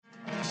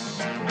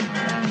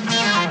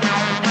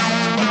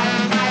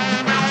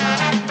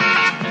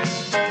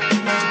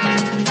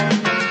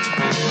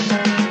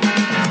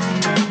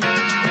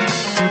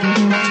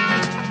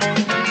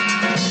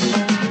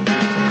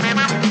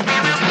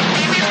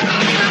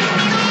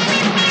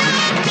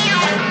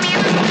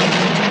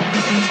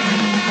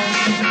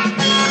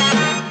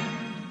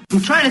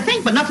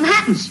but nothing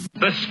happens.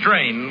 The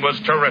strain was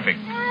terrific.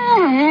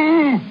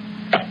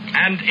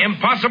 And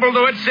impossible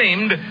though it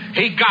seemed,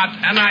 he got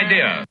an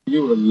idea.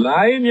 You were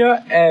lying your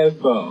ass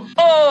off.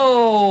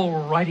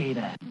 Oh, righty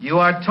then. You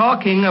are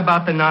talking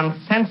about the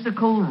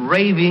nonsensical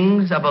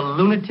ravings of a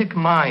lunatic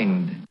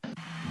mind.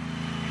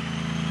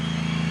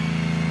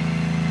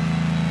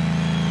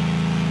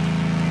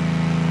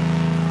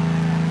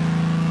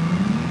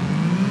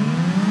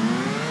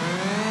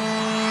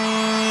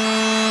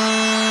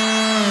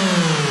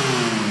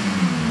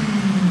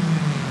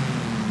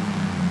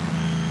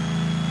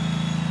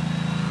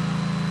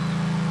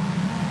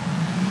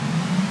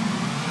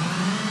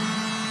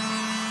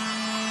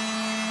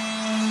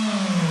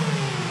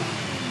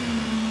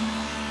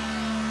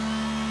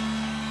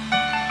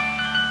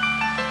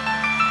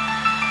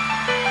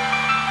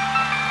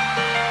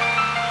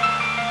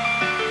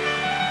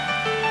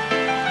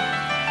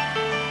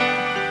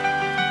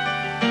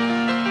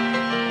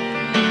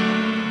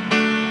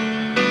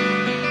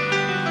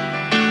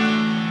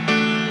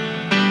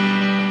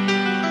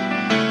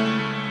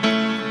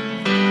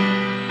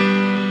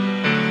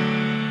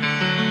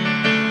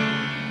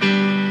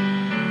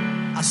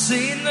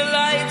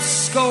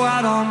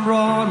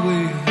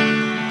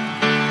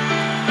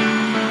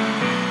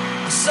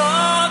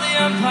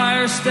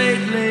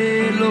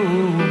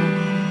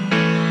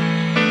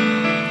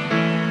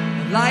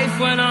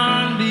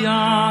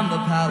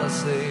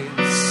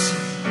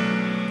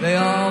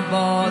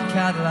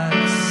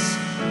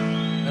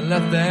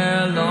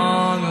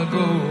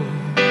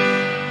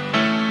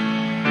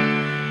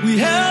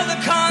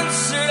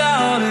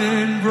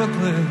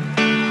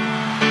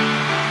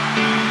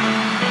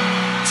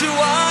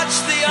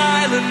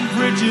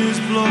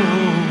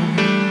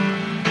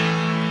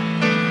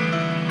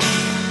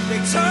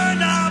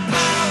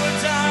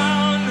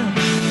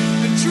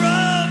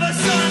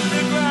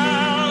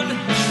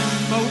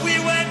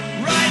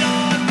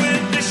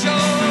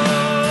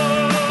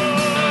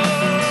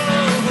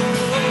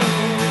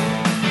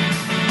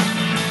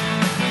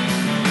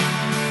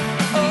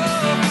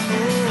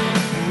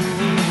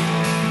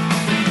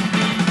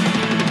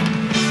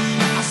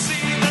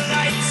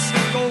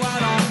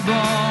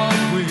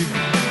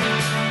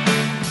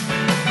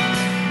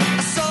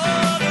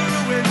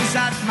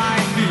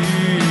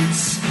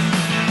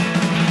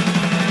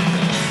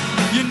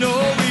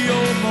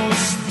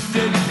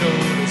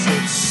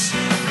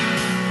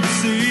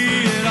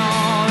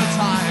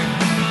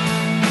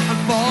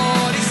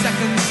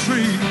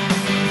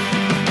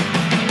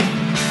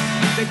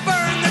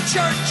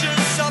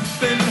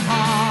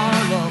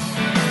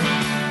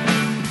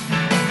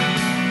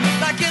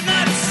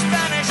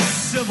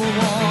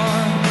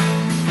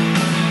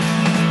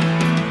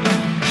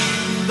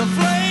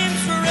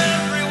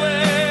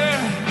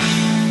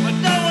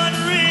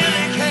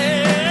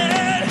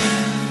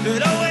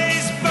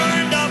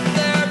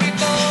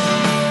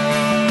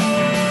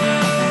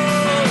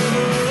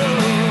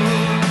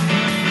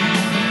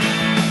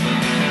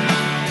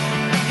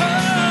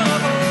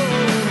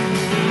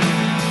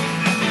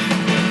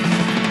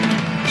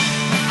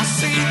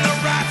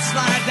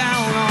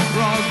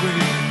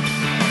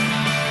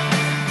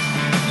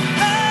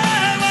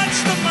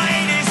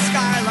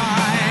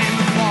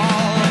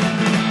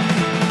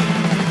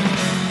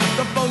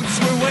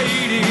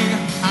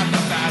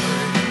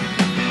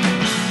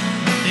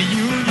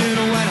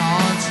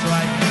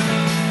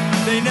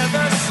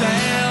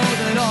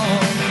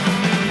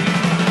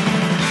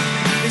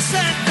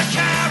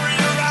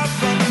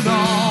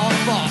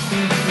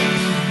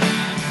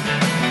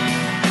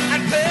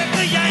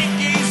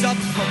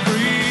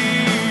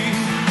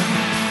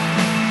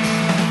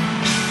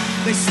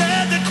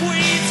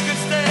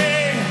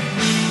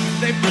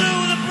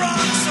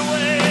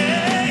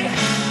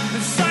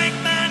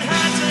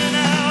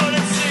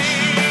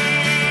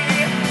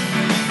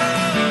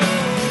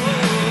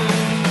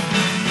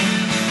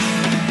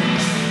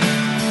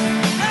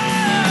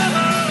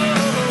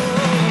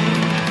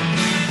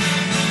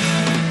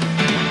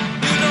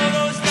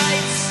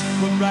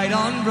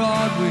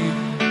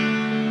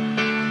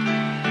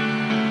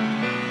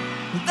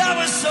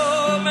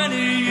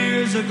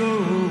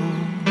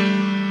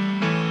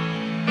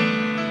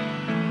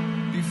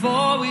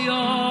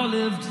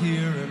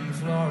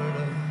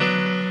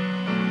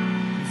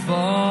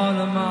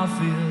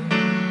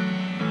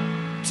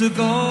 Took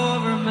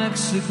over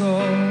Mexico.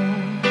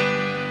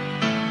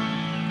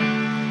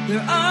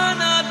 There are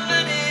not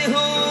many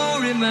who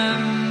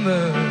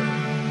remember.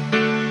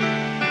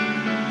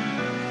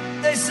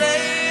 They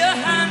say a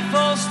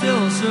handful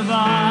still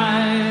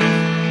survive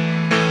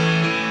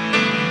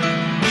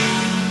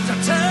to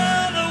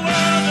tell the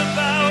world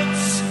about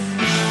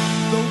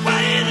the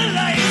way the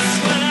lights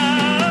went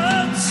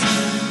out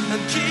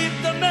and keep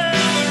the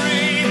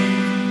memory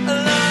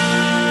alive.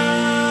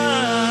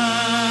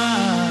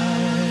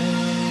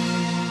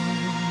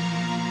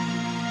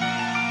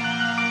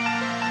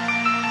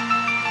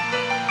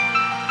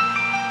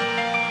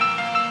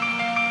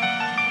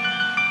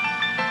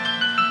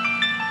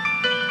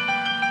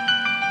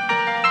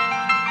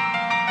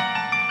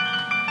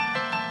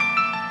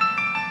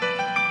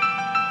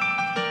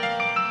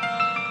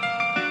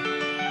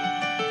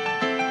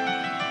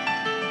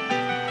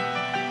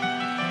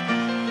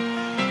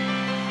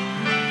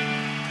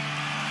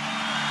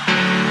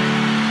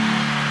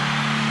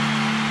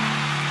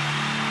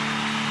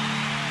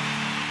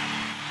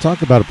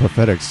 Talk about a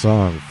prophetic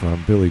song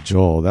from Billy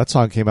Joel. That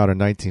song came out in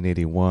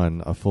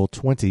 1981, a full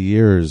 20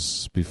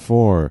 years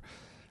before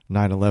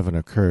 9/11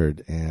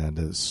 occurred.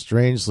 And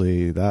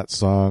strangely, that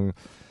song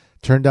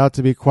turned out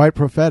to be quite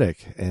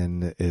prophetic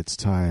in its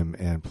time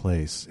and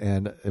place.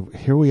 And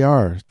here we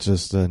are,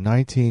 just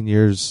 19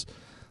 years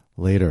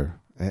later.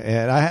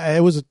 And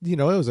it was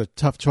a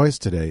tough choice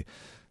today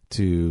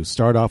to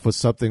start off with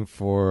something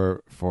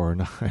for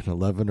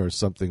 9/11 or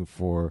something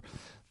for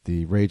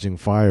the raging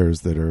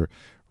fires that are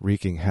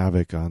wreaking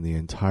havoc on the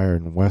entire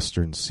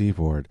western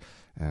seaboard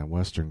and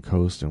western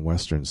coast and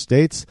western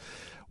states.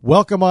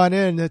 Welcome on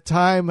in.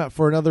 Time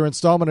for another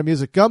installment of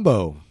Music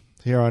Gumbo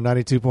here on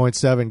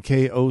 92.7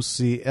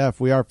 KOCF.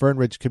 We are Fern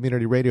Ridge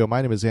Community Radio.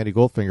 My name is Andy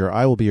Goldfinger.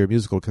 I will be your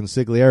musical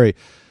consigliere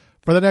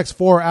for the next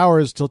 4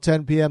 hours till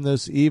 10 p.m.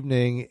 this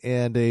evening,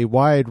 and a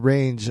wide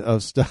range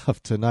of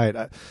stuff tonight.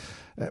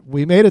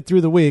 We made it through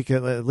the week,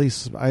 at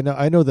least I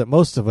know that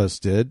most of us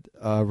did,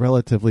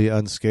 relatively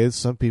unscathed.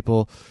 Some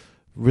people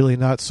really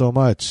not so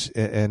much,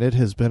 and it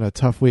has been a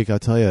tough week. I'll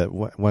tell you,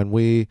 when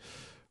we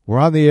were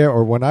on the air,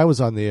 or when I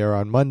was on the air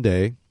on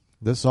Monday,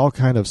 this all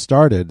kind of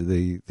started.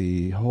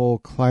 The whole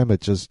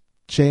climate just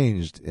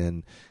changed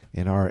in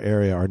our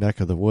area, our neck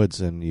of the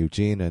woods in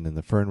Eugene and in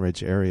the Fern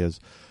Ridge areas,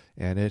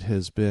 and it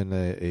has been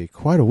a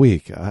quite a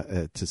week,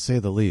 to say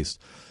the least.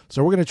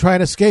 So we're going to try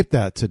and escape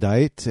that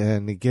tonight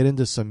and get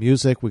into some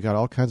music. We got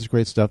all kinds of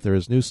great stuff. There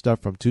is new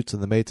stuff from Toots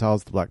and the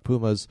Maytals, the Black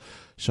Pumas,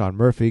 Shaun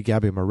Murphy,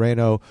 Gaby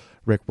Moreno,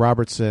 Rick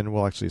Robertson.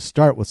 We'll actually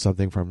start with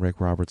something from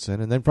Rick Robertson.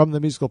 And then from the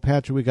musical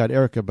pantry, we got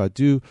Erykah,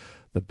 Badu,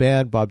 the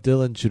band, Bob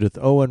Dylan, Judith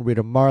Owen,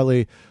 Rita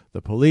Marley,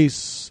 the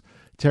Police,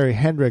 Terri,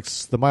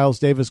 Hendrix, the Miles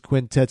Davis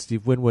Quintet,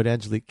 Steve Winwood,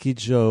 Angelique,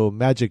 Kidjo,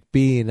 Magic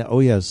Bean. Oh,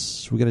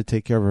 yes, we're going to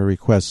take care of a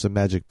request, some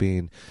Magic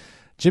Bean.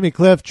 Jimmy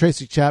Cliff,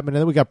 Tracy Chapman, and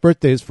then we got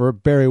birthdays for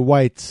Barrie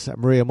White,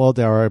 Maria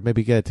Muldaur,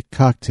 maybe get a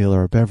cocktail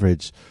or a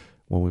beverage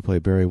when we play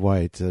Barrie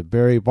White.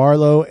 Barrie,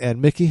 Barlow,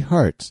 and Mickey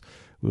Hart.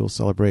 We will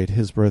celebrate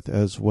his birth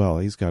as well.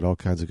 He's got all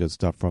kinds of good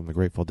stuff from the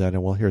Grateful Dead,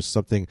 and we'll hear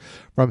something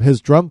from his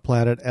drum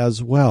planet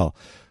as well.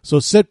 So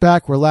sit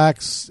back,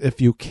 relax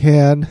if you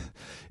can.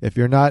 If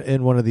you're not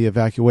in one of the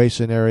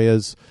evacuation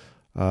areas,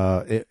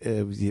 I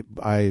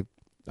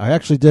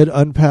actually did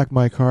unpack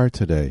my car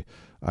today.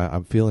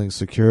 I'm feeling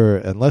secure,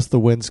 unless the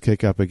winds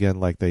kick up again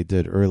like they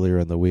did earlier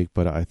in the week,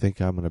 but I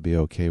think I'm going to be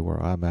okay where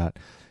I'm at,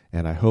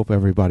 and I hope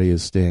everybody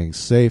is staying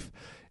safe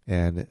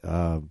and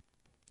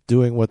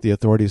doing what the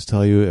authorities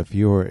tell you. If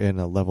you are in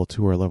a level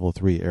 2 or level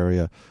 3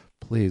 area,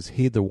 please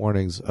heed the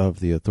warnings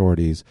of the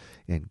authorities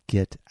and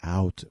get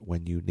out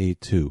when you need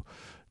to.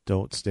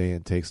 Don't stay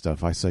and take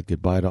stuff. I said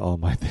goodbye to all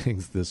my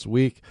things this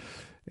week.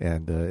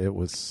 And it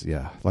was,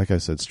 like I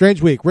said,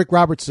 strange week. Rick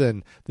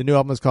Robertson, the new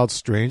album is called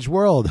Strange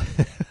World.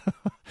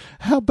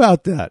 How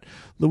about that?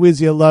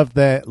 Louisiana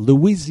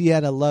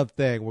Love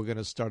Thing. We're going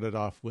to start it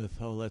off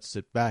with, let's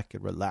sit back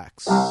and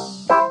relax.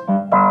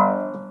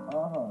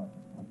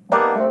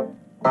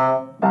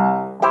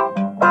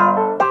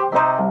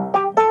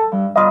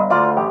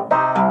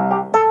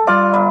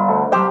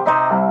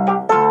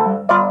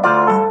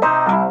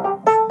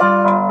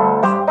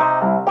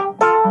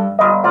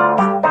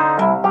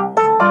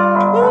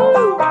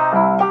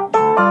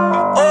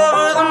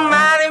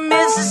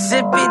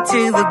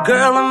 To the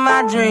girl of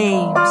my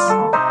dreams,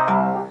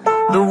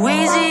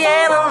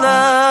 Louisiana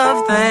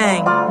love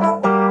thing,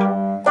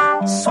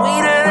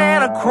 sweeter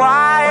than a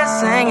choir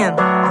singing,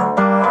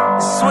 the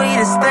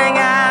sweetest thing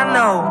I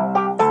know,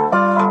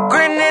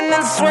 grinning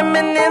and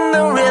swimming in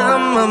the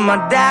rhythm of my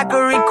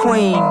daiquiri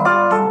queen.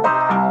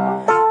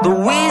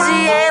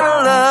 Louisiana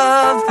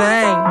love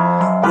thing,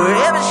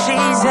 wherever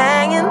she's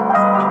hanging,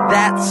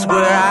 that's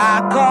where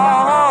I go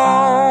home.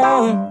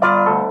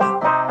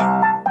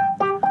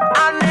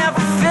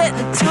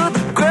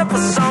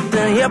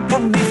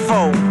 Hipper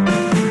before.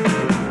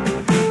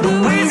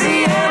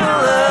 Louisiana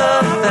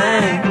love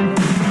thing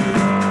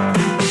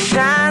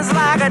shines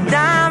like a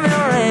diamond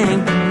ring.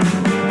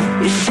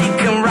 She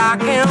can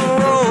rock and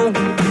roll,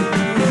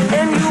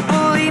 and you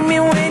believe me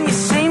when you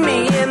see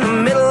me in the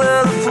middle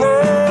of the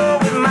floor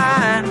with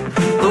mine.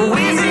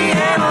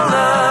 Louisiana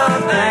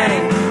love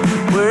thing,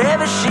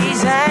 wherever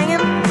she's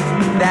hanging,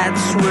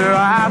 that's where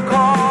I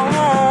call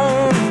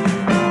home.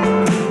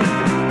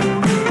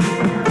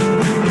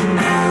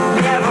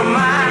 Never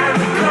mind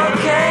the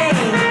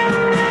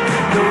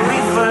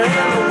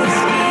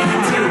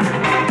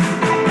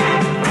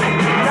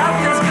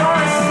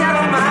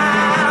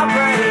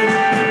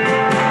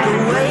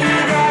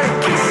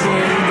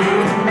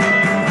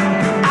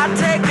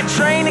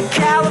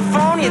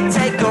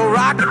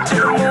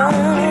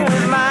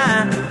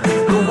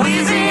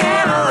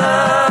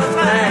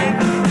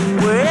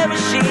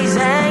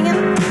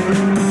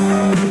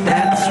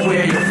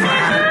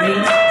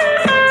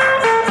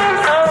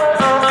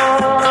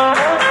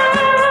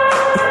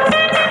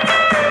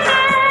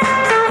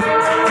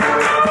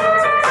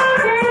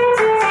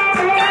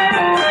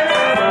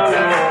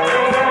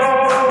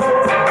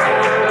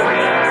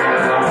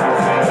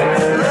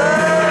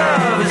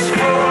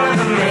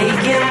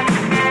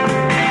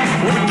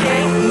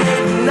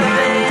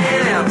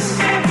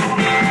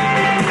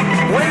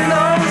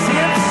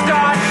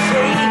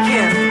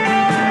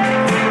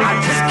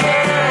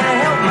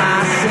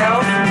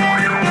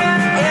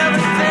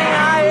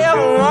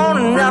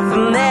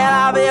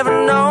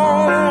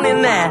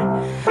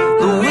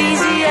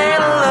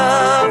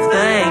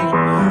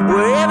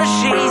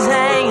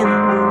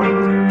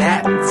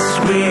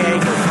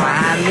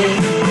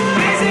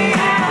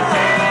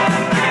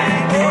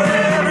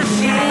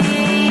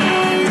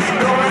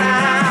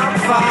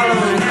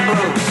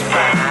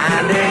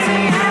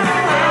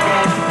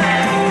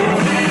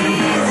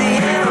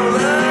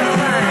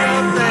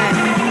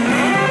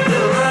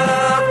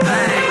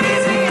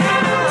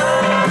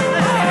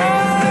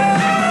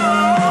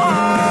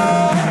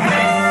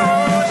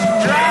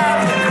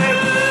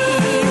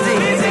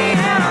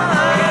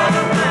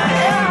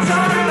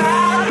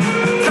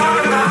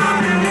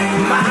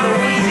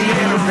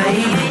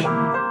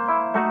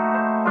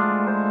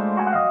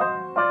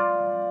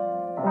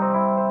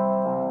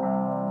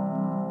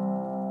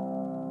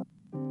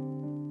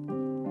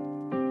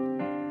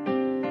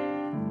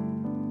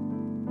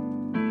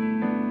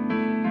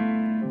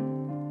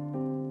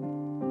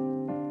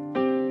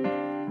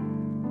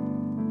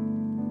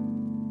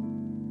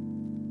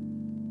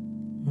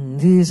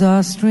These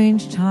are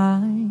strange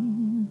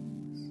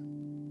times.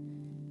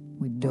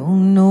 We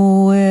don't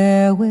know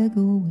where we're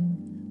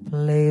going.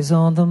 Plays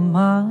on the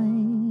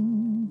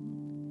mind.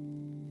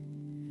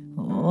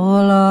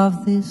 All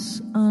of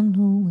this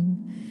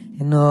unknowing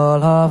in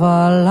all of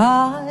our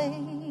lives.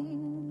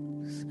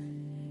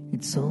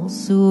 It's all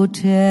so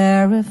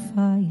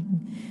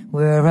terrifying.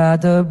 We're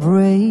at the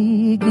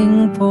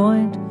breaking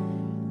point.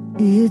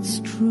 It's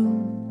true.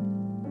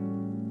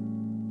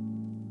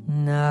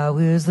 Now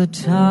is the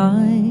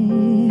time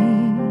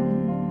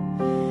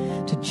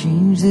to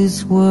change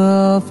this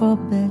world for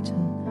better.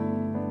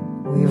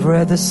 We've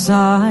read the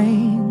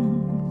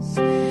signs.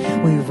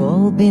 We've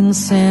all been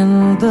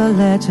sent the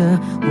letter.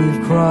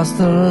 We've crossed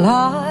the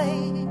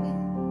line.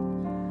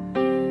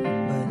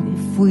 But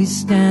if we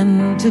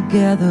stand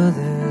together,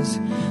 there's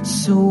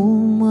so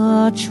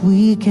much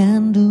we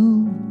can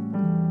do.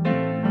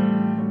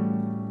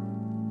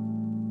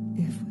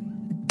 If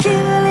we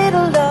give a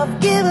little love,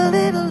 give a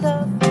little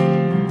love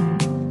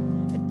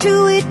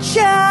to each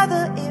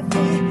other, if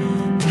we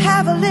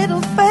have a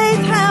little faith,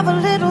 have a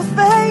little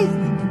faith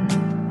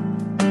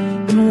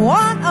in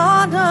one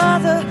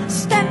another,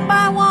 stand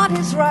by what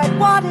is right,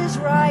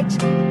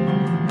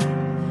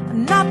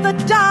 not the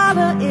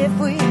dollar. If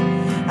we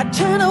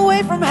turn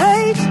away from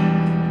hate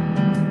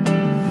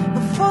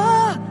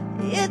before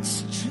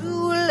it's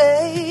too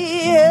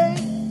late,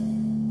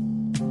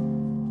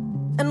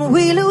 and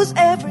we lose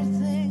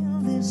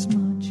everything, this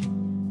much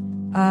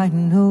I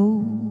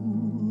know.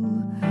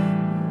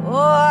 Oh,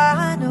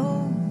 I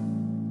know.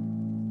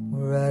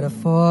 We're at a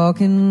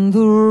fork in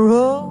the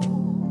road.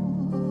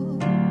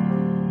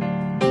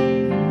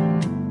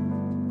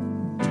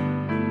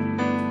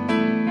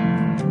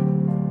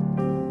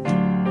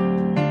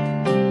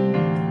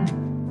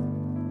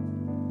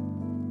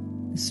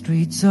 The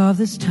streets of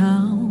this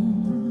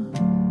town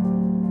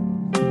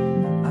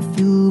are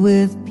filled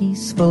with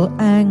peaceful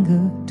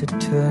anger to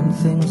turn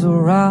things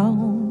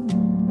around.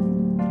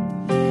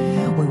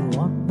 We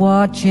won't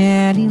watch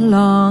any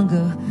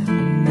longer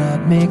and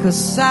not make a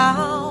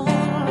sound.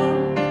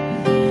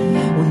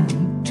 We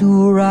need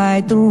to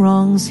right the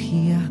wrongs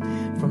here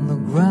from the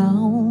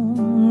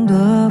ground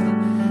up.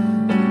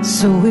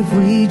 So if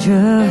we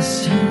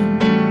just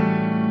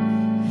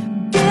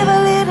give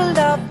a little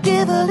love,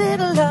 give a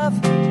little love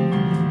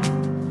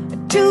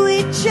to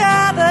each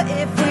other,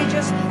 if we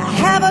just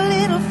have a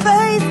little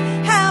faith,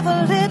 have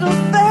a little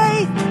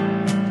faith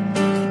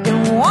in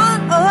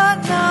one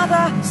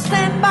another,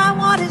 stand by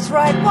what is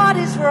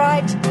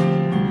right,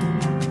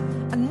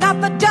 and not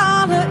the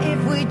dollar.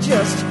 If we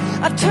just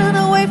turn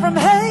away from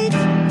hate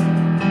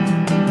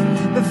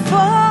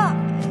before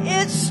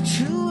it's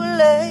too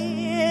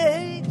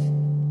late,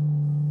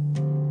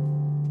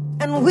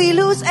 and we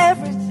lose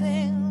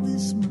everything,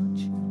 this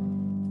much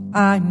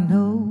I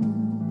know.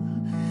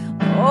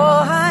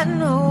 Oh, I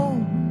know.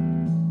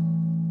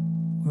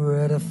 We're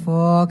at a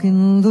fork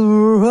in the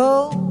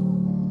road.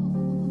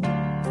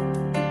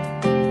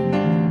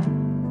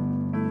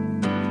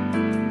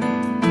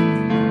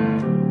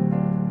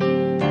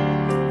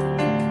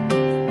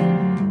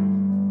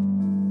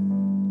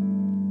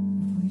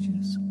 If we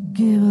just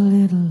give a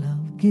little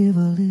love, give a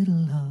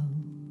little love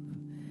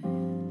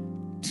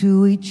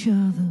to each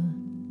other,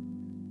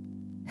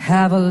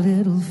 have a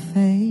little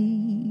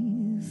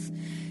faith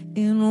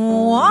in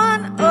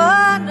one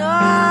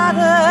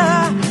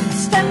another,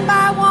 stand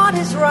by what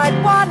is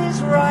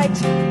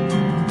right,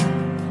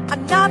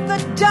 and not the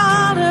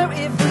dollar.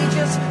 If we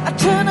just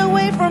turn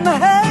away from the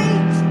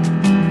hate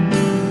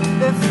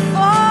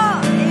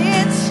before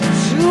it's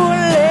too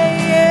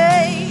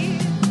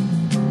late,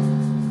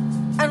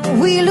 and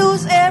we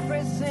lose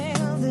everything,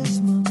 this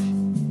much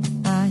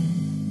I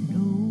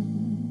know.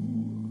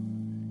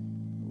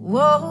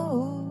 Whoa.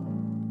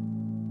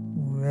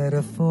 We're at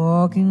a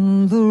fork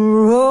in the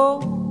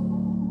road.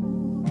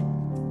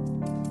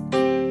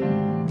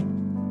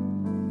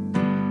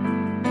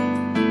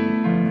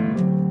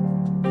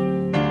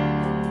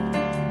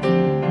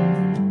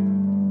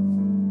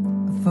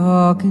 A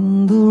fork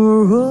in the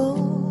road.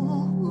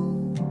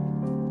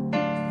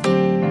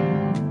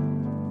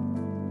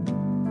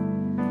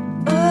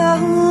 Oh,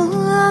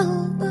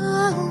 oh,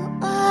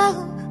 oh,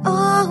 oh,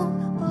 oh.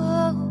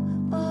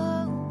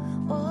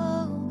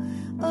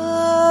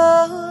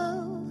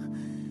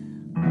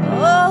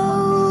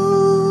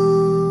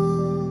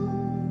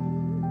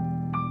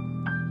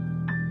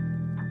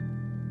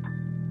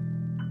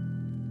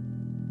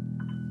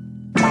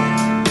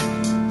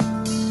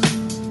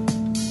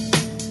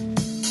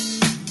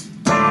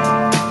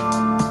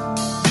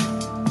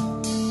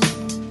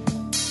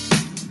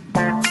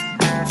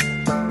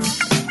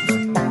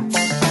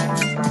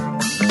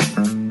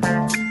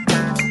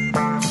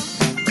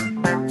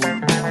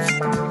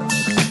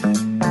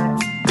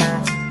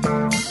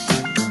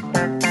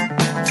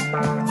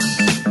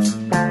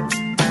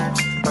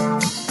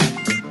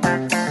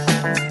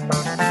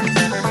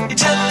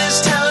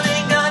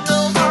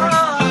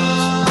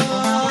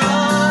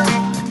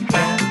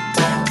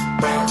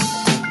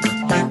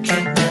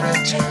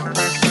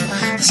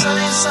 The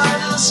sunny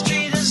side of the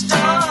street is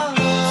dark.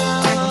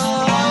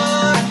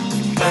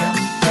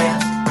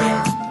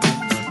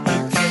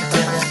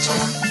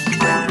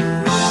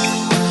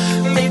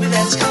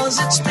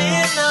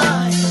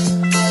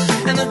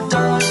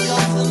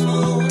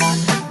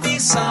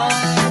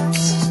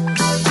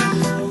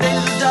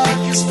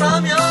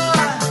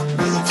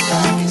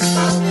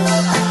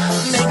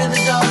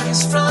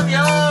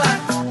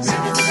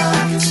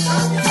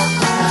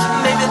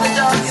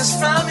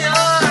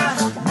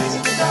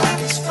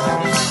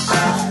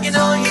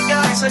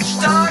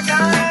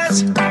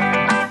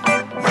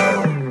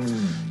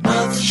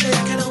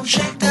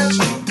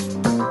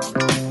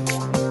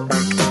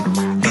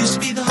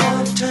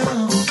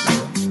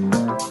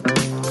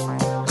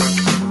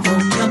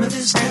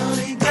 this town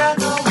ain't got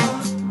no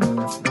heart.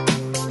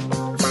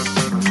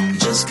 You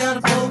just gotta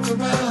poke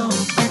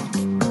around.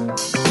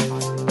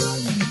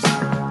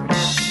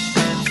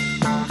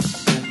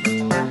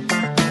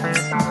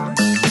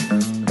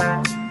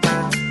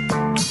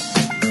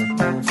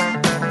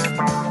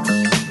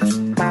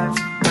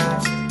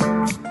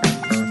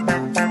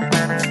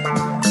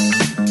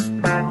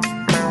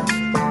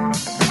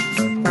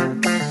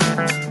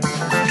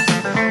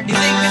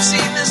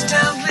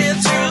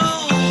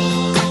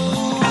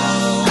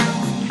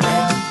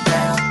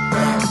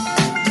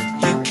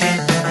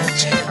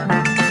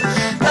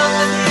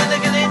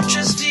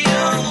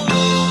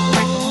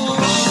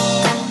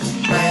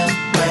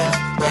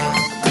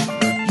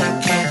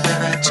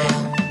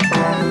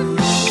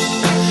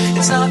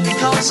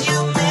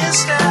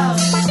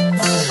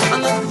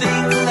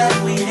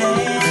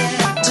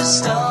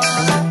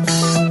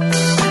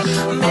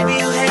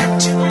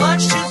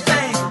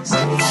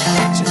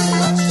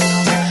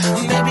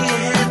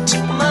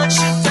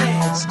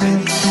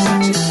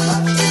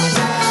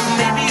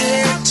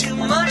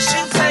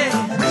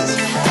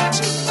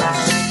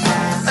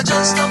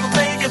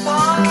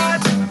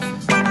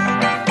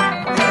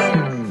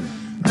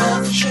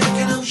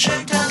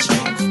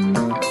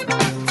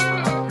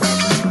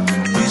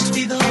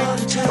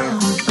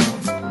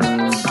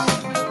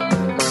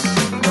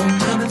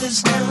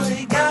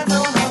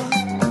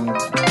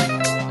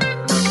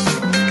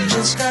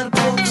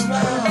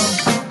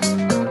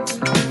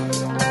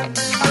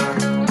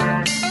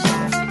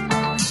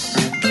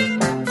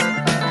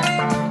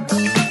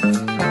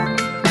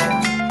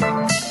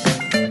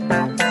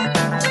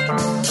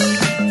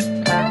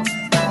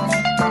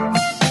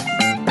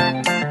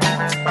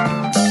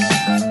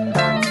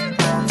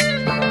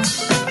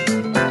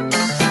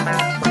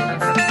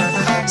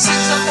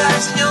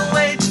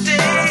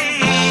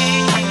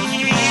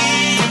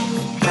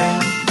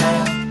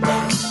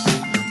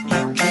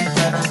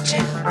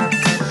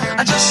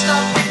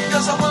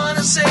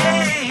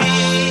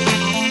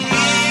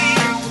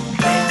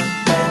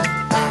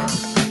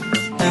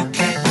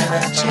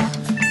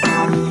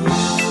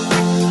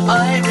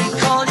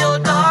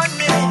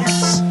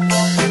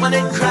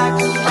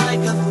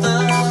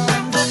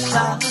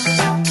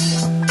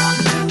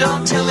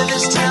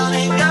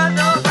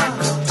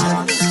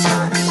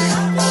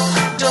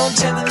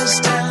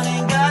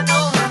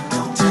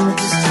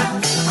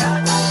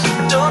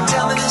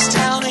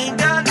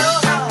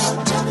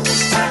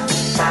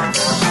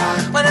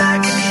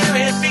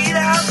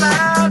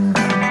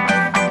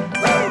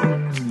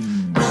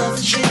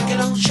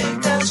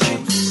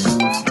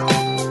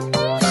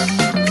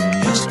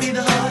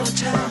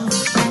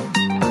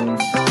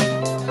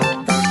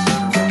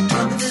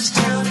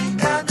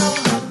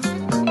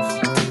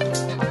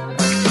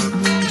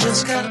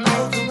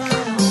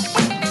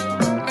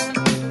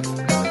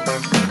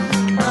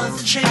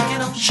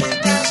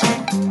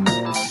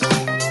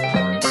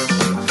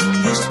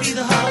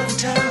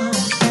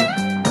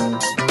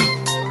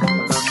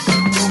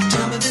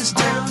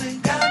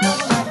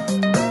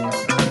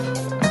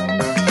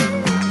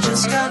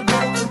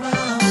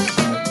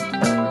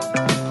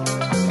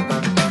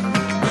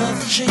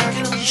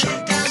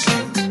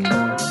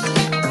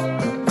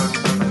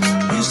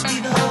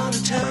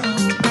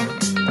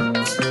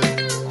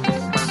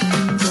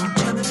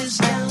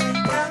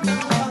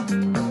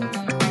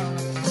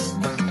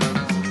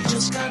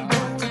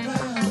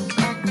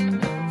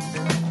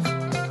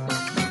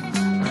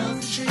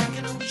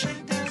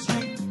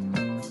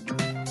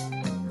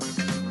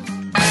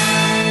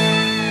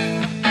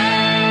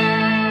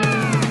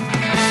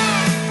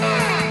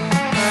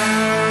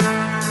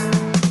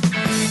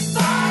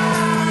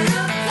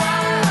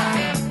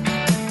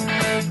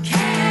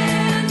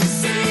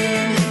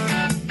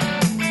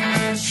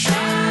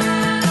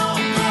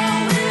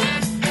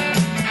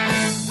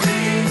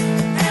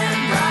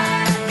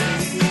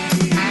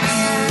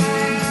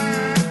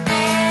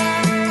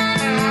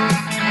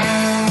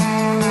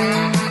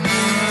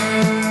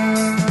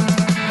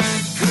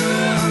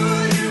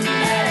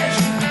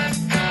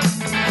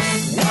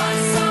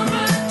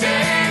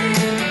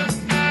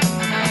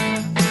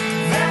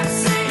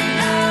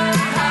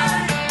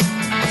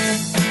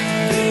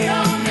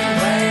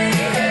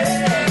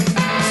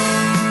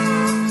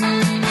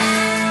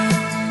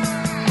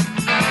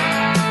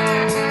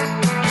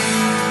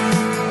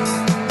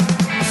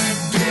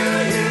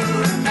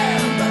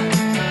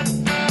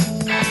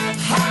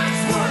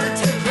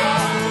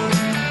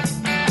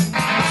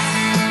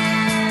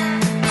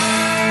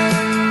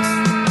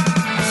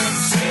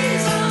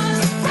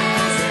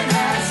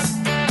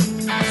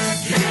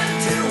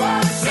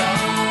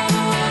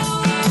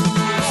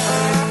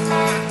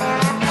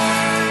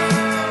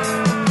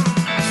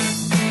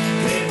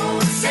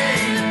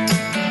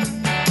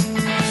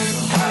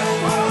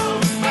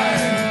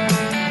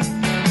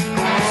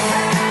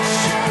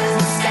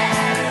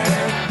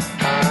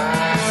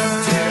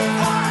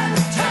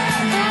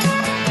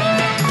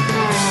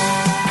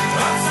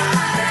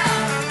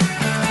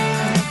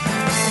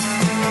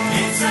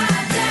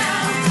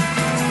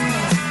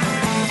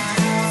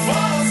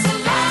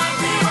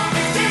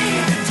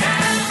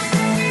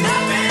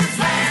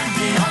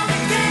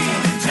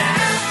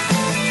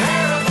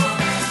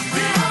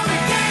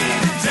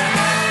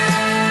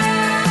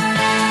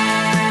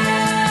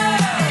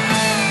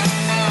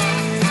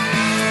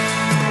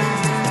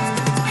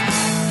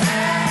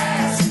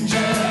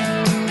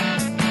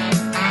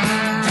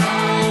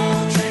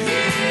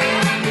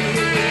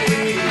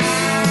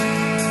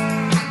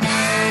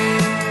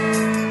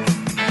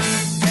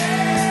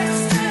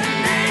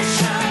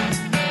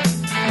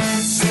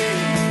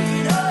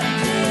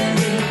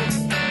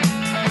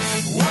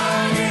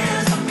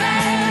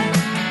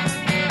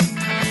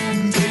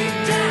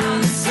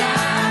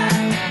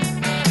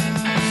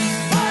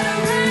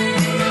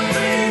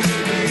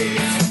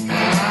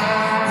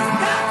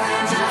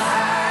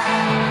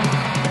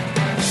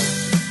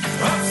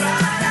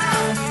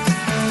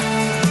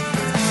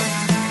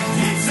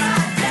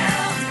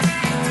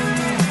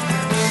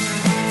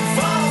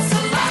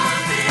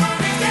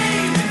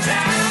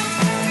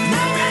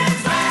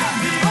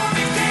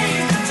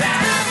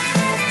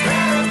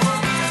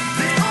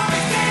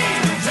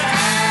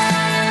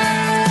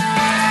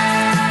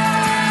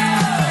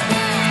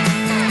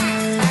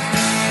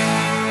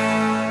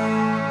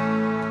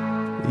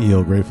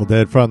 Still Grateful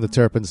Dead from the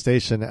Terrapin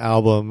Station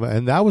album.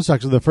 And that was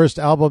actually the first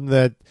album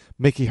that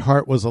Mickey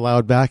Hart was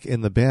allowed back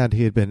in the band.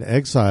 He had been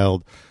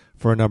exiled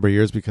for a number of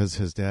years because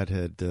his dad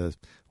had,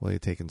 he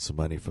had taken some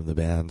money from the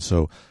band.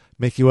 So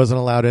Mickey wasn't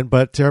allowed in,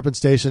 but Terrapin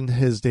Station,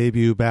 his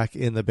debut back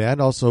in the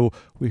band. Also,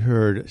 we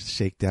heard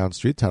Shakedown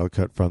Street, title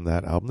cut from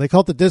that album. They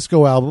called it the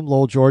disco album.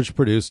 Lowell George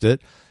produced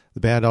it. The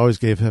band always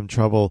gave him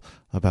trouble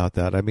about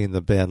that. I mean,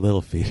 the band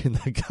Little Feat, and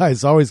the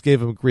guys always gave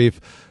him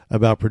grief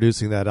about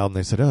producing that album.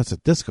 They said, it's a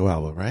disco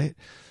album, right?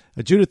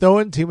 Judith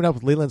Owen teaming up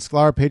with Leland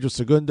Sklar, Pedro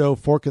Segundo,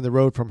 Fork in the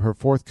Road from her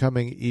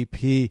forthcoming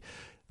EP,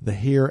 The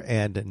Here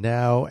and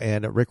Now,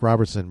 and Rick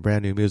Robertson,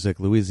 brand new music,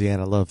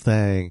 Louisiana Love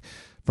Thang,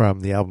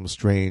 from the album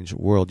Strange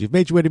World. You've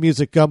made your way to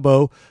Music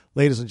Gumbo,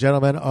 ladies and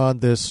gentlemen, on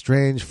this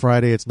strange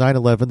Friday. It's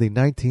 9/11, the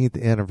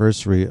 19th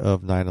anniversary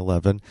of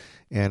 9/11,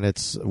 and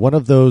it's one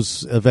of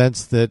those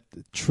events that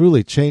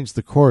truly changed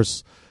the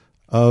course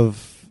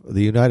of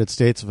the United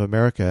States of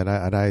America, and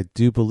I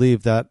do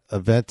believe that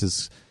event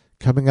is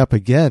coming up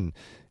again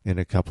in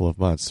a couple of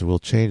months. It will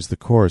change the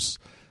course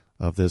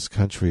of this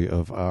country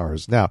of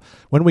ours. Now,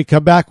 when we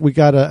come back, we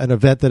got an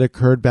event that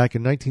occurred back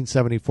in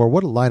 1974.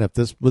 What a lineup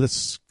this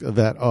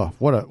event! Oh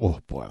boy,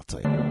 I'll tell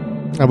you.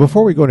 Now,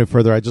 before we go any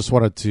further, I just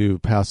wanted to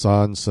pass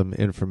on some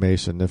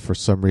information. If for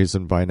some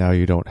reason by now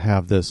you don't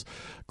have this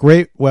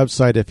great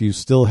website, if you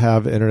still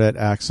have internet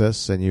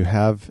access and you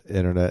have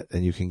internet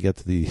and you can get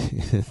to the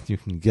you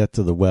can get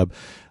to the web,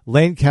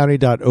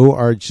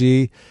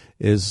 lanecounty.org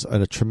is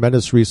a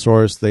tremendous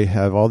resource. They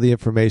have all the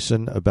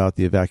information about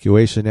the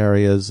evacuation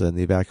areas and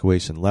the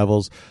evacuation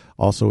levels,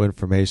 also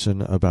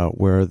information about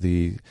where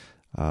the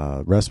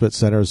respite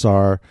centers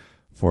are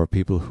for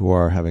people who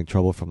are having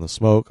trouble from the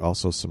smoke,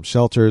 also some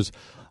shelters,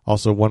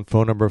 also one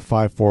phone number,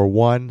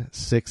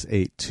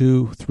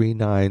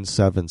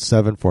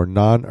 541-682-3977 for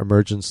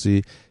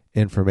non-emergency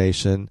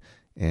information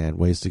and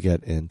ways to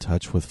get in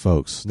touch with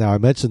folks. Now, I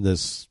mentioned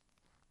this,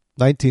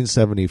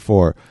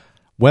 1974,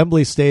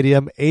 Wembley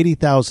Stadium,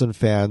 80,000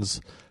 fans,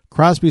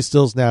 Crosby,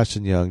 Stills, Nash &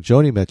 Young,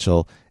 Joni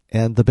Mitchell,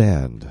 and the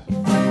band.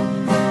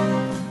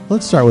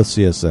 Let's start with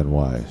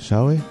CSNY,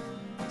 shall we?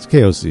 It's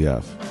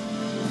KOCF.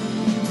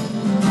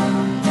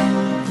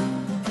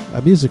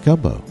 A Music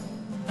Gumbo.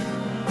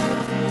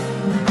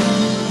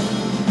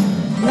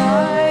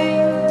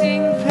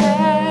 Winding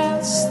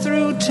paths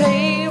through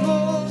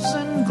tables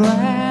and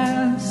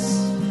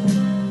glass.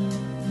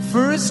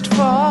 First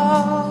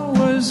fall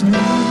was new.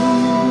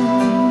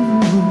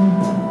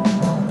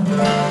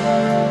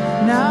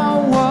 Now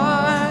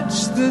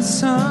watch the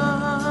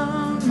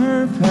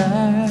summer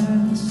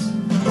pass,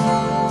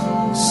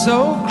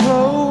 so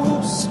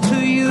close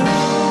to you.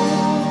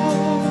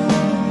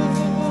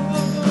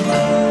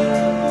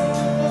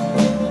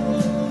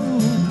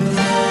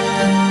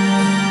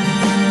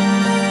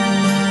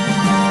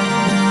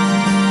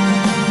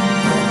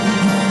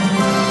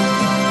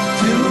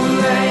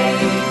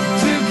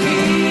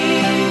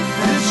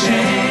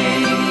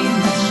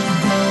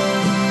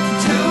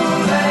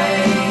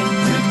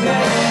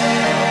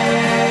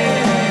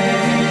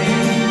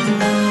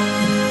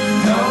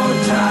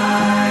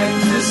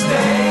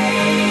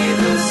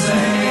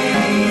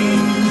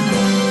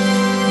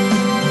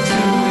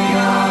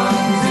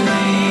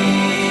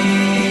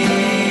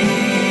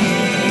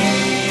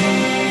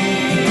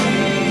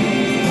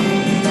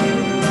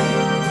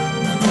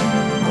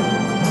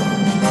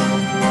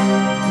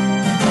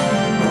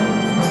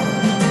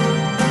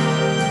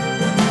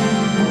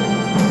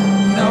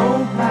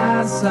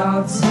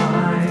 Out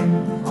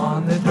sign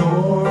on the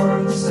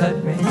door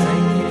set me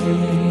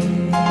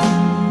thinking.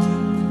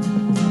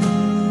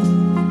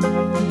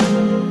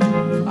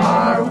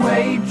 Our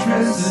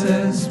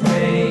waitresses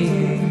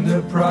paying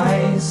the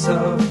price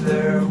of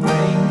their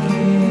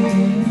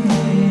winking,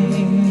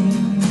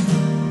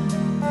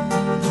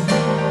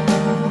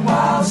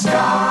 while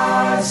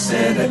stars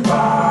sit at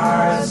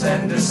bars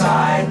and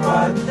decide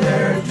what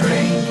they're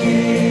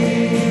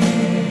drinking.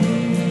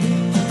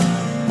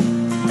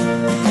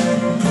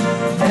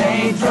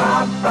 They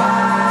drop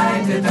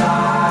by to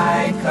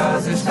die,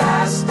 'cause it's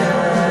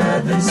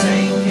faster than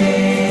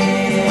sinking.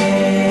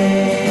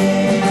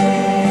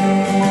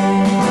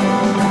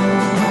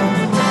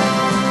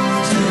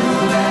 Too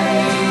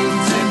late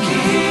to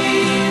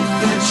keep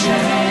the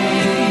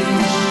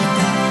change,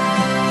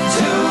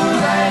 too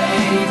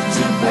late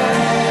to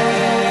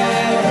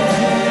pay,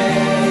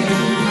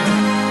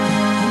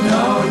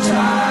 no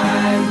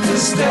time to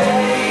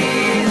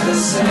stay the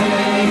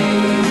same.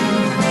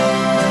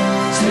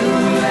 Too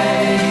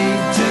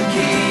late to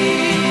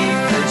keep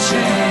the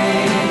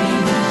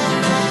change,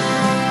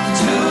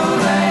 too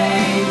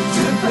late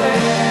to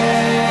pay,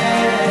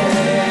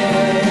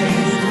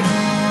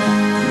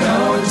 no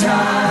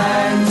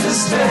time to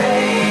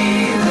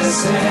stay the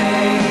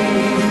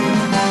same,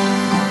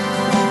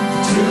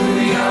 too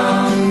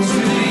young to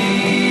leave.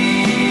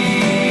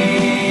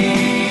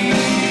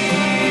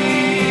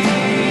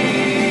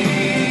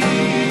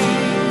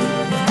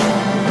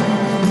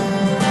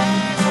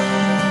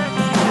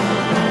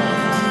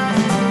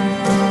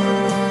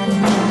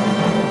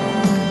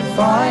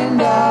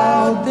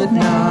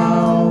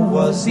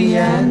 the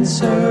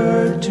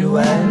answer to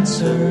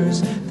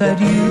answers that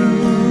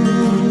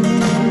you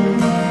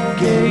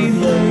gave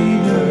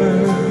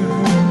later.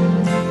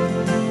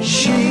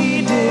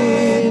 She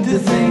did the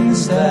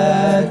things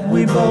that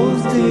we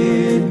both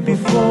did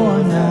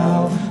before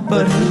now,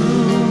 but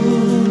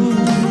who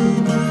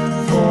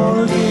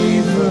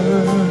forgave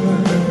her?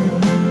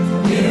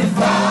 If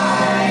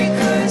I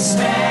could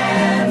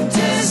stand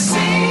to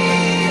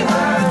see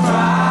her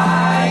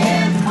cry,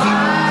 if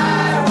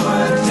I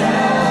would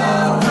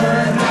tell her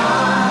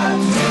not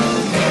to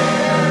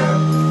care,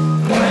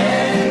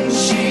 when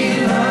she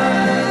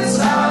learns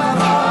of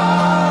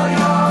all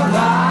your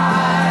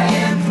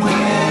lying,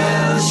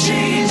 will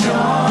she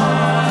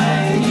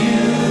join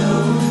you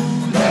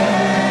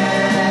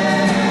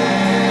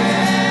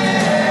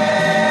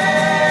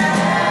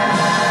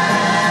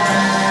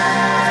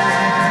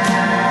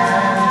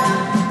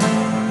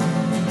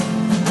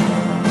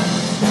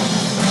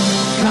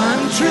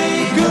Country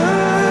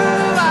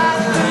girl, I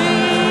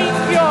think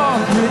you're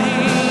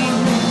pretty.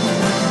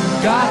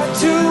 Got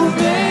to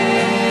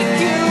make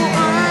you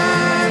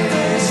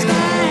understand.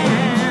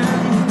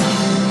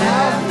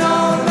 Have no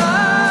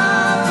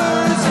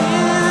lovers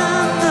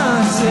in the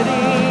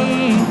city.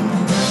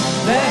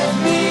 Let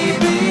me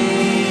be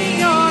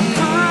your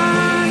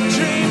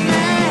countryman.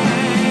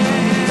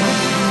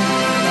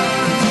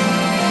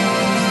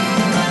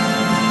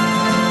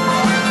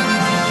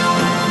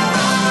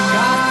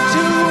 Got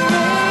to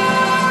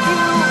make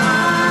you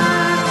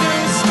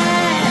understand.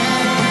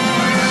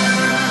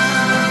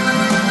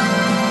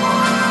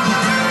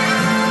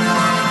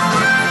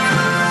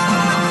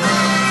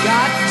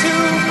 Got to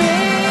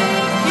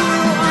make you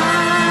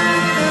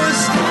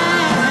understand.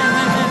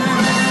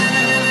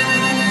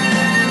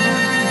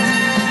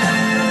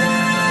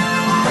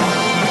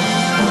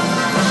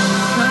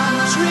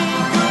 Country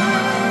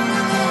girl.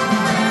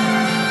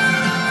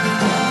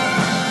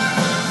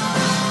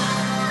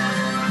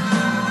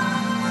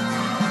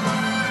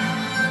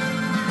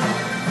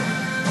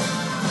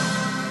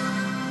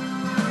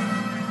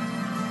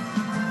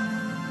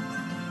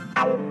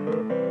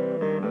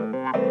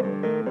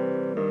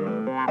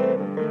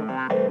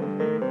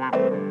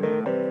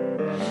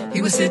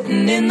 He was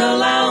sitting in the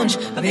lounge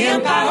of the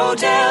Empire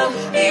Hotel.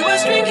 He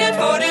was drinking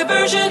for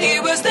diversion. He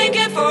was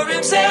thinking for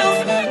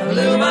himself. A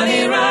little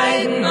money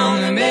riding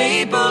on the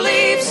maple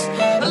leaves.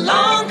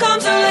 Along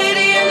comes a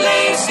lady in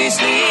lacy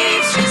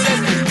sleeves. She says,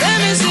 let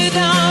me sit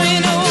down, you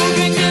know,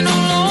 drinking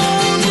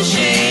alone. It's a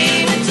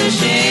shame, it's a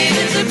shame,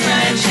 it's a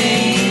crying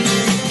shame.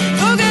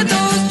 Look at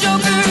those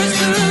jokers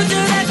through to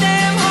that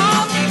damn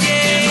hockey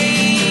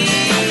game.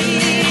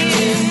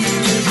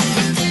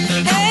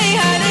 Hey,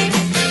 honey,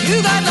 you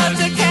got lots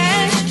of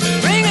cash.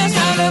 Bring us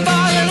down the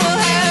bar and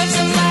we'll have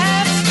some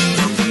laughs.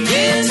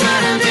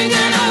 Inside I'm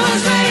drinking, I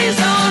was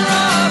raised on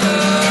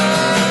robbery.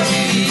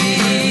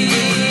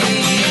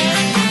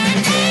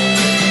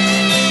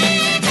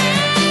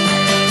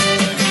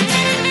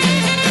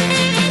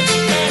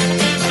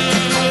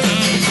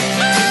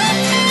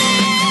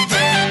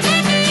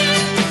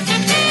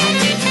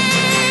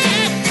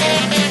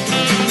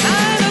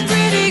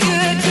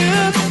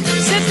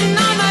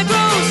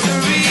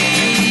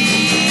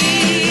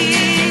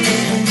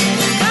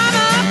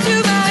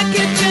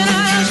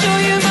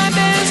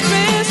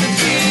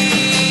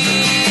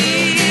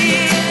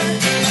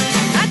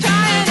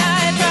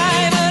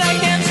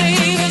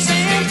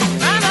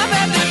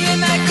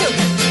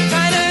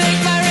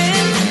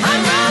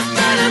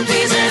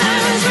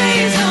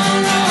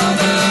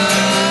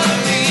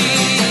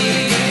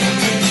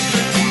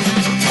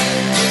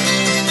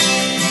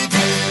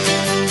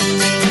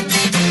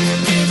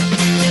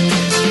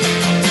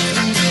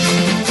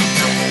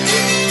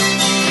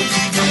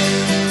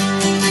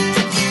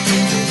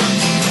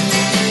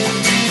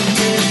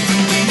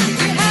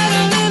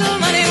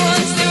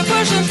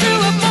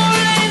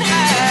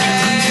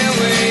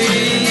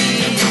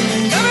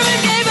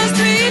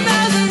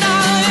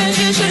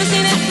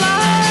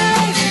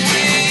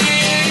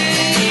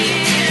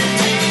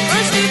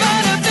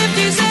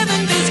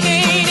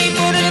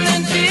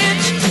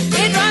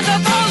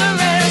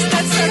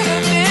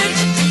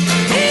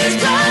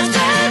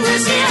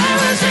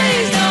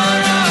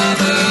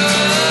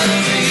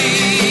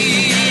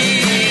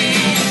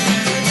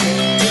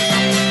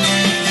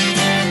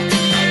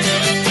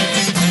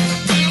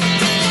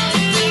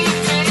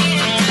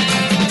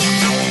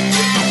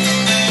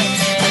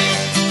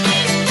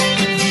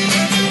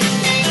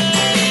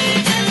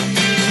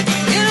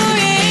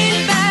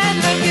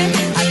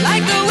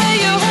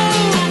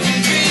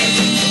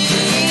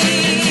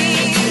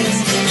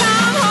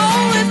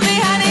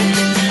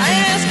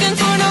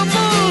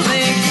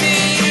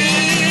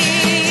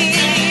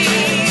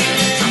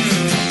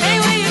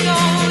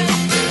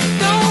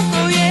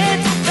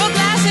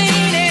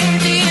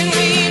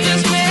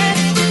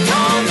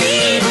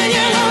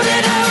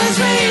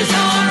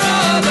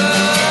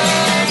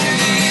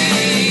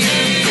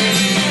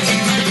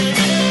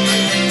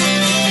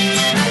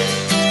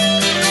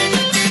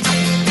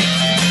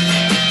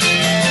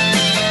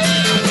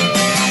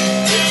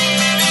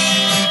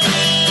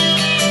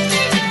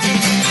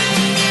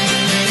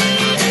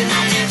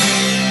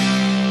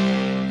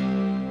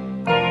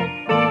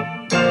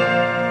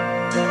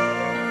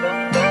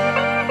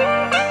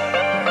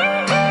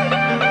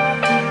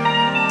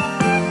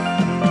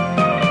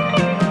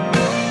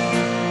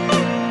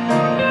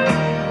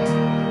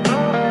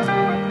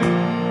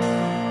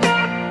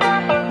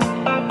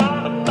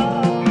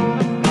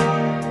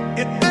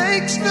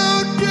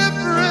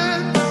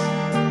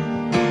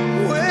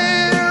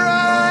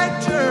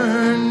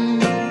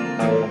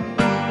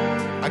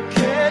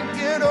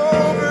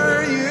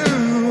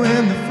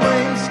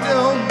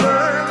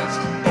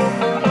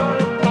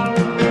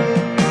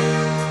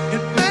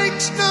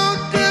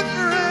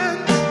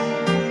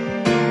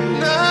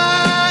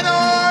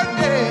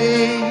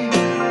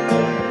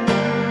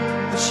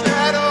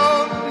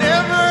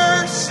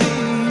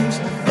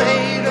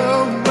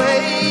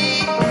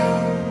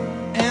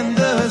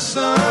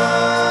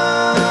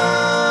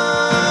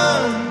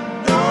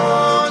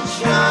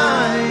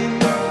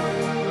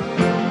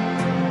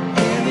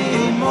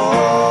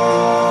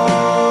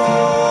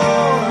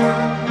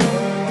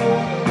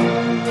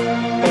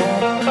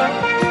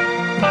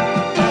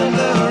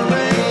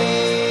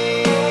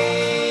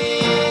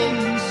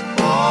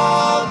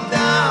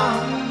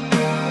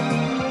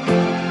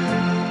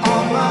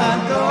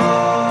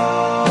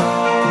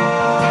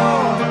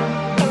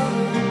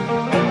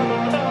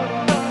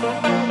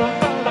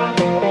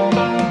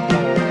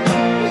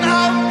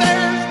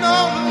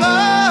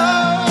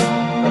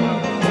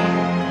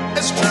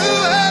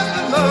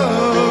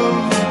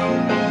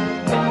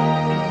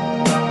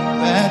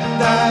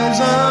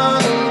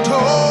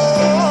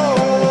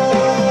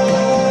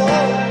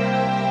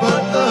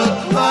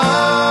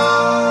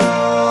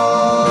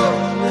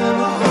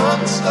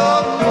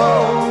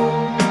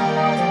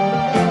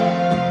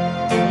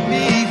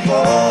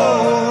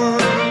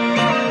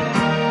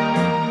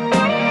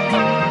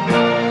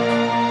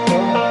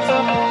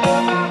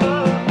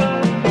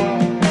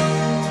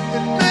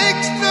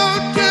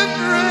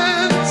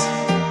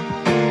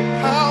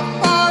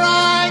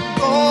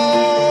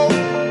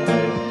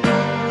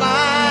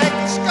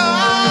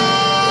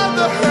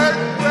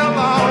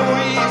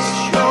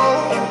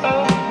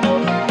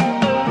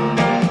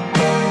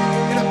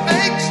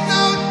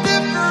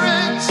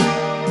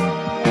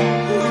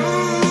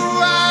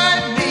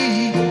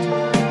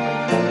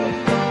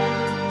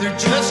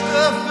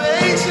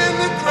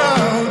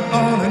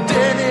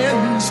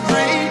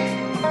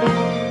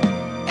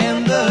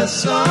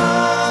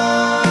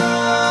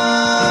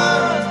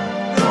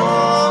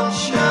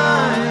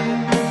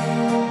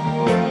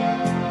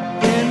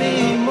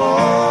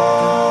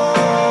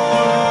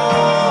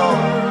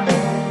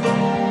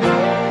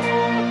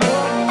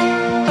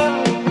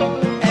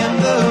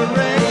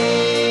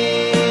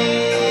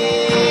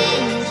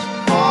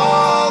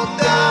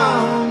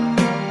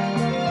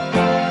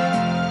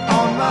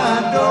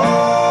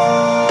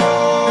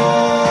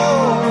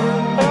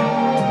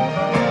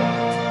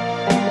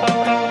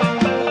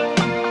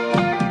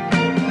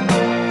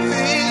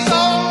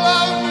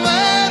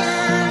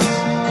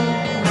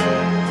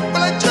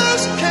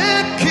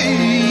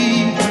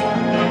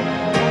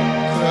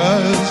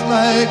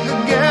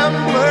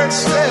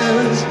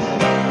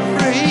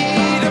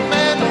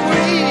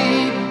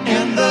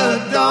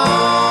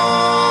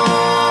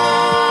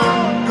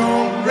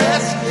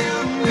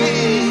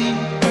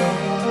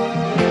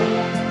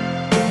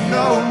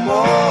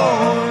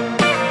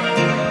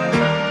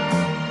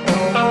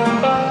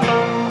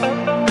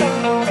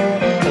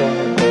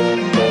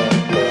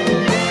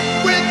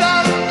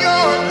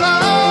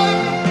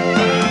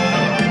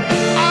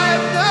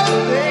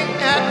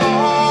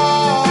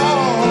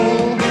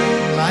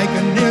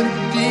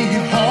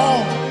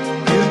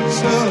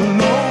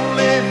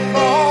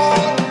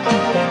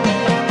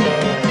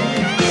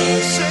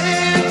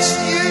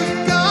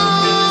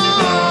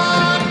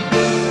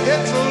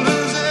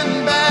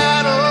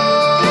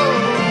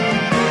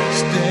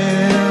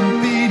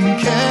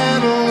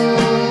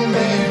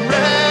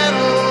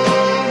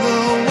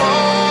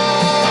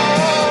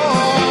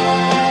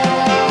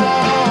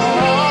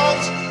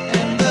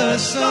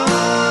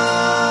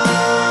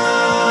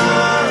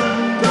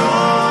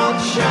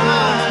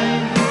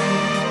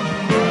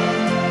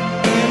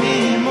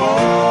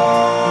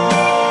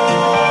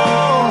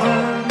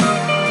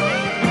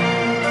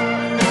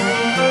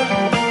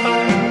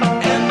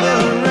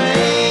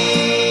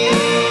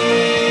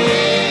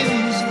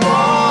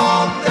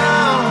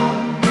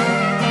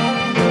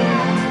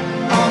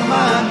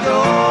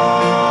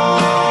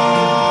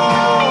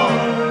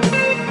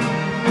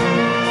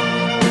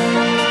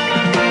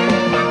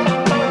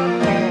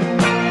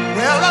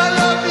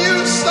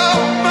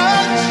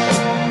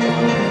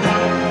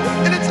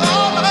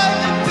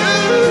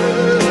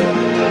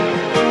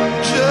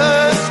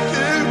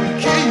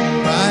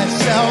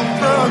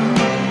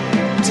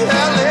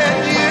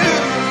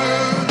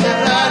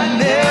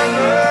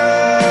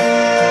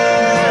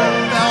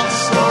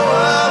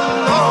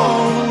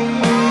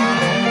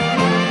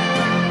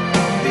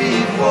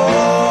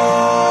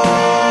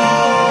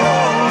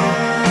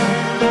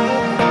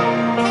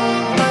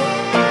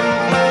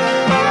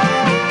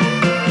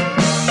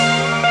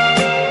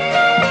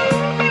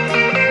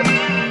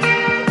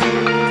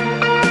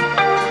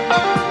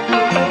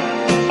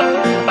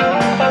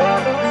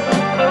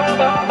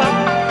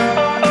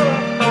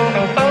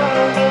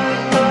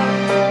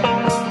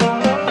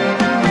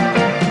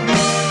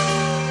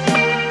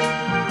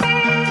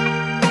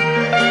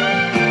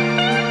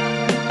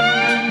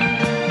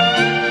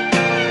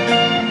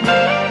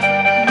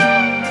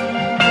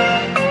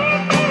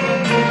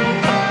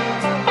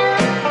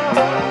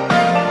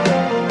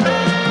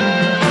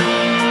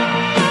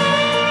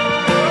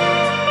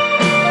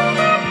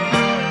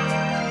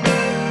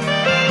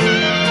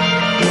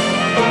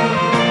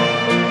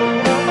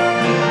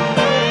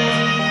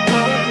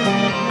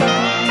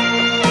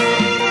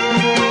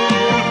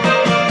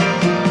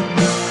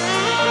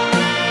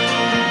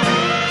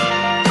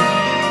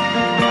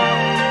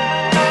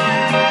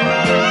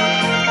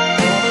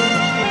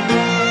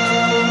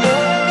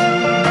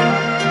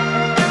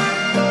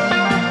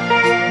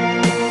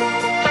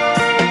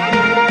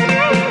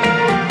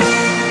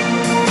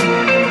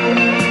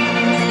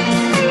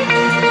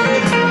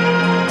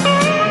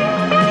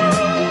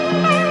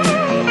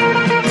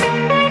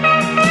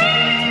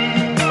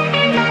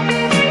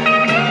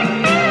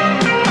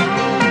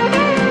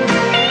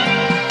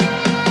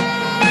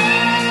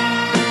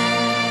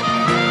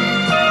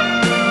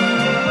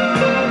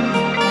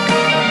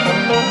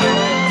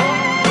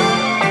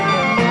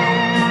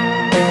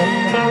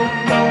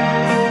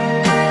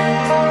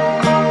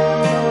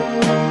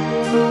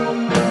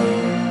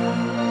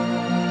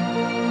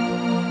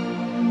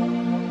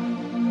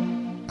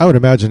 I would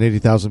imagine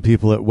 80,000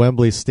 people at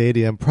Wembley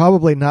Stadium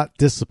probably not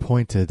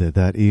disappointed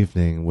that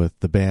evening with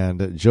the band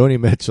Joni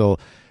Mitchell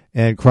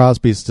and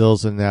Crosby,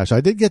 Stills, and Nash.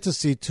 I did get to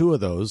see two of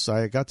those.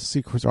 I got to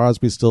see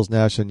Crosby, Stills,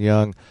 Nash and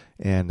Young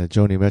and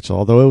Joni Mitchell,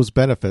 although it was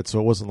benefit,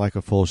 so it wasn't like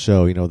a full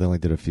show. You know, they only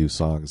did a few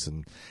songs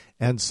and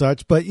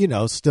such, but you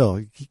know,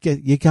 still,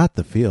 you got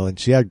the feel. And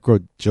she had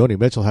Joni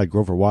Mitchell had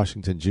Grover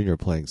Washington Jr.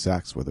 playing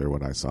sax with her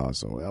when I saw,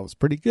 so that was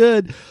pretty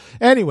good.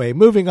 Anyway,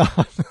 moving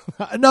on.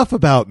 Enough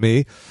about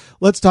me.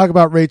 Let's talk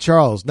about Ray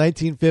Charles.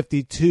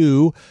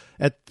 1952,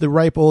 at the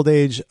ripe old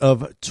age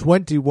of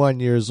 21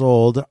 years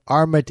old,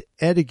 Ahmet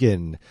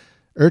Ertegun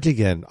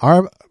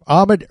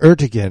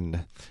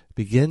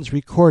begins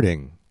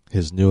recording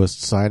his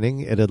newest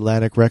signing at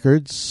Atlantic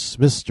Records,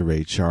 Mr.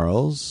 Ray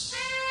Charles.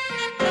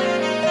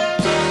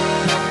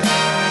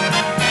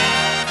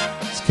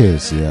 It's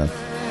KCF.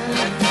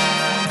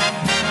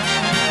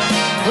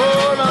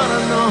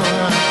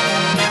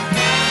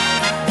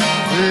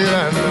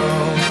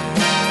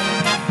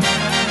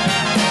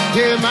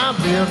 Yeah, my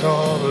bills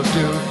all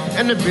due,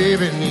 and the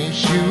baby needs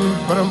shoes,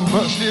 but I'm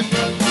busted.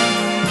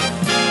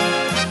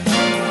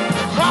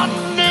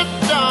 Cutting it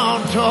down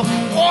to a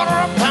quarter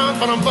a pound,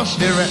 but I'm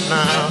busted right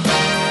now.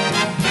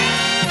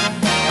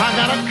 I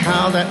got a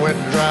cow that went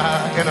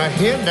dry, and a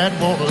hen that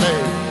won't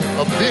lay.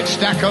 A big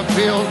stack of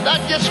bills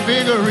that gets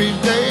bigger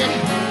each day.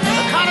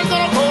 The cotton's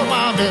gonna hold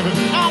my baby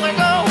long and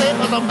go away,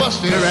 'cause I'm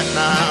busted right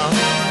now.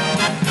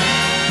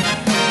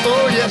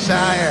 Oh, yes,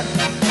 I am.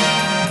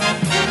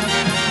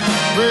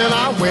 Well,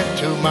 I went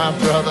to my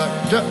brother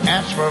to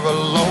ask for a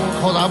loan,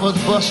 'cause I was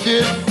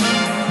busted.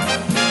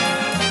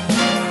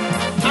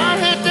 I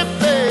had to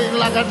beg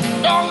like a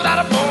dog without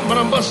a bone, but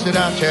I'm busted, I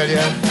tell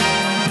you.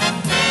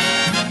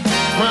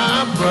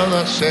 My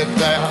brother said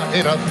there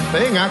ain't a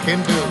thing I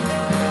can do.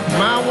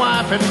 My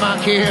wife and my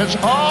kids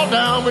all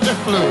down with the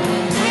flu.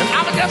 And I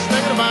was just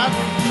thinking about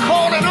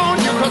calling on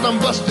you, 'cause I'm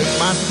busted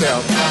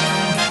myself.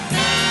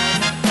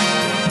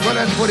 Well,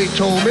 that's what he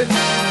told me.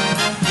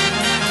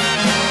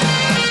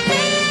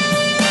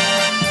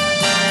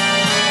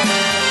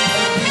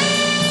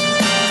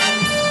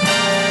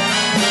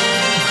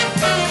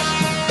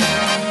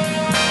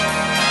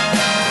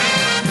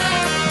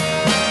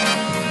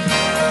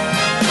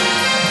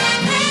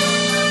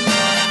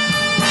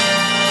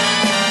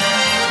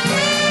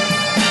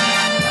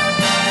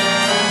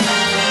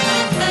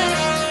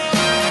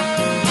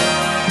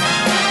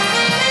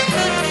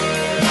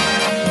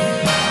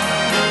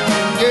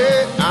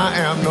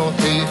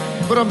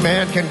 But a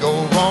man can go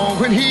wrong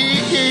when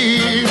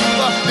he's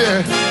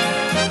busted.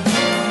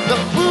 The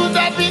food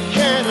that we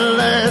can't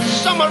last,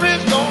 summer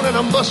is gone and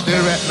I'm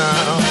busted right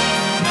now.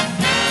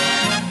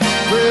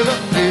 Well, the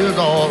field's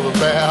all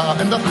bare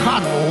and the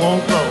cotton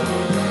won't grow.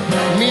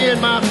 Me and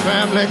my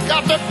family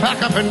got to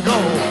pack up and go.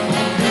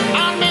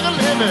 I'll make a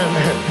living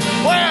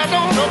where I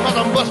don't know, 'cause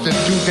I'm busted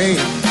today.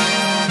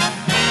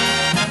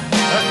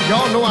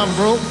 Y'all know I'm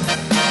broke.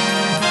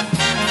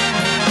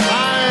 I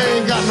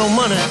ain't got no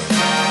money.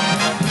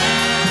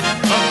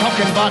 I'm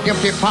talking about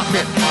empty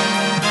pocket.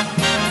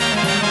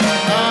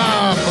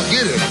 Ah,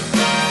 forget it.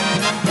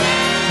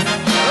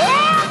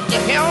 Ah, the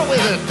hell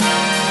with it.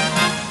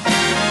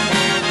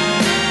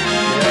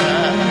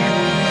 Yeah.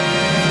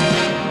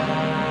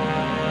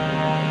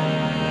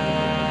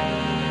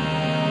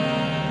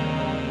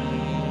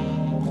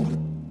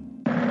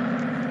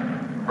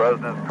 The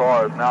President's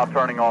car is now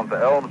turning onto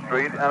Elm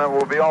Street, and it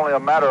will be only a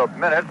matter of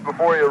minutes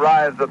before he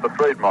arrives at the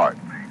trademark.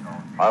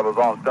 I was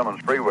on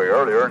Stemmons Freeway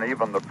earlier, and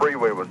even the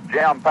freeway was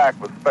jam-packed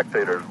with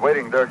spectators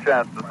waiting their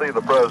chance to see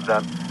the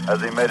President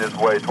as he made his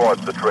way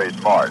towards the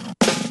trademark.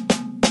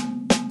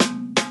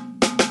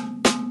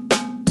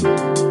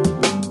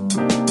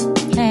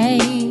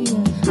 Hey,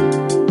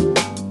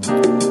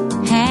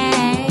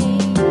 hey,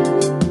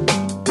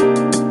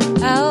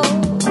 oh,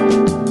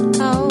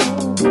 oh,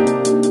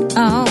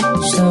 oh.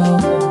 So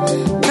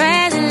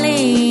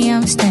presently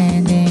I'm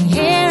standing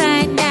here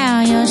right now.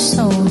 You're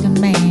so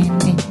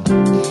demanding.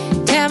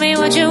 Tell me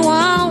what you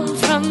want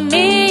from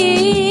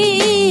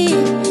me.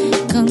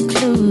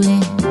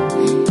 Concluding,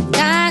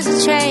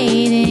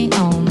 concentrating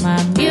on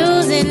my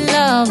music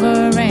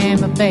lover and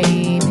my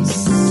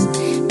babies.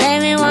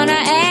 Made me wanna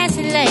ask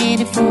you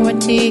lady for a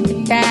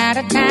ticket out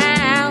of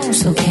town.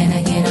 So can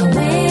I get a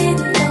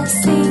window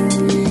seat?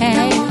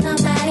 Hey. Don't want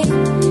nobody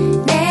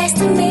next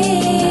to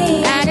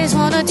me. I just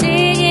want a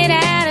ticket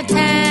out of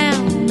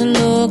town to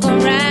look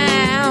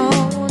around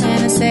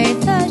and a safe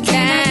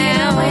touchdown.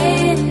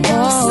 Oh,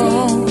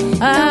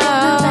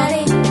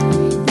 nobody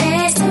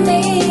next to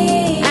me.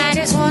 I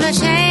just want a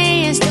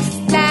chance to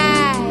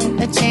fly,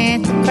 a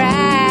chance to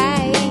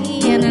cry,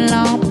 and a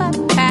long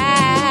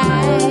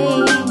bye-bye.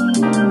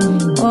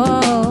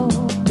 Oh,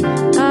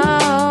 oh,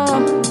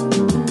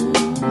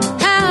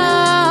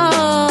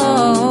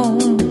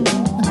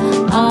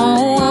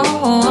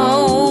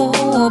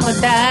 oh,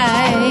 but I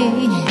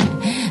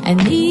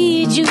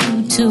need you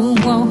to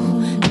want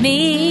me.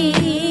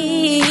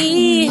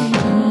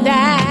 I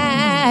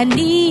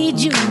need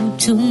you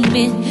to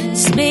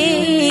miss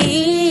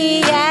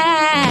me.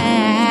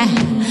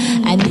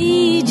 I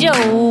need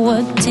your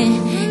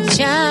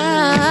attention.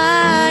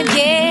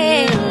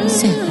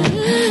 Yes,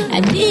 I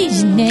need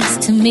you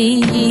next to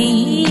me.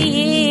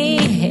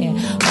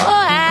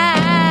 Oh,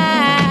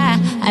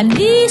 I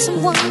need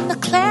someone to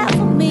clap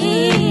for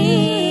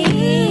me.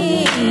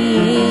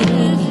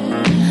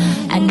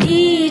 I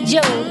need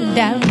your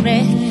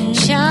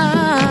direction.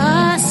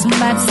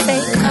 Somebody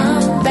say,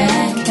 come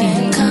back,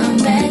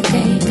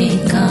 baby,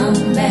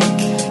 come back.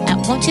 I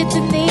want you to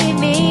need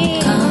me.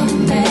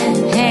 Come back,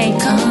 hey,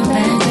 come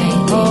back, baby,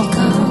 oh,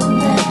 come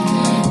back.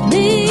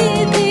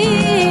 Need me.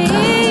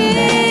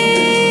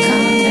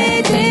 Come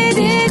back,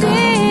 baby,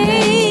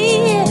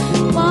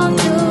 want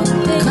you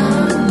to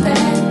come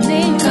back,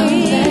 need me.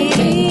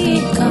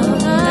 Come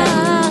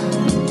back.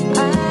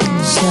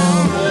 So,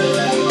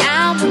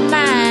 out my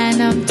mind,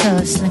 I'm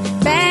tussling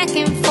back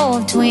and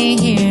forth between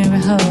here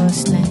and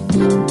hustling.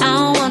 I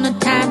don't wanna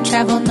time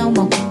travel no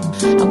more.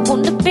 I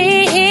wanna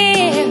be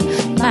here,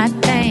 my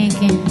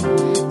thinking.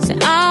 So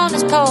on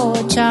this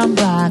porch I'm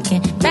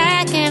rocking back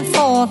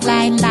forth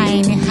like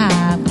lightning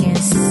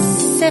Hopkins.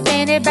 If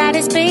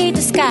anybody's beat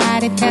the sky,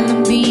 they tell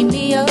them beat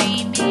me up.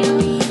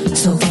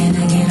 So can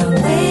I get a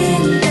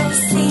window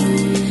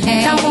seat?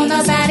 Hey. Don't want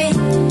nobody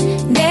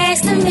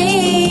next to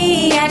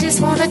me. I just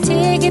want a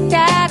ticket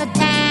out of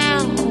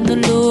town to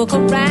look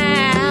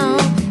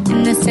around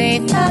and to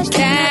say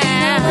touchdown.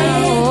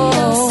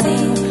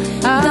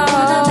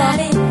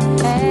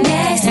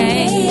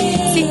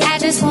 See, I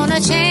just want a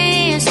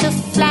chance to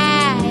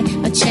fly,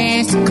 a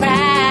chance to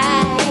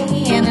cry,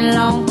 and a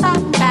long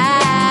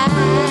bye-bye.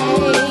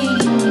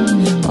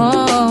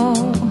 Oh,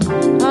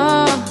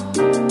 oh,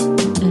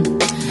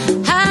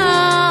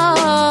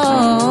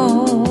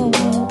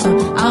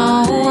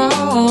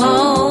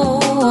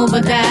 oh,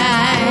 but I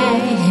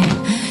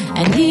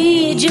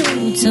need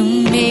you to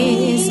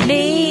miss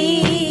me.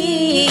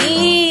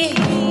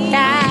 I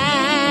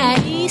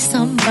need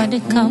somebody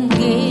come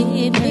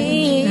get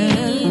me.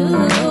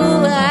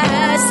 Ooh,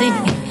 I see.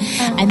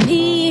 I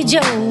need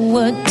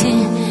your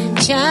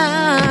attention,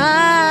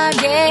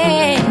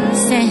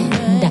 yes,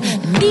 and I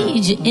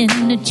need your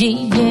energy,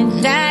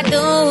 and I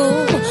do.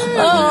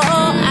 Oh,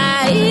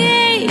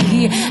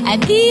 I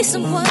need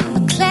someone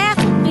to clap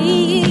for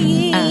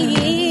me. I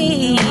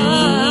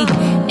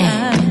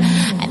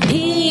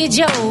need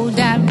your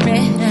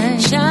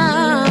direction.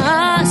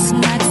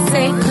 Somebody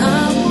say,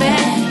 come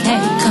back,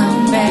 hey,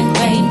 come back,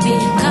 baby,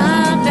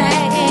 come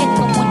back. I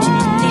want you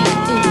to need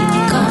to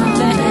come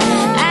back.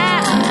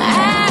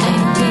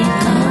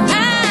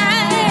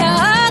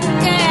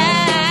 Okay,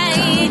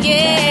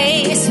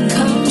 yes,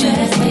 come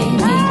back,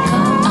 baby,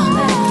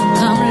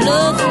 come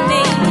look at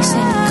me,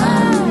 say,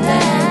 come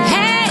back.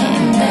 Hey,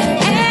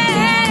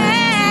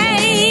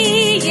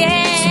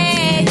 yeah.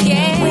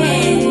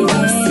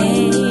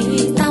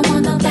 Don't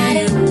want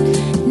nobody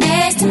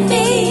next to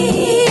me.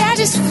 I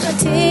just wanna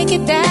take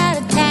it out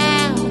of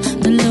town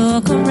and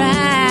look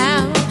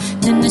around,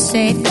 then to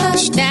say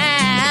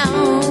touchdown.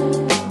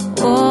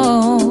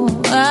 Oh,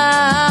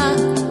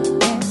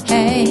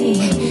 hey,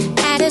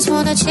 I just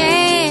want a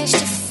chance to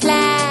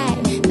fly,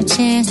 a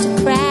chance to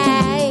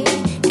cry,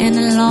 and a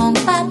long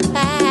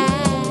bye-bye.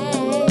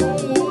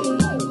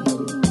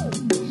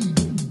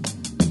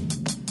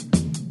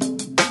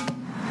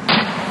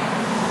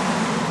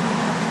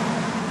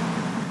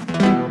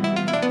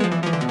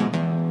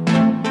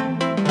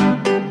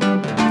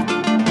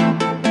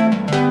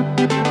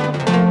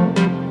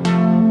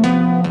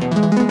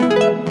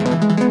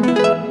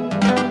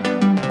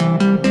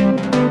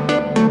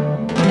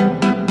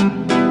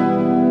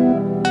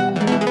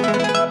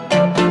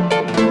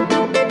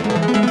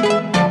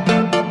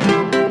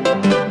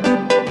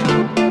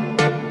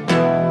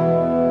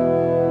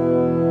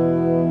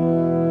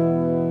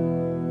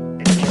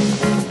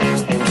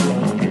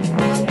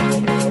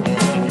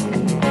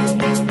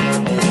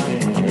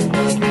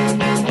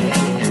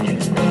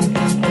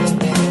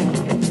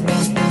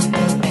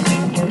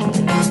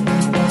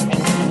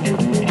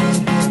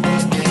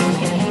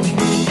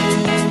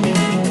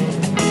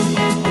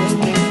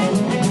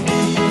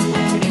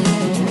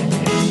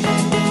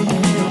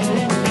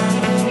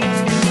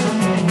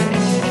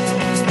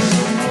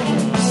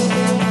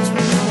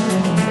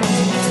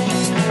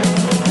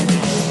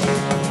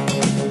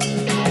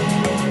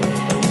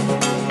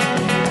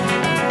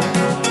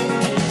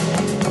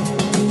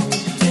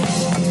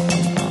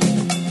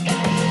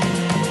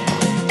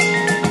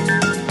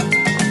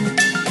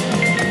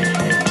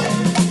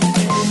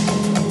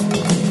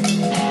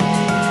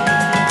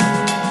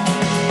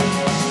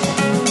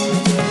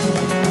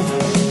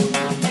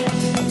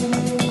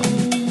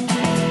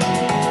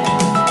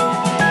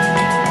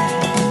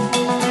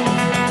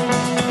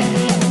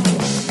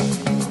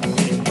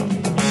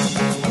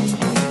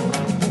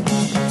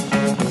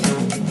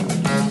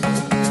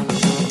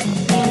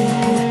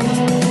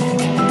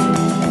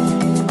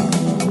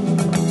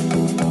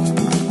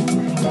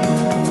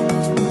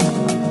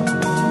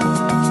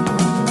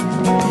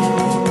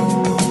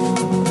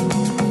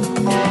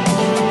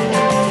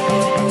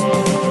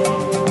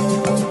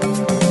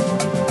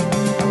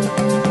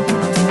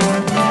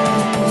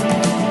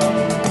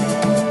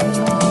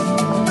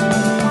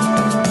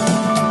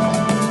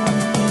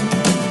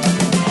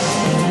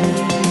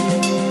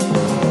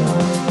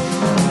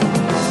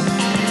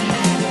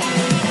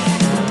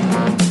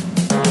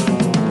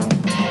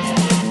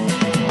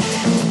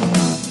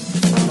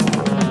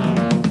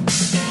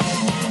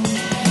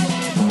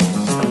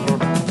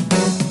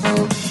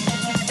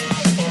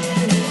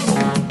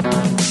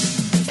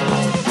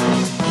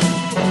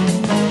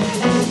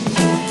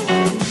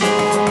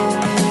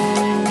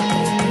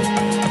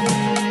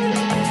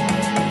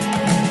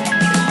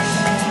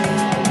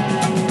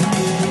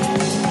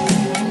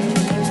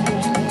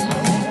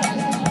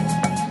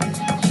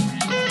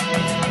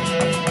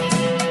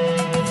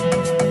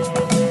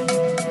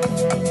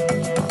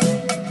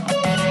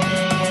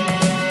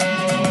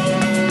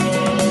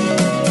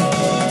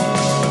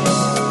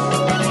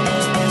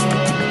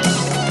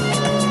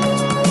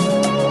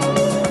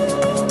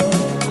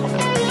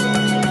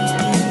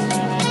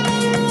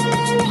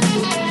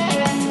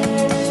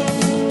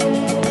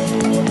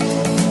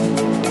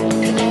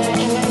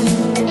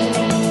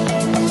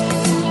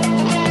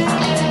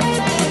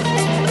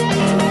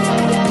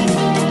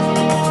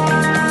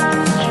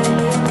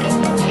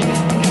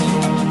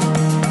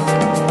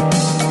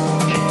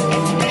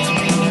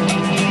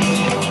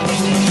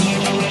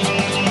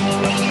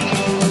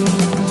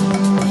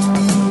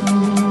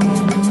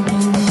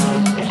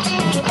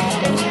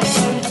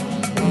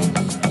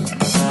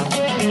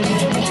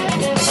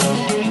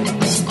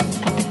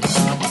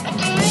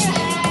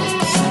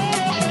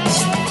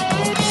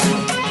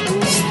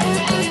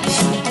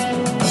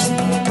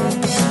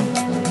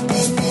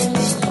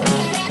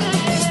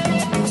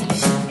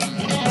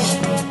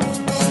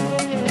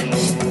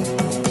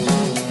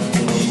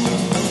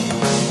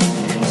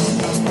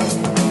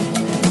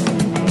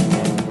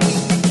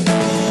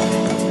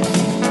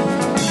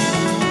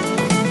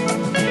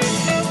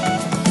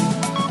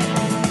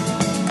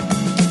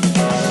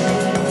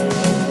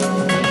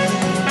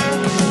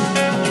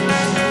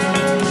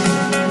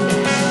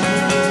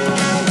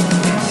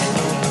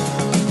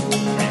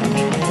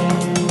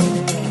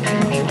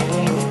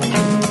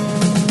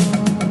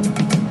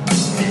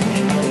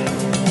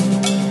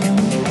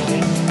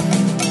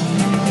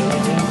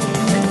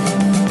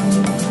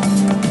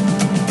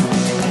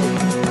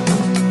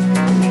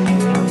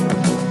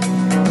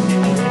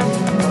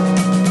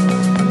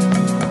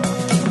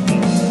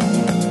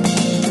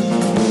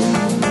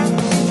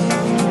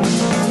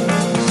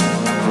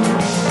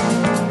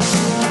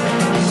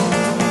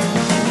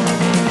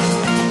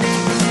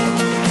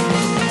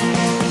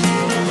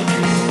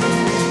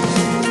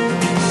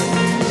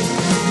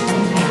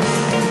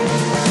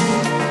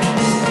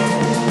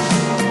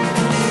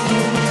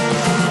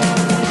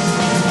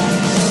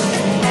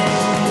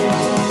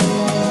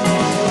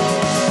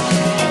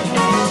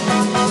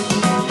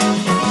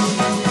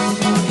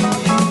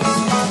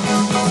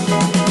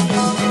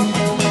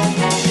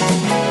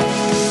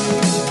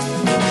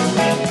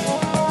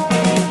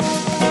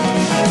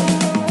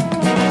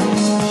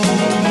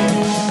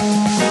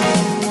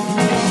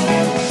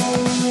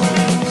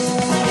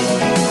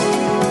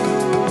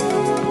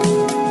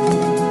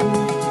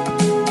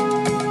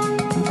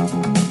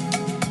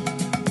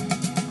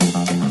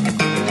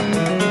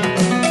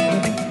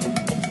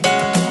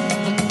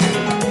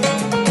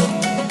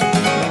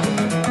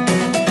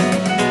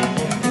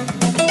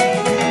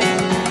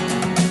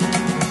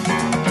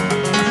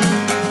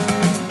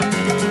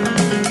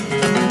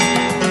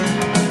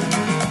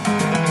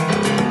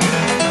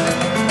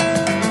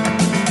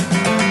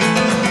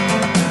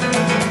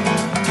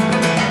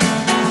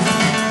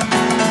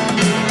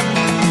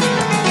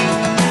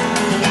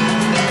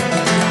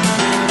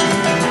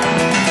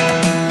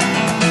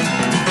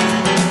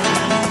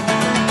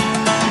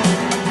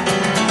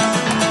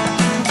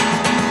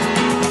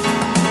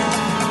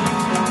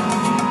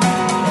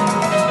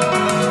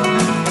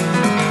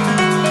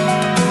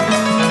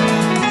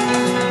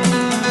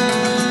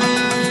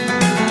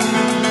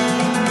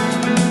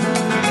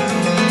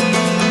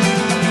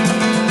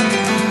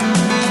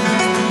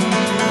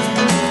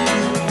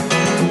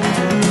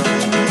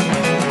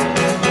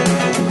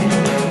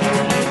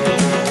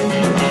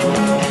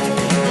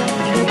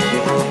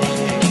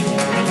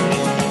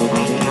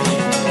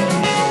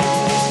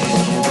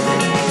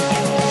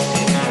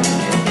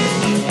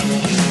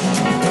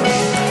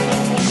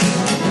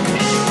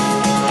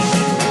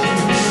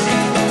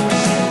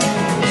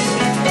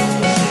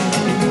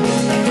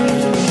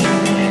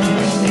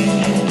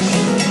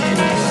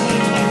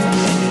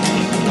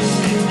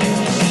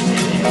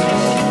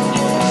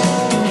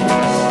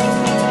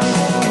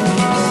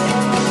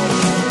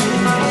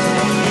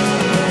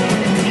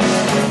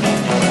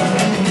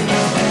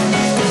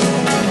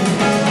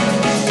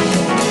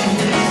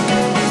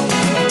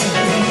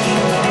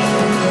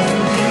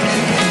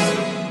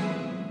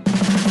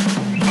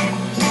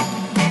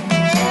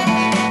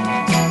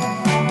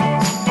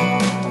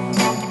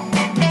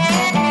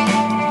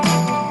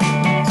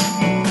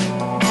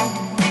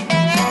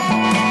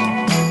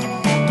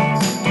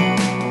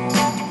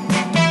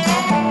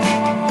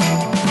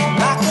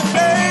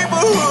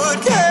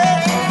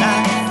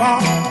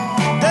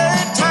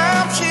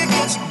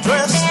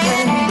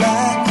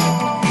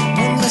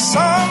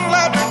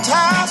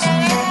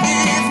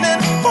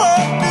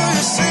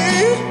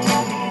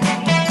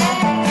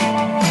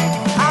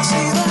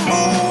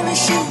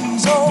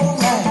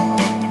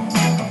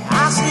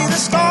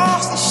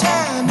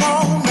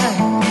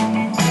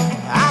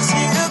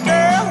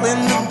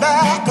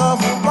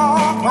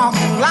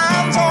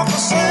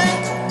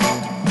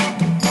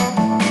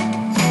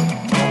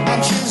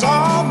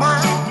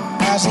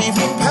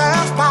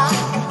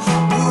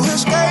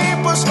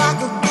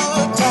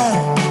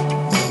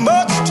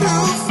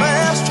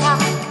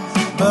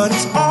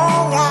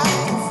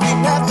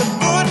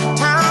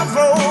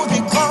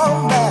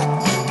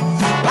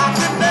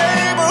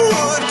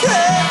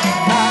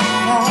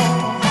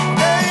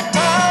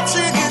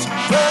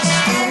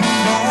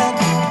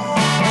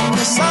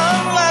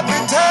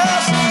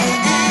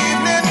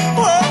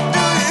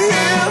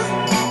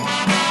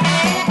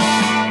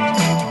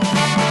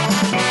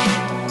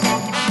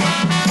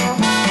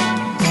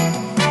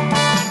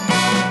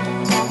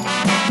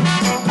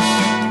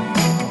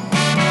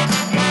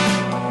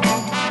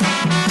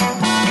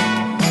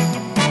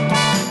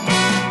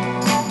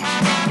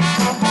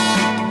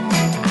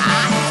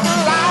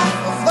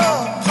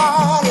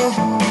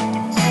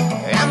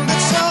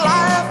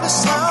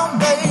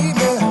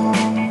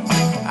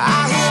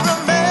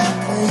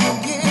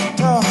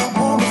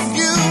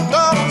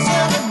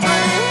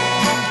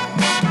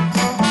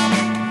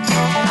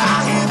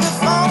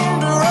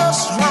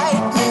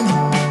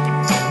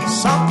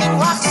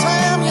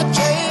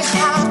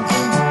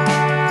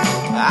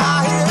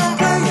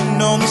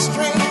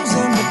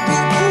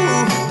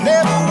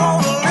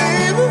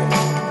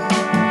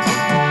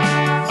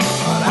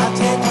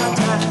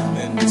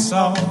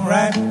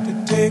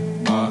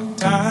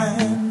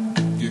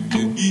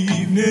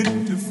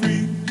 it to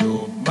free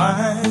your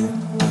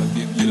mind. I'll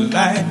give you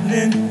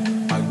lightning,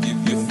 I'll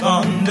give you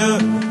thunder,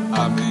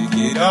 I'll make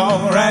it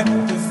alright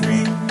to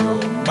free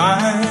your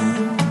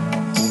mind.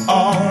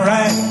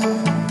 Alright,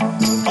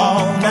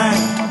 all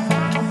night,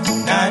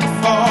 night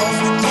falls,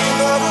 the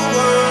king of the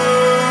world.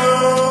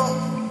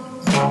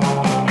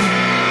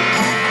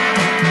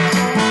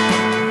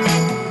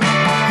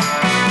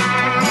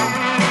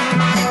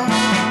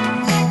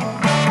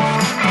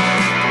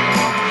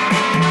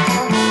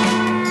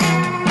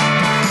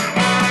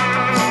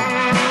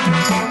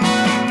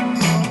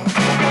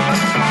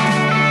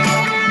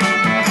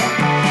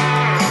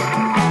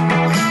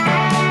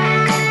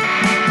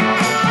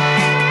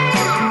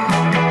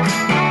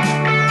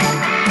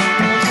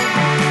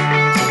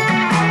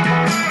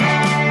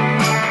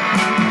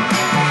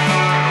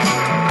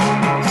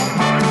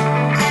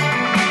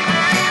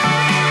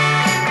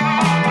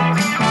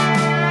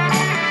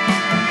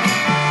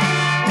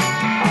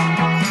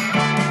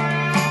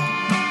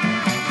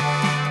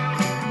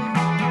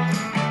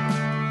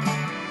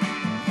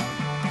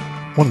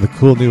 One of the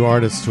cool new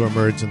artists to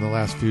emerge in the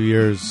last few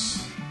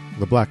years,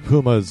 the Black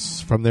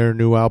Pumas, from their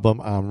new album,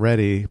 I'm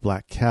Ready,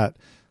 Black Cat,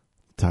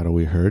 title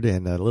we heard,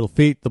 and Little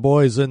Feat, the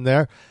boys in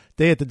there.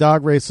 Day at the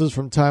Dog Races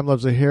from Time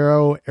Loves a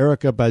Hero,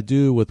 Erykah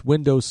Badu with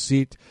Window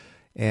Seat,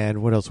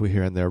 and what else we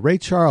hear in there? Ray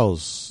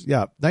Charles,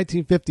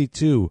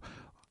 1952,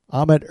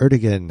 Ahmet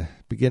Ertegun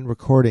began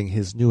recording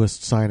his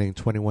newest signing,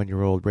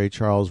 21-year-old Ray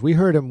Charles. We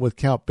heard him with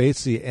Count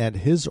Basie and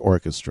his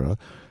orchestra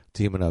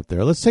teaming up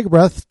there. Let's take a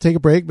breath, take a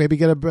break, maybe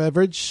get a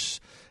beverage,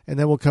 and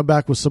then we'll come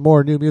back with some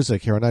more new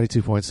music here on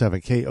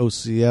 92.7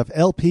 KOCF,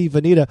 LP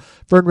Veneta,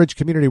 Fern Ridge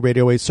Community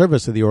Radio, a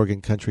service of the Oregon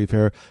Country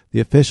Fair,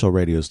 the official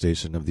radio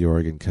station of the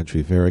Oregon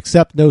Country Fair.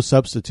 Accept no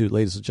substitute,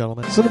 ladies and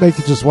gentlemen. Doesn't it make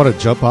you just want to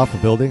jump off a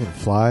building and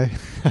fly?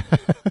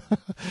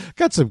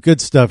 Got some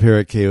good stuff here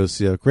at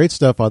KOCF. Great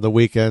stuff on the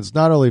weekends,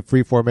 not only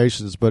free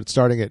formations, but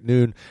starting at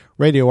noon,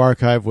 Radio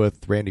Archive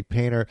with Randy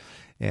Painter.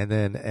 And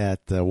then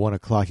at 1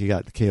 o'clock, you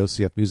got the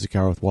KOCF Music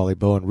Hour with Wally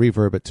Bowen.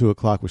 Reverb at 2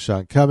 o'clock with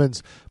Sean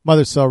Cummins.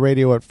 Mother Cell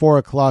Radio at 4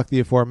 o'clock, the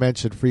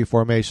aforementioned free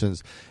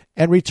formations.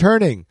 And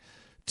returning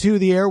to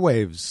the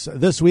airwaves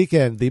this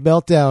weekend, the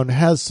meltdown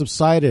has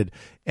subsided,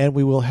 and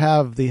we will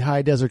have the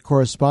High Desert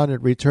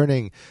correspondent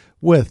returning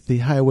with the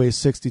Highway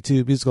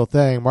 62 musical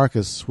thing.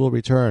 Marcus will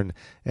return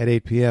at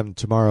 8 p.m.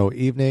 tomorrow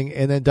evening.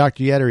 And then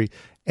Dr. Yettery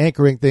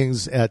anchoring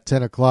things at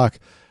 10 o'clock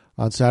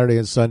on Saturday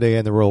and Sunday,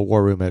 and the Royal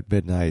War Room at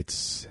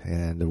midnight.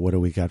 And what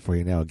do we got for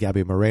you now?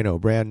 Gaby Moreno,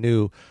 brand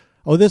new.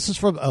 This is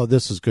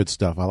good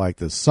stuff. I like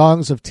this.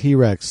 Songs of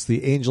T-Rex,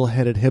 the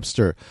angel-headed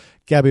hipster.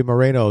 Gaby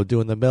Moreno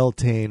doing the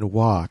Meltane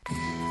Walk.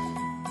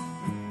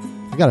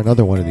 I got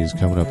another one of these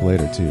coming up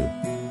later, too.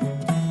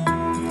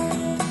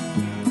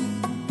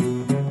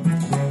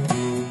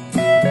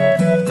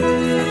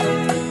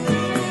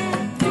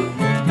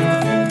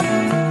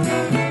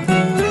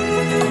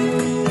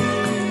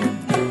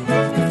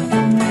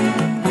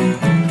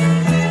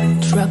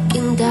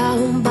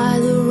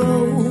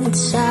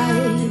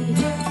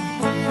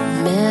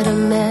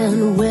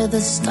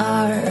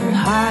 Star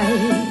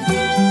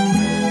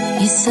high.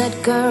 He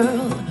said,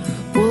 girl,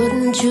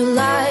 wouldn't you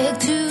like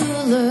to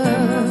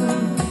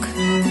look?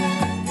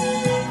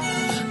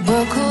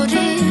 But could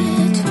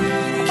it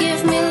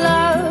give me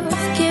love,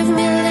 give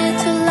me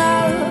little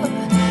love,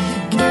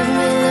 give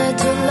me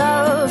little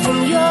love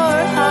from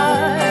your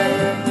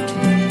heart?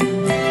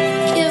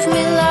 Give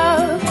me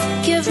love,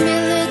 give me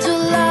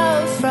little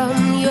love from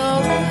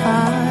your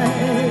heart.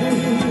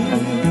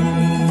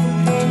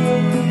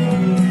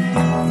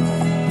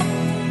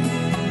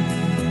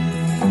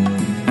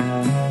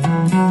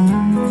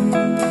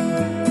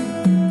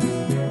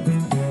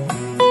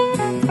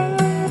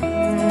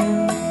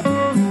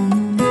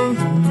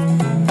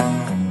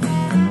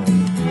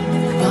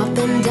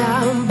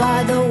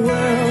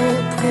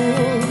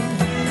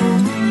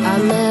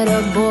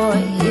 Boy,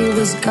 he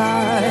was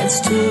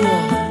God's tool.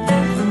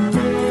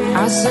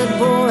 I said,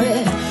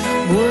 boy,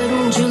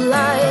 wouldn't you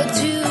like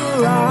to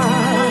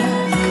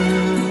rock?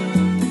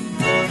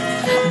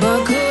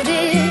 But could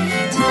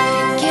it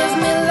give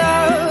me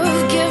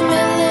love, give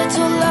me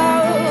little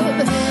love,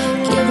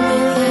 give me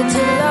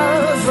little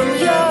love from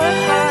your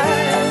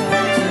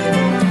heart?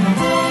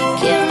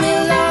 Give me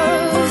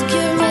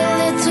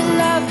little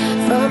love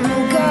from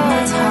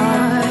God's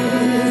heart.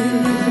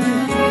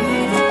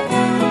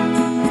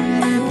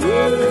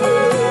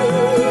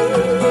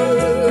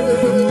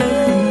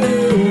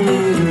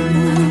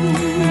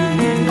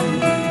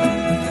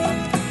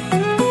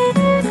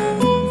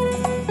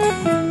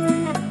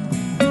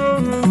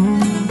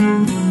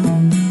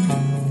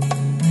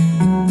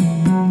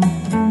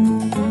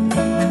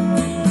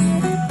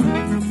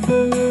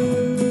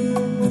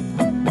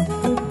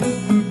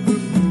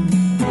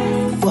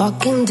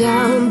 Walking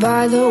down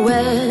by the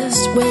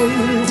west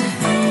wind,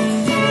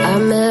 I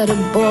met a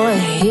boy,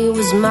 he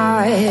was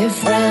my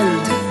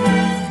friend.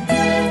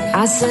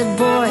 I said,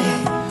 boy,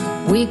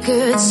 we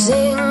could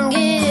sing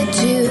it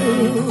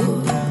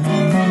too.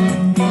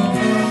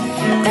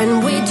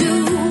 And we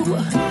do.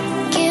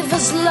 Give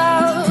us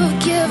love,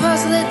 give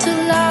us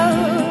little love.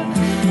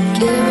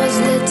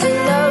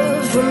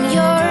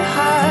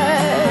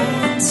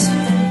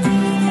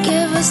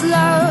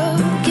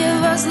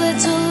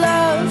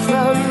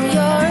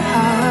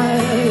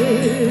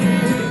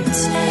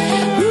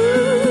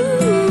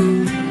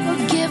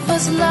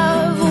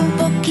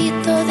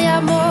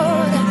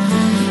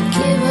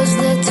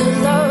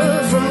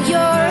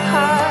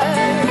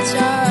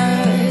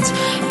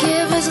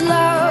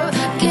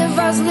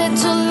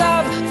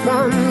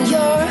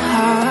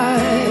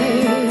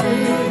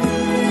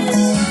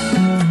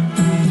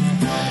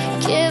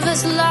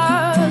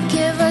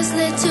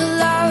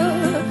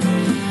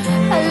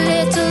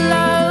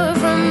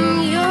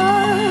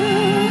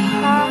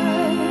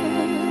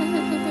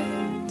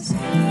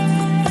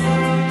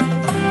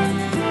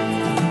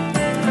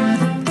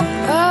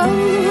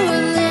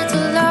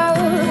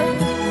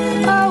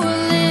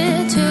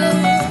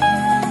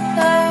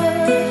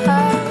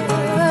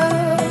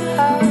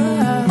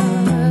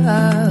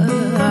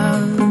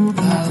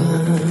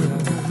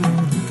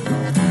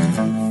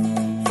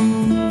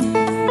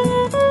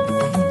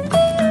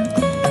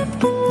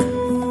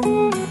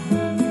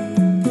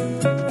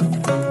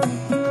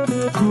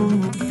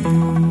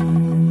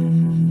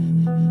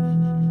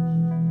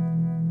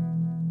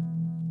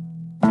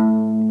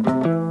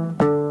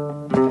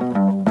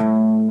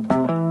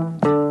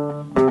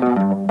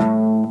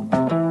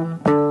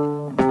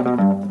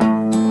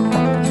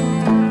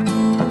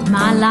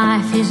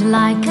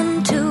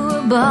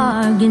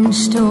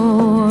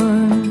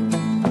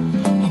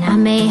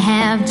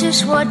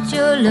 just what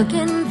you're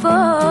looking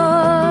for.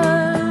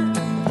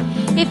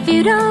 If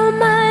you don't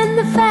mind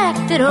the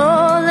fact that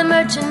all the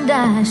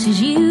merchandise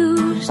is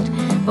used,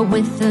 but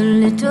with a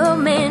little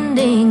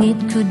mending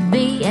it could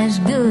be as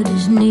good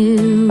as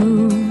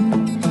new.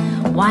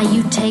 Why,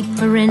 you take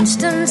for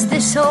instance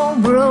this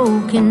old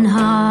broken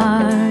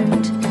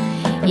heart.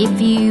 If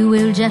you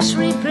will just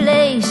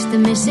replace the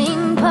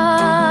missing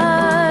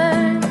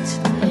parts,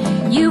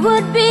 you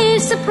would be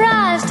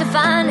surprised to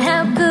find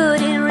how good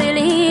it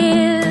really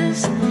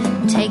is.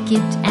 Take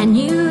it and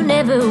you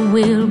never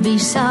will be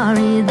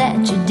sorry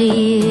that you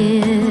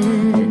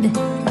did.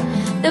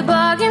 The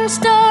bargain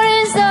store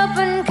is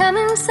open, come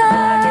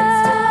inside.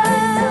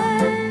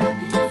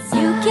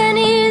 You can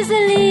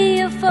easily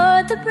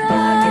afford the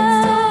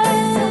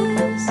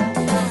price.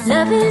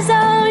 Love is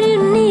all you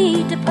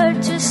need to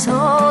purchase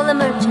all the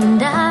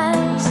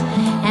merchandise,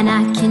 and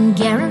I can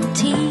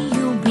guarantee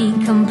you'll be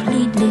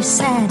completely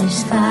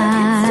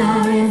satisfied.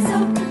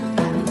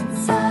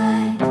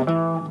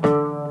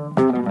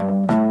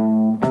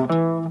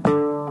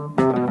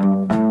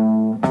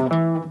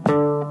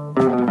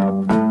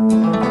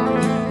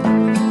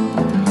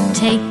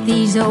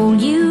 These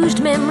old used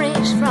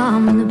memories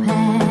from the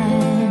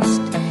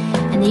past,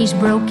 and these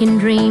broken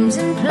dreams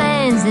and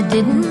plans that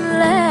didn't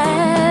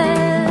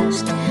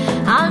last,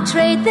 I'll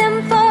trade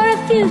them for a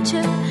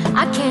future.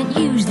 I can't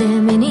use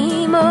them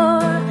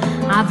anymore.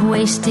 I've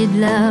wasted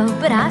love,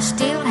 but I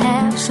still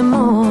have some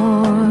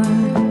more.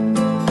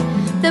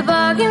 The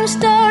bargain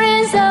store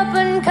is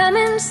open, come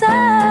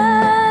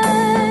inside.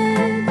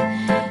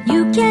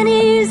 You can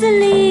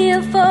easily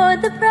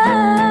afford the price.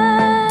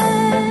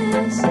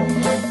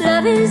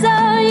 Love is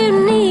all you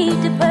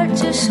need to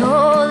purchase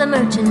all the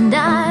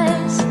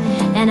merchandise,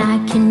 and I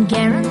can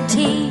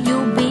guarantee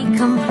you'll be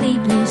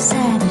completely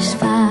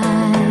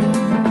satisfied.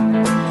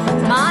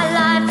 My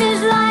life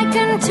is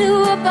likened to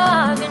a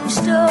bargain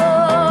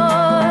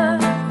store,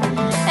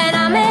 and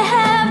I may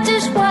have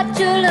just what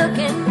you're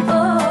looking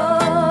for.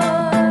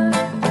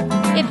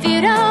 If you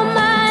don't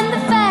mind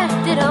the fact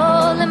that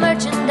all the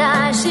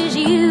merchandise is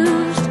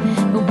used,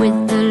 but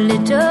with a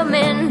little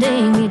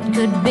mending it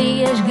could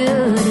be as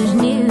good as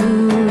new.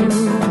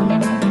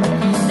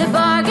 The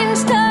bargain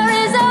store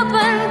is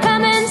open,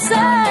 come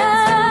inside.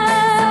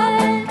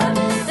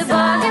 The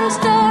bargain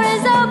store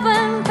is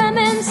open, come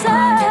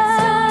inside.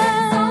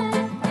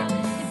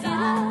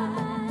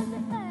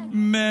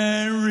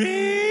 Mary.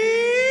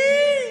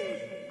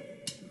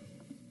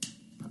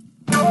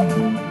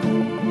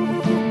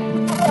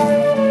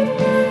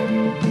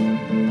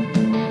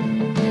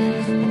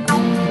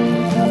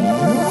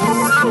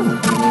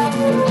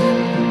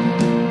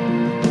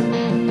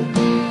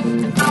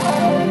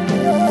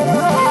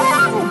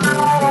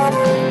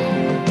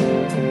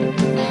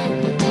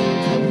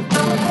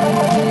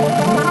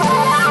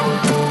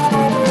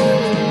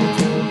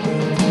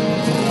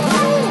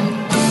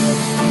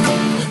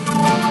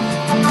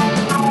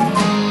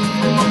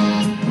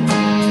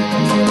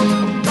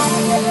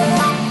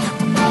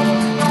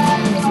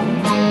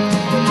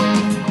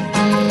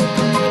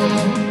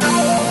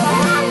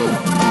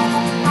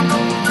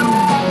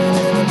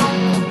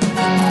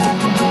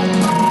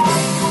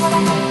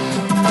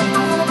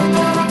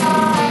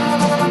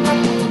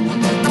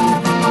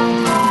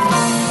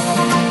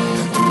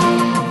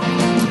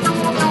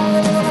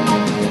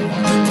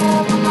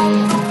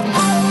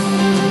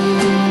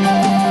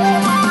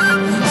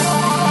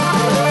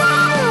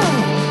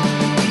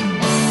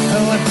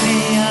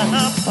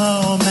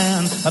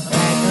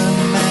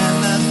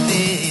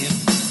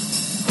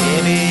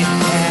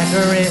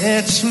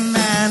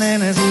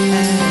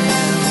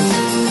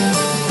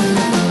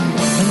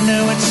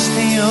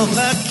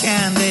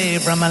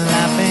 From a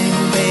laughing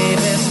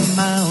baby's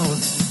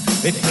mouth,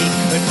 if he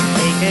could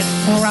take it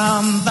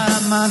from the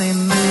money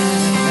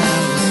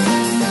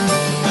man.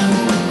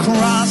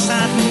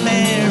 Cross-eyed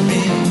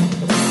Mary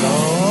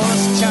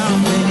goes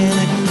jumping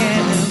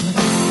again.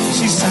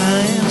 She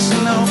signs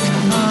no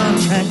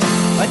contract,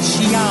 but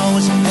she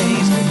always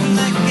pays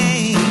the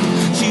game.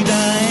 She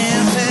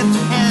does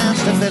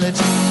enhance the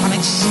village and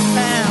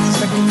expands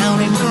the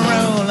county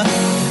roll,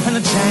 and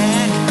the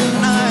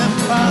jackknife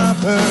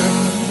barber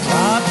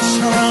drops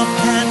her off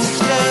and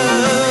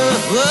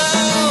slow.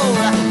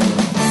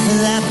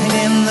 Laughing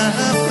in the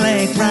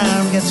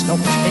playground gets no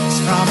kicks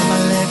from the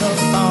little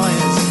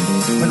boys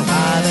when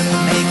rather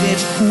make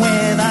it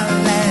with a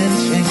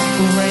lynching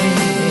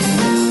grave.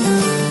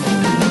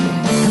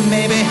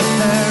 Maybe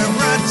her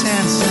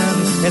attention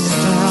is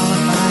drawn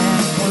by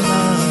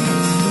aqualung,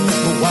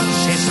 who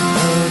watches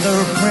through the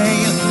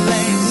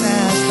railings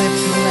as they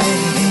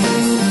play.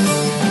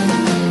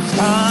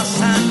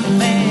 Cross-eyed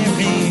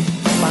Mary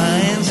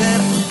finds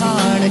it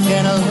hard to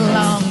get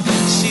along.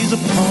 She's a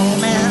poor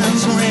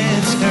man's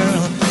rich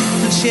girl,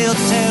 and she'll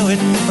do it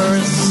for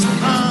a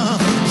song.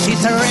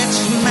 She's a rich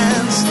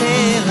man's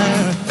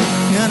dealer,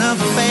 and her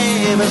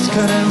baby's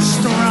good and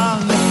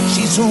strong.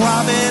 She's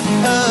Robin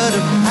Hood,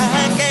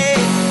 I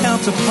can't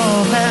help a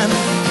poor man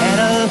get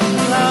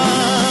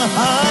along.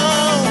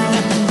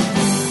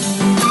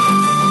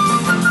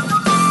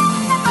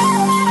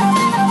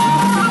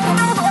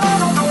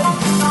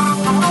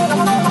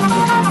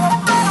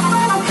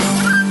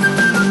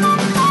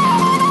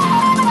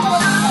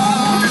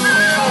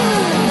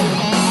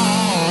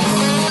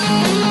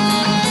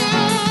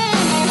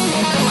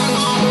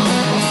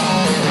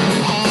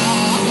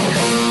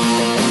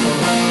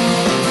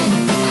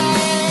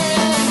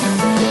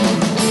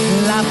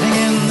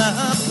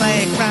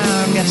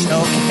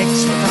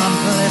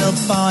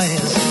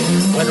 boys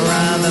would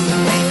rather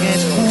make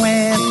it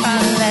with a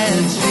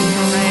lead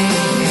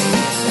rain.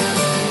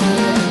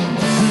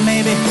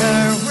 Maybe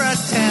her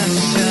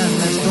attention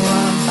is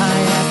drawn by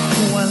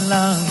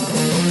aqualung,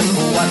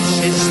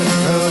 watches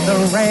through the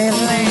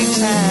railings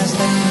as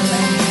they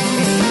play.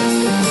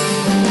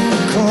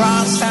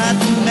 Cross-eyed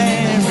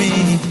Mary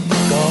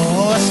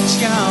goes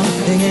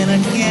jumping in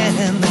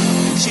again.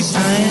 She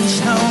signs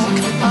no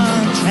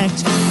contract,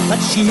 but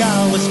she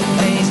always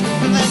plays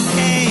the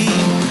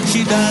game.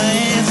 She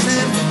dies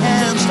in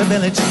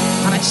instability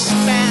on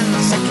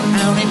expense of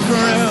county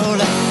crew.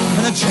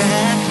 And the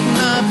jack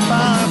not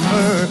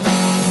barber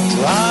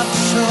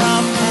drops her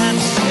off and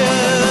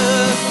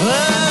school.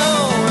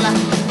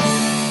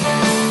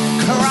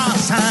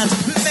 Cross-eyed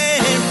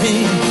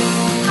Mary.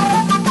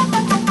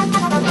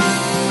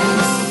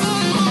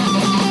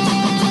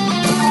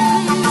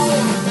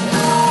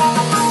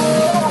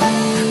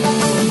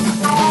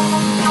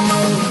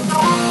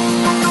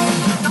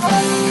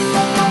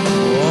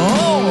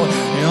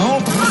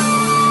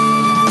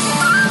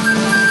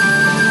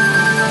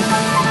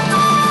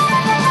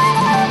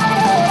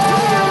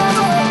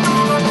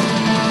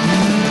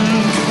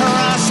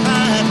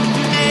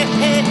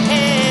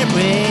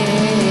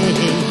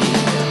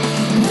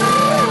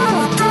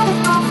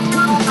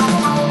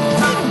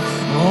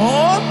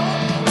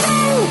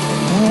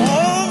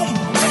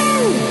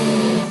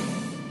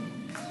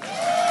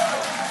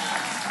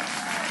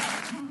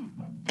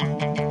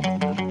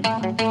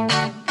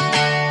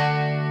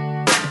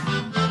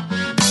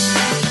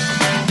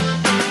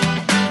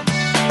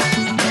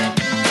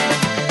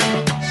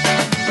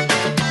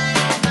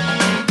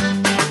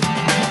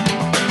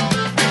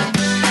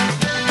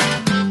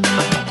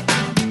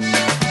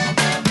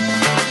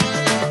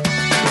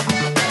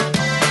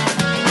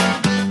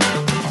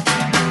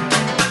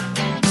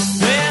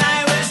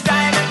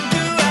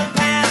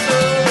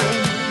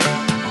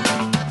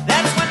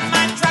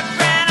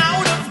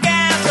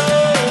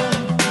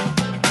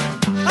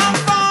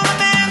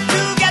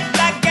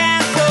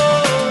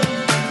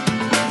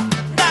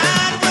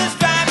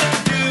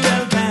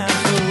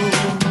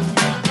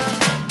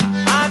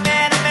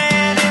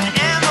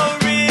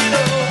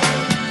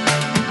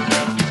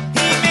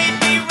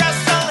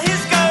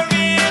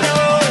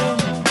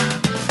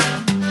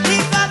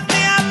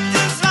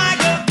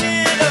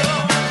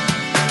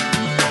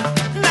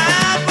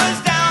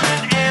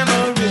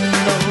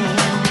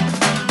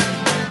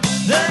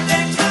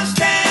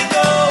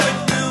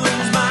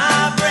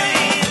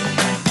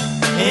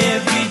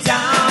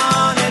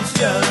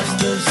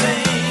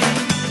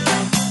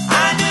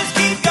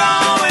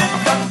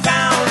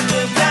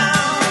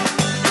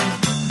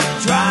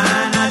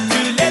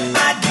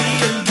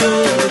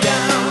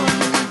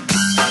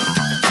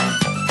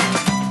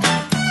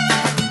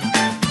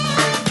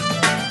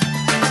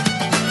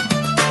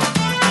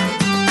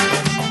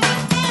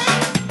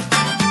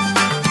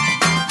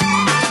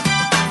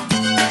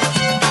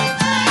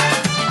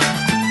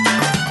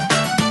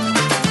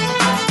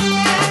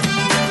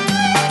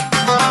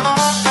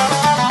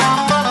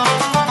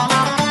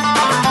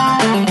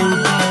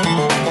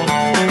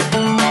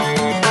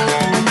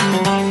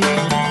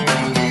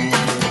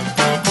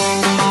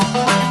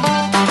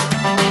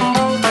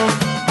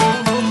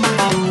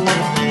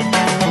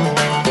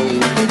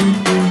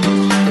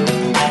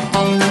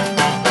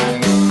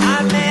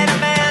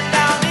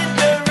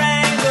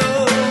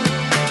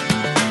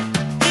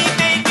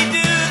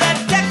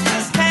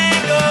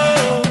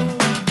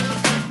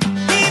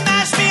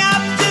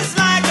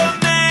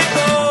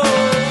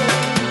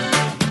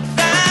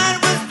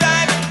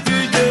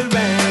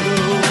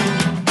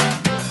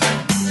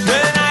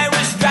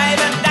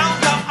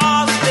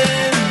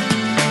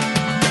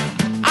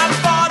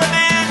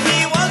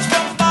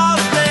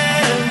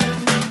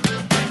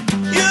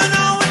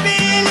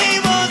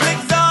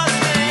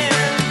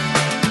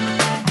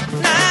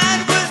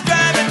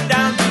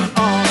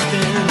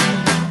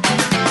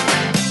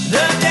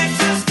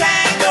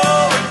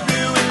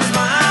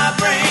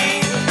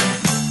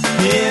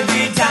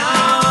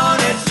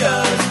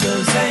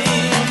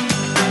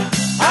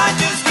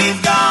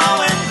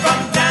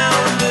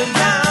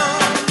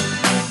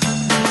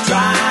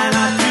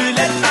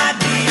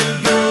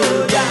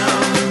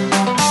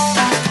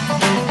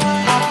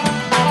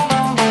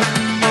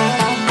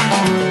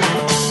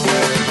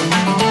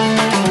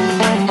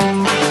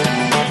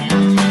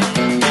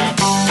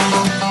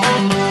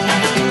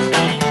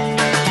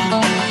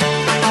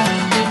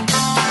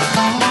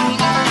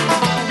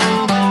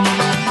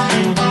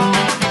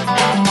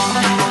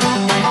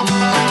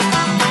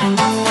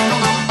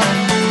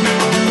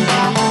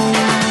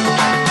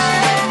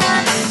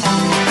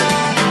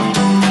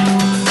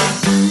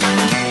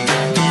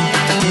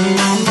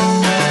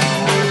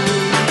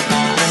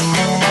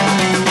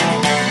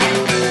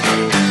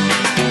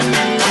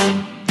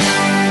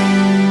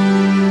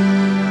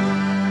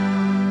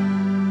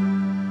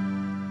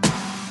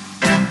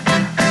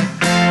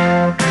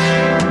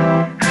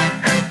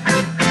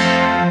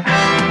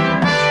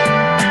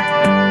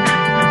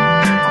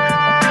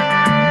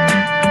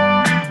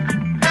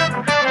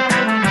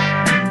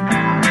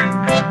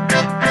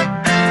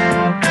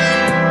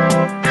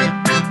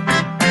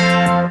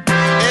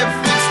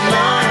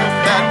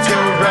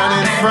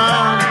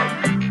 from.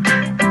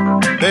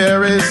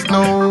 There is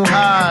no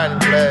hiding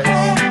place.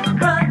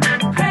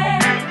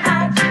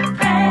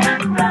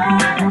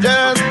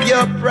 Just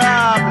your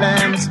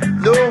problems,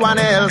 no one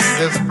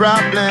else's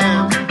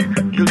problems.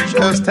 You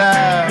just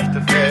have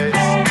to face.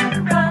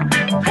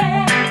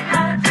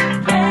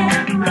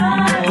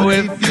 Oh,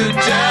 if you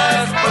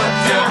just put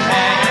your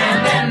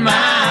hand in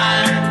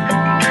mine,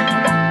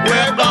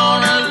 we're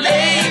gonna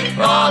leave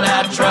all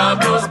our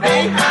troubles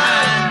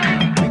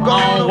behind. We're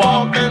gonna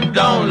walk and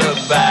don't look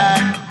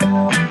back.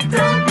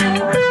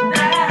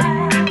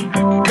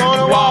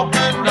 Gonna walk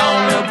and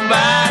don't look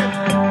back.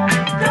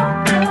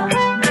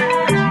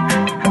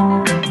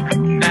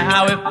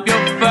 Now if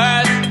your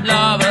first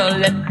lover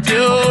let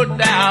you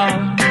down,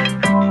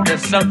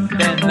 there's something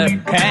that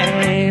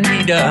can't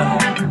be done.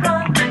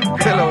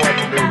 Tell her what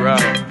to do,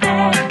 Rob.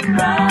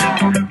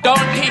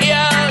 Don't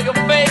hear your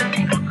faith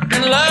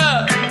in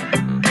love,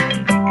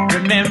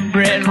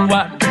 remembering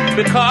what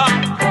become.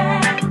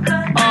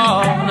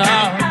 Oh no.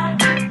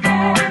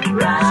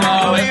 So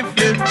if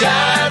you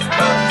just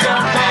put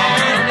your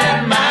hand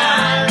in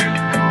mine,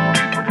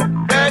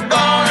 we're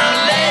gonna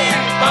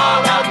leave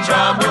all our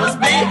troubles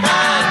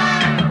behind.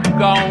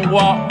 Gonna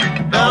walk,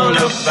 don't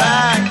look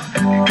back.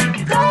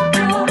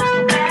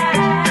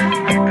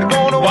 We're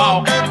gonna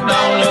walk and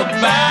don't look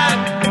back.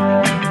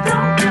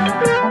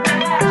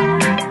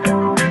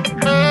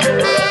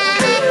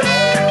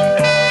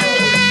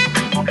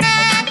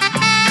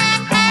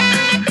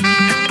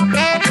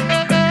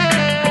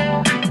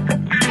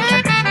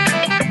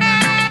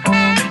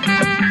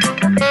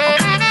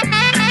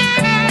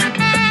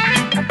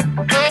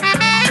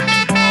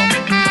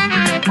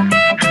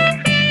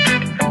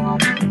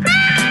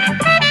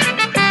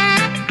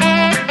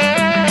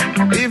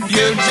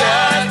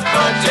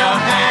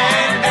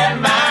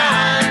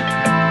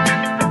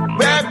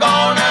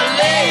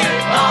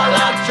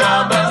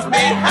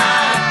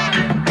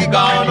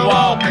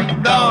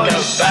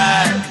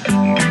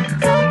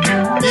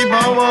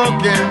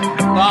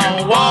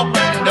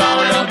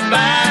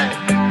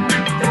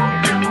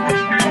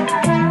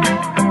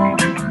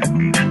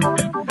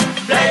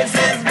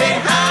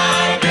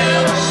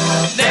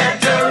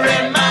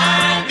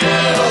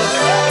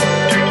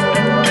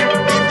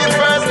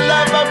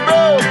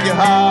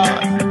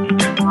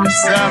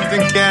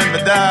 Something can be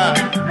done.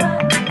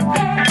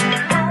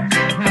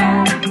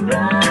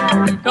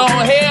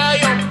 Don't hear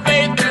your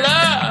faith in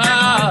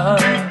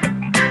love.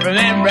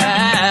 Remember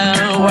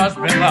what's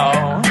been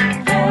lost.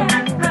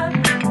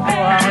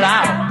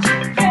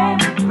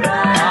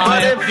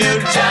 But if you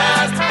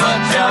just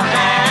put your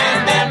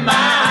hand in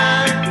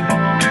mine,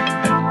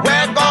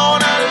 we're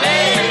gonna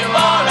leave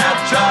all our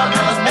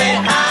troubles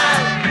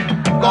behind.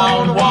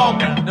 Gonna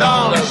walk and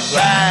don't look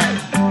back.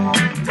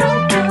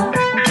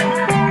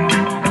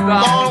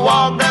 Gonna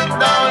walk and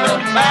don't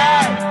look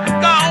back.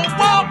 Gonna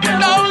walk and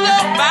don't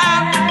look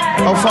back.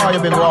 How far you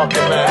been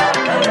walking, man?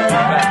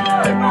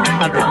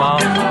 100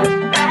 miles.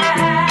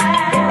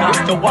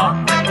 Just to walk.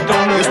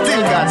 You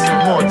still got some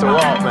more to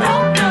walk, man.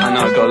 I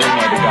know, got a long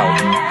way to go.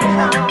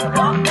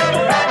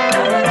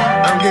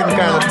 I'm getting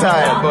kind of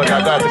tired, but I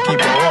got to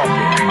keep on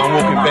walking. I'm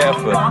walking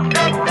barefoot.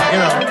 You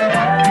know.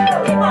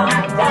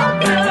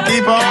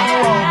 Keep on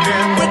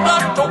walking. We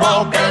got to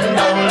walk and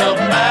don't look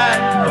back.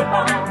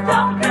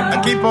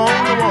 Keep on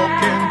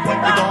walking,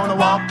 you're gonna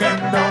walk and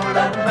don't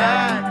look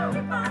back.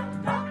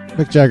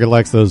 Mick Jagger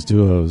likes those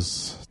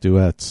duets.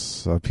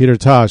 Peter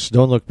Tosh,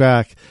 Don't Look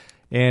Back.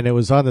 And it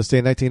was on this day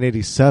in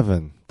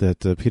 1987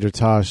 that Peter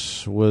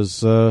Tosh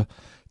was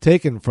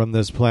taken from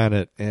this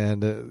planet.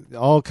 And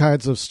all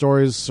kinds of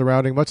stories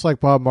surrounding, much like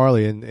Bob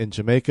Marley in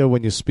Jamaica,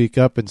 when you speak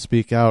up and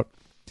speak out,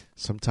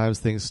 sometimes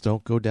things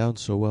don't go down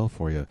so well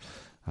for you.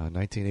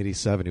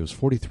 1987, he was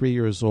 43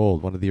 years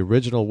old, one of the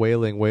original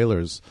Wailing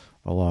Wailers,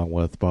 along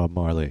with Bob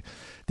Marley.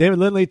 David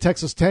Lindley,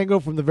 Texas Tango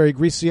from the Very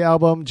Greasy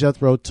album,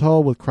 Jethro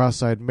Tull with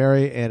Cross-Eyed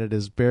Mary, and it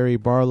is Barrie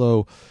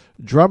Barlow,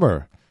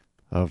 drummer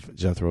of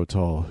Jethro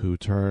Tull, who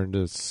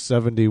turned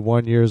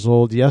 71 years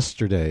old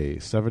yesterday.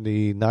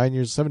 71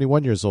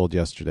 years old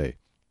yesterday.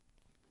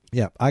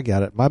 Yeah, I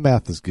got it. My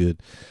math is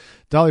good.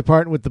 Dolly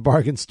Parton with The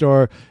Bargain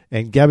Store,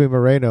 and Gaby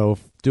Moreno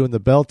doing the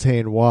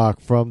Beltane Walk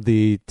from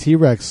the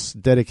T-Rex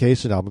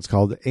dedication album. It's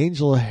called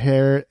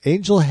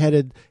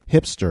Angel-Headed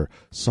Hipster,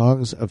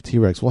 Songs of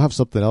T-Rex. We'll have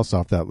something else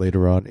off that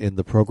later on in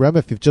the program.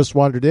 If you've just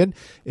wandered in,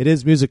 it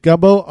is Music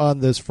Gumbo on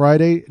this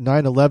Friday,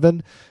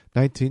 9/11.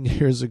 19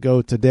 years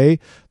ago today,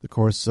 the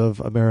course of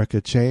America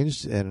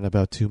changed, and in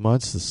about 2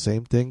 months, the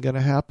same thing going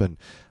to happen.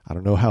 I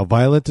don't know how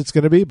violent it's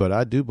going to be, but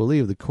I do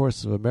believe the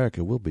course of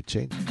America will be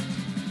changing.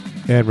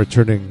 And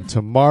returning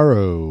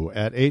tomorrow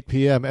at 8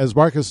 p.m., as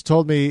Marcus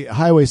told me,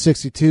 Highway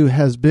 62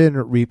 has been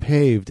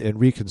repaved and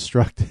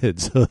reconstructed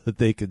so that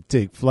they can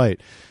take flight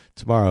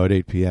tomorrow at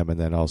 8 p.m. and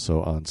then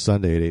also on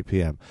Sunday at 8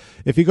 p.m.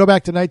 If you go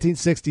back to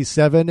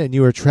 1967 and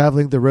you are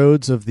traveling the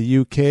roads of the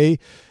UK,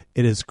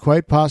 it is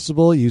quite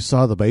possible you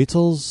saw the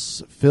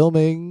Maytals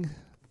filming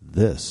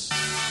this.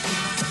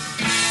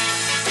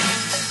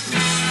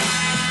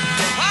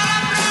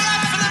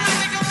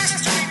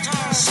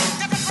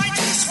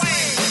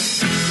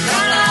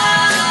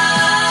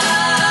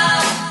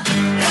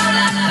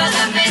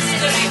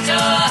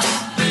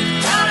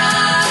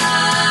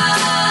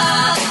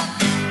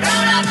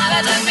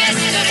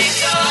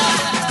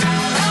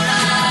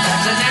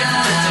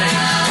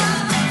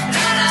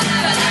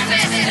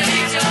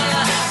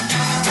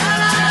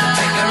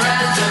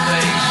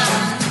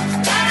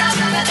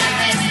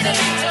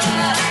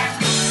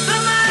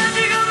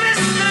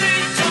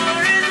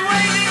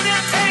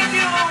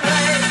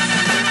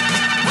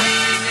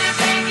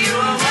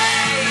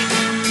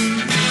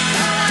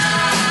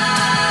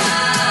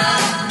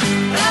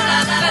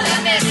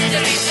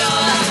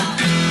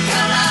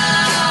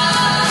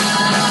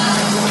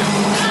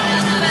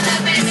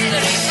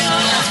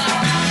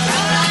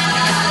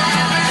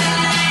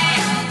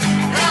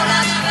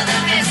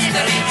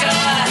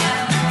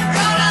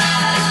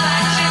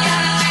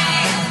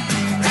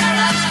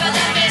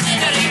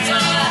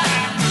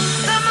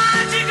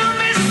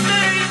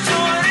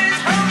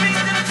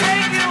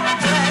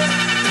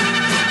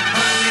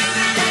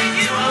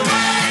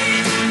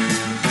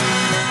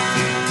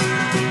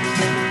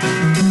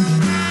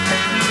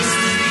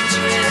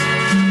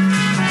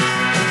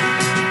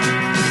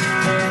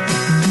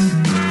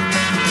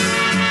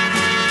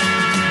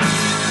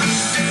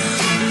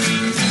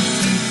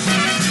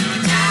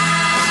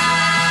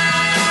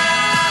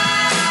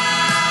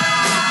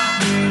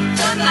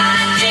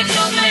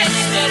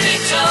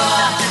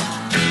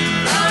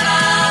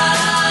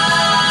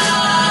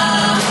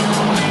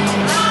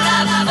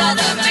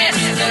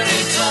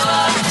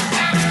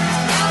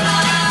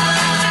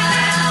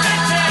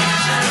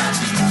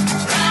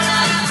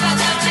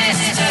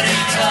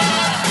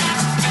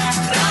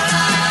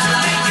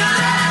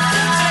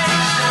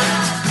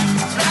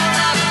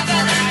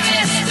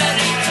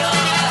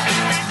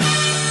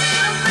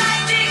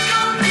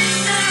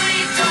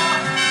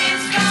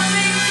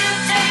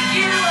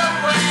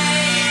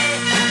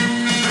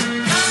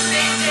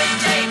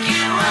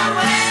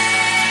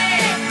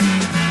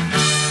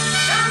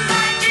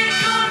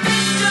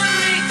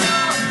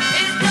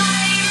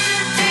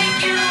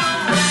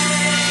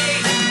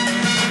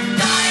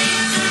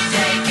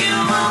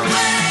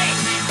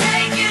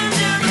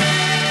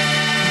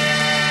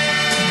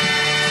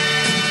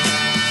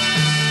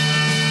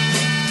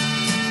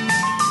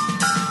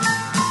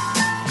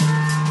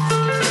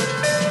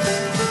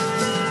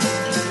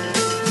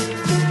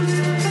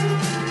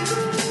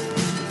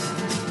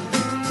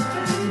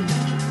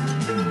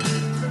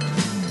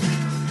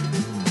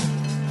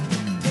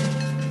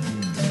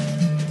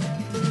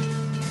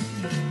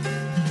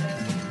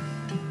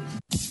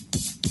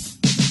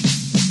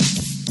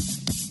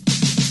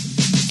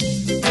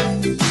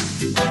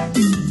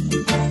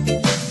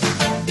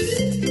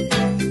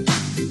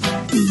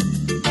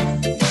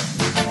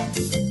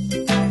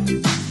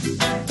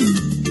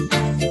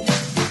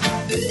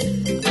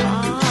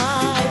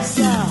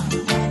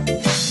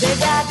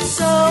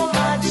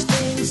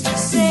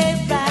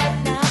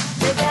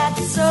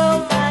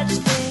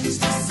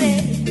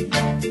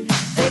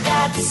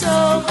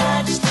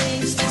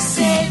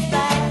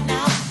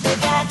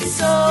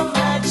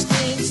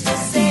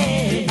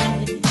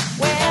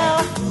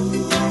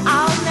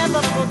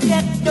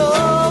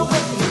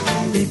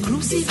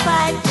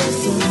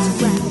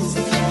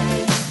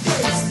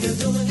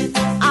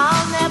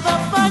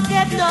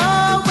 forget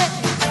the way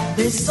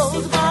they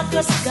sold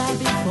Marcus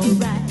Gaby for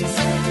rice.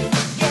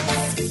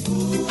 Yes,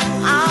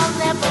 I'll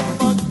never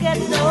forget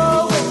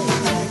the way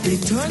they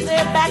turned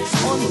their backs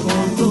on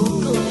poor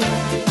local.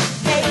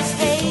 Hey,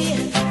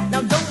 hey,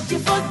 now don't you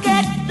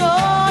forget, no,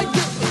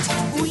 youth,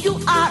 who you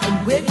are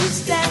and where you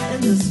stand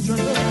in the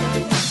struggle.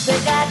 They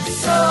got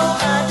so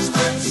much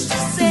things to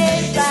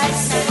say right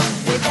now.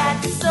 They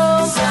got so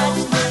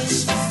much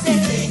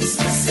things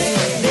to say.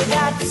 They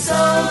got so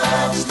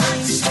much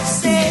things to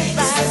say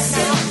right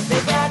now.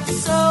 They got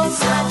so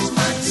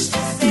much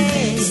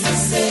things to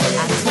say.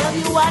 I tell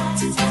you what,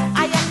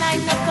 I and I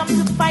not come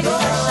to fight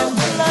flesh and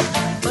blood,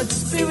 but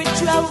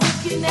spiritual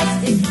wickedness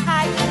is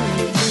high in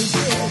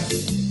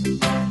places.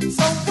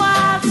 So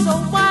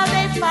while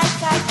they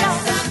fight, I down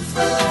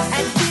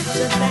and give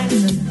the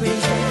thanks and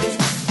praises.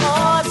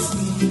 Cause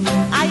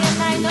I and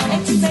I not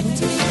expect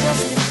to be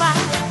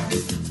justified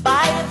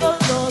by the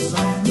laws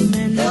of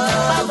men,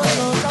 by the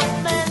laws of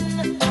men.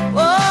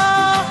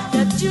 Oh,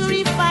 the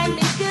jury find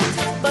me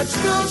guilty, but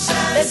true,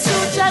 the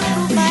truth shall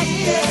prove my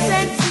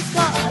innocence.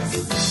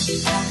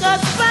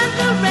 Cause when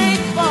the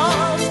rain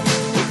falls,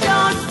 it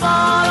don't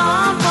fall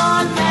on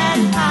one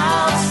man's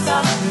house.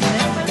 Stop,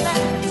 remember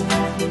that.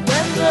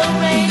 When the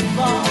rain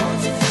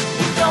falls,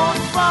 it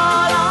don't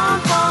fall on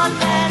one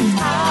man's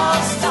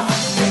house. Stop.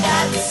 They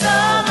got so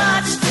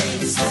much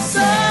things to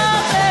say.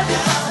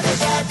 They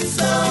got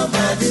so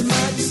much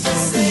to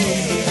say.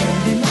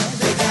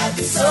 They got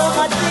so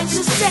much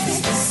things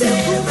to say.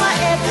 They Puma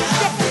every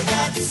day. They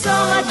got so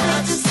much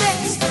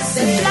things to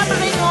say. They're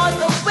blabbering all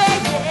the way,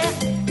 yeah.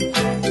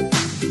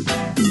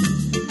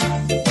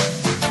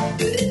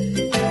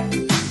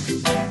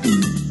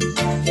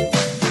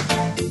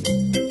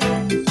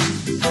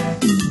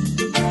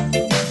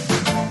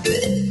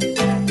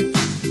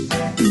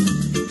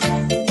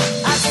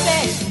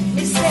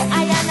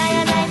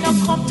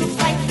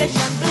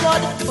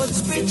 But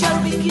spiritual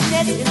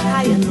wickedness is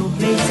high in low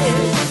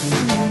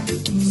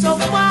places. So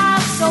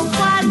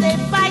while they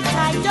fight,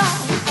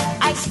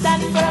 I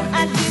stand firm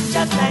and give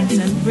your thanks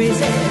and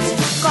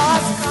praises.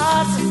 Cause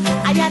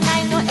I and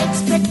I no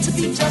expect to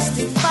be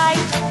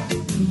justified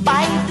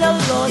by the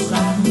laws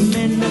of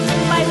men,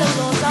 by the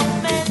laws of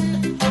men.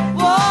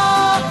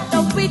 Whoa,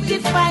 the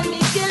wicked find me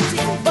guilty,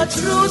 but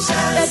truth,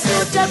 the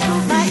truth shall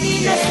prove my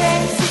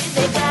innocence.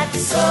 They got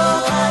so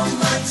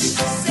much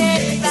to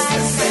say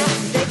right now.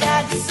 They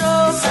got so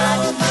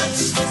much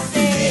to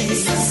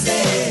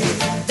say.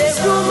 They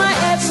rumor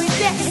every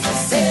day.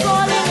 They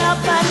calling up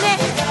my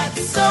name.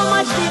 So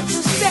much things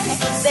to say.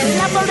 They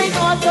laboring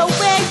all the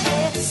way.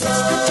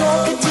 The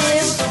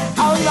talkative.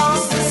 How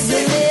long will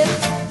you live?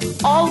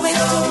 Always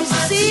to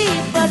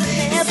receive, but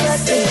never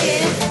to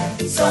give.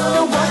 Don't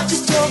know what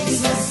you're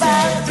talking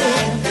about.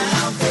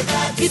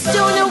 You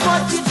don't know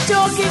what you're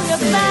talking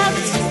about.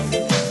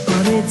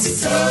 But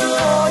it's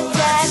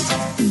important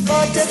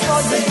for the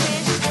fish.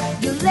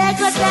 You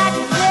Lego that,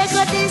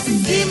 Lego this,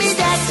 give me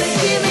that,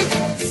 give me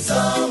that.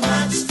 So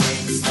much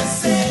things to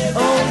say.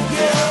 Oh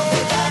yeah, we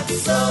got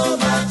so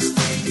much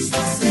things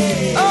to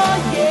say. Oh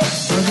yeah,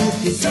 but if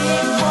you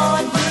dig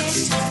one dish,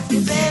 you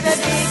better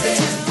dig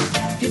two.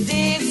 You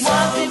dig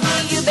one for me,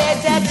 you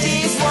better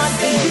dig one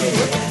for you.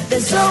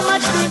 There's so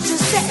much things to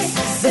say.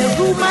 They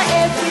rumor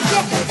every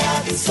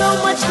day. So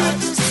much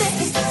things to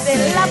say.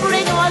 They're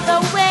elaborating all the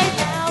way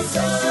now.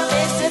 So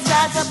let's just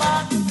talk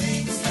about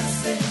things to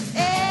say.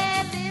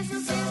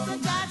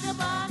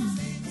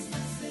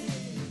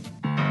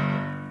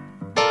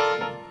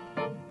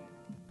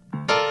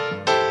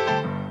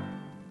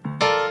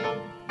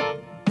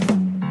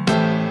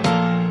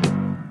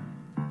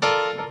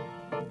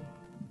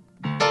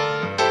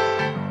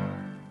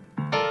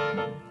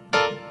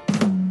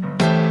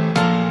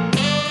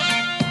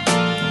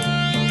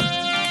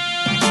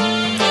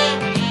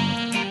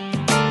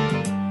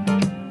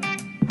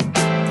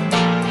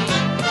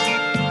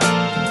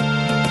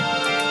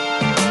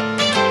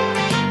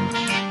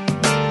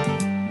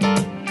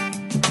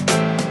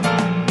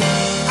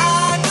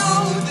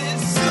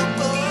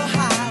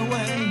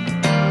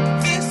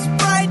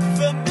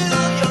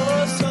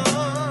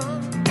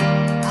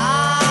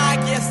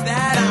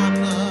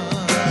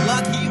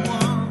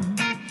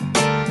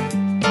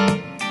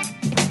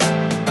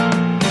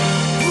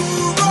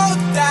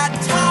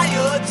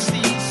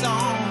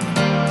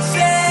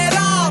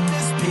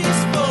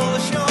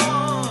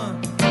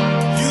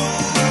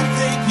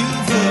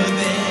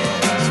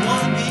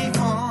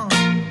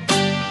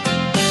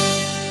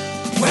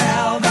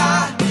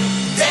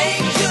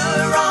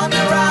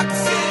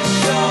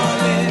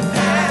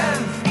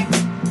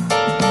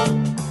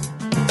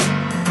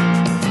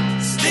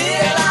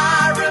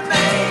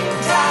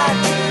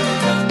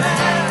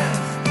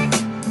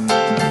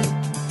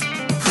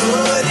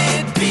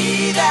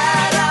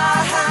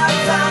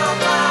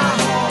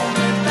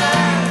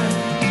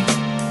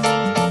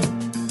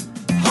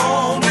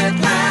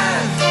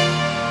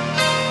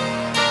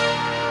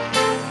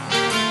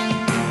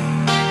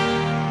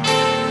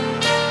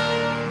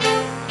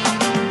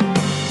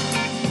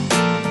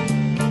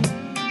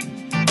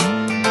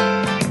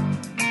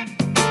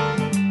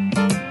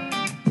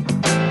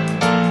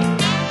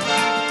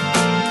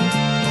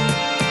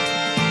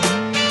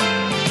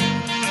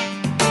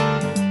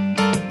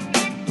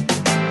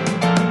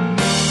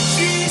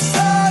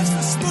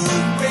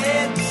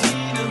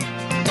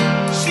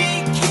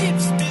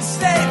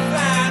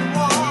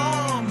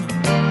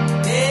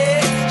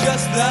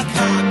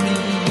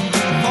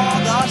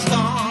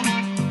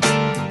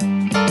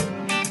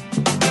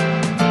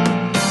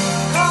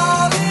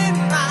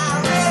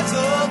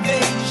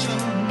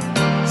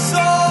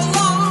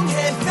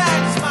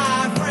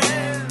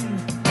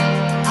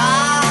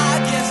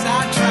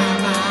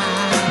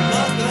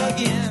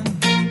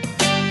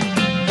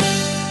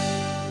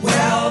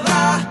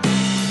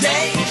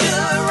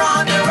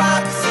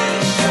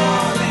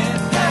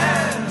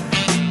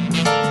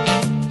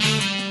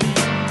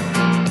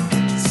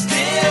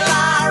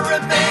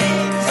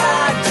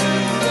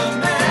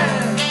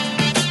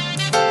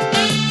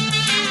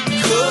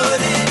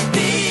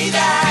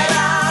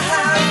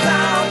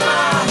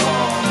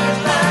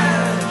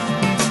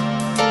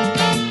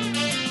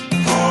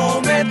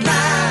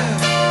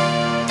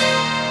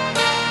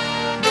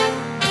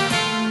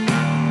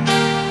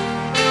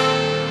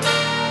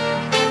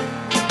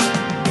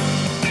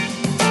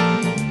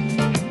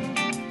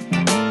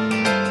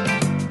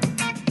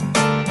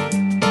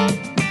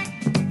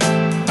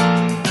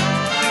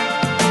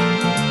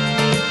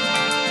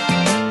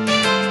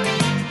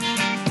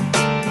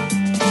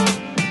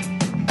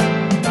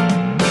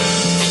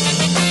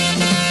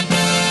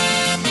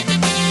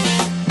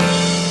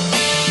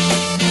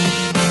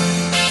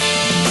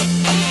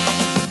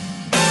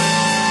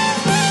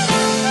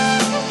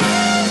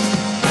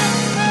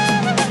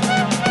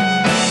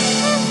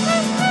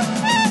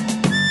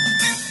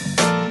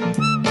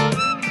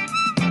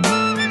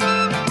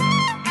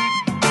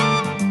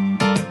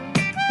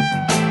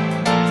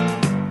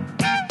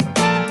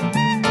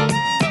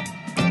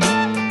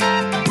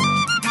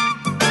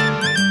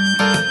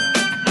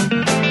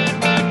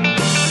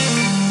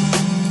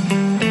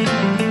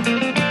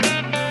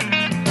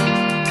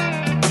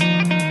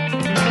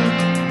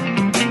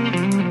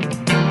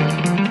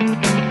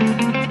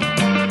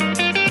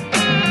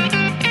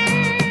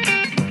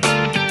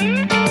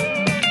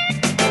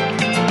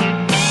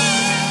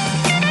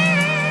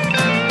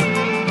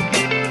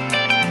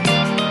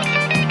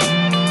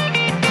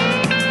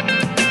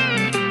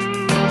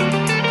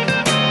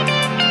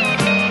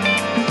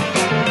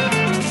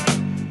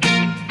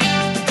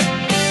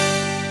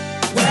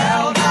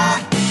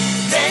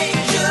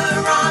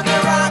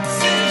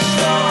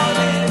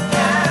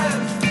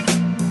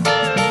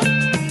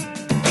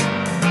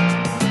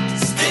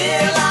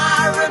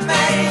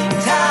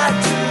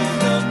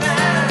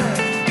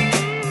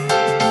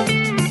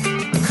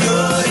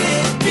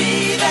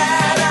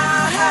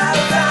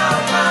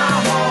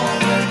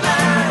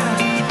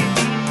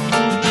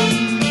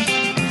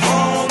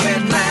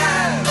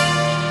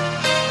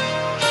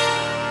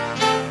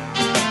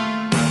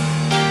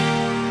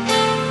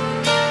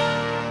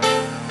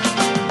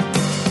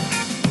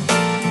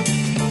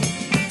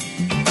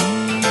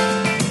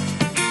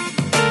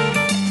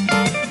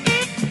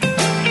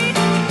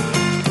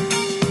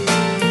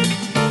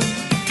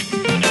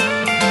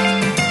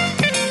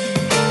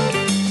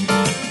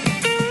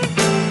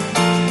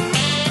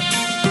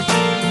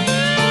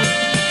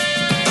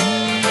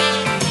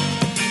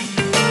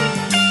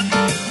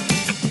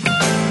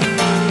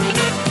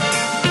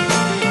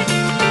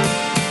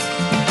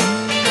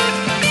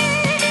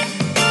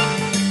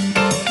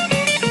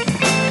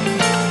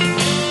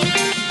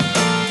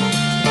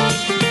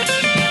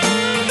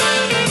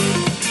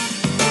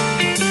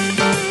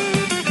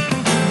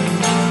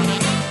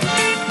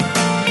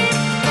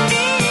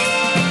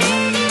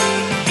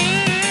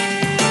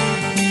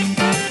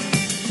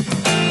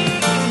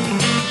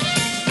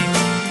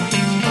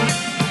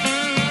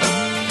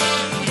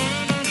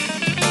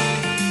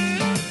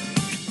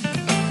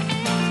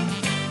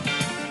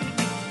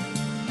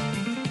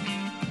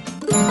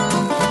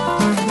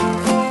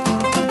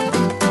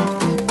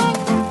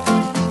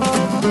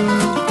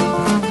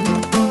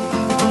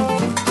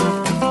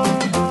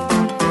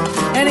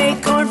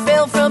 acorn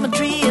fell from a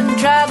tree and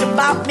tried to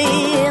bop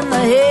me in the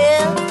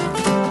head.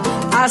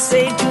 I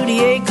say to the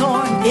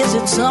acorn, is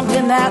it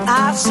something that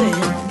I said?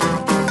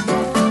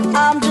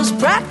 I'm just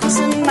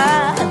practicing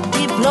my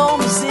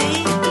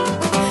diplomacy.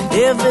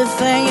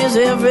 Everything is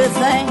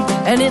everything,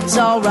 and it's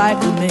alright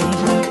with me.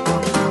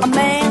 A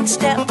man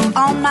stepped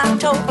on my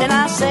toe, and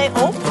I say,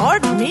 oh,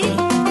 pardon me.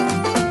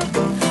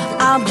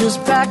 I'm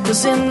just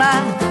practicing my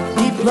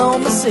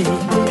diplomacy.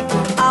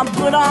 I'm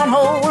put on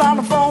hold on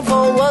the phone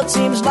for what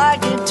seems like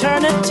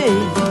eternity.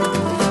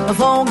 The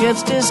phone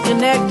gets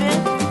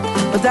disconnected,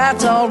 but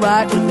that's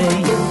alright with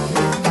me.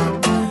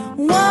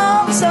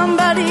 Won't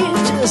somebody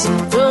just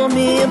throw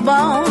me a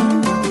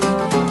bone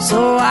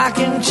so I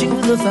can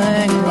chew the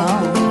thing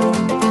along?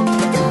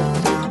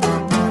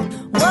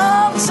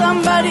 Won't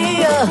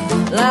somebody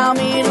allow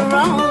me to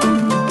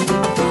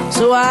roam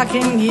so I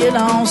can get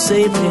on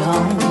safely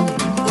home?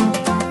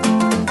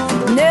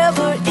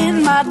 Never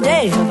in my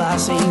day have I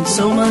seen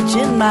so much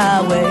in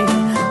my way.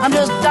 I'm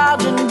just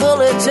dodging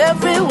bullets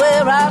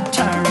everywhere I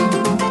turn.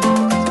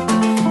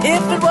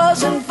 If it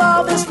wasn't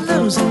for this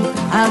losing,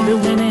 I'd be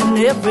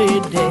winning every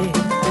day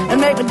and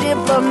make a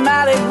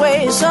diplomatic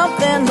way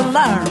something to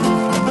learn.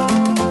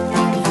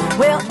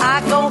 Well,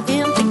 I go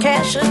in to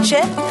cash a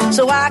check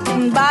so I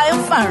can buy a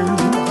firm.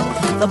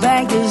 The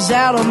bank is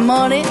out of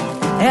money,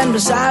 and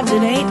besides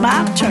it ain't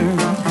my turn.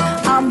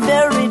 I'm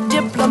very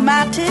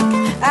diplomatic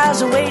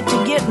as a way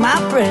to get my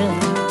bread.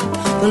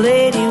 The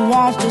lady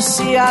wants to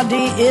CID,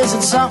 is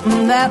it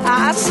something that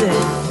I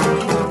said?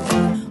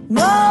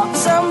 Won't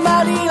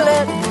somebody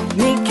let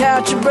me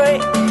catch a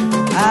break?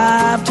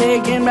 I've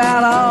taken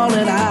about all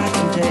that I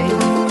can take.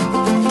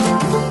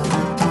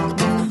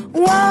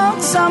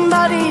 Won't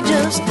somebody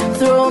just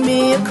throw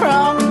me a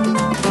crumb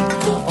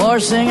or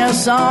sing a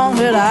song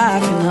that I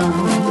can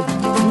hum?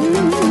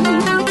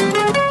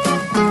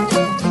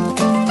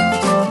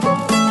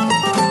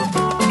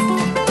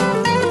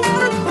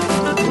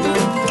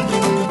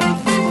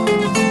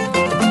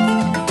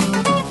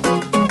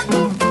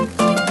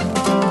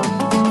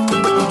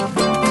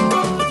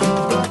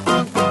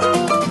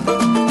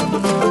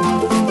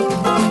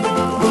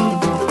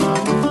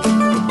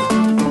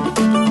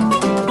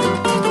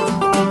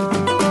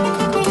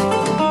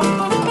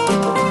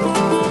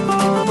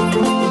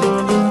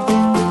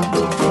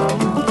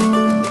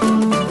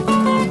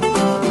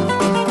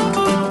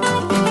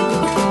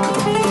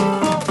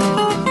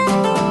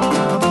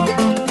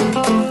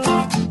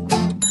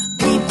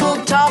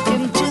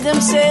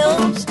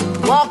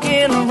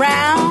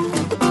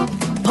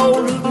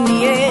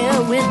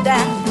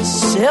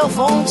 Cell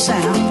phone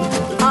sound.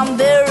 I'm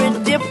very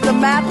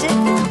diplomatic.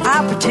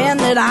 I pretend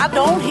that I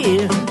don't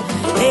hear.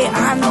 Hey,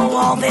 I know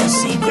all their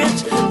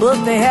secrets,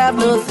 but they have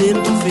nothing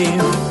to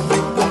fear.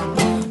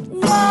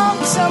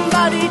 Won't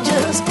somebody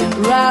just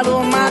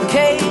rattle my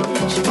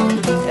cage?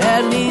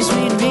 At least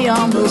we'd be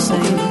on the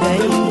same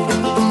page.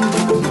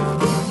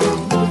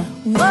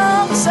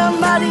 Won't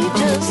somebody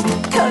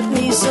just cut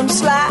me some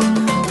slack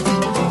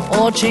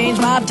or change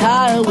my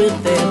tire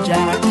with their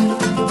jack?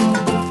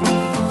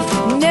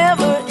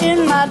 Never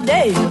in my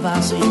day have I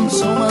seen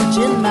so much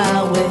in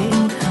my way.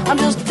 I'm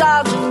just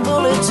dodging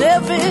bullets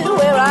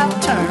everywhere I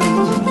turn.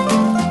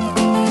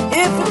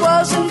 If it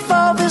wasn't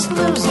for this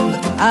losing,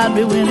 I'd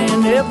be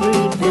winning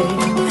every day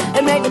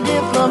and make a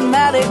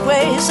diplomatic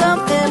way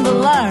something to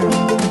learn.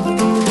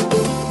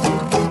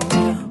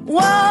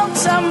 Won't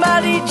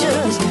somebody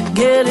just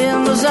get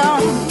in the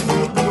zone?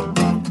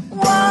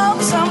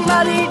 Won't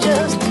somebody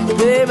just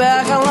pay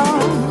back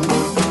alone?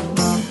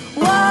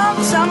 Won't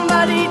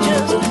somebody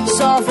just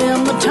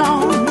soften the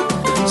tone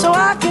so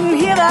I can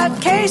hear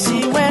that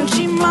Casey when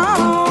she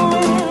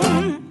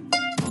moans?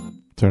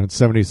 Turned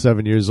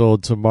 77 years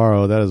old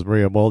tomorrow. That is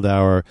Maria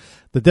Muldaur,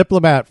 the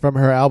diplomat, from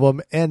her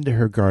album And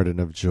Her Garden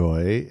of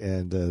Joy.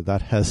 And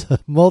that has a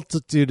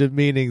multitude of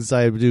meanings,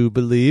 I do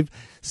believe.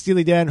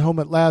 Steely Dan, Home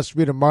at Last,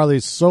 Rita Marley,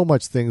 So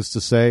Much Things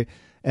to Say,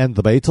 and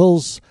the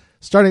Maytals.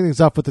 Starting things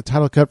off with the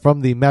title cut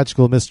from the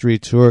Magical Mystery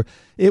Tour.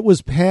 It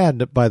was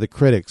panned by the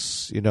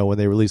critics, when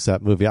they released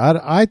that movie.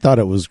 I thought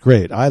it was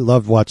great. I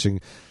loved watching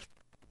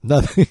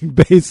nothing,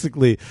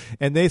 basically.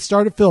 And they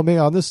started filming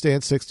on this day in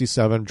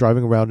 1967,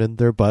 driving around in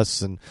their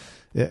bus and,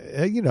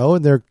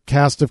 and their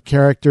cast of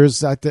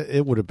characters.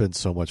 It would have been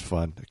so much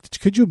fun.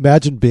 Could you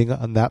imagine being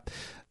on that?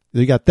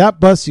 You got that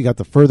bus, you got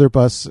the further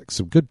bus,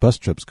 some good bus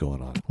trips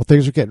going on. Well,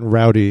 things were getting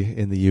rowdy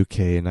in the UK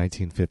in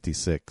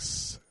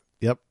 1956.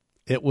 Yep.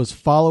 It was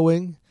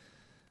following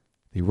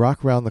the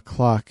Rock Round the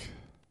Clock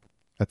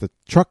at the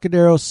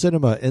Trocadero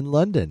Cinema in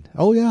London.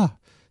 Oh, yeah.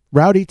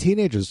 Rowdy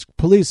teenagers.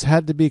 Police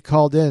had to be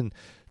called in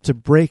to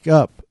break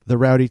up the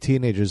rowdy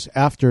teenagers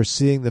after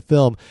seeing the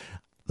film.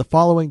 The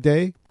following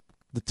day,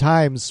 the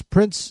Times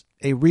prints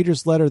a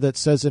reader's letter that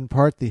says, in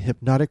part, the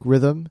hypnotic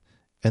rhythm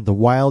and the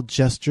wild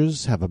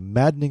gestures have a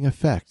maddening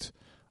effect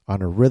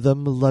on a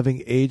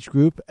rhythm-loving age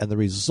group, and the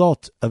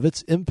result of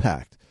its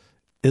impact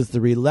is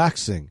the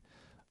relaxing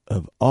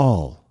of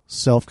all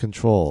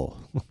self-control.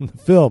 The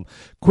film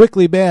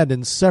quickly banned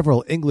in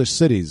several English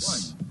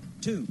cities.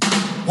 1, 2.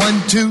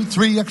 1, 2,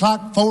 3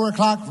 o'clock, 4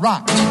 o'clock,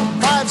 rock.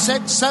 5,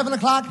 6, 7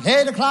 o'clock,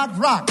 8 o'clock,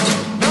 rock.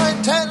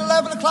 9, 10,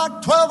 11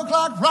 o'clock, 12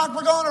 o'clock, rock.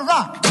 We're gonna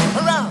rock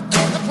around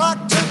the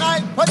clock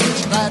tonight. Put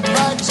your glad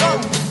rags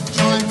on,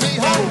 join me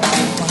home.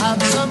 We'll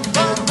have some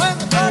fun when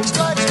the clock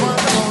strikes 1.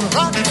 We're gonna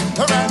rock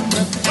around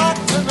the clock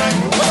tonight.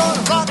 We're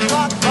gonna rock,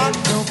 rock, rock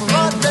till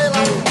broad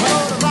daylight. We're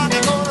gonna rock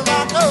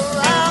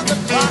around the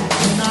clock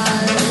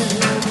tonight.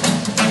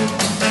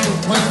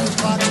 When the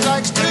clock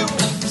strikes 2,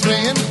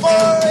 3, and 4,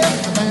 if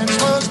the band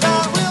slows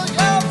down, we'll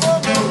yell for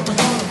more. We're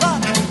gonna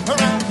rock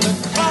around the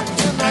clock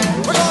tonight.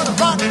 We're gonna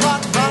rock,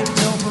 rock, rock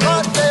till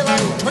broad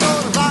daylight. We're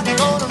gonna rock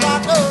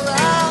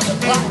around the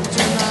clock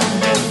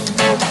tonight.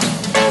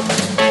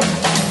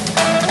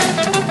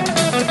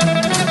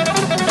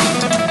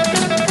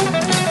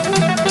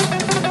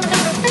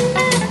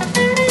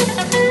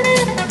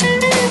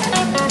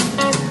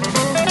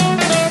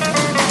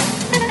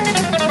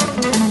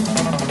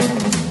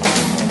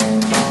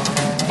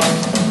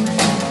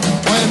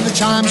 When the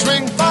chimes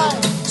ring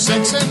 5,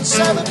 6, and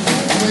 7,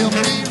 we'll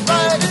be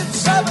right in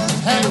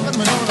 7th heaven.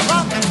 We're gonna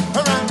rock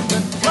around the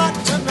clock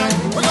tonight.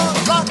 We're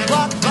gonna rock,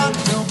 rock, rock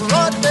till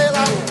broad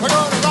daylight. We're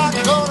gonna rock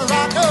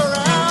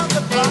around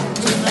the clock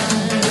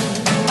tonight.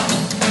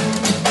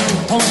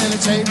 Oh, when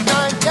it's 8,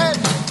 9, 10,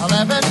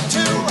 11,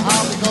 2,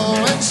 I'll be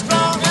going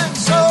strong, and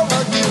so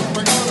will you.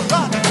 We're gonna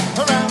rock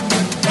around the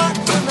clock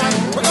tonight.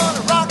 We're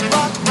gonna rock,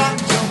 rock, rock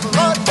till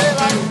broad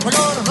daylight. We're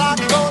gonna rock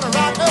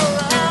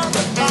around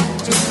the clock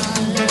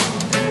tonight.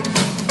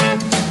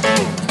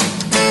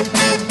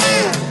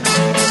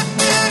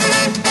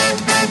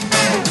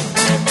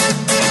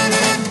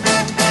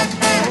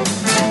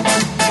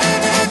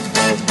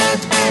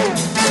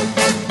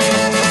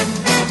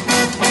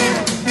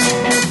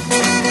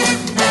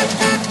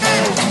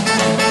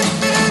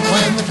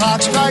 When the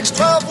clock strikes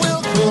 12,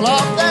 we'll cool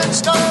off, then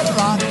start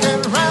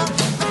rocking around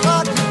the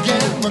clock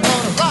again. We're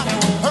gonna rock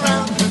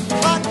around the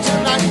clock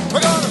tonight.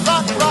 We're gonna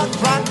rock, rock,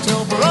 rock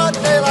till broad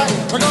daylight.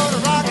 We're gonna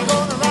rock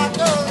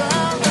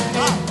around the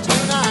clock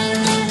tonight.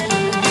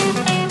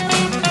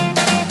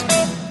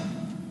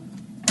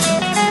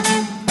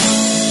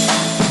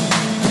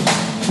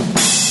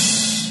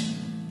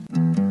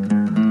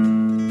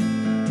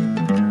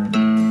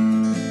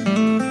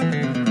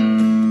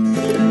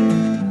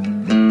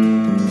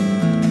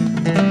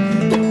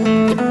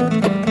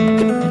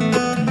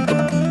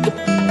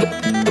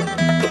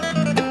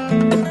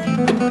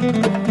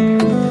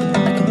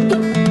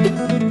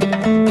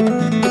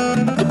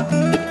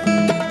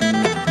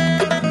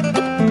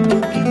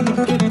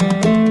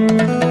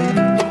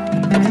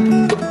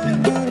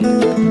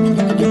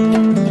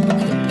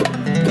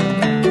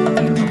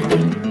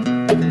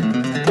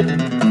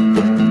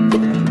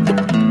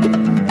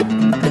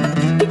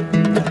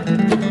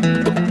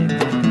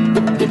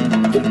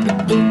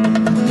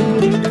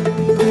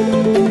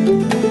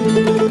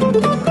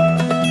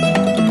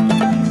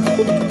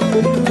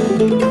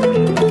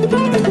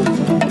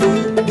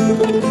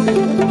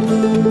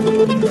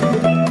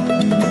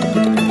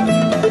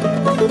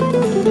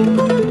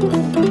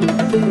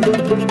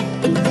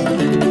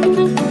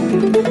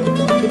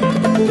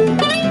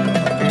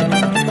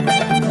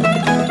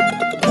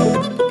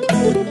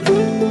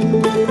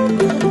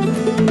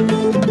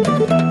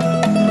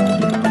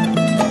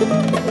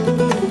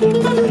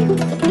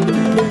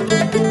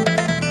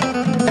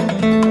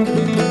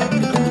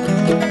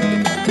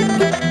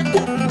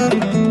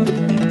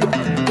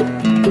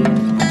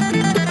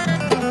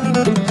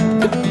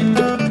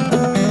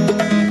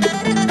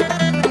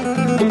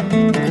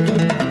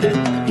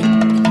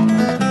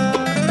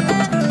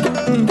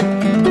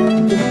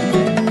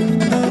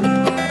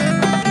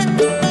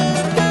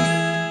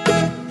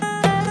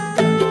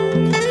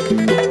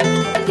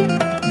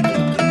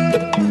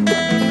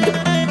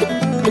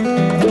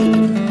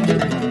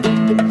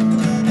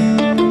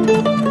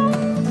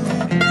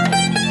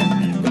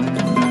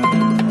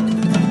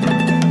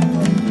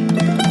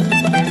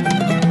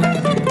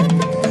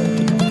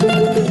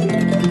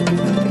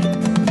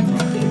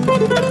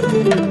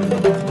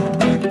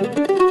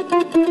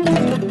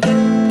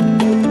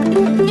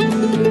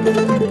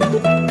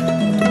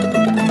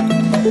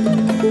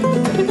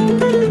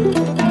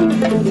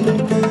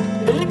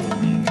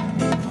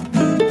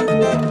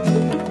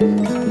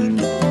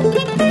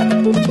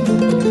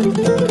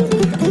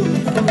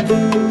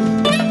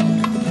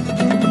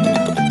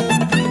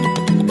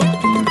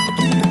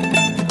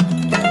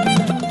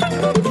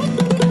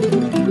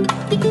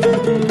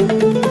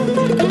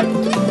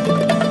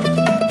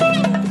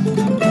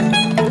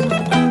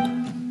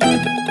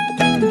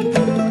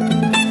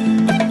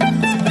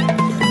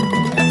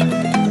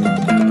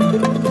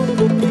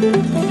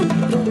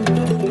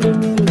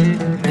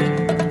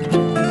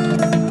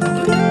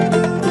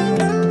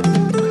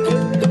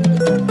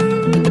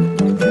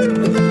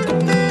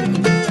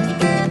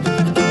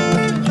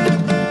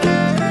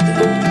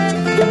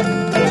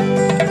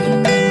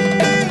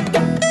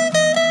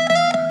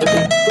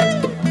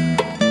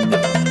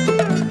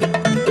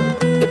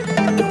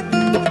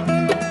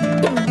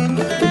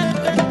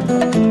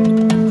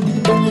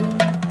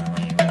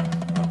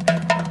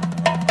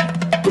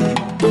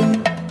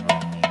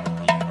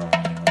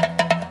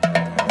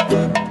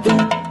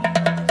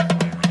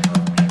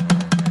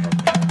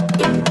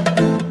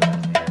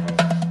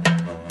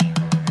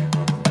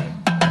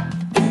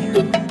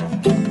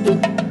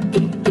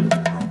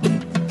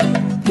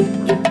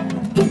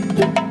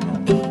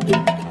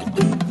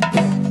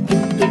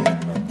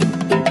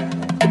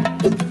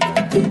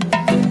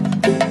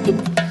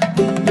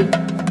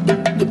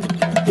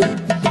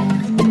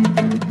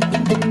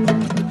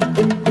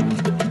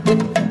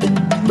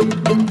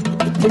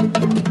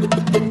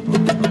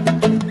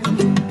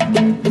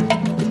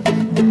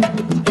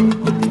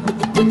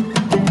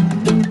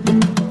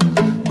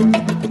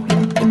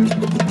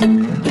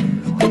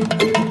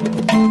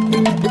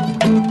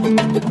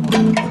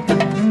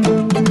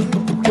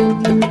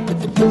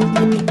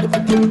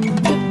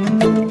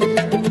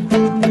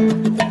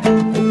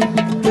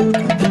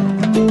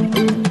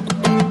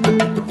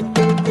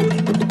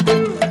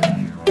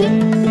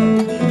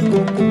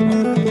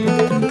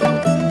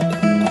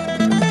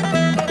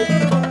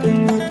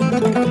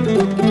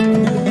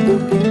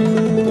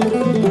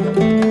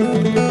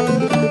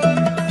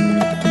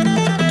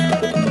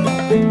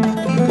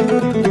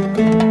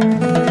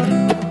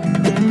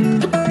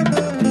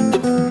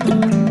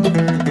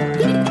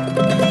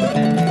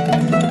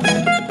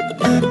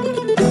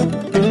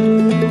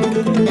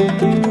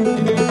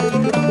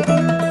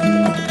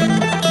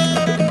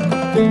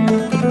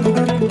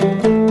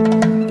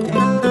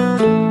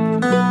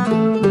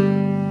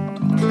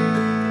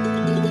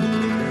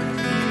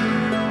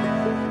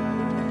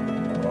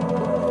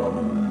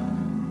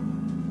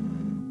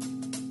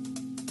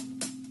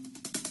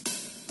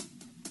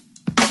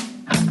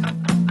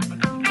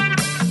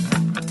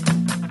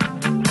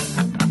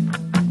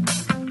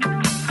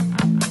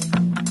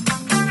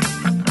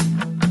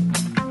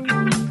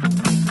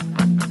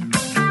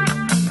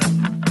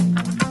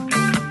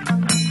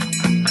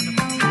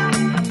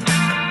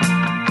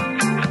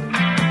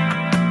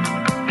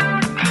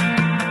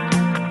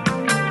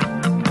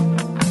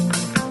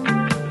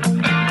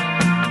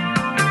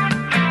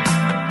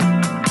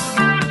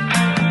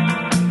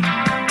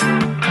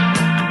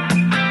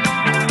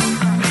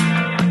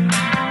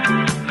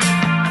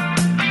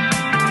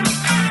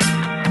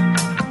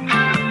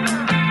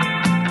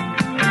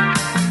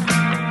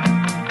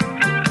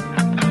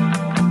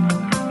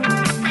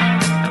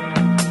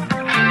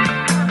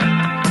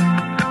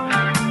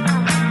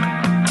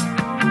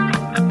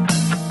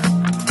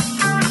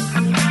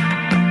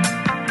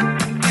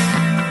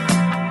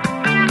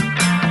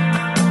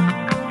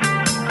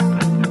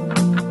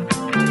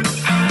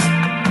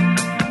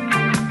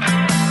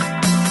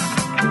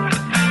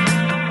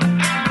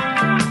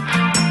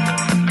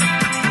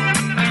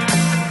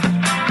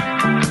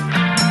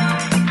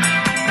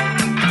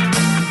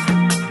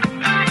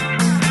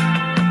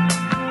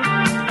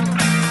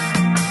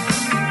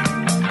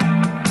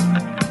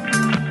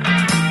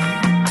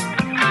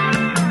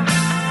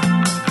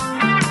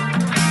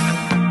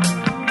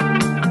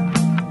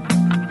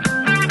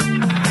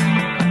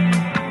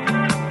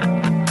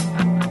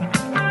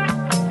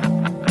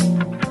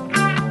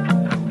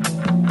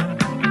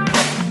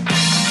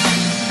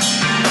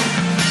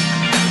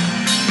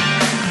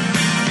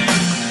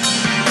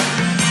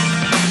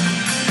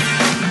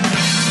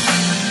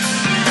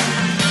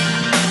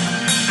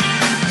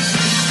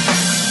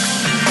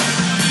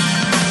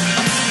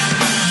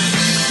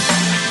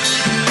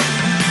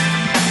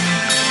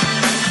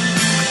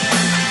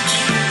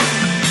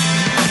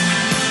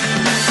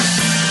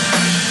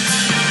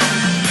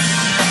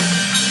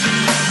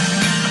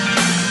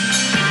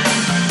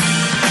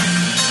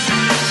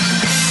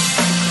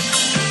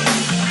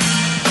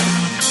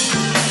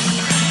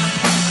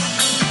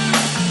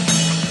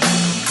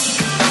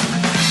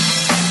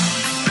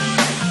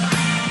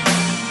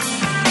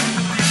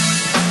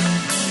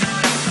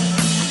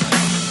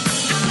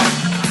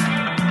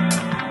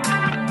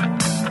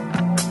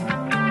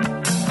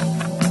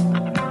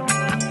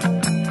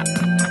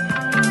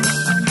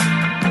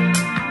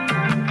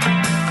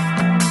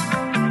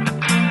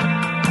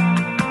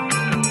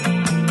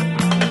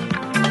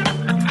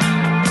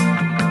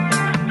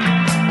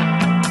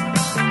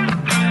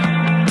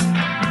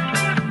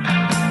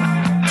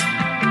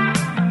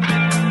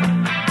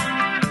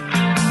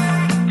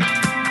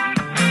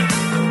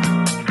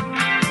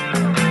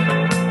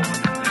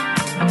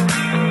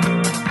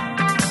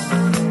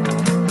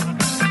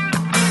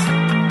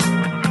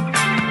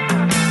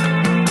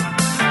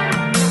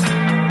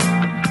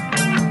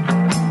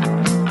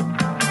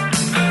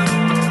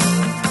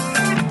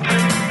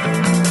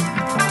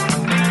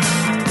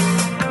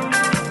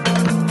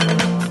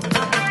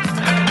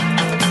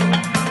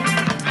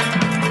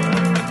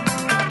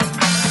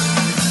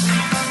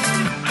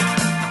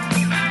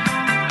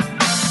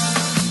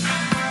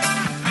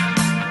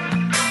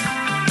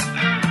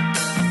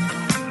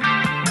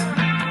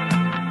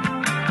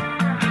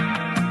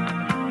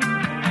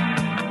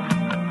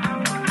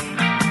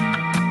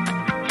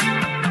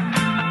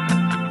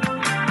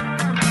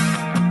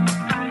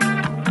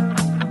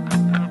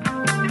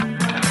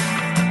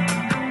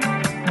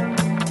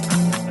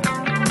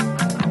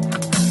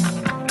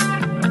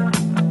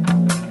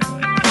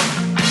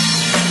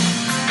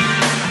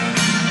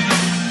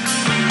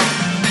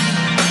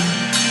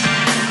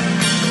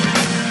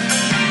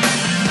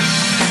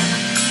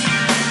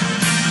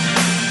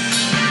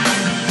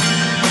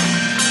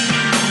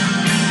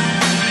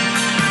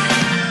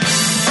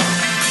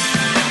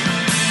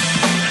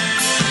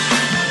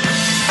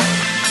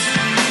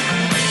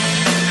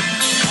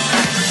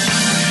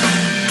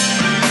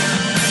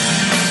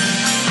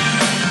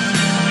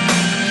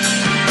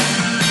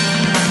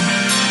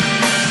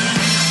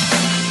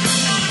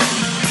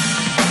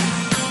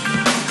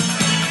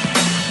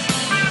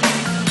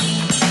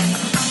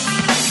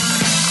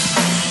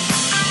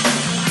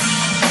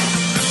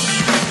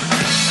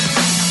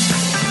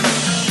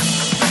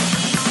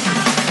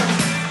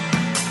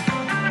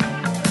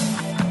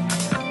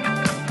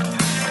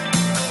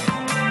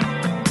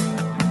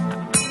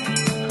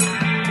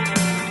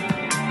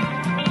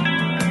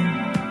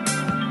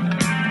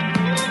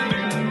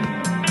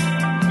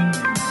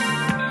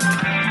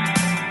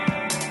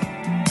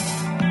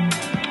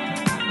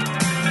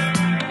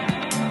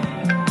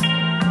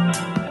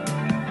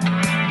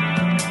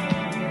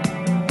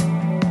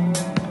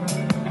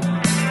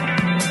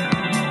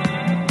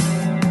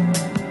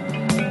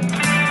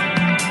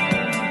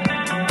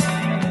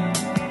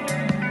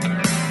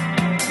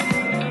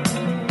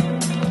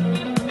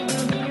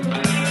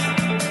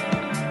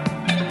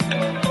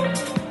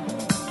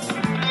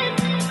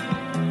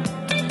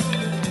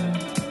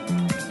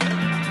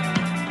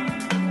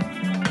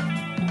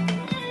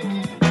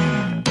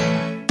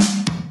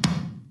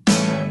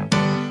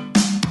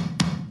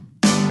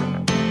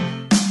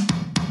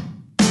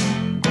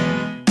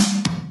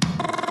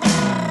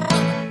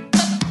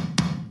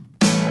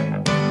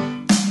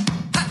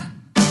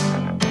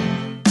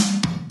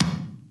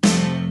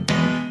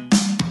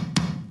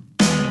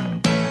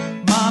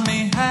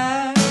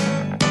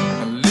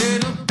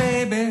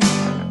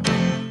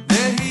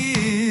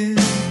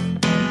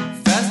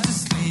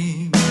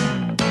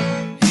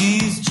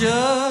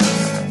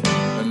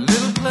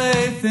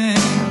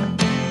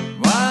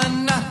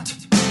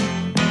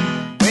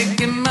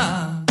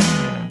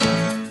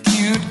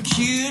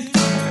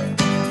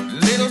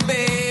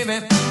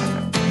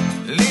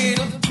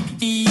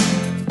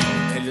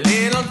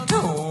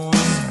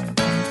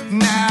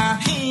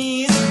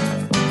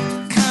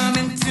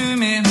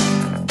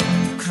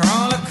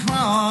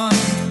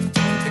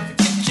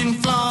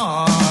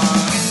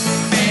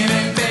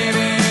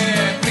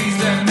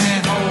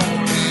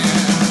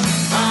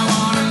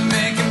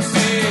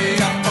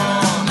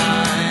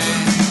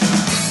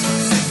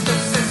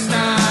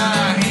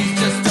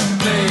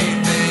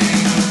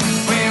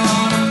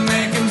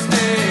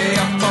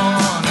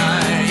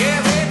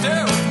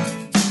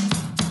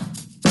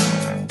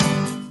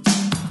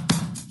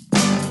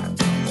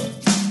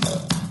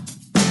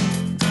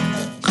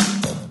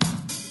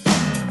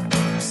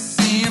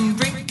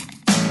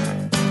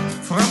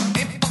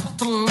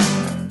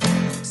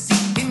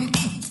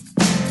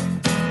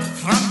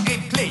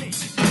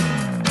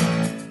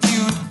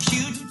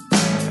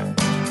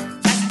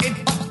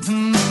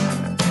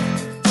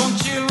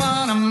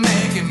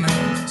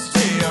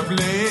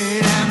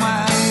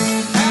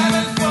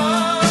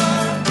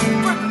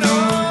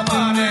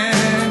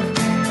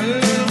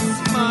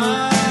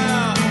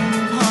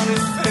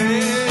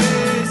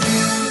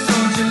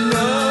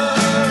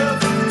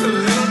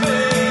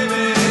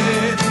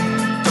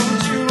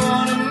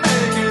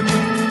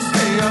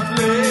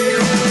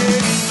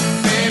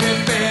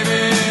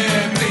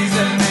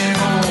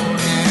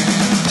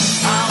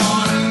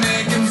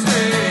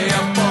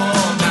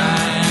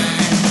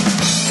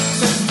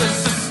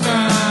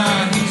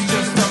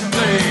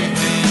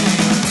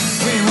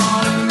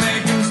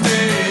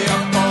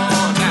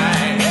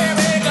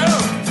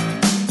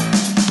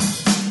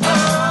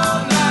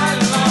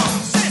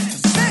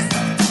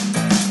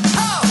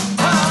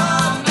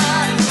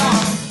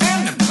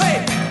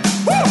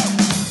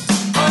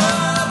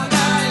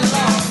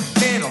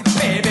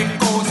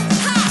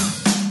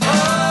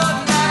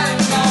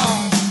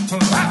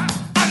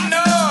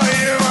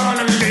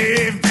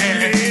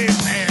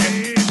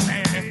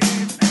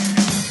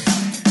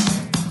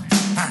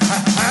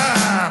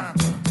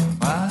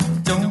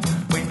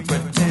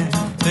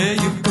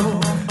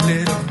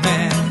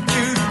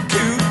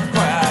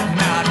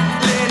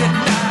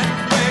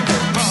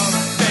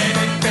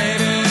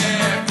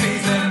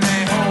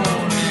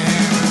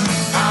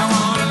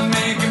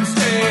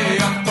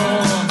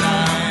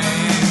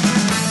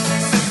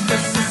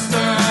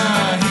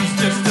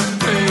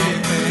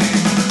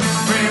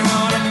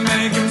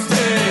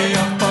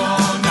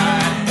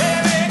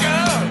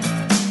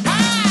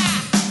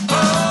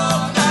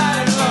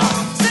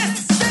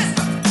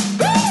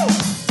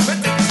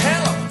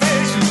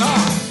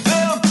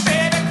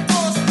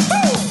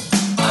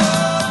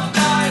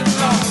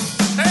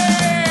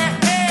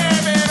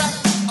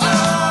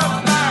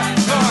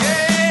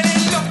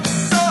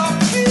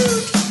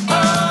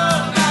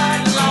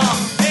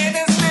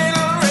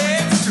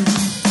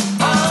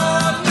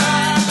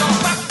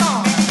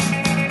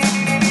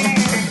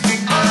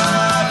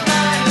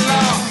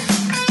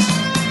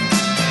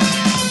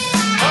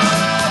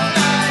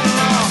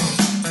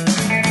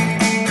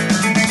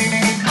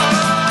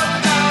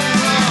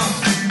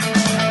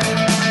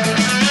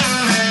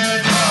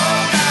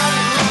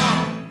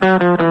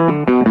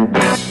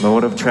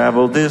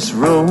 traveled this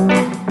road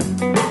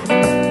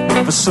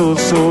for so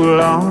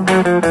long,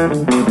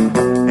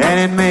 and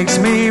it makes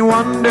me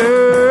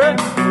wonder,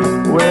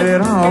 where did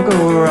it all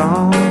go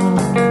wrong?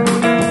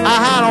 I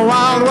had a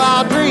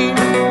wild dream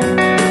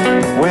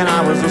when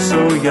I was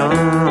so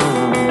young.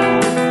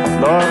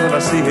 Lord, will I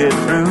see it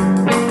through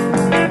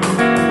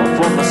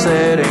from the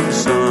setting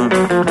sun?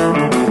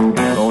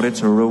 Lord,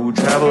 it's a road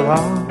travel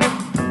hard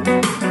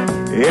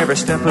every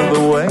step of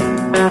the way,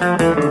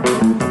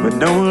 but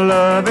no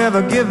love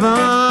ever given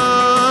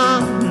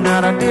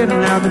that I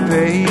didn't have to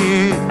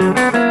pay.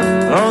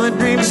 Oh, the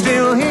dream's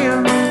still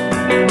here,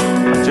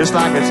 just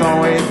like it's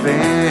always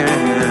been.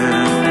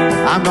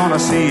 I'm gonna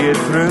see it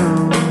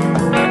through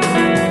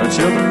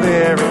until the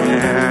very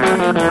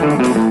end.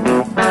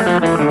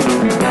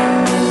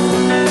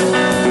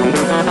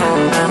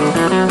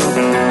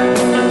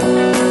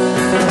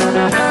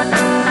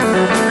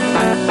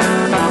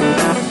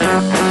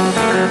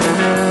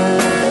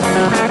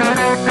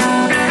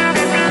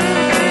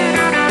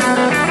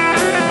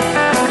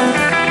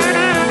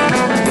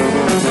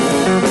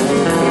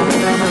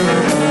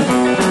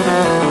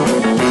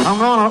 I'm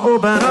gonna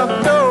open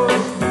up doors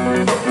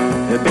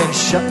they've been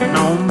shutting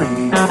on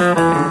me.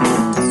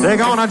 They're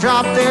gonna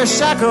drop their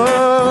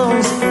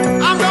shackles,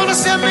 I'm gonna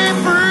set me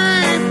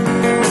free.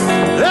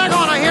 They're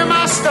gonna hear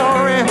my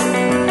story,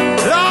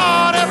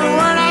 Lord, every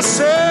word I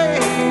say,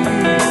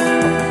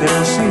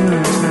 they'll see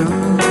it through.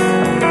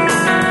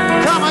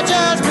 Come on,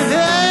 Judgment Day.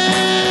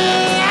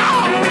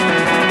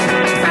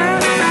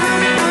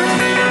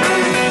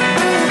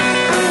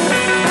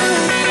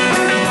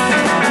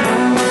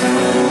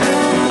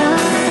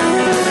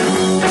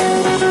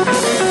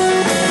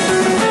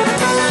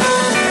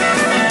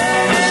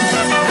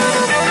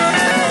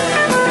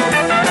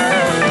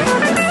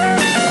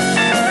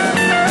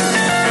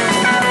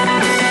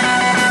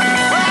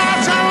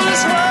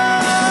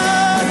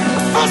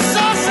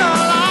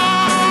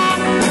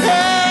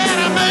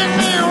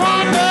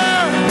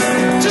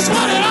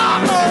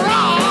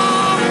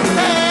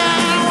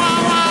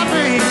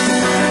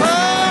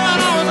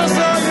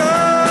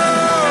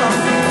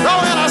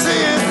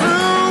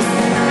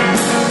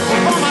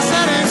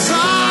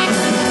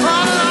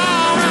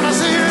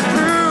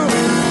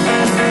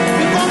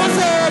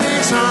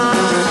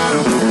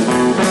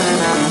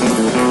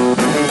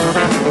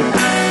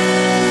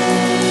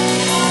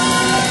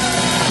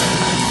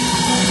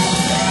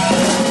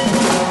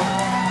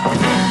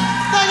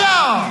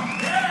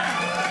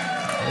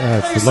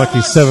 That's the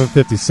Lucky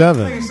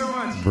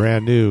 757.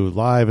 Brand new,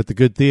 live at the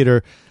Good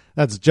Theater.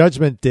 That's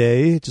Judgment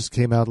Day. It just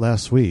came out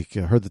last week.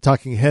 I heard the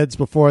Talking Heads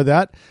before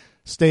that.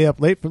 Stay Up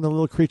Late from the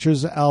Little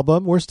Creatures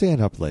album. We're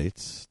staying up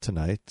late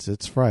tonight.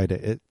 It's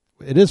Friday.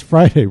 It is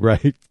Friday,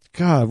 right?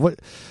 God, what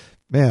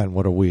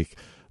a week.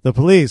 The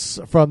Police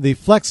from the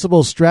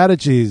Flexible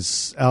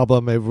Strategies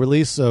album, a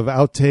release of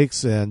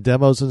outtakes and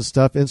demos and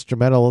stuff.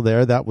 Instrumental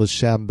there, that was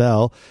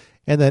Shambell.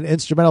 And then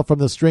instrumental from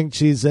the String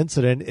Cheese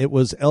Incident, it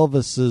was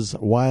Elvis's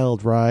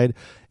Wild Ride.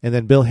 And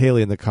then Bill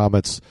Haley and the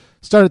Comets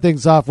started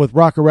things off with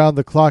Rock Around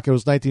the Clock. It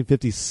was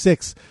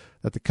 1956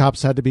 that the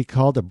cops had to be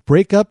called to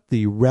break up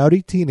the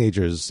rowdy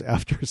teenagers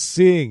after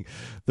seeing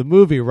the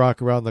movie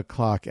Rock Around the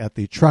Clock at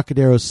the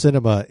Trocadero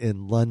Cinema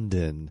in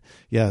London.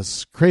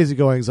 Yes, crazy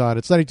goings on.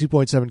 It's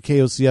 92.7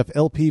 KOCF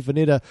LP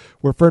Veneta.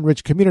 We're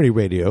Fernridge Community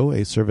Radio,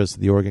 a service of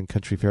the Oregon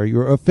Country Fair,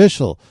 your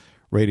official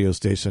radio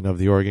station of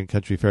the Oregon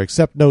Country Fair,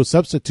 except no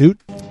substitute.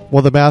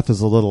 Well, the math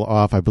is a little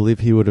off. I believe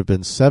he would have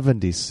been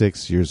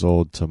 76 years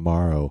old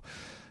tomorrow.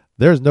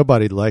 There's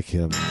nobody like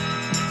him.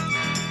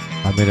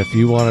 I mean, if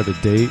you wanted a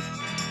date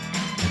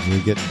and you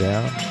were getting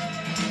down,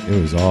 it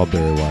was all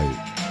Barry White.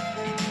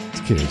 It's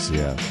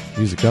KOCF.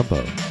 Music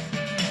Gumbo.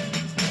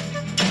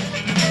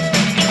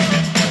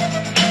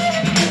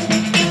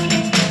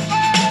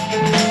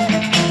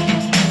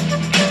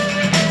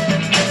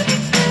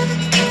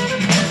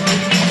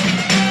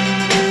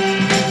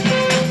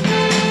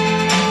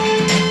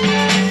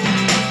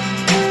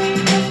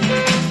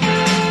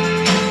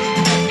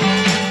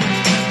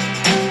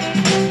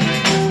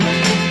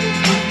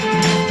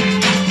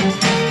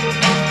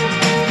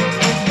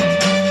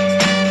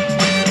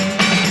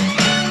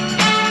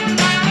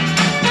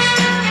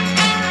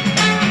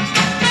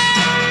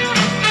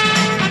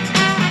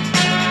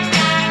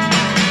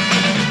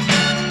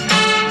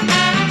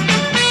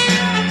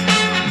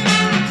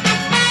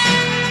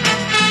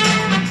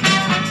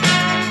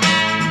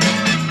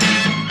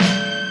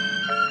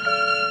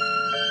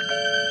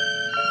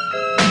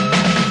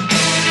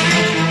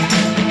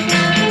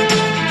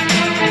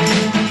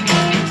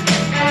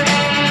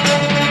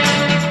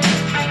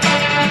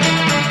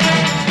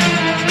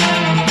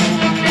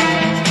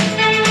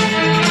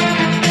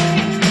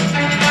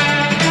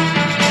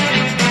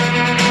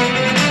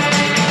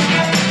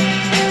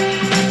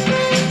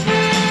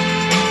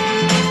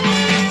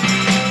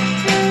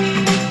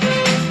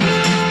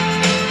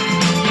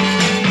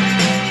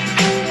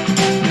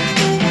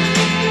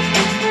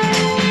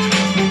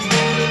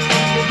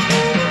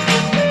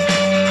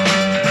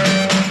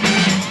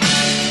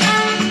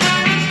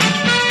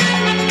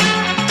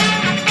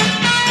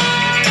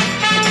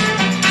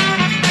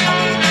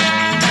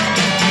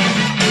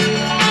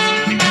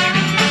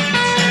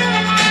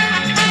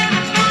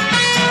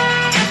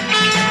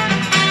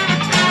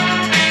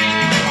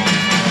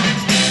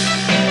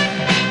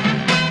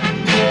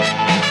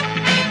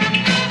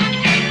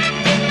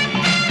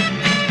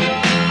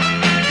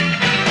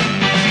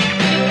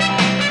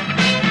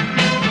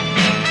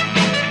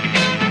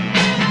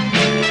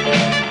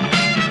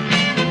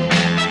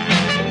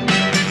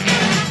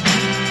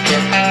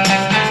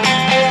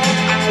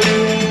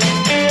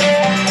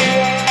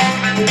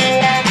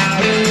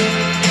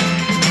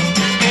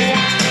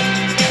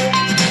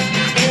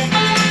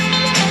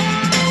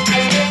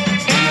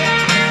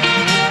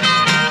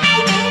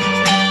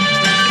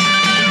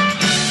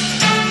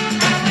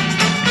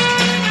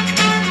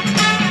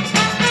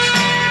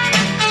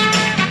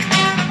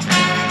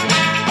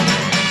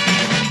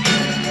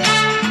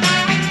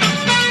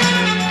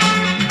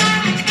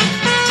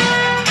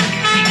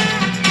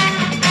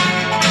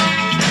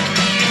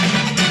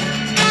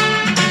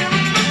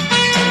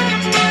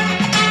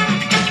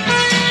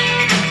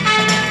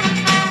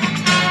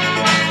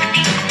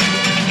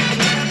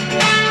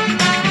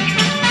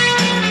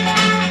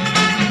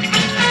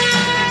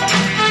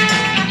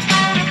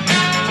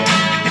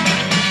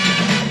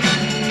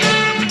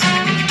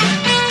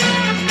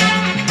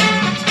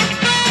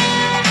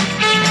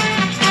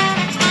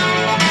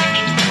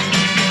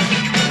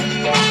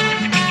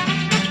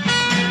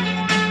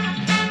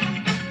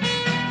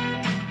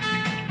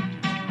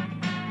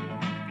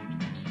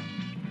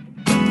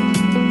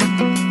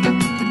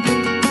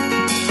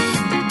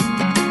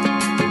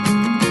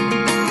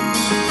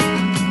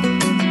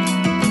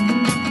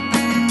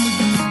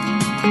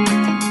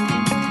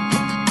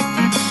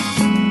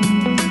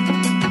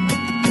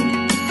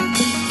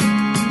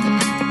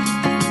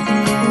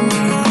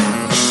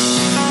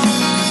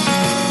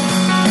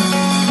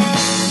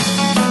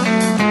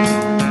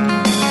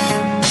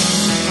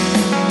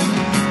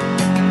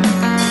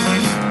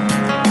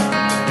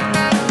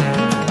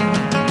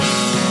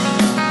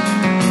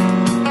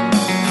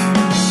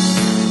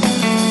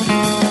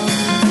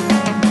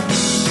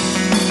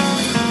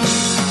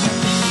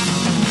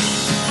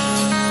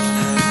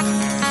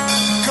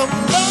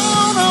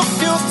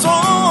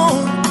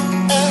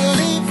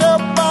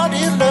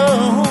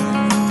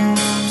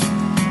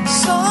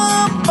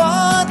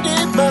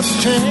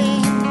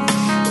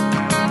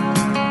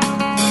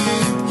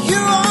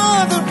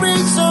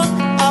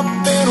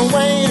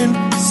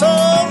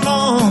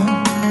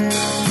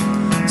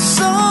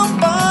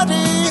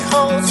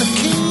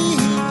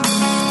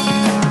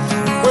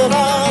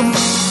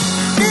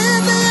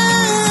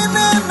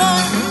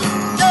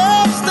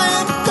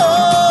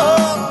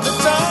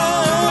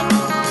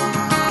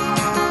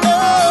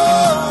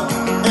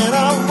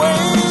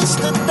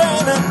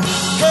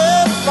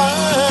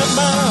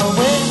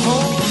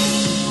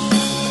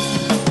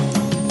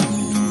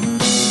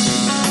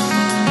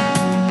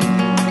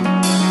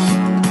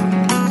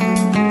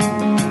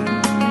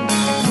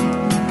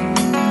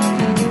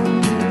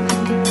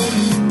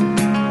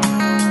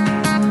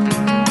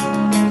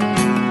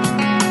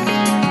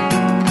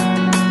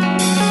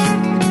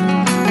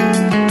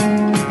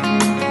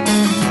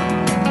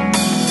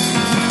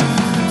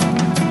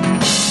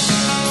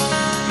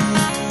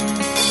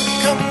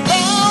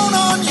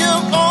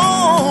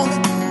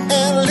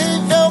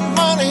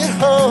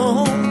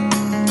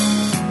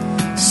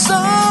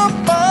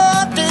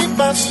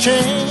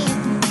 change.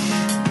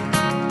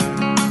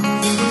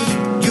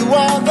 You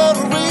are the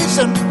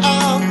reason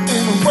I've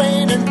been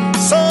waiting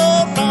so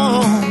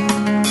long.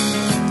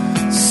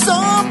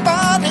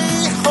 Somebody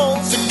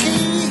holds the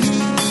key.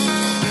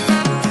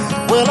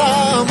 Well,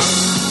 I'm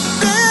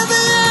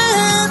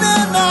living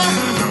and I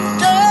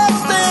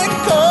just ain't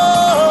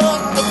got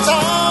the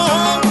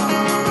time.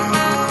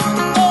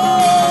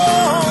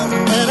 Oh,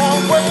 and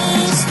I'm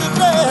wasted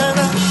and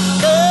I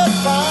can't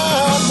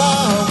find my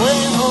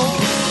way home.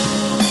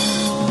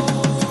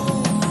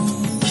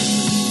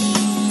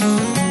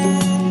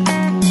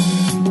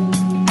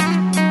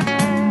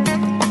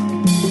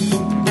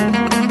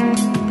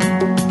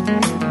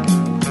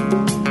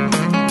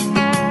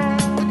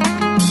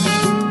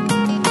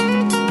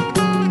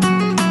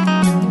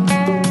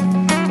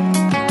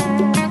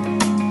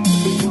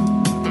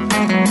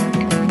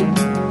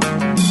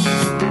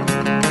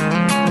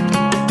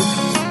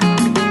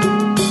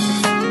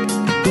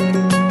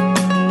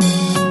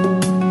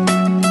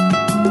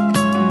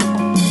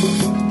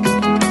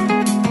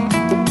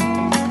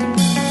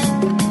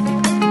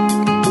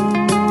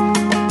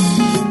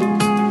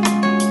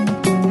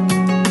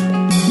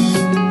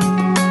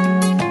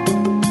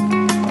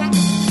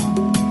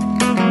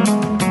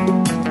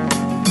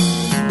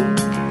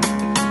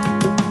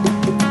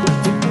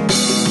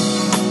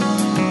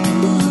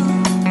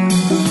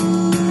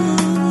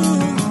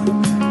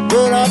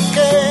 But I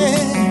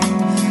can't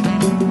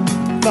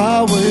find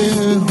my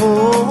way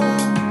home.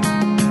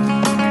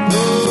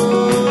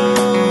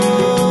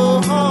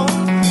 Oh,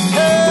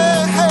 hey,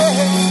 hey.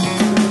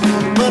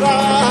 But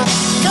I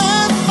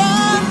can't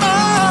find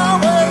my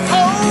way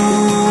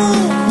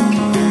home.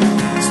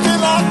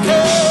 Still I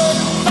can't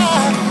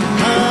find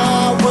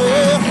my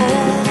way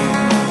home.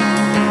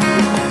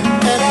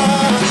 And I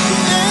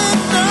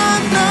ain't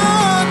done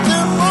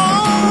nothing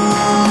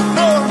wrong,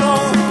 no, no.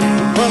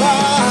 But I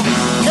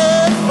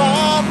can't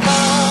find my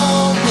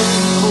way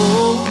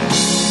home.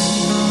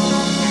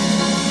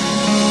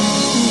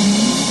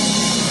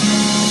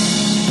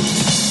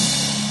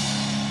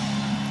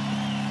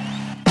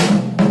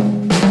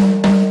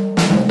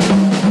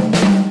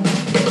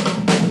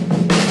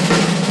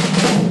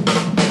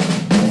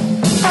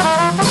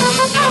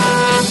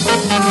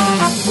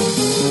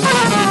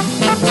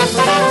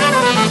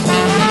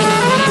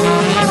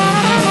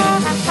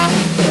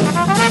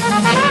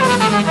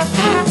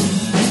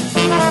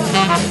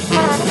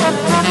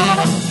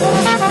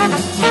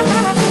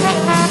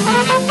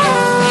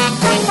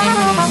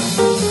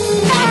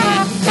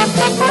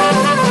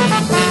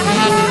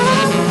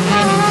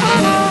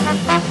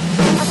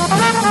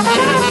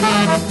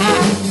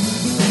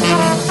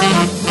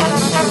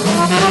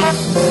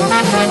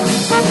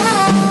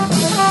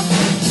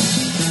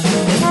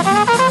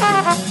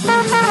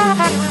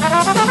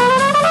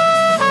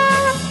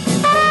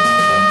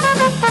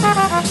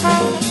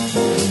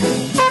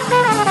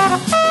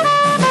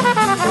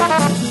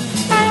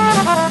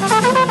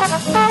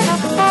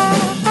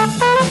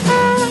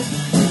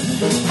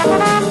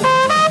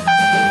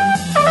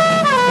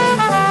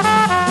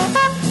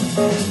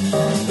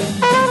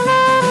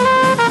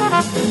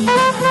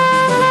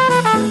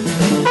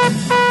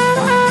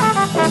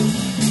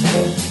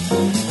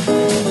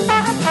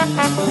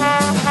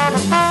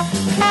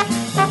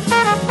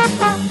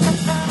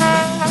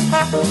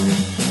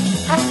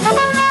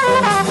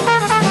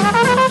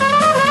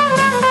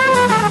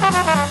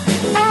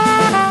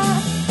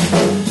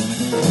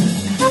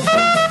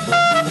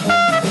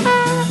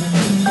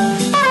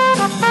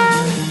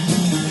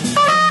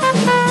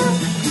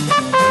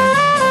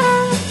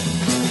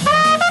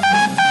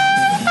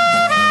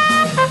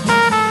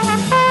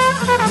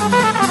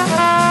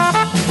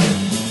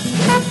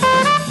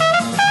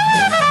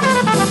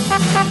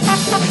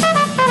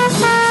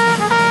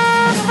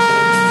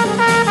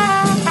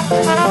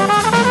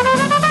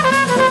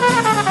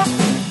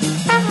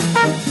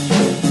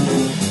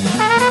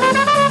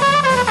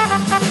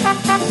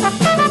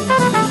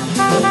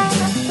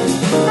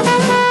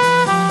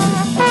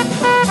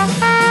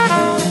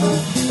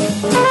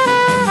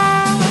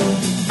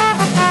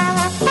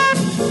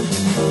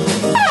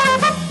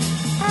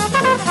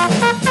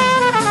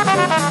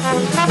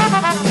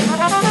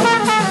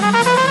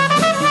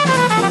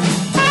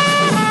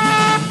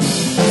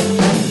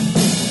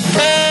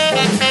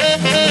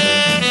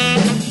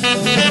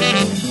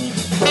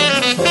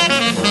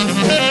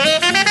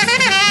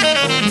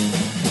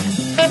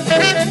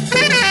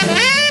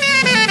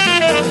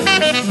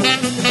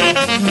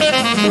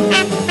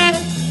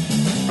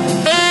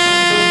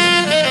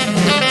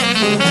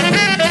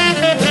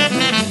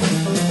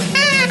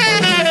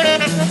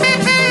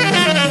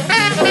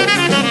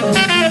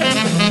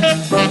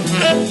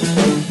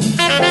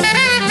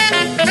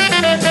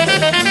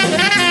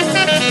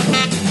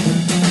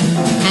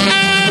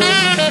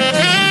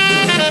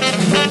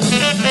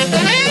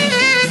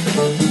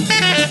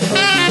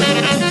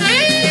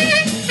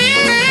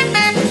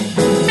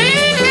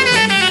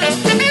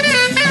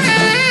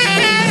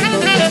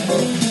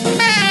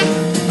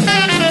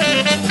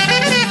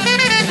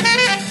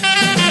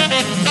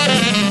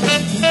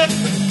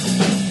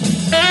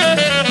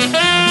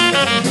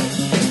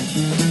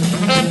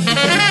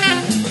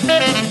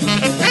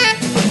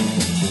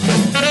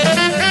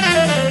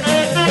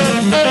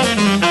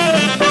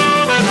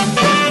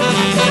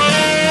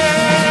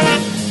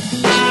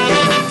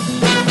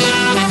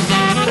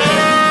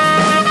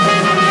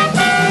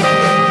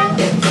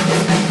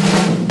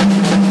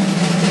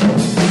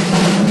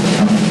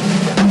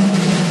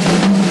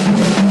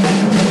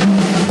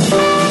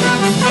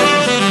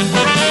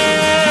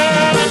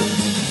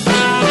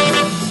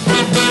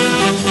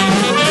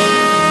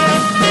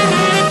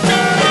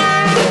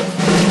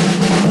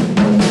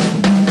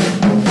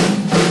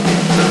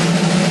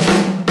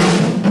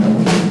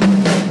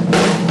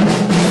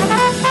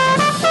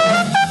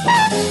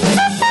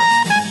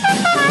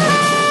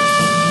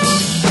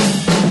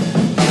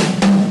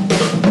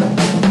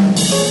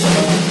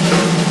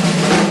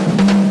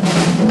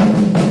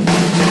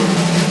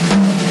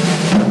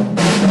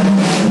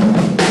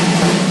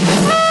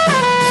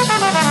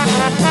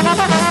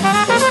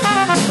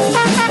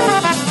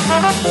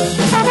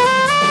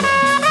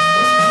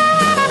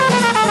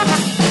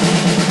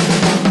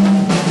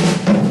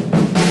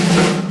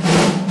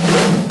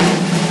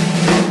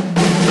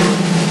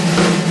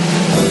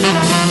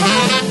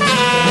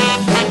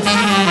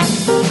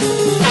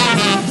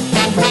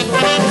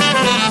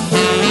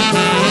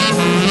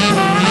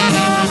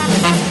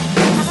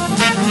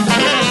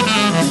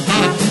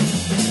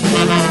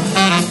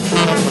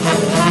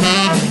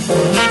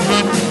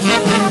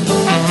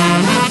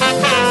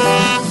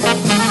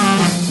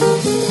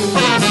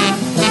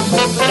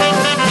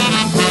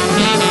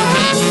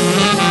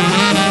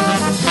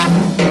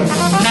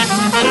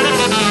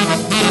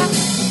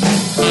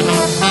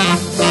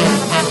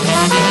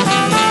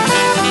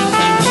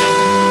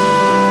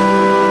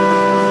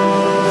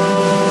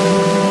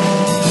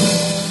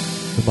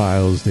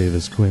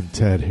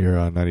 Quintet here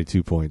on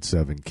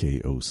 92.7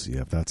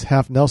 KOCF. That's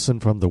Half Nelson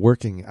from the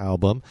Working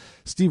album.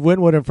 Steve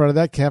Winwood in front of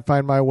that, Can't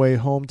Find My Way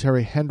Home.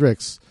 Terri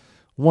Hendrix,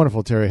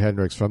 wonderful Terri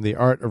Hendrix from The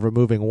Art of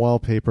Removing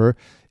Wallpaper,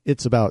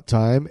 It's About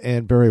Time,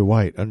 and Barrie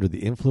White, Under the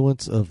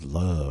Influence of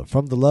Love,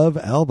 from the Love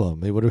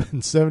album. He would have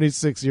been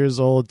 76 years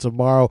old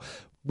tomorrow.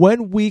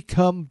 When we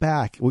come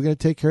back, we're going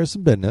to take care of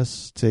some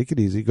business. Take it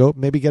easy. Go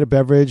maybe get a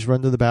beverage,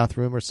 run to the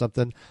bathroom or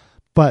something.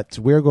 But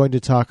we're going to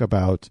talk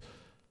about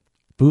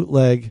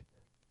bootleg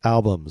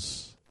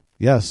albums.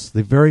 Yes,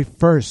 the very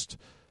first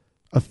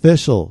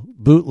official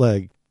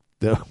bootleg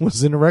that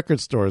was in record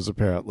stores,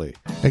 apparently.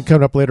 And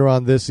coming up later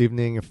on this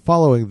evening,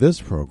 following this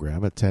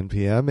program at 10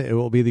 p.m., it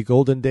will be the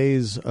Golden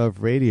Days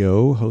of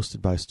Radio,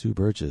 hosted by Stu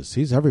Burgess.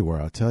 He's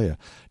everywhere, I'll tell you.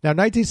 Now,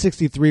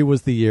 1963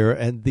 was the year,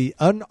 and the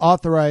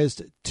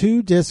unauthorized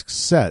 2-disc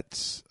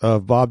set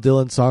of Bob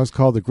Dylan songs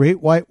called The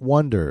Great White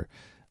Wonder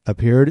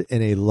appeared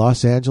in a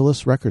Los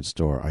Angeles record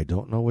store. I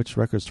don't know which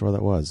record store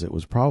that was. It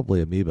was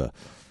probably Amoeba.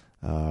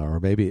 Or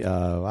maybe,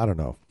 I don't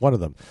know, one of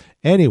them.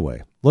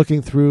 Anyway,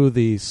 looking through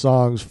the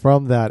songs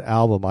from that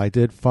album, I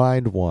did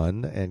find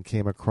one and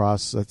came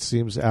across that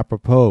seems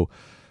apropos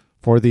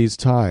for these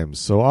times.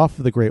 So off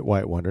of The Great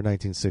White Wonder,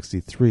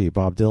 1963,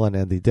 Bob Dylan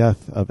and the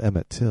Death of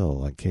Emmett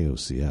Till on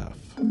KOCF.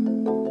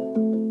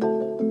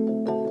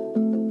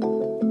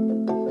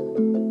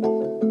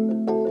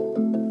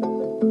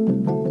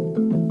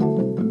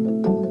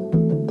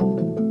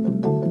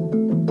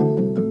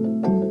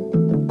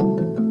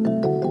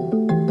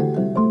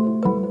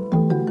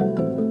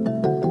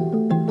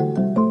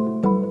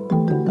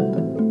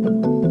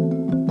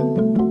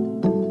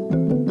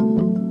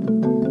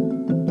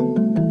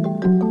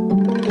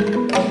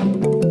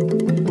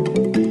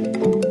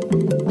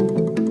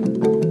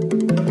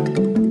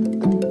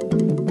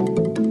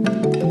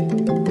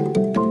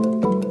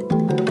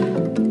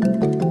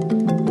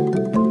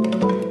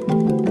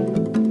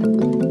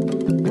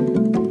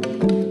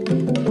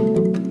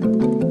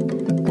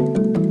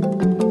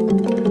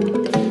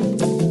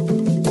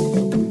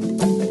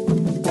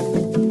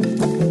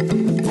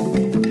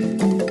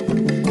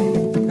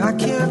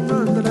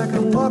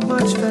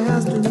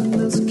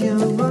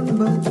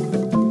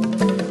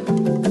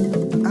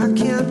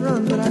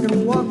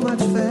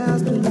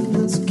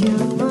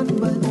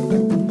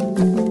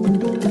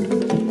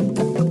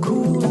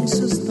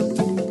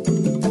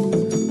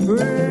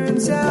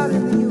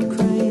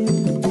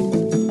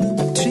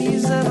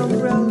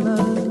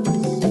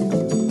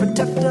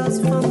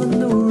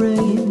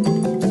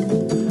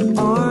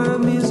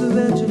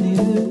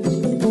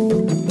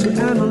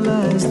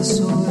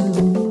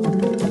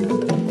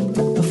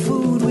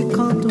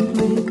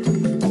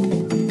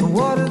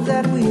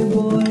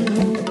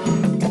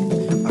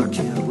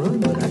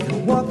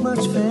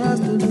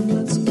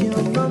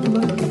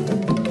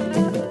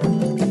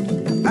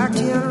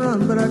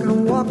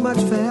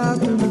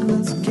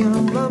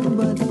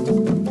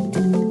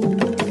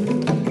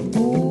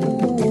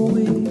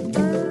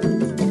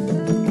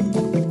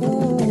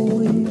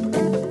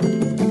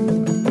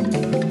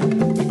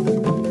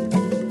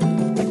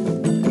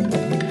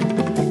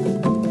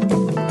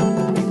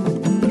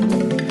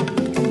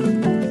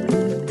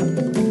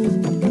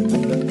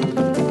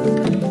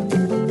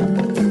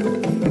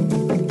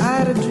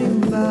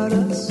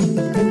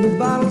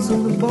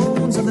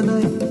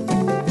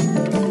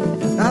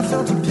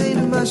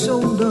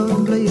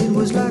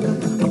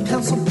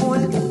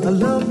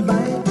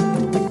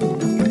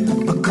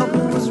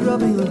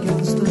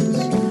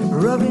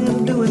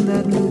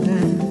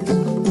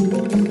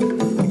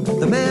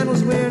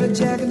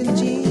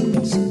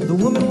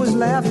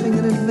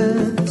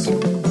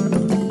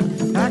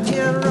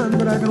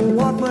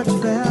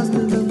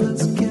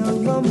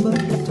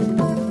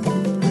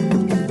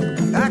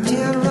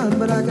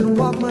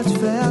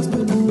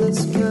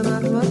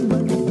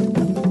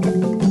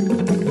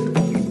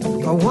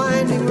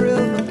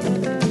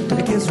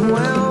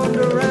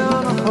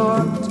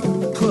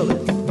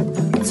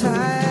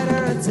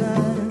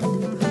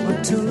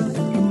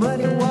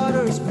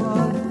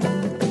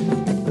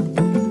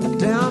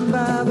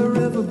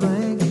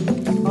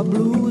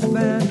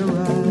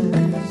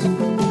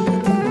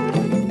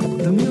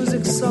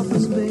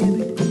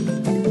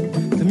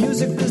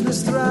 Music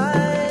business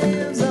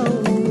thrives.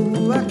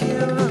 Oh, I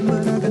can't run,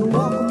 but I can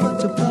walk a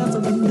bunch of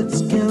paths.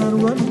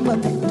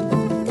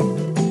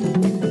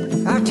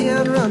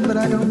 but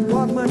I don't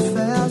walk much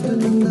faster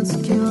than this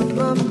killing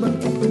lumber.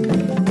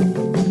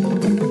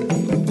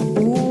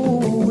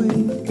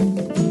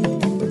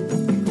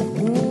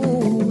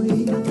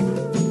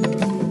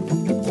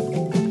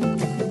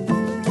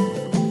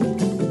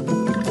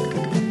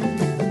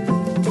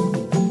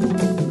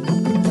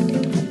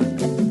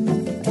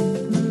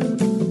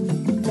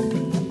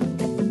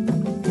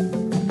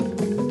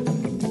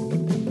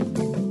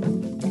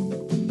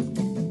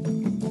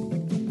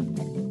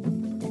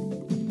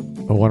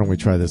 Why don't we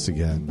try this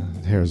again?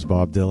 Here's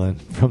Bob Dylan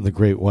from The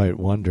Great White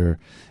Wonder.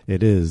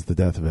 It is The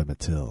Death of Emmett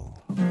Till.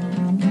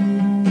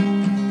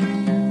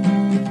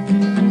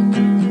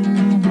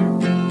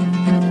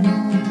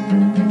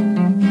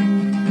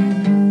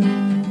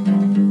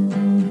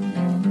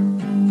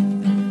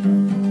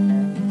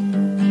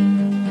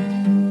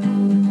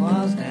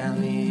 Was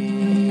down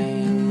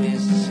in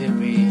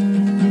Mississippi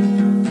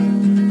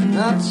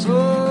not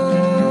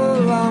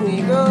so long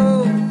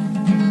ago,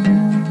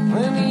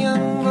 when a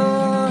young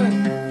boy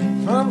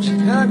from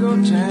Chicago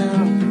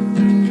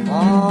town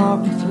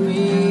walked through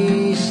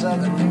a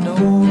southern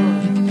door.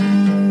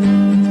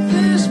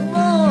 This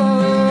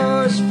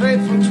boy's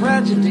fateful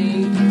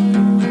tragedy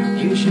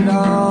you should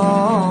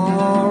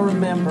all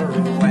remember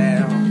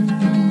well.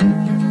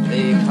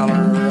 The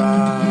color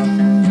of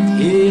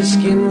his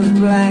skin was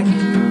black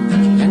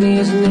and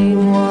his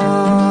name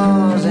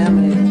was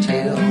Emmett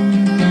Till.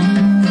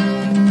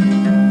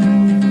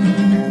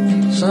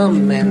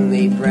 Some men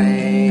they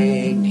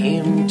dragged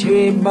him to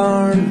a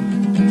barn,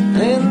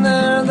 and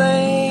there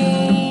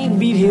they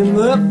beat him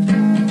up.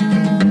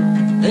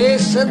 They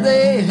said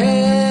they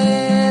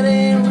had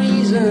a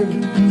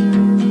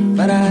reason,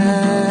 but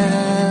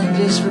I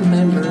just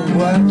remember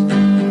what.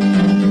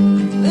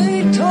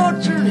 They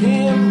tortured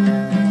him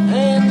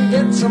and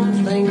did some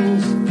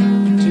things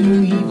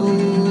too evil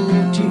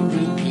to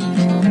repeat.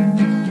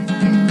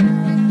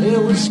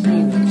 There was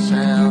screaming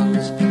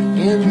sounds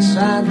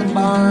inside the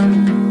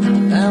barn.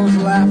 There was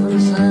laughing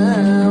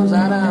sounds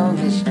out on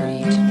the street.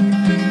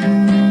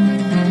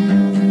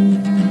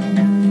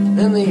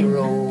 Then they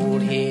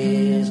rolled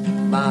his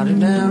body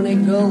down a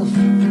gulf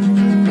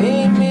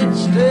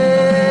amidst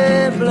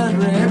a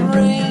blood-red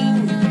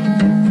rain,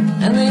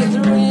 and they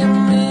threw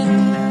him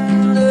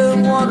in the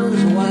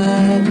waters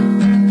wide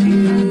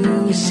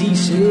to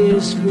cease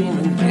his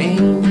screaming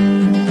pain.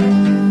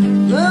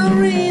 The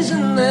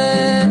reason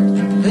that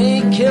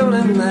they killed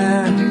him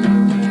there,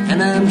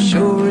 and I'm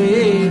sure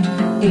it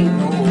ain't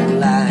no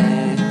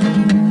lie,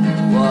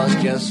 was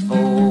just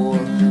for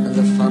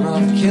the fun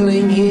of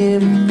killing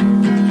him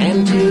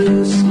and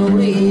to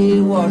slowly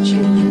watch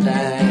him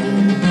die.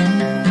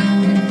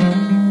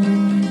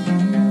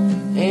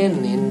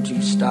 And then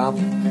to stop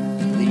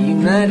the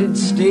United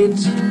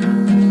States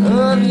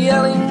of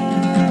yelling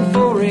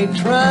for a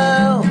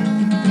trial,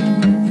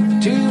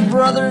 two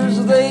brothers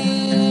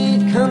they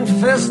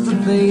confessed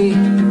that they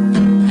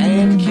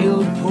had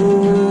killed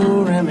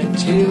poor Emmett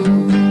Till.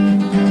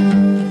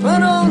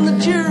 But on the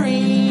jury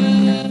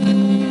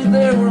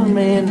there were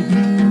men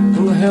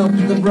who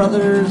helped the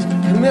brothers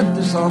commit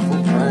this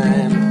awful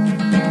crime.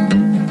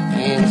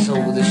 And so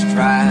this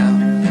trial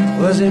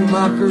was a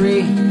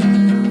mockery,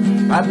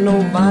 but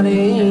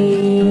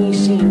nobody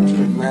seemed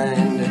to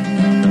mind.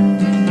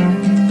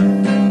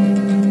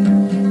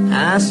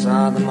 I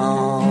saw the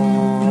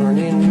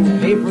morning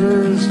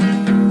papers,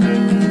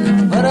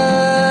 but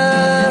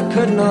I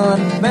could not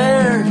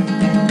bear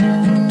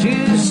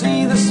to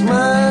see the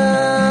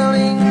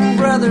smiling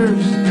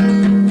brothers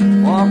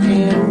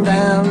walking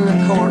down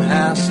the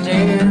courthouse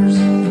stairs.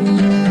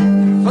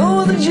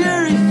 For the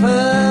jury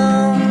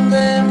found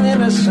them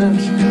innocent,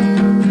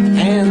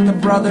 and the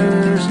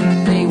brothers,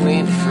 they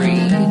went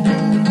free,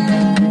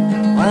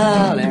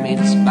 while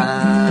Emmett's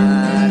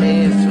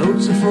body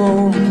floats a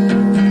foam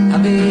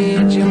of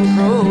a Jim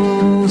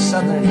Crow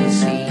southern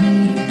sea.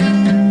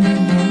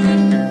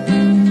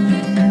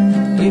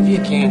 If you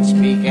can't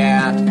speak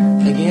out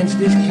against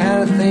this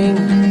kind of thing,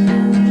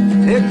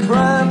 a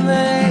crime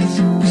that's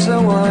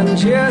so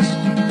unjust,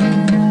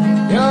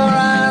 your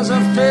eyes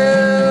are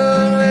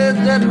filled with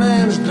dead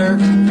man's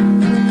dirt,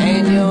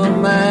 and your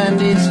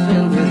mind is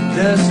filled with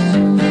dust.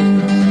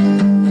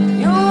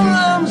 Your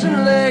arms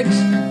and legs,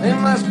 they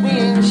must be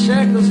in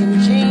shackles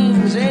and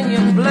chains, and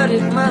your blood,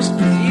 it must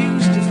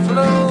refuse to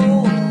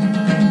flow,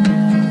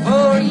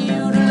 for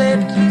you to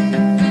let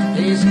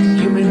this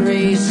human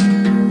race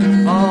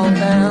fall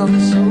down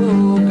so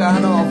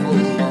god-awful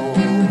low.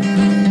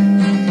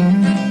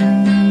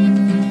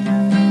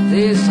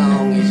 This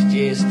song is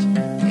just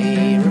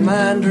a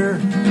reminder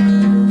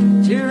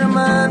to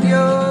remind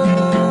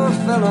your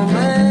fellow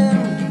man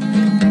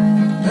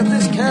that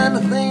this kind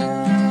of thing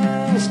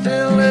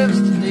still lives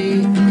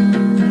today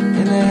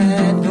in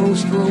that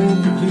ghost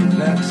road Ku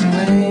Klux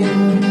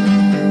Klan.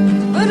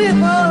 But if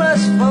all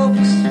us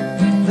folks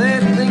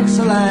that thinks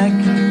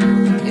alike,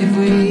 if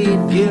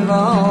we'd give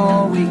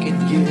all we could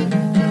give,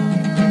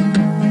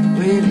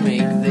 we'd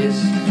make this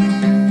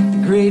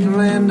great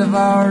land of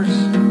ours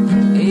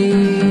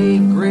a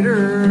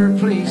greater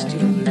place to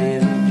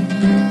live.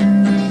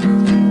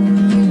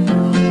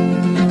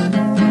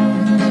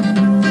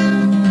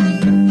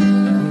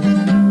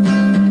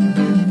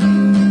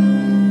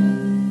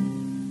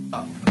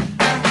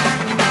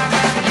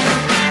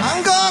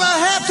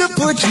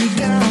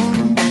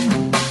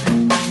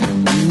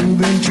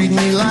 been treating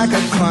me like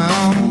a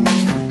clown.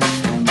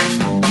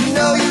 You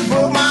know you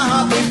broke my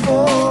heart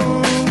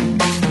before,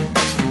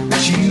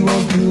 but you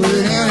won't do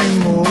it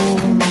anymore.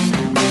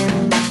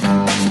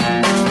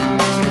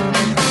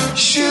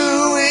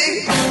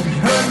 Shoo-wee,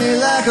 hurt me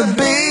like a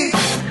bee,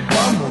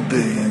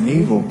 bumblebee, an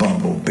evil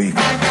bumblebee.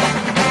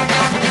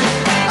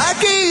 I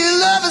gave you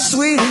love as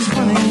sweet as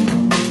honey,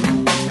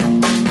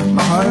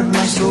 my heart,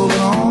 my soul,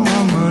 and all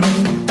my money.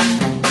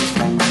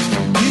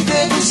 You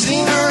didn't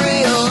seem to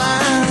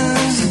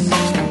realize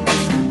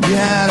you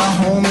had a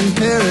home in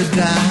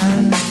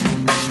paradise.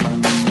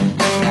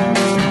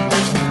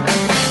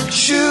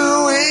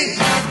 Shoo-wee,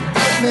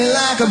 hit me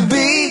like a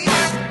bee,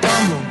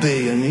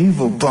 bumblebee, an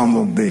evil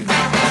bumblebee.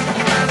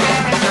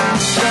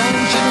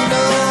 Don't you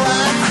know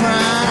I cry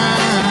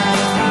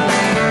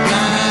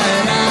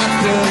night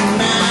after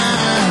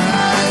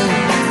night,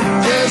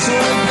 just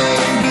one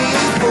thing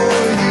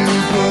before you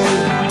go.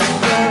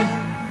 Don't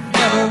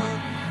ever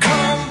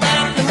come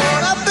back no more.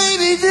 Now,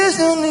 baby, there's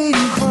no need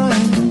in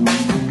crying.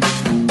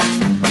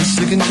 I'm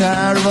sick and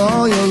tired of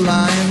all your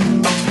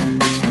lying.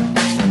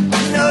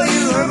 You know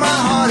you hurt my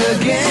heart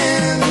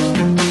again.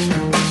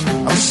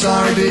 I'm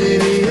sorry,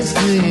 baby, it's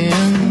the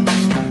end.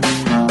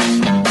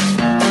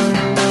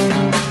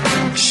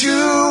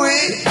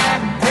 Shoo-wee,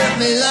 hit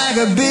me like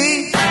a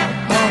bee,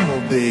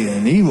 bumblebee,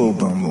 an evil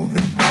bumblebee.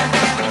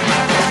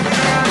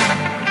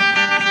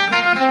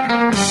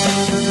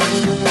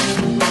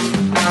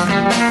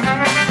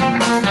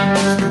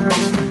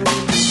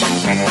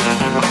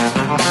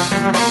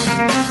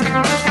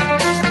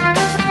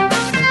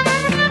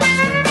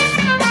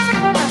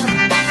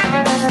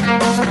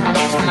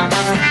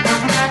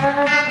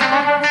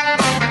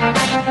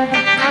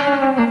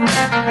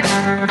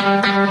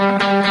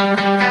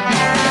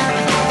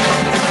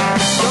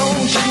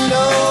 Don't you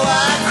know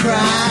I cry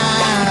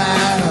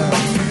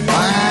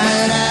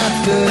night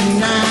after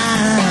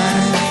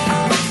night,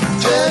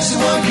 just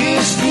one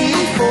kiss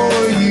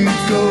before you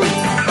go.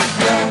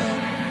 Don't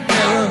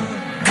ever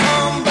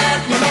come back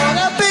no more.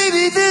 Now,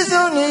 baby, there's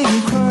no need in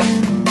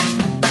crying.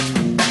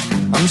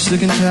 I'm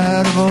sick and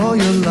tired of all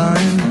your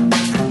lying.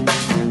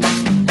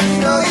 You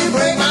know you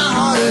break my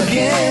heart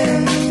again.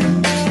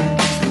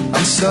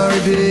 I'm sorry,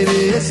 baby,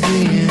 it's the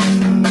end.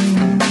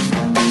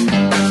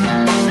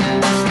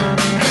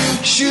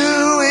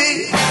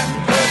 Shoo-wee,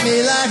 hurt me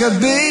like a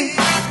bee,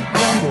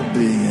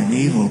 bumblebee, an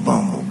evil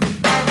bumblebee.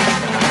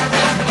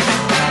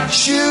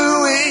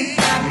 Shoo-wee,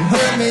 you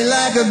hurt me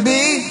like a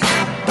bee,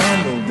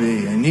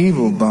 bumblebee, an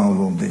evil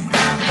bumblebee.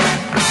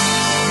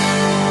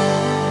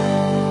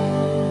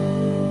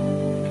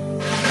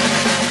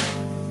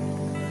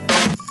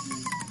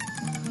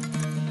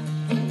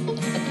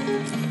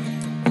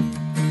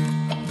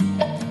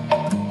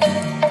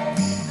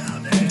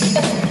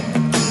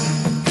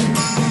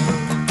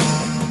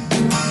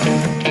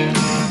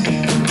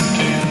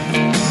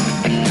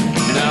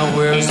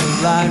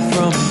 Light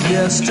from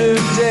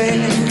yesterday,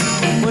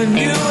 when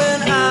you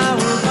and I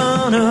were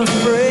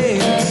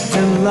unafraid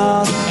and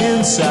lost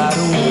inside a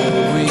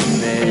world we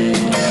made.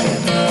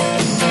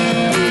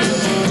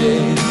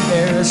 Today the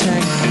air is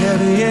hanging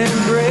heavy and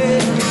gray.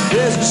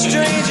 There's a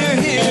stranger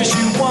here,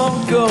 she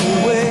won't go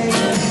away,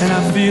 and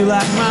I feel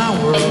like my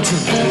world's a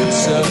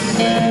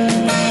disappear.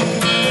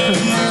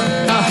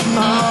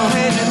 Oh,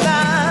 hey,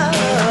 Delilah,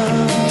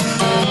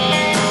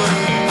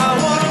 I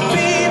wanna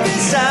be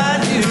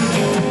beside you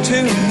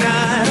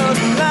tonight, oh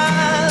Delilah.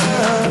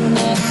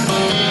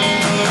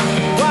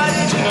 Why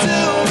did you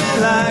do me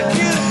like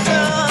you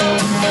done?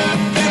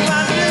 If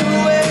I knew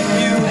where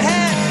you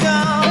had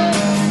gone,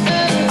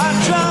 I'd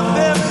drop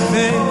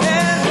everything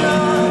and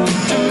run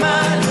to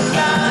my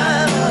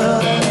Delilah.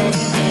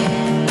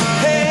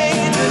 Hey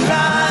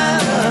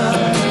Delilah.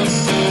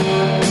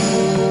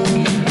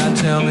 Now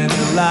tell me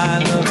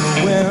Delilah,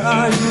 where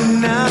are you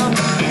now?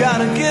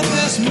 Gotta get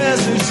this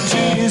message to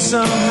you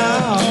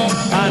somehow.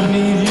 I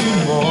need you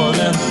more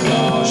than the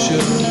law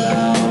should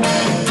allow.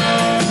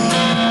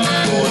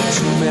 For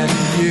too many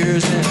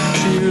years and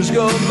tears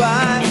go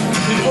by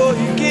before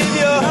you give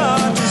your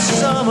heart to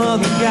some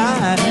other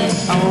guy.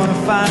 I wanna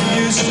find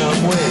you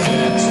some way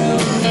to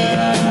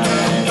lie.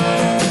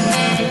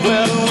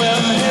 Well,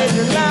 hey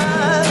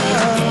Delilah,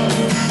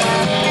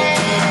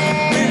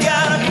 we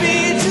gotta be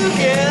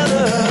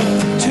together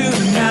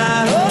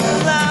tonight, oh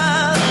Delilah.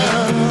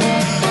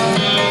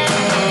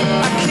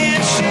 I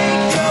can't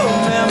shake your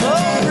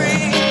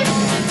memory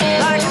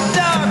like a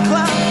dark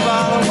cloud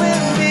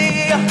following me.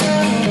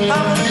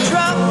 I'm gonna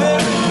drop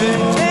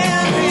everything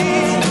and be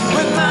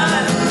with my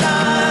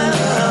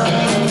Delilah.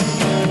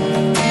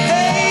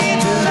 Hey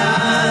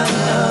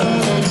Delilah.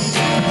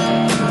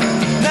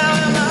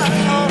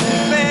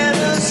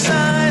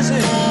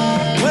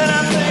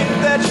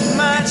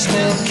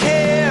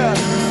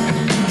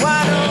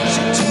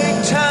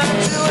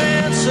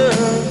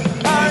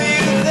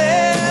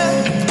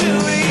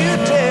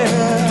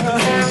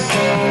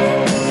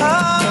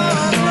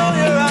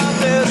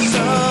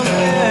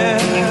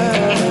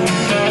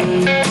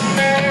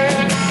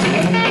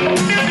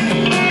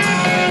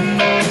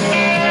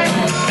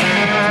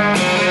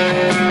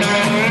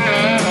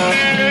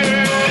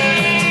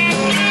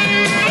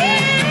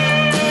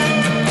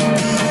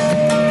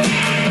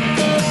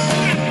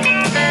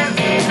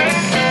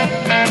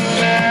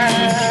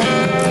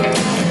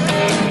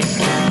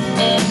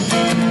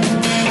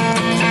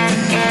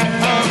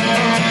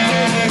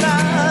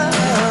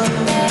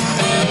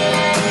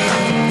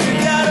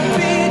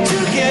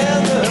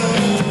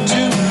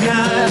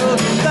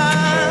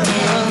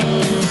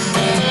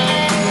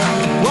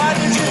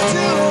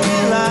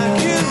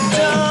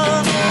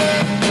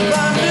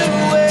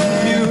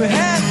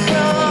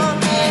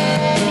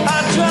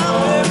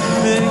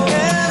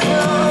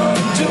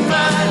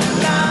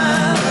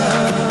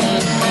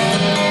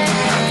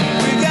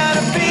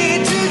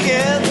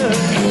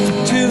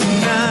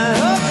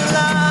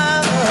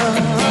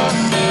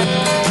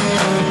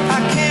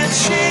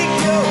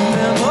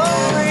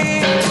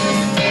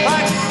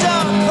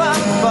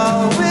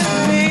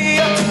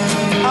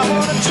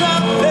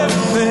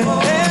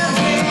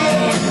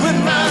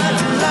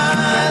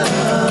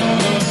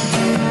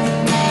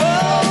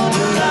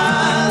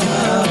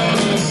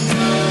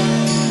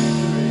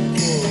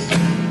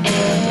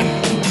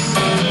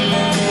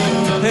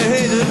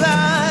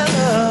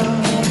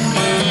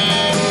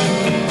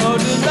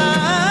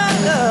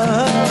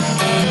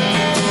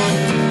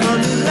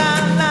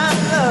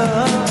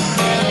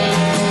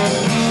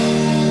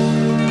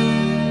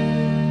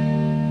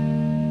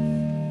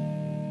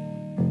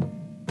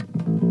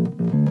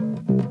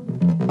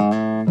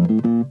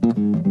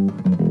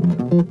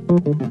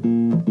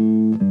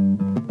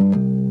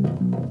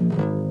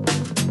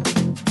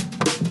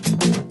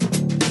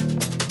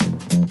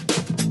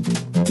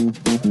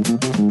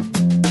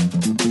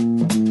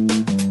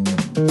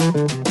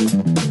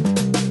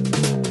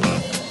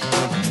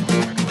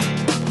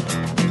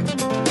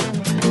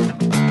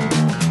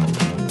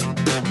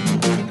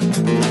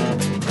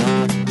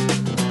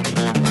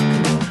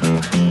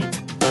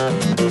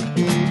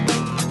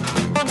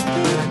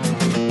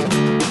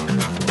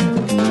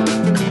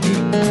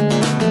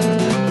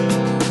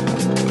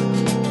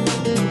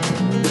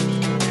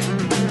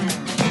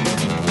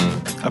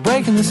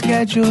 Breaking the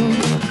schedule,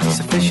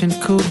 sufficient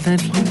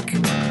coolant leak.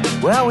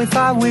 Well, we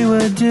thought we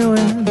were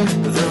doing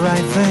the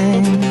right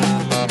thing.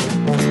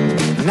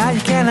 Now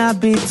you cannot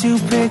be too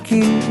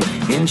picky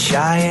in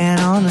Cheyenne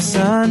on a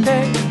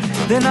Sunday.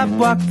 Then up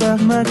walked the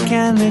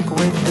mechanic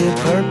with the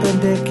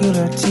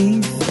perpendicular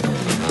teeth.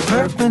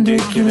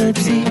 Perpendicular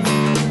teeth.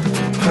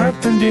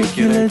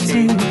 Perpendicular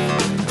teeth.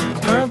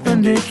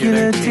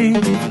 Perpendicular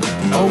teeth.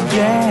 Oh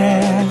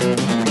yeah.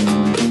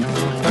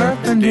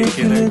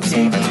 Perpendicular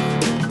teeth.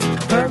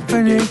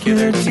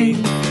 Perpendicular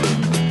teeth,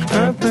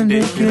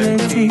 perpendicular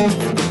teeth,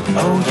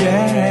 oh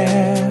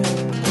yeah.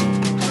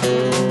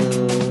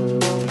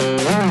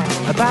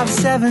 About the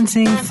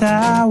 17th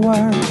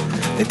hour,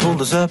 they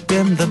pulled us up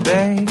in the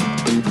bay,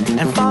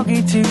 and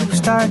Foggy too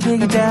started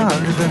digging down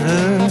to the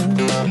hood.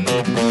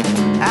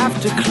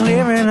 After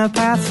clearing a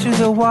path to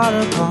the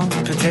water pump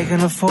and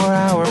taking a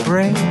 4-hour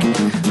break,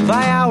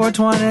 by hour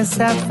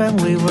 27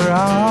 we were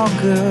all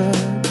good.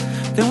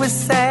 Then we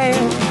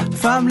sailed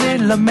from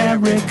Little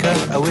America.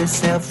 We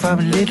sailed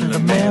from Little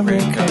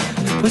America.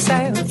 We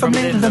sailed from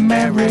Little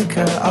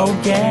America. Oh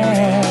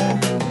yeah.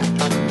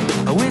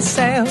 We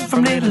sailed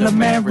from Little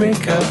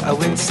America.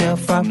 We sailed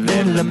from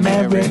Little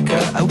America.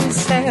 We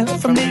sailed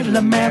from Little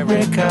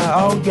America.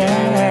 Oh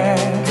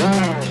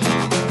yeah.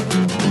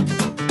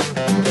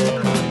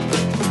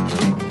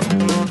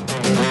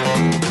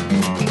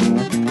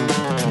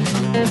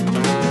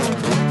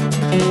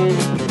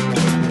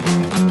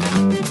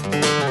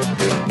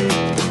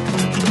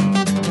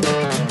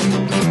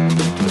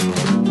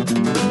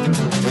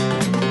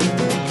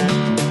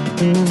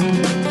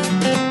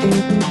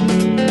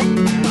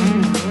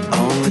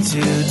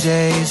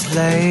 Days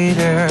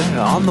later,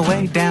 on the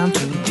way down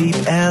to Deep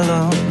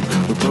Ellum,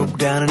 we broke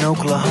down in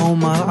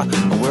Oklahoma,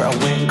 where a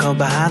wind come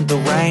behind the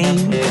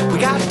rain. We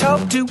got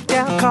towed to a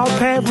town called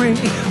Barrie,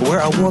 where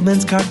a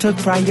woman's car took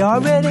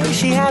priority.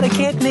 She had a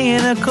kidney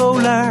in a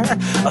cooler,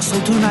 so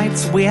 2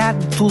 nights we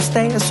had to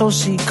stay so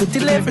she could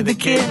deliver the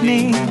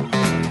kidney.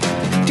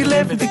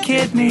 Deliver the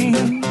kidney.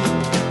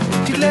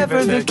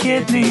 Deliver the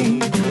kidney.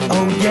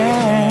 Oh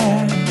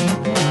yeah.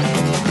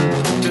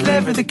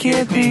 Deliver the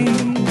kidney.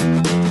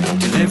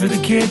 Deliver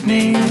the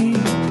kidney,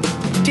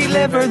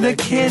 deliver the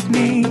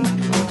kidney,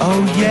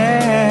 oh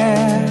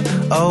yeah,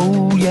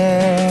 oh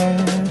yeah,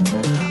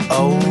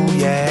 oh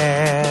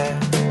yeah,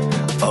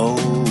 oh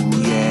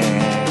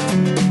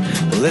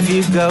yeah. Well, if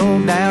you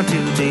go down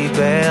to Deep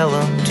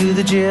Ellum, to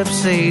the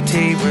Gypsy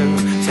Tea Room,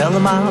 tell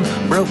them I'm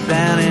broke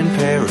down in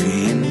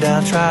Barrie, and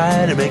I'll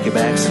try to make it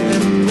back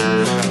soon.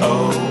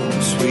 Oh,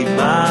 sweet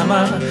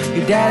mama,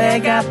 your daddy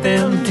got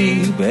them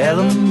Deep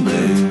Ellum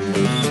blues.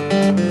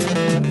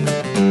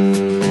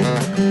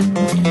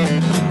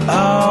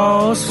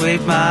 Oh,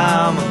 sweet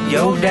mama,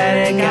 your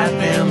daddy got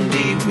them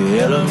Deep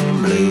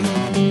Ellum blues.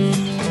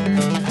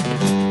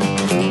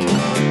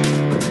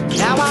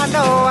 Now I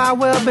know I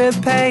will be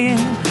paying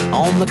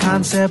on the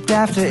concept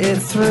after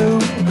it's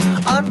through.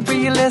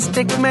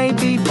 Unrealistic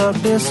maybe,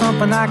 but there's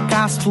something I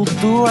got to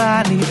do.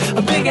 I need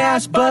a big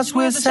ass bus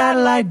with a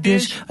satellite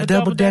dish, a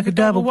double-decker,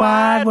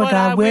 double-wide. What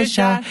I wish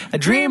I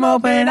dream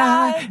open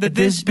eye that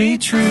this be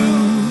true.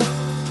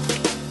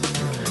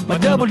 My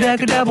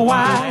double-decker,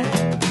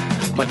 double-wide.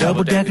 My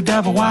double-decker,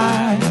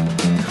 double-wide.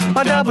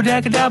 My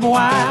double-decker,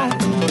 double-wide.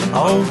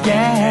 Oh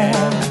yeah.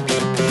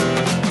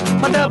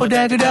 My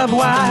double-decker,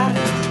 double-wide.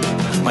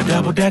 My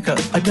double-decker,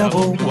 a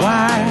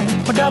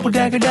double-wide. My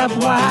double-decker,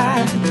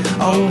 double-wide.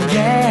 Oh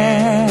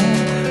yeah.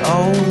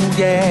 Oh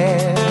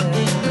yeah.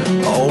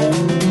 Oh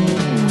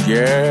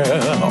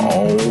yeah.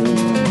 Oh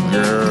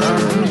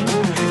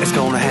yeah. It's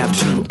gonna have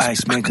 2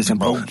 ice makers and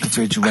both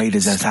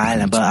refrigerators, a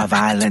silent but a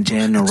violent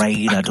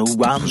generator to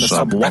run the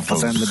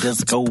subwoofers and the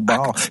disco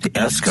ball, the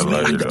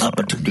escalator up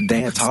to the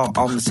dance hall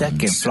on the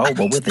 2nd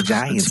floor with a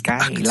giant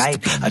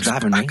skylight, a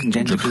driving range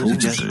and jacuzzi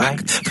just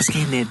right for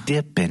skinny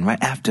dipping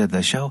right after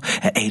the show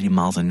at 80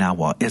 miles an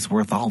hour. It's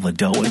worth all the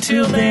dough.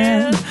 Until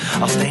then,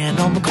 I'll stand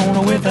on the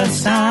corner with a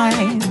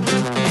sign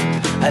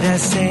that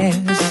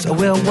says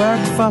we'll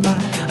work for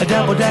my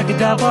double-decker,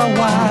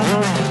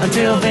 double-wide.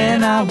 Until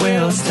then, I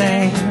will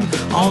stand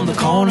on the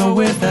corner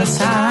with a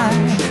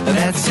sign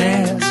that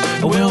says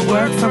we'll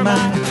work for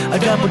my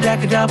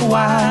double-decker,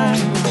 double-wide.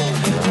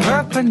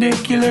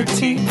 Perpendicular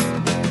teeth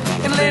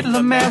in Little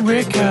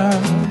America.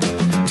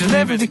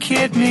 Deliver the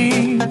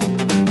kidney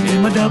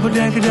in my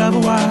double-decker,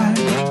 double-wide.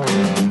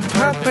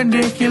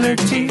 Perpendicular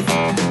teeth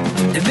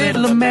in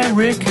Little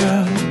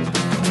America.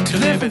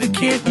 Deliver the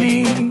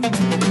kidney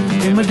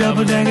in my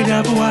double-decker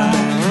double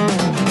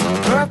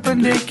wide.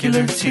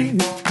 Perpendicular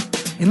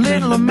teeth in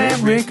Little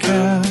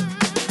America.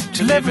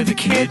 Deliver the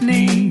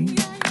kidney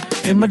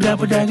in my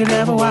double-decker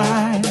double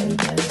wide.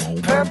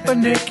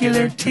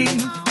 Perpendicular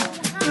teeth,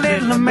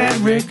 Little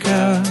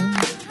America.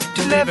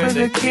 Deliver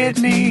the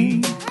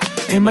kidney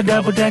in my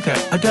double-decker,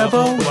 a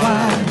double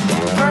wide.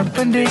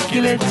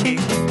 Perpendicular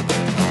teeth,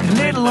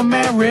 Little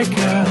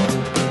America.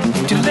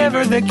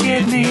 Deliver the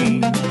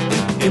kidney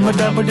in my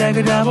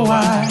double-decker double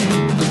wide.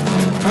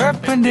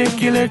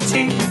 Perpendicular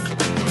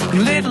teeth,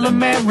 Little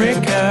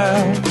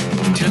America.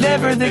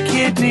 Deliver the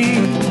kidney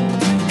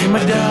in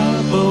my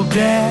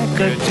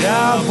double-decker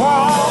double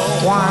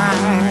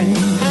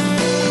wide.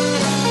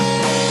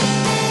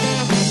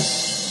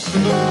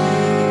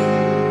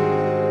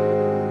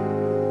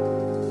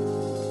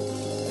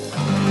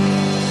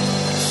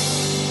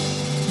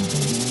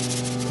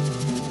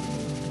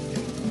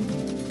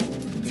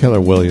 Keller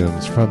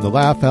Williams from the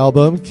Laugh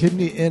album,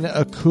 Kidney in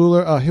a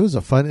Cooler. He was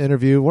a fun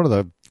interview. One of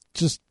the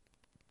just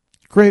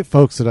great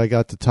folks that I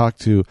got to talk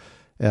to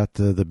at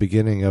the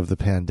beginning of the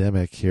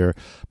pandemic here.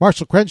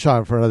 Marshall Crenshaw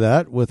in front of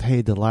that with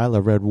Hey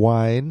Delilah, Red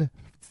Wine.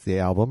 The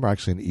album, or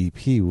actually an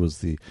EP, was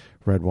the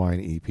Red Wine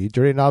EP.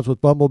 Dirty Knobs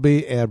with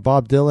Bumblebee and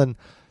Bob Dylan,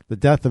 The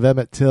Death of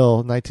Emmett Till,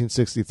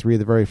 1963,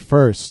 the very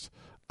first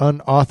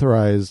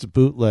unauthorized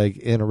bootleg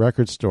in a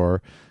record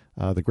store.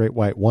 The Great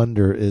White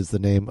Wonder is the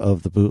name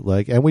of the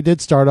bootleg. And we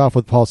did start off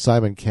with Paul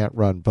Simon, Can't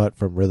Run But,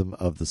 from Rhythm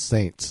of the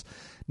Saints.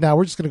 Now,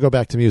 we're just going to go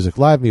back to music.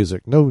 Live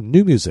music. No,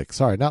 new music.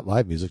 Sorry, not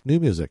live music. New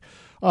music.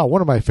 Oh,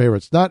 one of my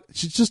favorites.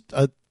 She's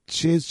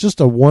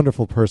just a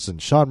wonderful person.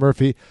 Shaun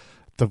Murphy,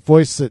 the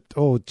voice that,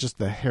 just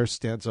the hair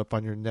stands up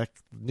on your neck.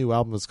 New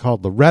album is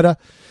called Loretta.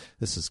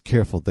 This is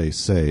Careful They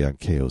Say on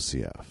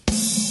KOCF.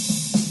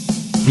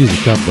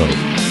 Music Gumbo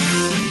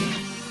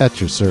at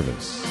your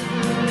service.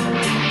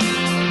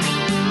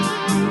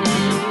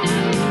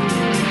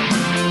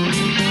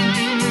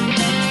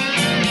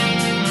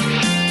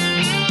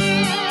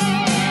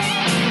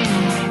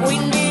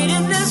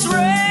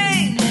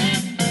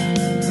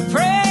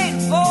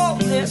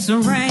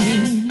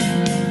 Rain,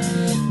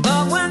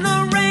 but when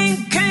the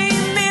rain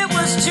came, it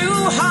was too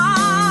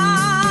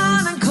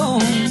hard and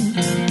cold.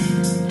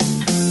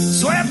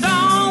 Swept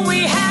on, we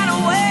had a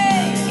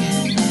way,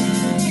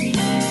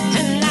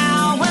 and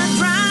now we're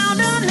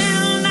drowning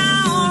in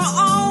our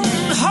own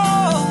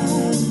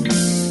hole.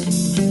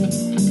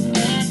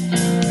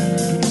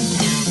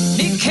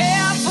 Be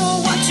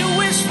careful what you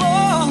wish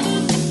for.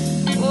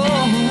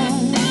 Oh,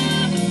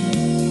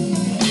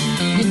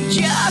 you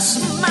just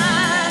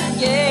might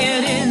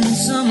get in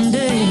someday.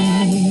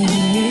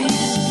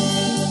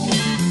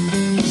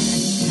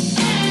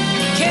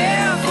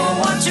 Careful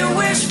what you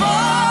wish for.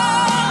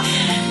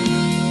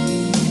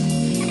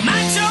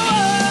 Might show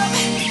up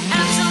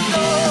at some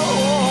door.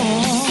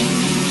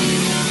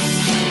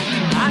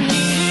 I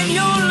needed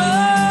your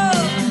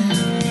love.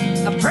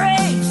 I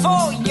prayed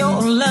for your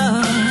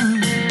love.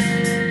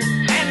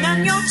 And then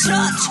your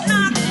touch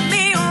knocked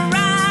me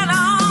right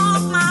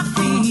off my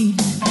feet.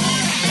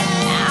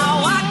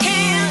 Now I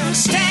can't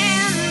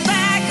stand by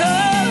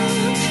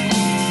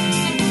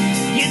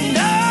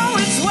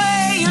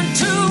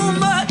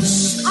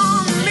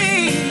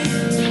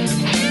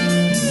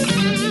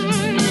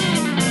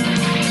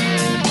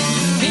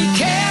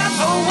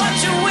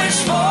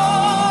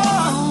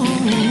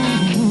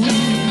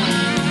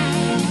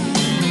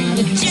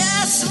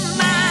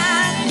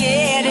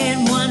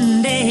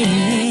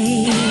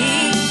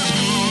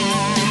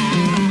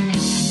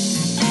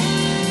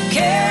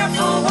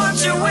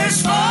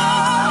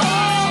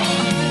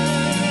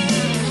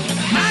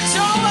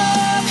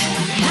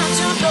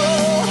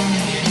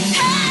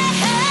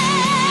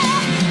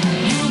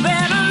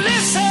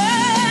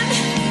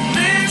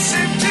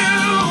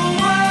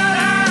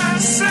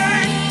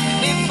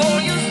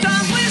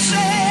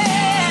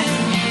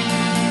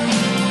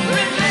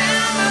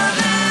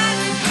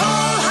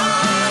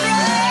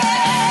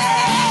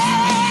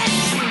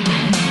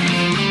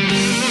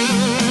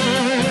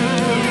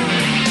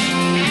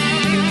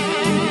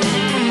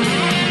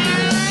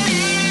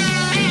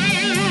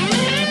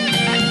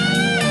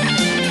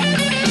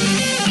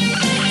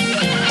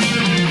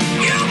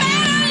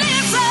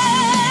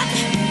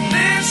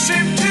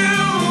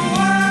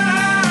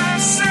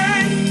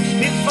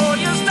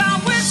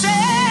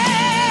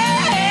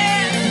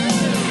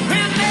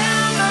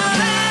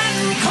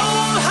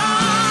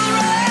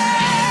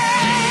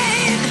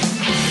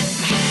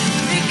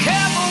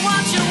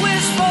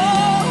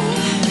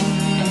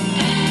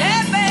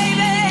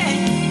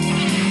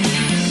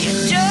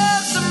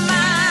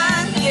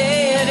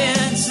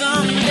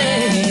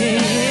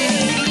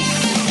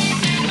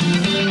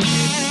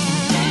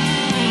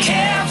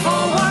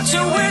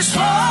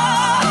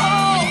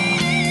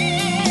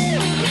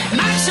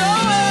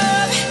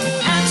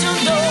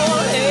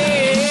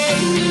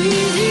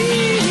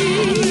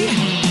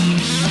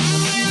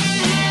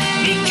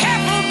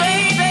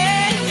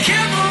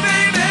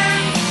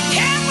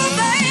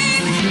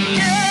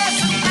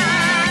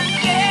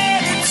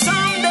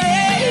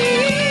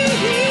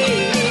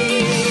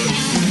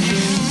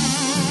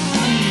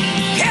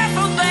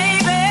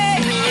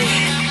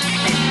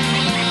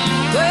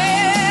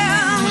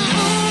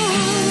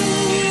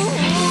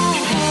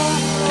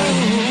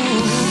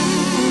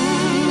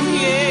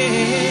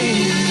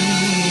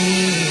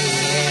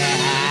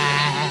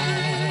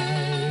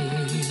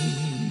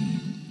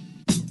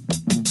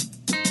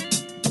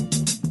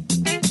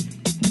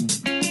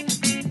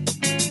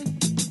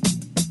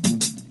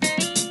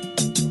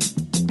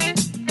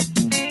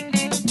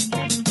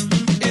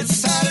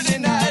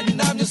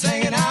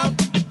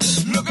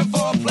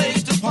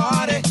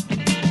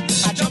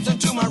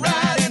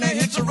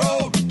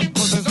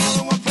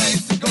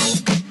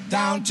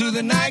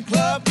the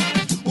nightclub.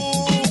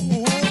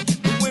 Ooh,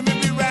 the women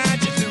be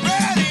righteous and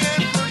ready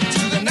and pretty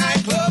to the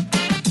nightclub.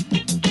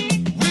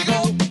 We go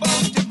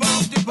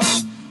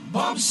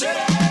bump city.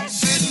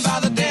 Sitting by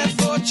the dance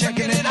floor,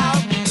 checking it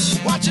out.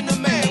 Watching the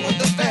man with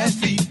the fast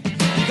feet.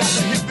 He got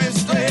the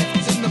hippest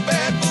threads and the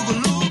bad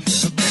boogaloo.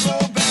 The big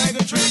old bag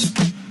of tricks.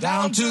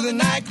 Down to the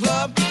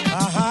nightclub. You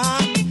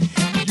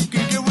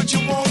can get what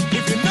you want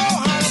if you know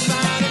how to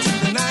find it to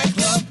the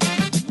nightclub.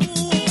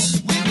 Ooh,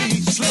 we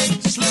be slick.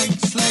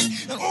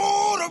 And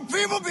ooh, the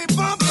people be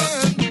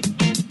bumping.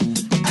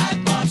 At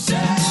Bump City.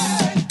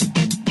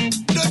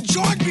 The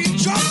joint be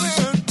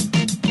jumping.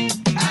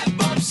 At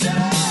Bump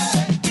City.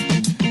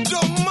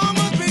 The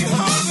mamas be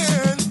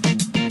humping.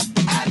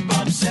 At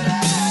Bump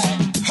City.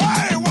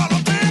 Hey, while the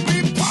band be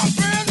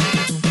pumping.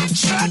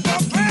 Shut the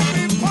band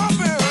be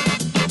pumping.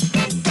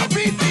 The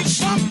beat be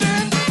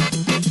something.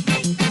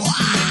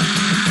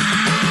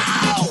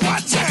 Wow,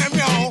 what time,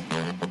 y'all?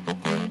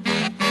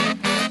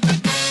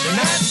 The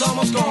night's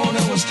almost gone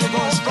and we're still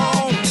going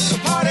strong. The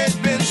party's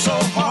been so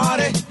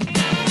hearty.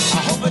 I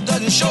hope it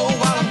doesn't show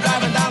while I'm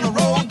driving down the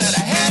road that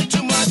I had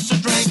too much to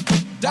drink.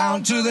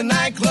 Down to the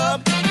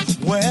nightclub.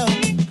 Well,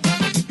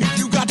 if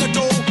you got the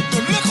dough,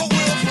 the liquor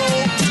will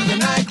flow to the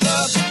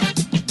nightclub.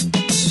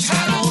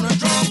 Hat on a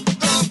drum.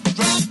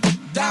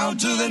 Down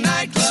to the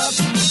nightclub.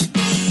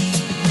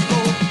 Go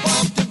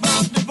bump.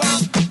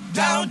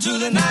 Down to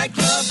the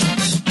nightclub.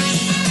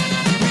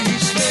 We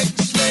slick.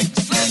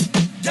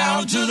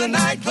 Down to the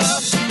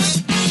nightclub.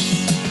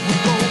 We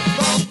go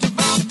bump.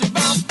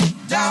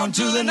 Down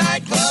to the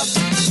nightclub.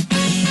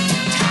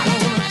 Hat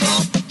on a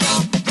drum.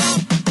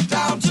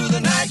 Down to the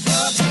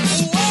nightclub.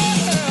 Well,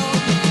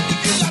 if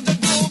you got the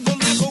dough, the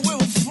liquor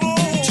will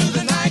flow to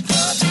the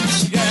nightclub.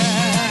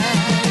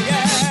 Yeah.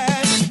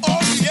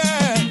 Oh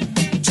yeah.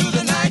 To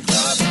the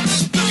nightclub.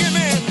 Look at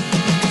me.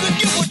 You can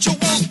get what you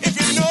want if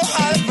you know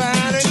how to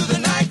find it. To the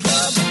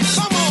nightclub.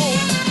 Come on.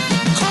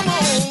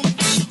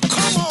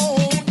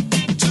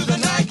 To the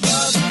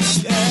nightclub.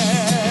 Yeah.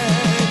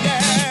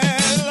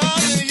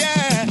 Love it,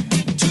 yeah.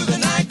 To the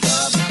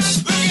nightclub.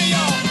 Look at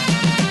y'all.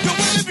 The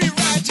women be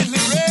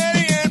righteously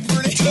ready and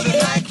pretty. To the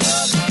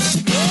nightclub.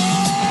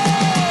 Oh,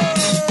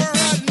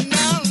 right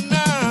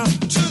now.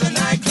 To the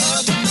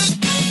nightclub.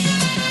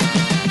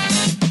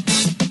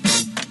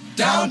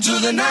 Down to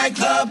the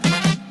nightclub.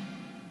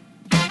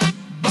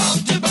 Bump.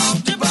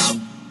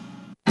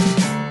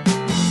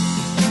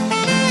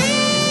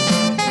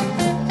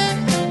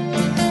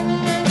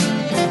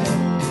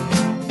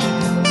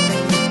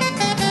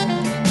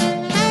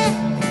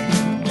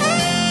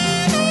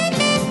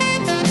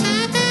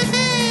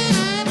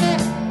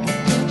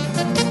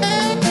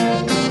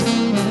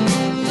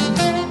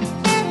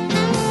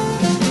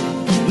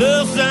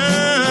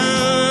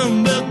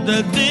 Listen, Mr.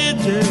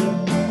 DJ,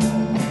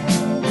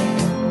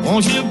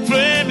 won't you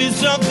play me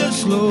something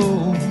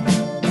slow?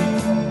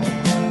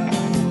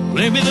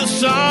 Play me the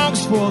songs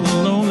for the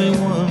lonely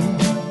one.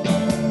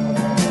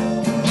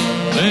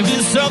 Play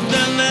me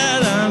something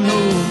that I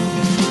know.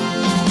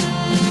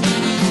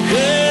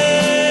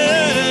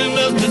 Hey,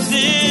 Mr.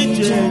 DJ,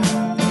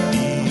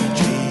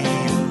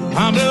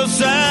 I'm a little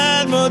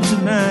sad but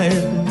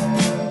tonight.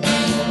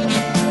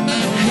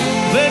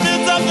 Play me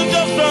something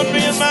just from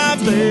being my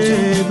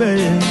baby.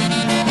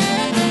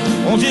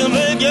 Won't you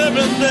make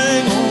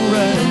everything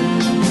alright?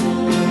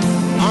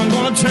 I'm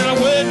gonna turn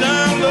away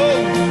down low,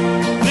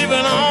 leave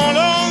it on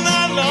all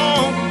night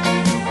long,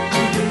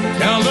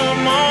 till the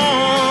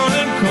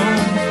morning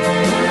comes.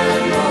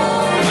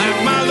 Like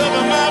my love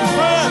and my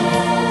friend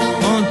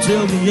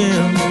until the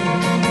end.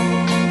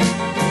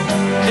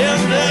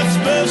 Is that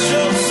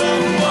special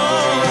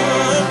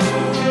someone?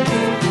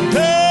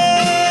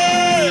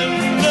 Hey,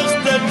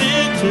 Mr.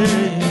 DJ,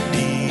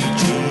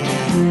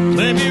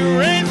 play me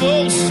Rainbow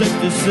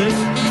 66.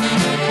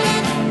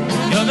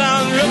 Cause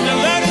I'm looking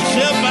like a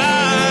ship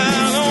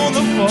out on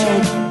the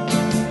fog,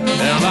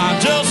 and I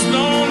just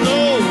don't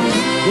know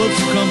what's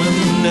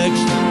coming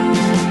next.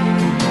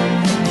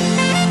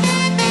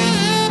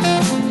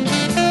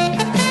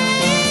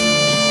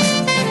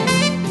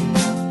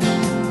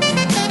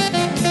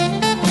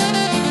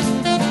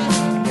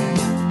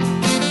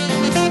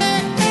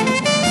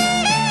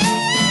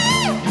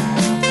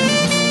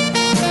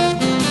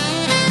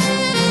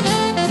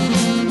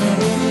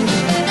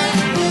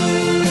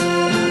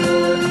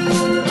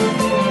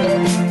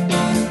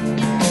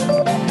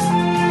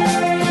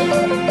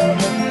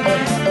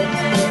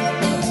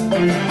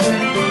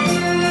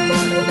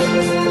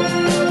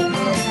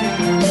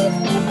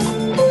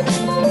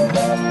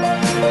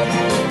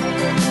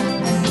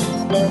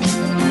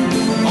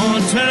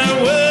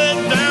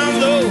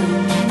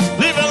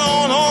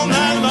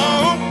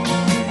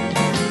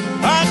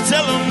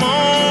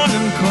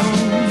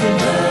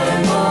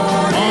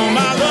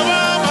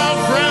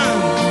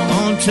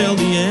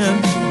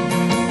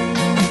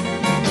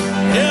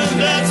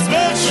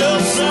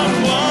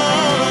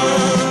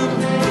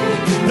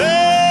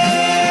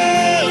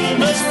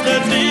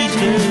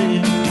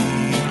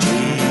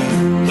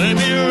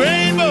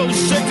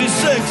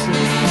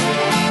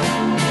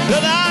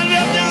 Cause I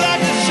left you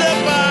like a ship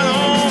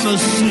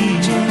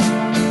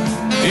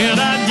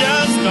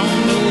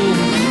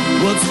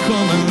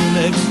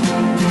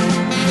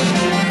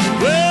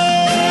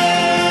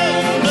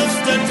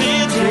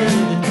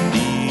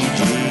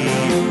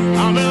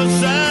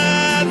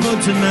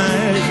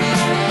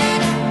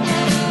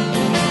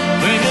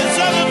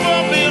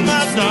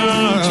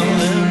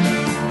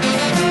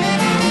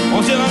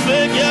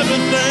make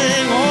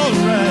everything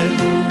alright.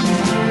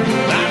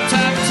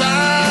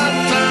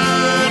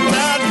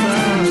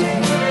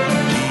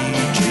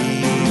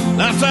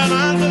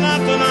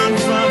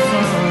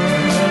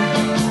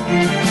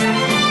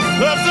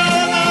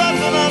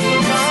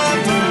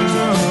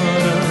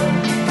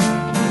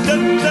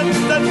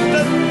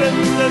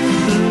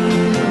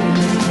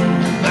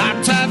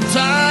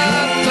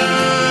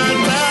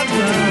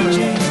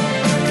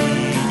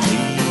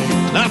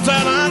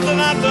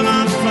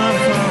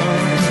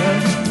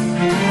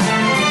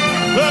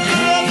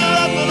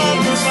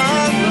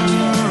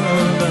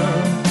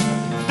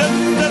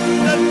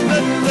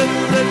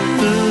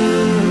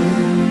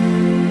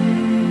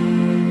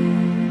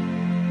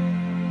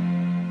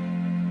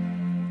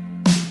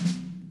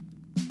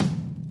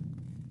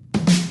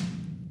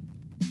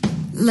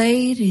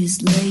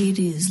 Ladies,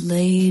 ladies,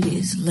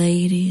 ladies,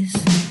 ladies.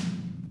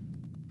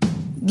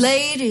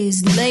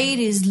 Ladies,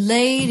 ladies,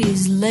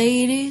 ladies,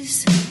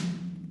 ladies.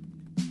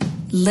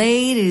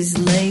 Ladies,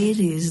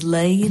 ladies,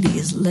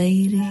 ladies,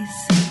 ladies.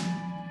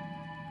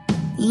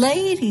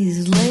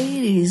 Ladies,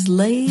 ladies,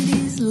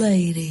 ladies,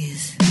 ladies.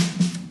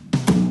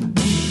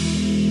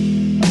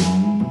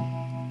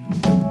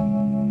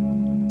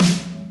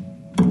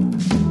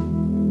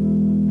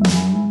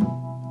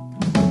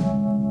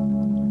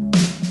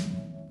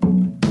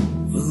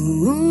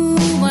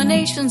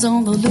 Nations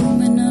on the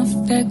lumen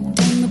effect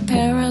and the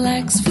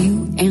parallax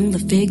view and the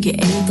figure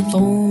and the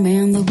foam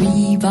and the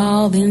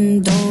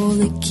revolving door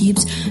that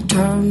keeps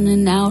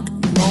turning out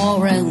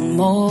more and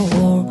more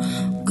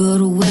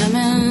good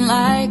women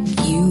like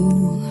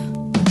you.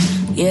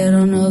 Yet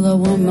another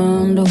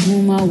woman to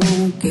whom I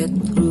won't get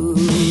through.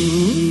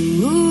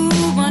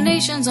 My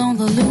nation's on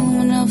the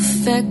lumen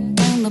effect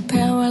and the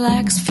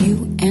parallax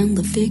view and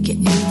the figure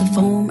and the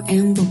foam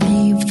and the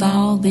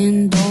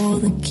revolving door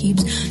that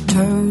keeps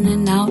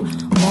turning out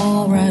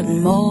more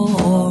and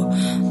more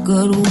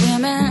good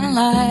women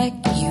like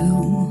you.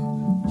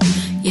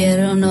 Yet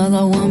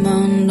another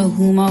woman to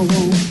whom I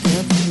won't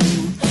get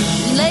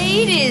through.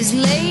 Ladies,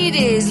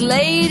 ladies,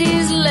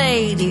 ladies,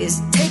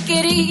 ladies, take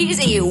it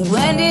easy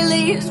when he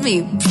leaves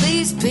me.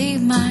 Please be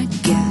my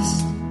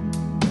guest.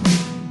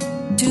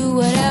 Do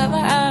whatever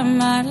I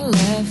might have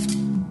left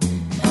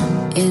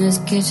in his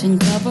kitchen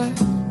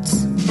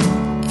cupboards,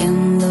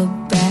 in the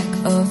back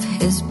of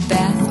his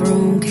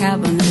bathroom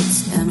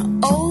cabinets. And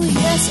oh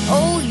yes,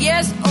 oh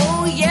yes,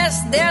 oh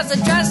yes, there's a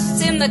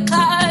dress in the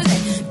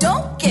closet.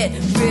 Don't get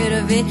rid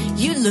of it,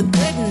 you look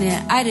good in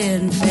it. I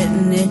didn't fit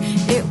in it,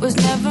 it was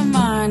never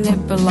mine.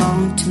 It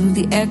belonged to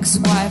the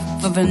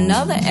ex-wife of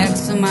another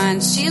ex of mine.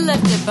 She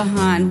left it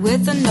behind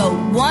with a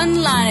note,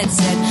 one line it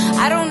said,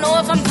 I don't know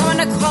if I'm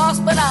coming across,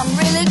 but I'm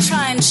really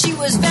trying. She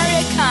was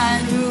very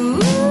kind. Ooh.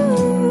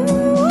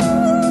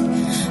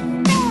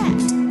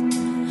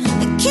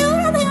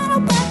 Cuter than a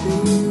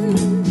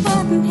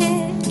button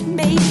head,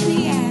 baby.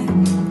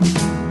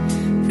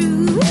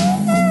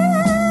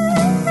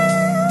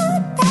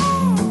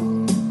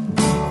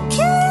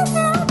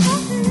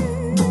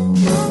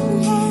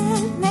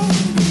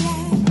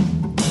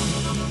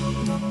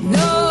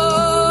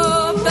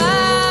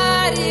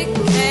 Nobody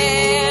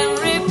can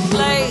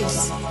replace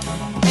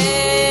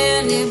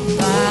anybody.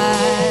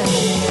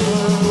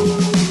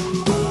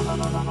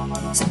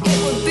 So it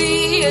would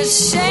be a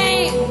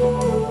shame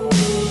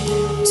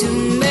to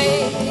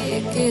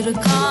make it a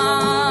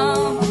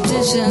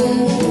competition.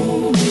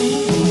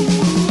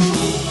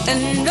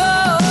 And no,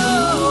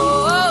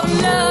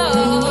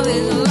 love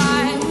is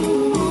like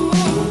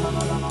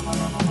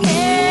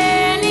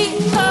any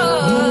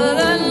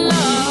other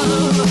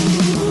love.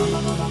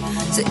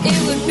 So it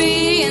would be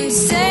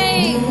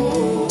insane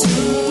to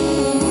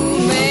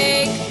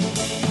make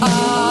a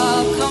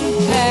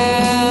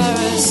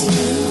comparison.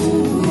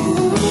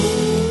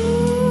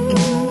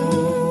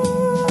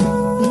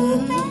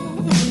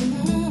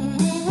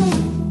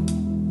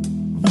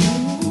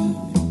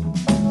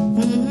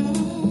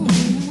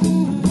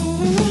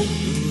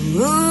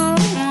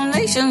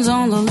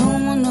 On the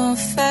luminal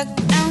effect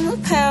and the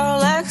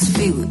parallax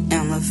view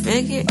and the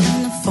figure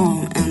and the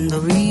form and the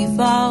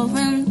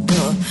revolving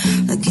door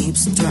that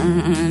keeps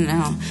turning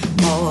out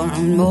more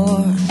and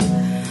more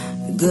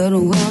good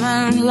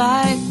women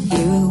like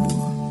you.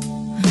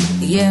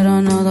 Yet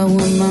another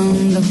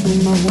woman to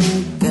whom I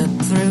won't get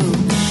through.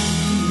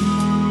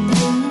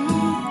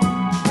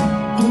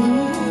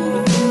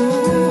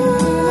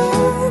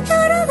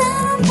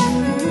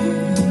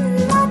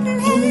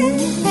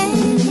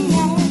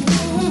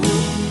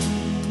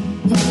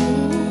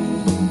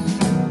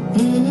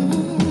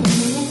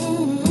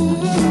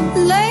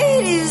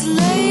 Ladies,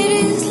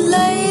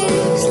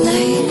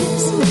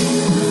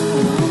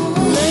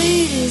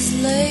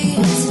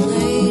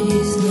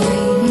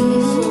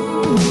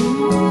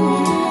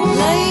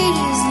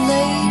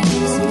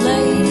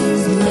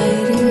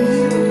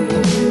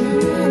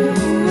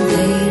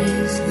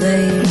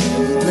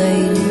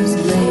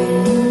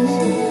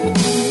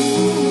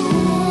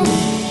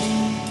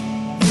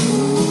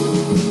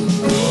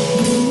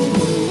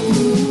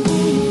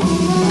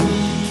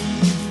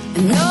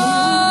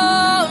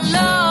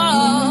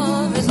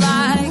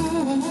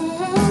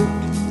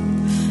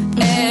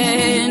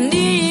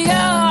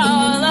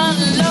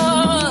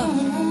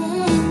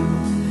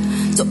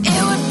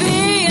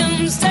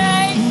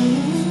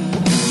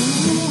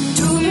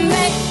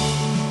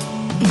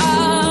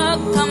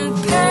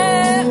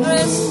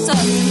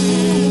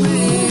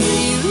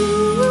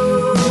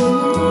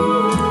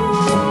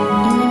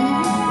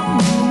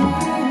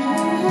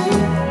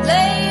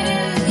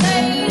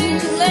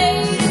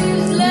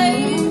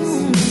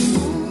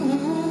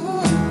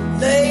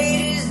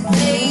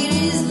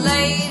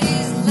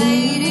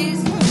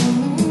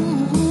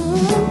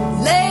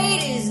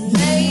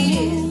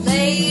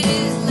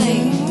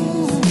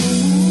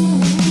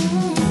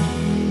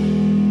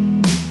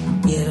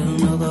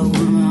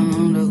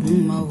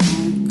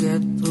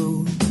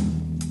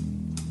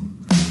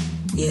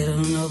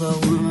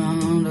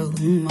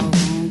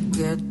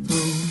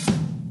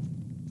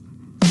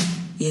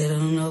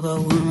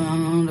 another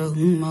woman to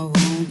whom I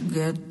won't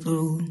get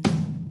through.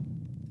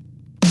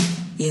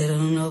 Yet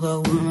another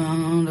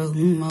woman to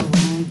whom I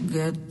won't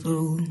get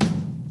through.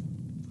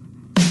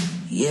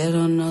 Yet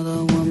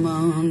another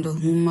woman to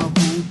whom I won't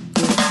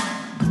get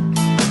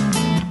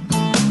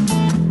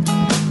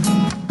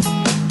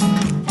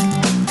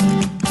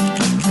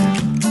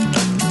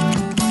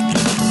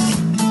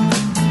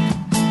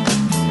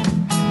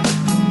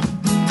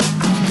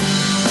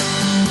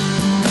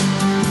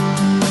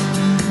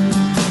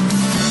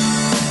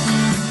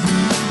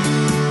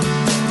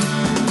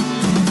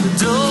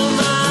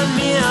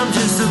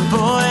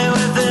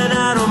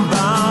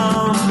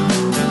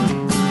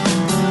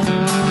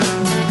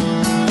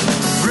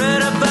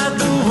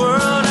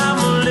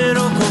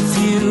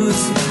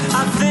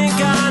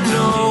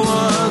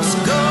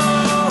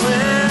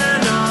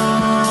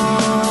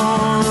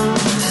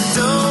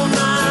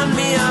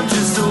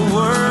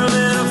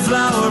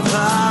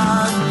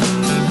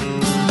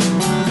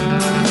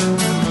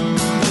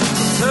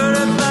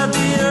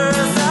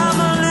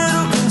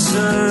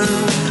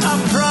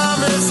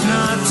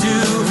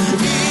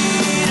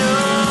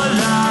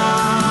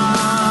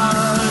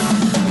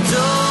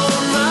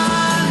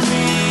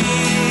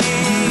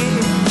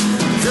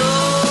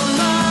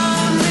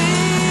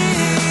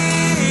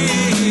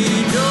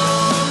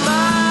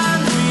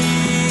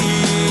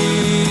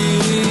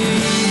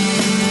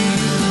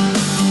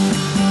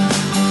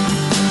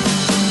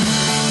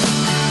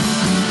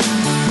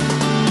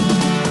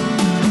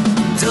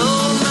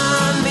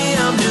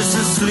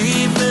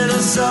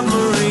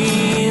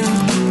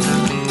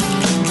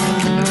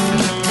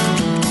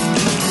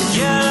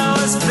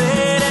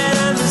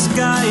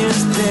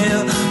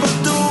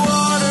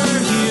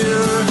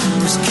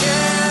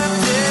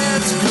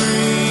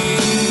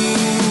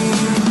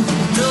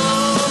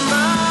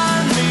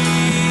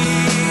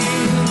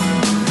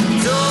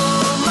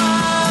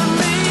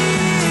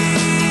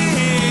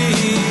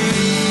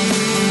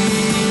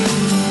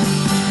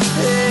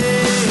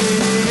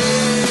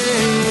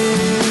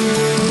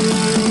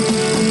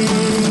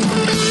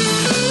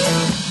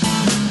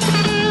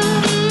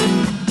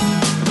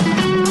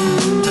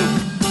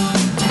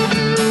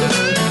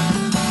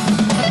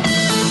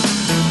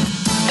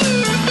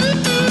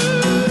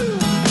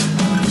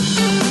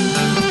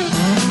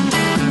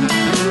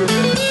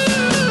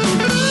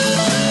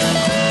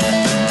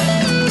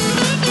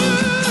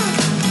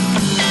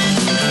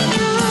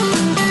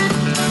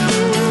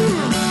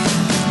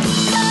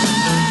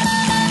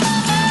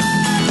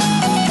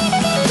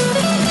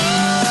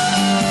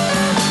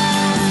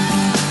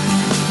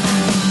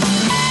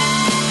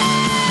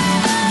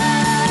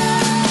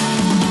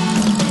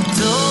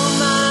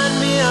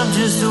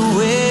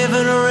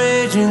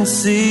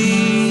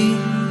sea.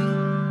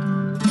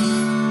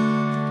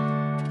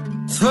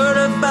 Heard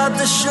about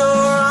the shore,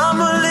 I'm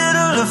a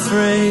little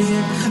afraid.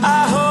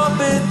 I hope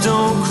it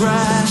don't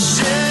crash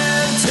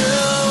into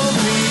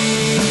me.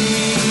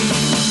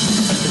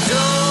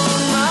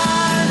 Don't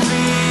mind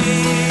me.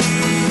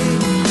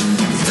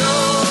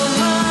 Don't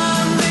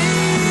mind me.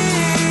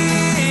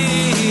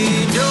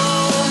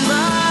 Don't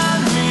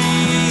mind me.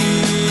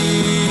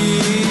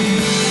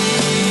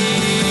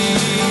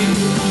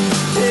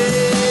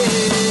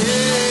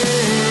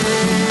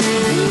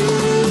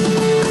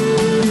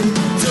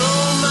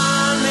 Don't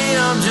mind me,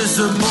 I'm just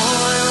a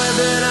boy with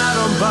an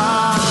atom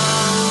bomb.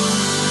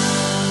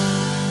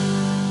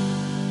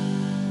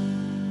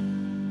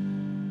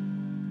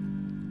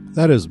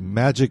 That is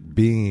Magic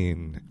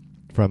Bean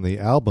from the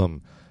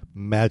album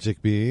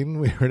Magic Bean.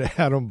 We heard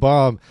Atom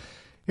Bomb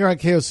here on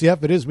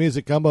KOCF. It is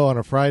Music Gumbo on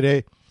a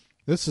Friday.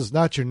 This is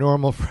not your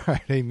normal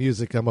Friday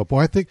Music Gumbo.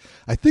 Boy,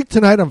 I think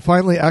tonight I'm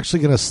finally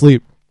actually going to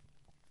sleep,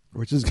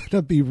 which is going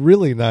to be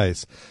really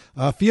nice.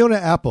 Fiona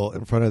Apple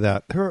in front of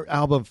that. Her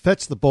album,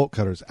 Fetch the Bolt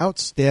Cutters,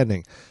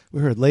 outstanding.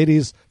 We heard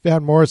Ladies,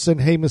 Van Morrison,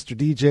 Hey Mr.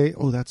 DJ,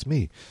 oh, that's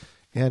me,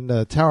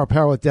 and Tower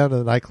Power with Down to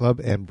the Nightclub,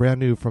 and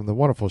brand new from the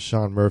wonderful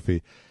Shaun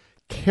Murphy.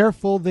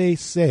 Careful They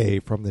Say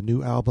from the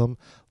new album,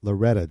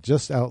 Loretta,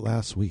 just out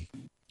last week.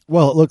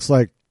 Well, it looks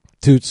like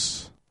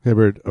Toots,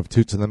 Hibbert of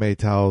Toots and the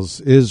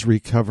Maytals, is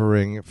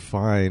recovering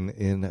fine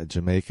in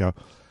Jamaica.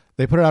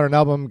 They put out an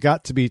album,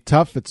 Got to Be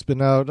Tough. It's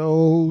been out,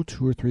 2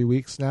 or 3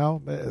 weeks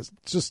now. It's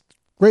just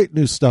great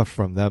new stuff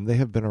from them. They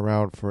have been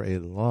around for a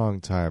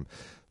long time.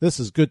 This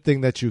is Good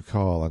Thing That You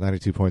Call on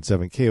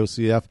 92.7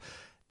 KOCF.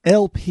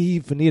 LP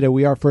Veneta.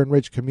 We are Fern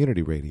Ridge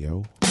Community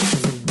Radio.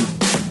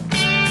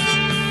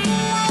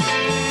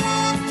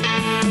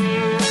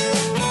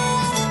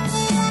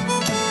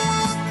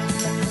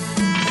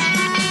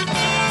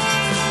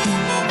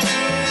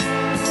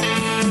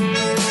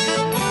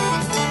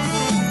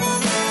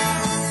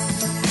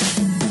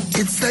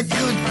 It's a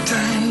good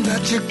time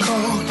that you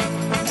call.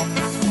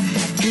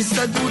 It's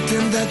a good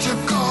time that you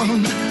call.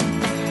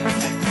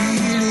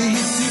 Really,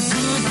 it's a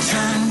good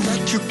time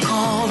that you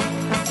call.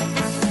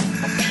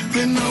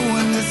 When no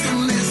one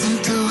listen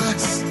to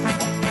us.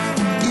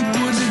 It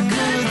was a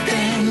good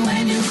thing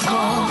when you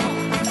call.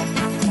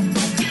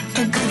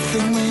 A good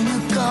thing when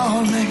you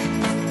call me.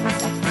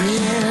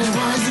 Yeah, it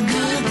was a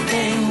good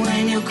thing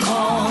when you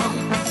call.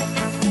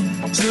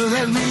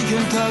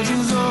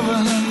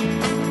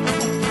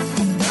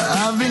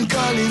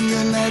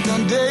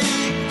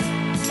 day?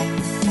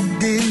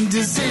 Didn't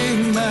you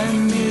see my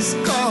missed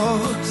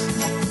calls?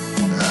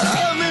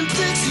 I've been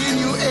texting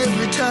you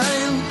every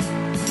time.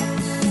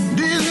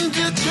 Didn't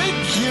you check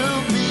your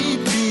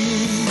BP?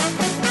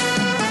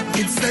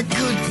 It's a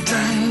good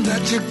time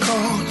that you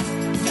call.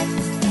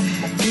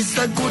 It's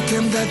a good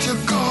time that you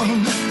call.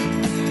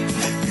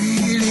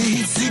 Really,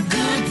 it's a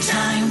good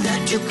time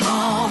that you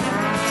call.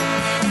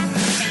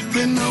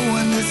 When no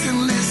one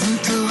listen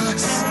to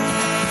us.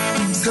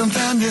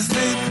 Sometimes you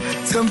sleep,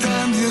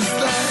 sometimes you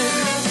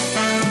slide.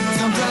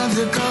 Sometimes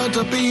you're caught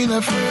up in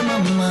a frame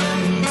of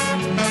mind,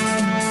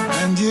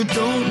 and you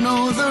don't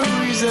know the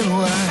reason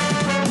why.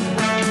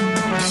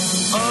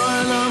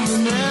 All of the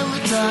never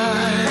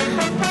die.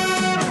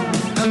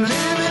 I'm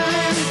living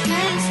in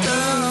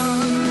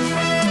Kingston.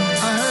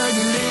 I heard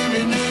you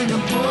living in the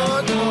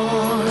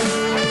Portmore.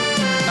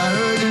 I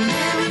heard you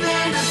living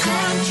in the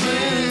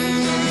country.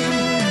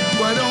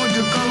 Why don't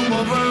you come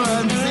over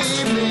and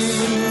see me?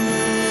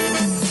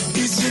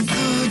 It's a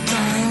good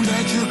time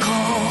that you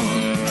call.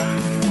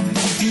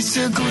 It's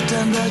a good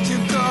time that you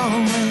call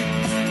me.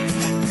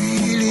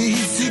 Really,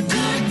 it's a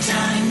good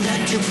time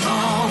that you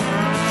call.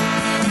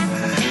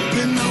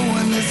 When no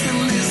one listen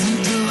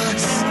to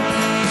us.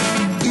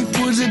 It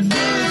was a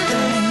good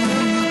thing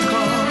when you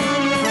call.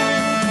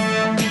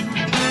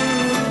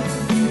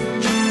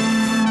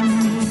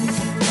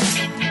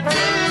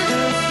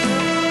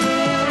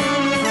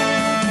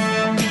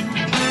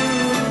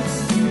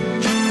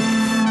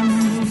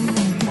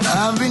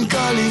 I've been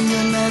calling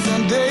you night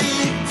and day.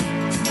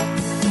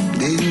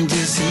 Didn't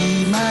you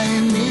see my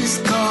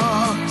missed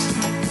calls?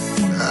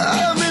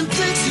 I've been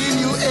texting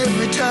you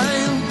every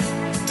time.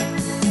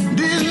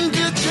 Didn't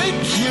you check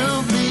your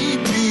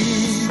BP?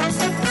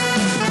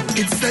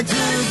 It's a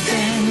good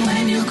thing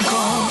when you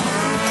call.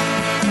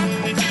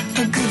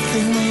 A good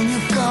thing when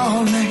you call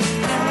me.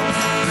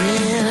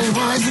 Really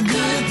was a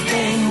good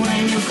thing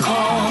when you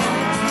call.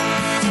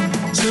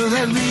 So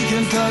that we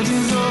can talk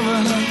things over.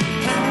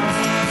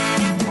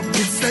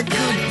 It's a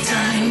good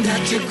time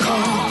that you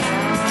call.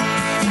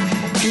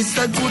 It's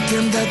a good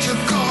time that you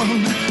call.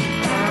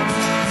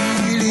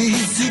 Really,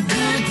 it's a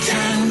good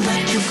time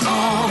that you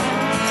call.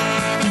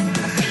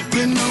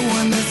 When no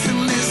one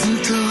listen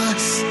to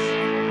us.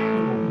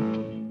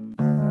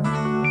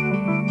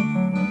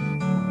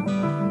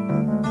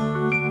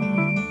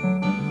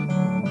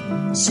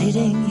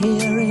 Sitting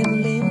here in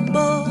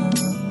limbo,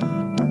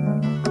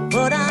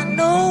 but I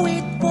know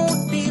it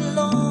won't be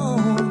long.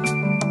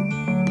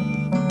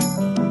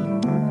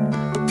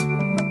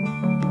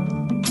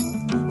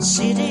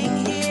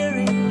 Sitting here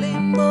in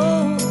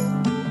limbo,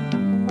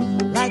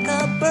 like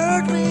a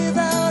bird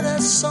without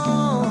a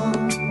song.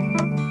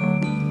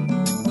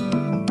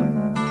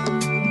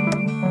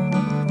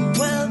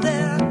 Well,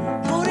 they're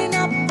putting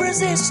up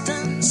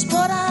resistance,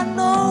 but I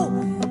know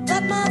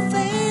that my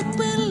faith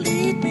will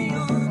lead me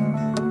on.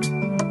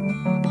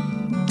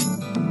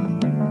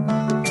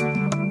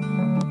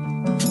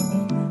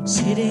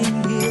 Sitting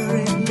here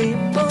in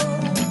limbo,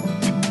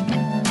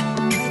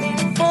 waiting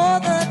for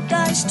the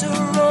dice to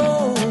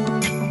roll.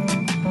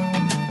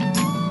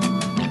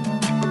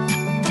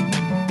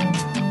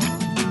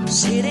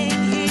 Sitting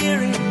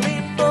here in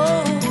limbo,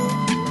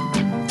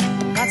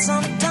 got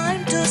some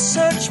time to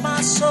search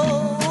my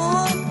soul.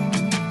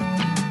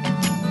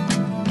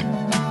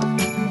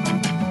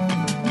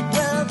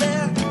 Well,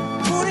 they're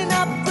putting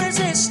up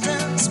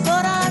resistance,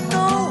 but I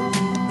know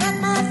that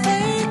my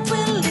faith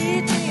will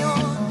lead me on.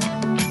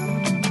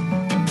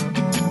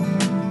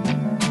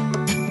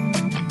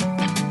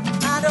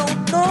 I don't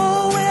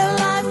know where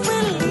life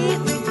will lead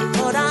me,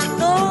 but I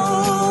know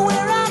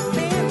where I've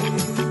been.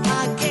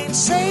 I can't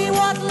say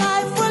what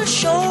life will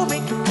show me,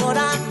 but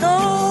I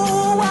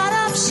know what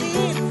I've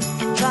seen.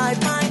 Tried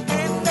my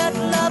hand at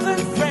love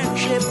and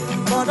friendship,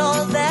 but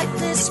all that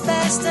is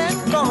past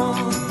and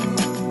gone.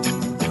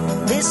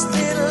 This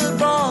little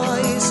boy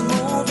is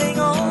moving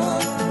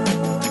on.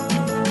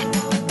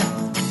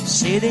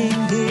 Sitting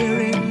here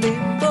in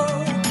limbo,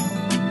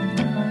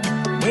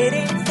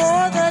 waiting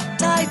for the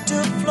tide to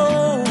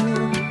flow.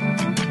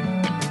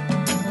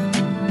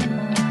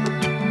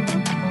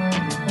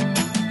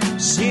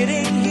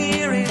 Sitting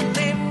here in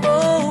limbo,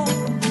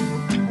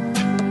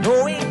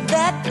 knowing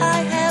that I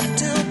have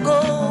to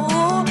go.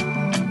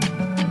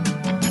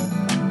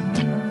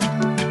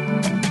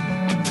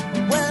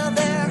 Well,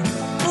 they're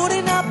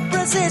putting up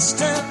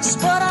resistance,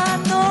 but I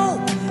know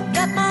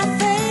that my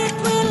faith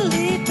will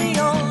lead me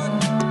on.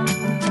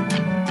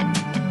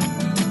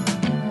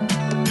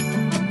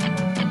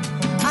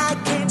 I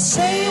can't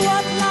say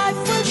what life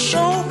will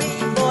show me,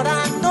 but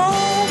I know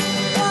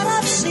what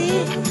I've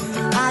seen.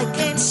 I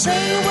can't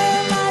say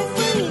where life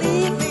will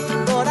lead me,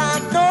 but I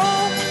know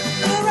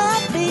where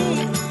I've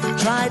been.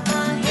 Tried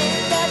my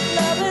hand at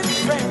love and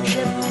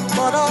friendship,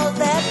 but all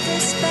that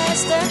is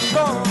past and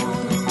gone.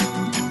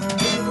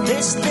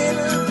 This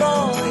little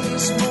boy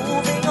is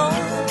moving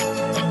on.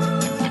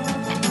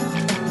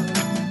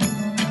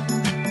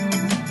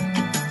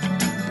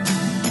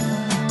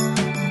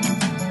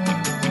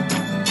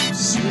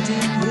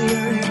 Sitting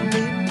here in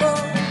limbo,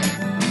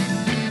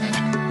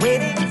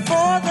 waiting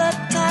for the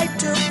tide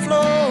to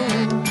flow.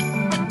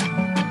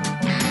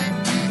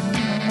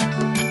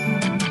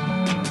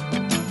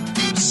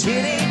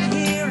 Sitting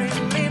here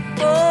in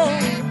limbo,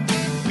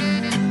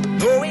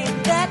 knowing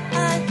that I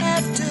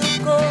have to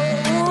go.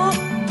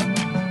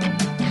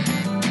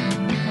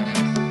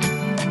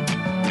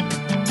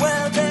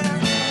 Well, they're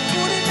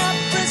putting up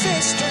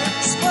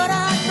resistance, but I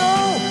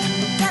know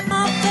that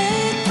my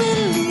faith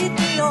will lead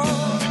me on.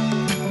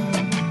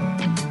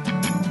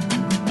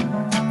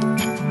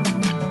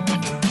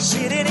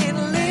 Sitting in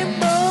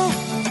limbo,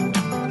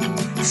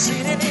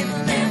 sitting in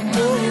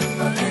limbo,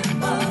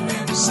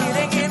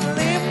 sitting in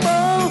limbo,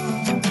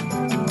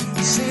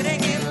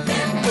 sitting in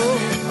limbo,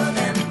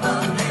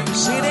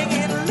 sitting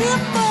in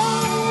limbo,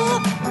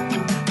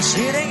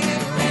 sitting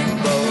in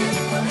limbo,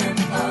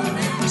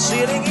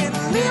 sitting in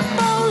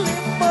limbo,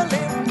 limbo,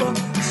 limbo,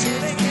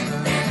 sitting in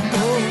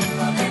limbo,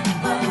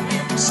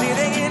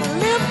 sitting in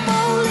limbo,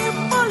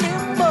 limbo,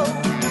 limbo,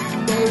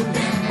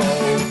 limbo,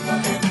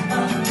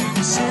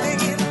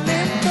 sitting in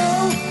limbo,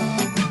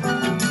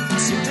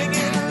 sitting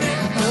in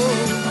limbo,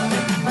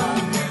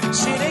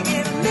 sitting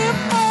in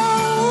limbo,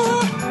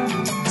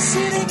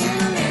 sitting in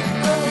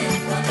limbo.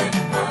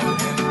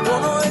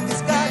 Don't know if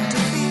it's got to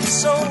be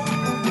so.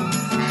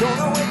 Don't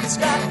know if it's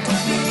got to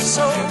be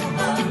so.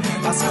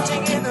 I'm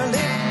sitting in a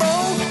limbo.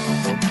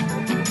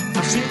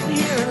 I'm sitting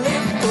here in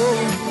limbo.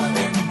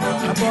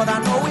 But I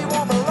know we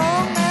won't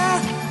belong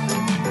now.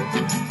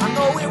 I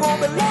know we won't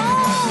belong.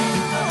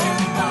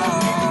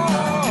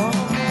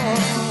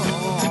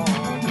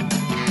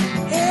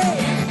 Hey,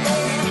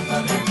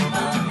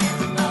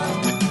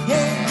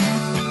 yeah.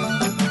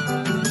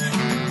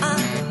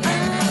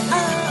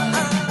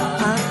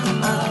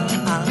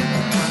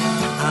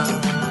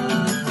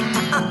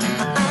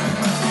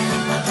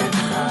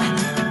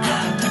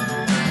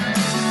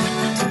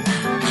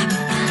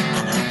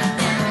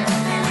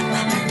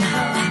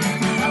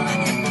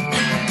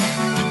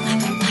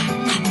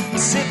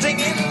 Sitting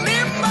in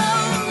limbo,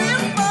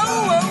 limbo,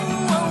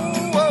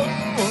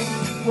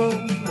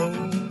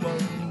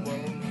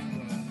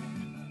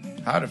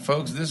 Howdy,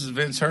 folks. This is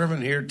Vince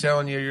Herman here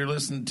telling you you're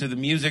listening to the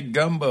Music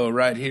Gumbo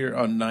right here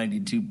on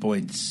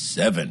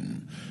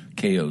 92.7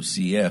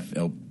 KOCF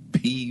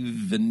LP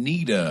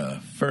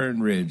Veneta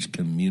Fern Ridge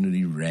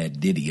Community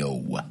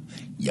Radio.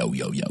 Yo,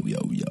 yo, yo,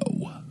 yo,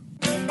 yo.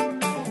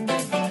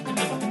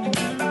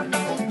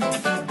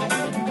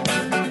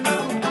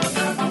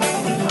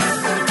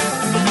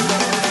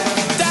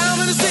 Down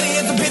in the city,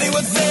 it's a pity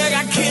what's there.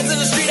 Got kids in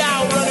the street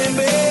out running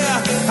bare.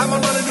 How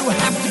much money do I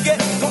have to get?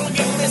 Gonna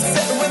get this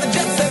set when the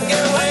jet set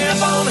get way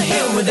up on the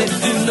hill with it.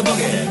 Do the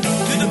boogie,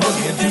 do the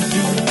boogie, do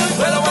do.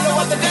 Well, I wonder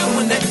what they're doing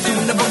when they're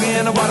doing the boogie,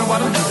 and I wonder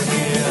what I'm doing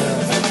here.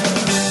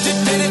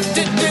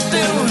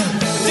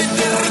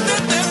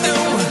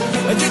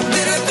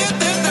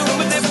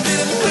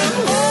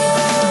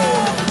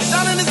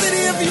 Down in the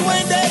city, if you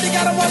ain't dead, you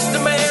gotta watch the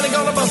man. They're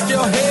gonna bust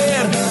your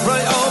head, run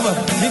it over,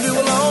 leave you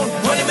alone.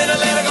 20 minutes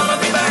later, gonna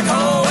be back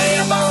home. Way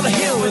up on the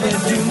hill with it,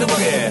 do the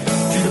boogie,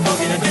 do the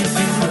boogie, do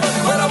do.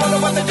 Well, I wonder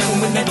what they're doing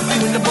when they're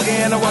doing the boogie,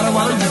 and I wonder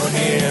what I'm doing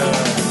here.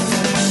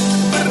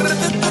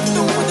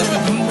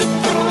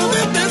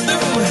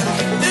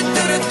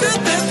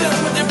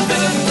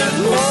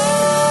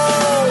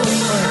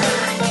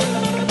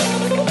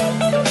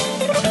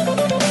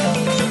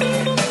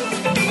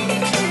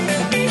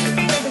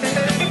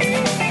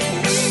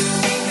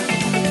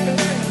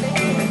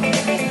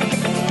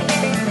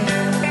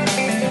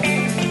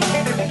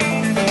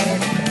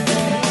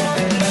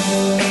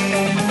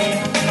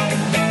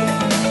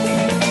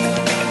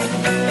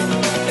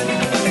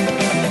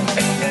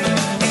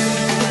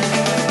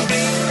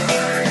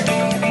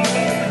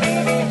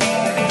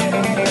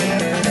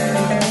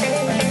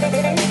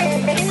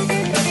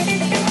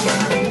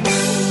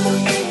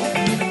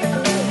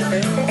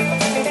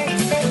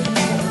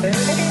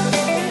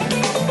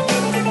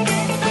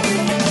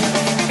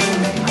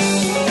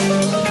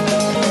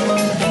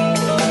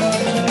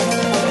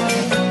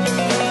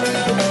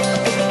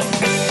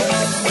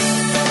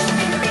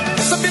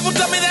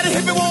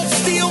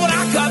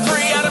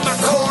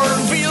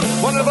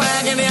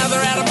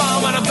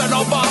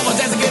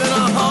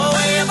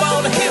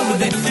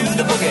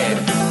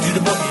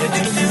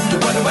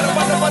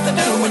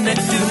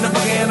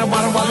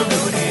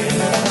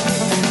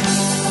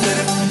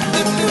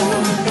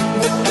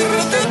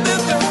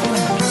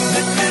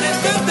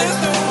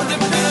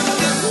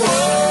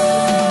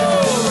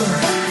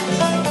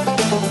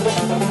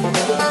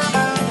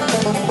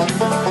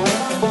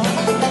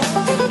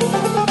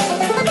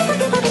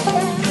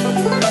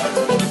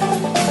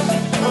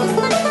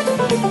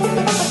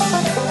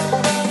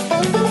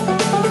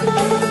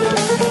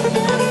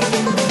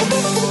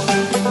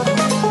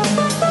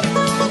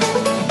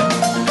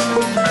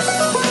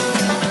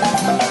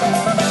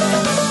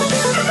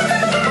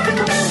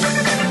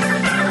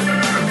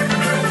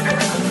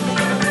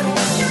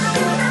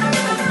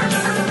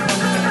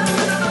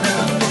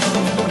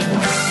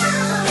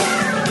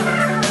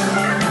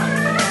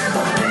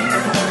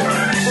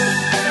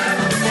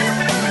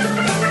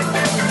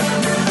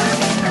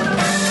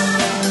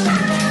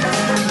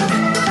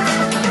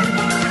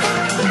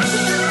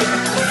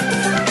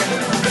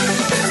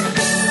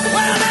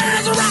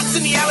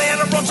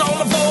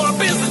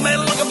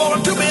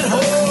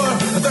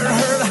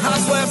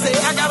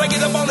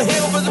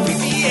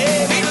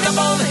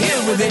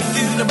 with it,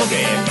 do the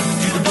boogie,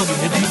 do the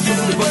boogie, do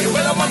the boogie.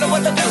 Well, I wonder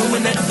what they're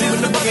doing that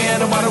doing the boogie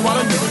and what I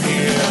wanna do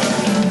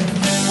here.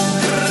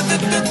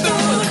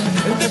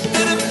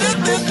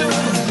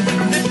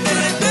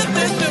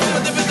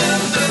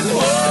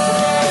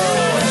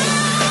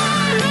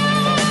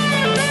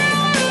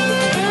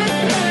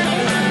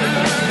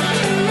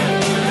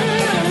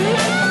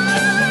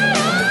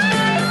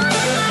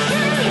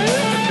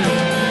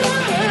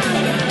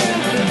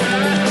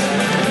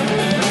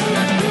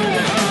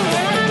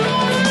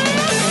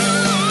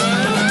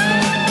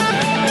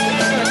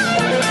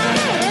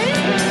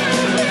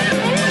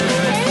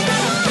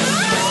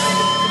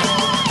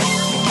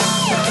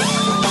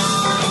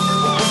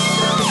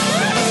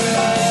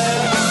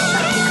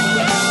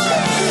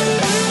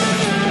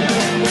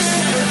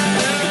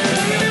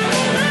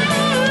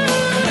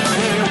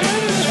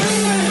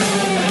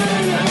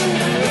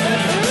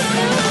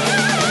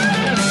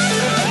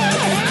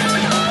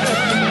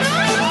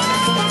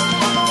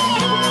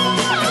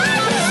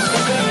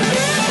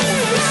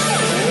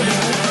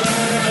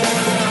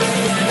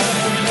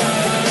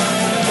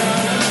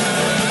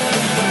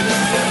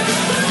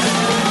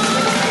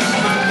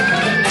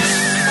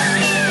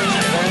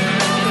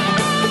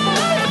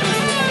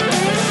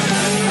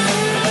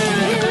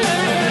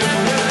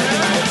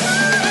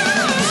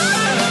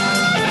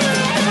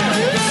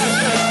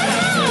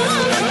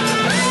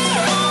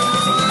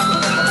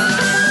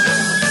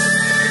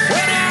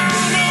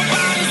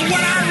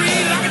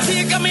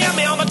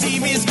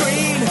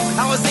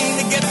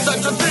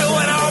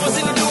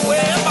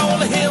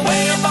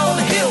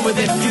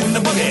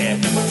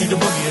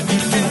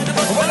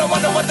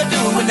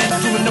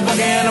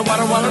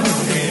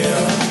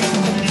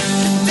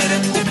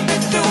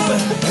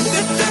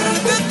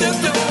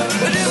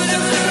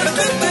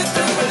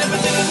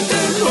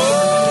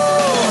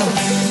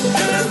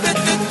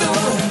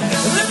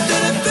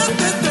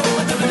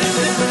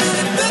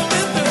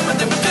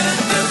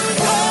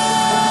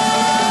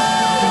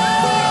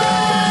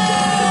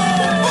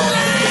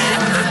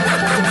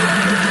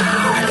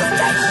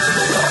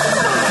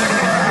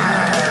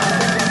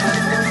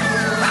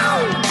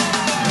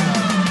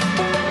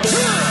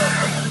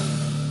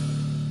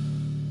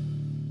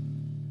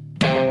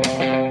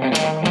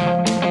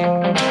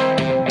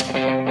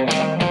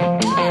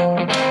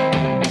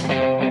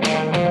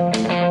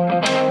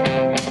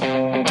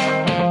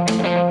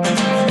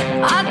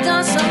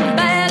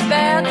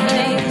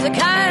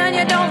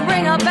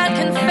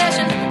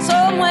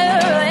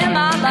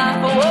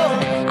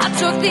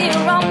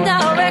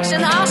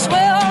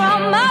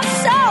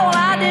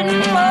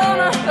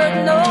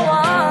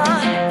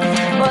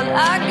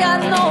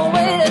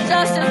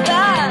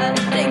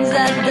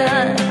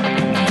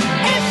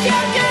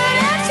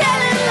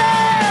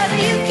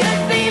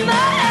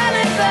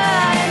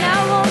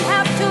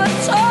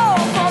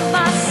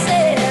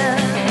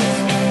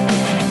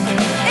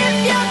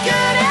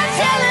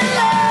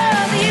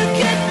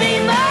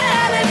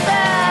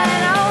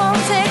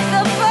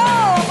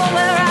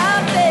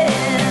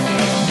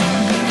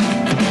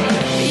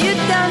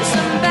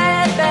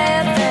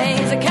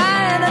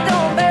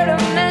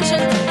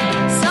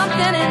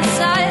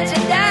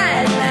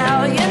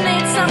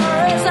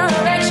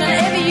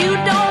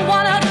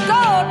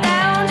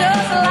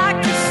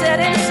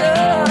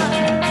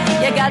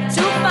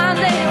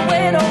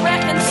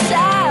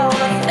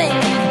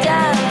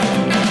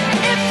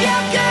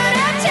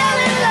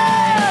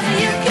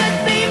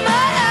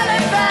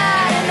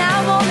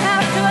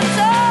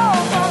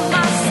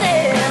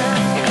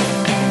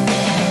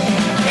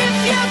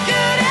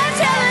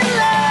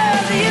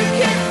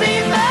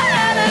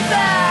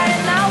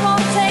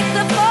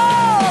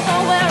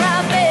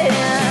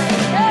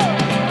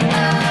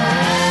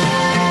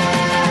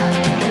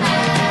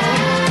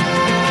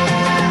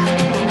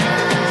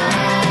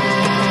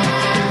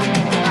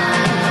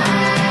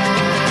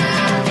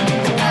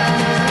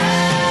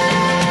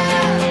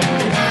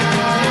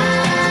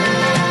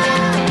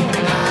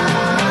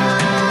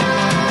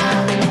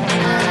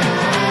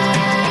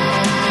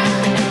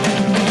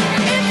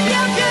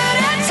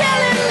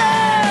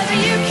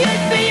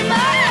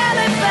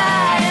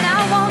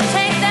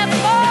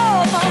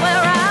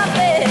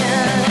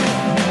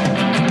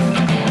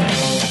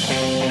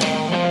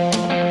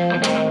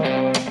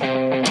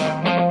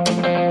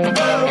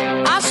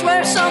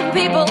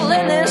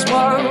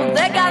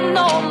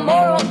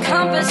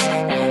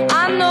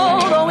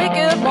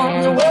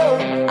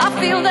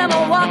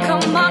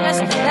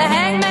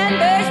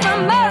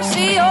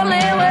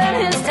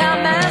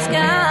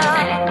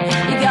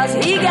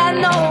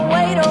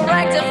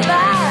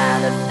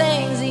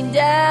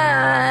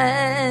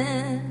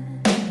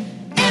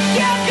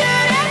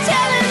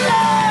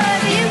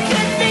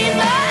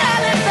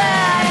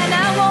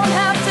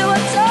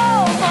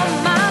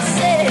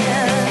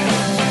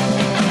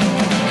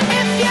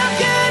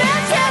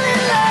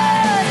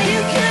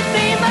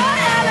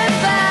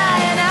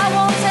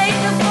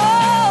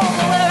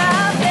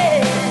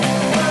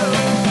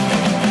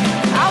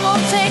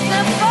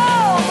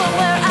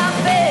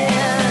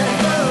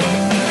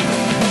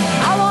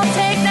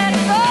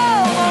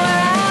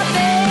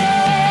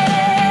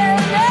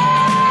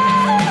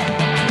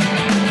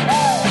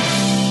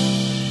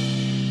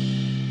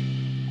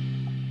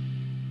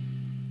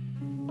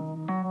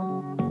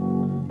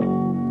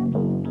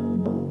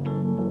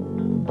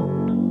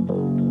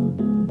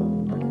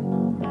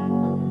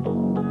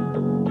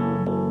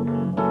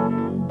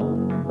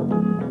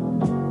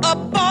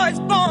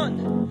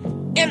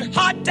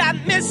 Hart down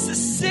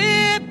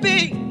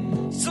Mississippi,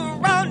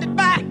 surrounded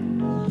by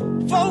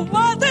four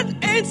walls that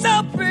ain't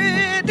so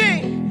pretty.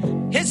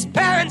 His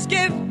parents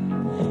give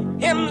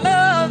him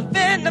love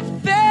and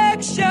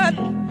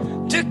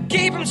affection to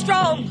keep him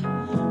strong,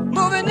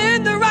 moving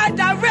in the right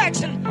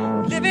direction,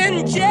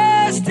 living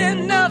just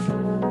enough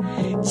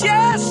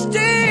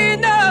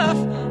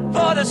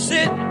for the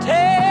city.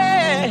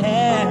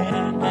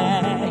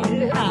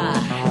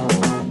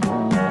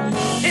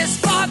 His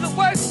father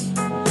works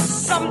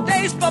some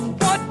days for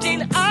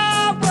 14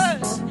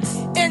 hours,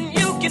 and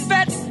you can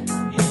bet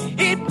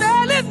he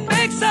barely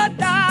makes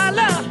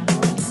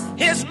 $1.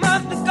 His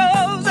mother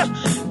goes to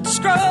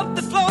scrub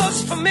the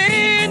floors for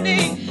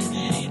many,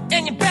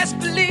 and you best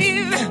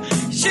believe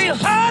she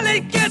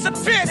hardly gets a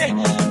penny,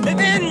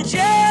 living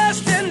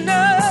just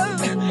enough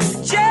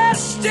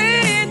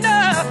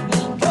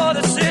for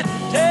the city.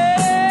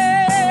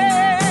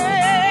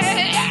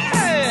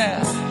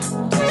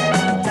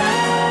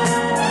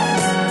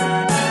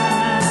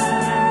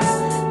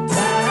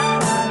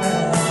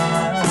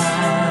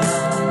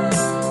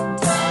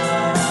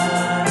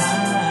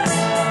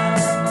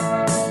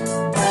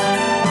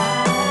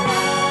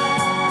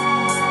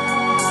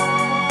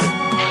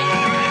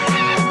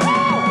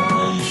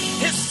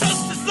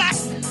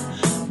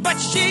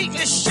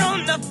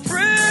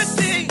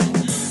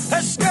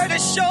 Skirt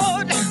is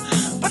short,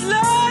 but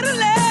Lord, her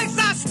legs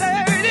are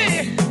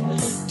sturdy.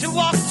 To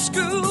walk to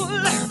school,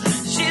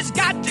 she's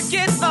got to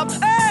get up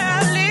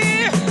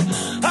early.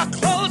 Her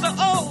clothes are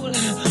old,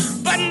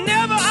 but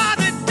never are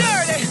they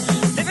dirty.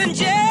 Living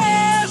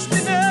just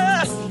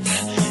enough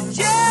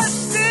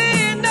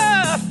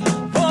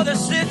for the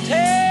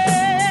city.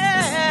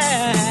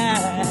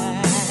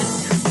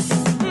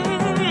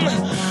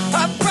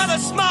 Her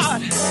brother's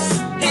smart,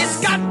 he's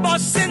got more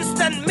sense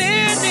than many.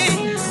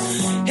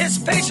 His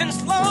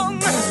patience long,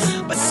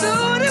 but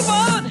soon he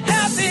won't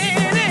have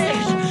any.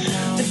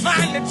 To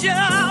find a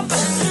job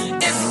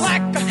is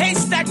like a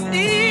haystack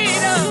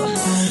needle,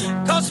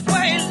 'cause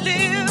where he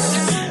lives,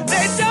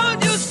 they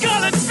don't use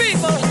colored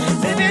people.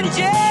 Living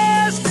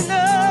just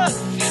enough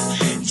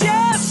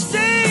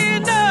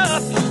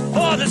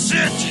for the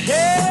city.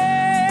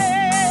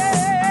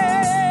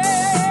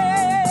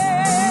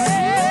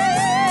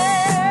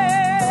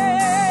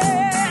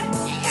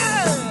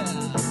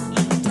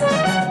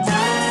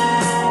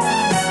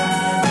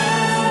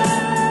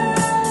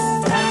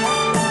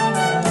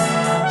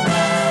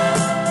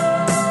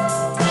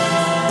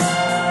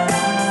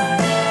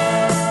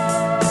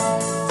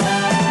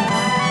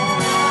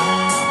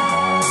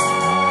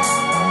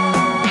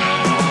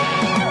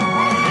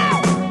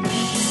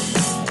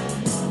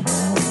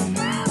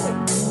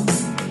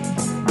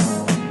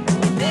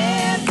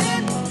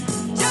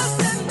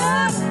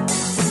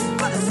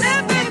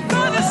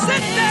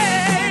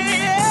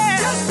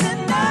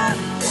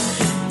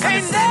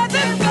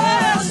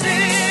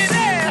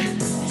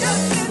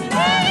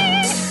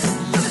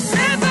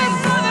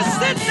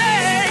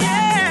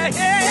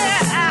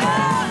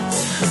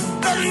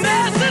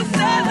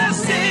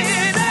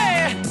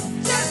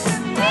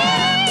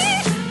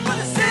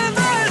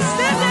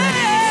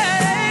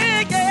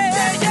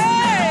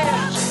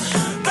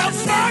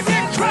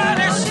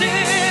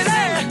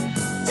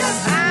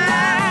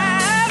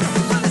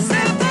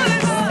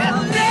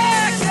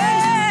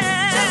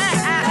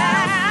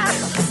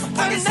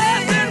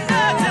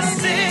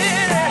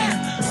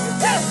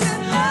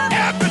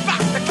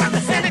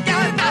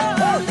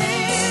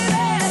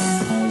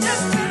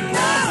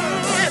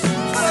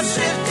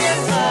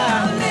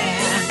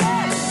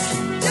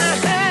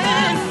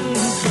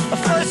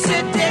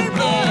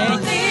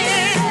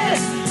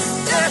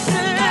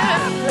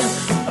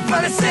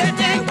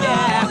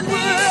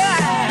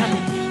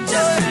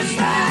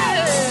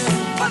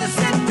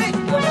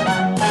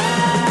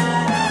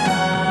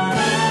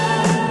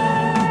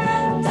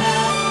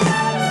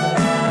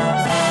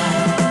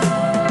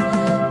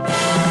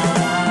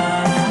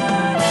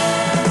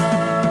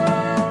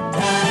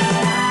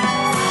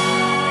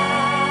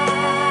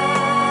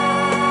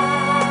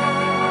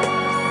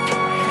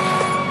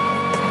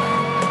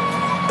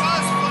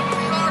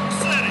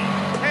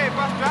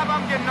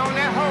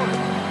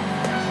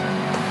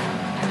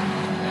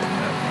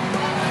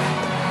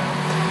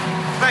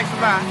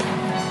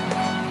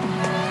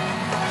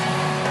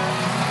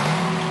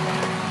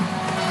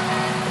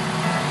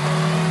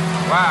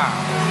 Wow.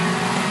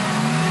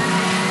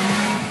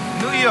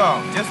 New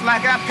York, just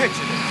like I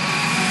pictured it.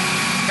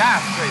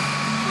 Skyscrapers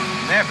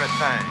and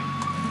everything.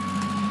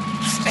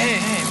 Hey,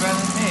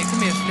 brother. Hey,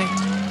 come here, Slick.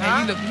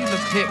 Hey, you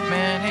look hip,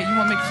 man. Hey, you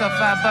want to make yourself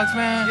 $5,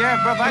 man?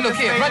 Yeah, brother. Hey, look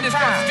here, run this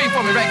across the street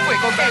for me right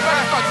quick, okay? Run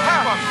this across the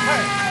street for me.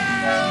 Hey.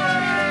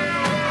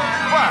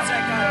 What?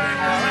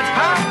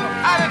 Huh?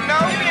 I didn't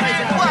know.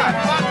 What?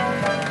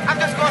 I'm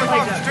just going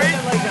across the street.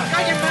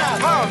 Shut your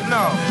mouth. Oh,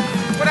 no.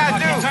 What I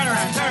do? Turn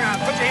around.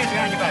 Put your hands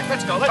behind your back.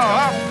 Let's go. The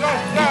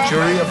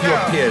jury of your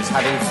peers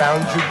having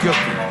found you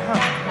guilty.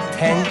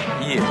 10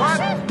 years. What?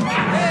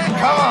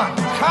 Come on.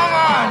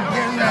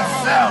 Get in that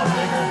cell,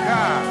 nigga.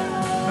 God,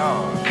 no.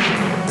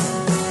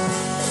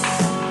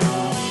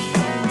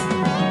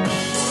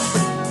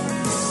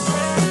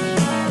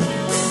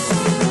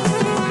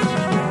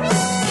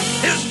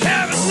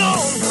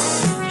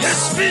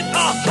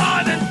 dark,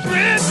 hard, and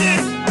gritty.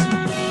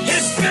 He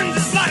spends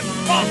his life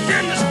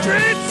walking the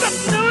streets of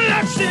New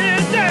York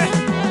City.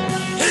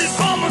 He's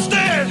almost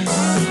dead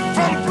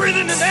from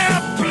breathing in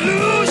air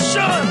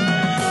pollution.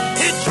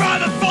 He tried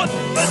to vote,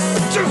 but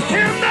to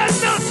him there's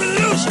no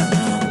solution.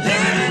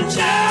 Living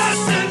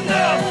just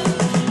enough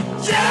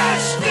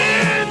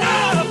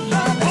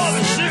for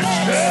the shit.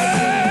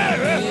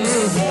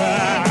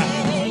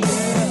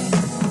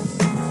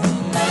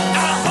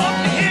 I hope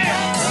you hear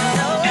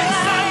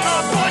inside my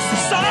voice the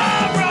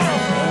sorrow,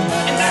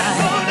 and that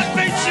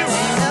motivates you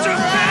to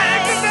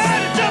take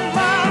advantage of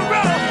my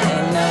role.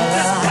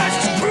 This place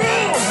is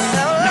cruel,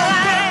 no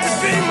one could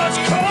be much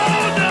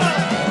colder.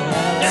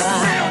 If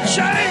we don't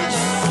change,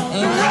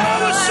 the world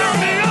will soon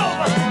be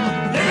over.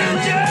 Living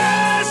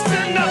just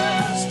enough,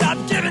 stop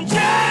giving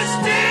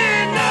just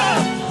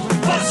enough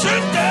for the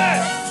shit.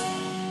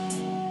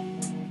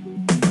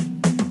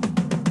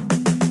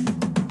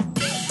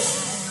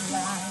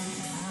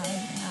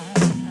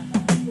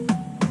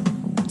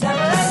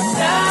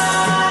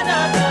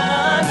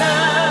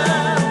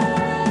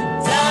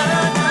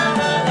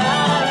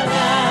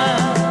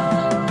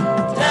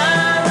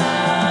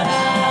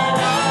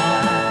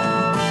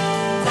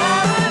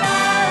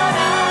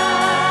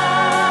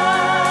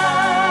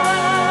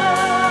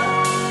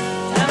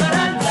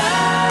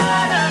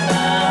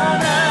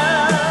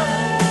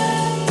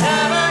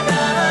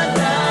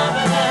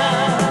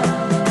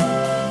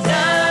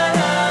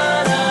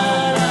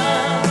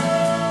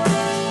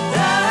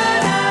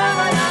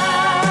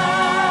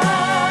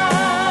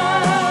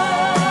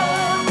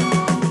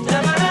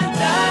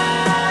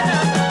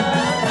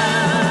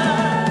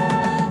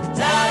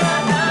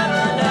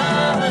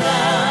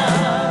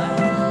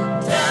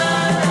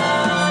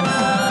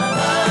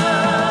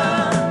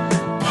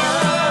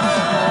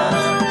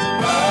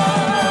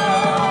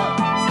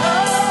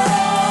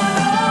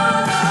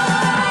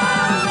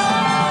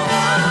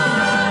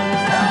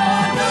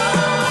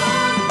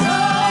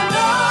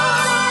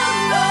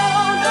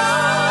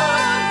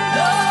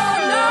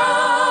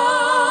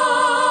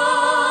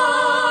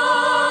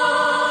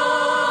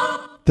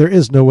 There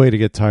is no way to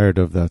get tired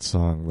of that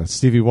song. That's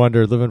Stevie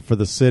Wonder, Living for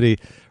the City.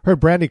 Heard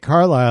Brandy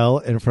Carlisle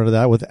in front of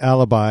that with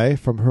Alibi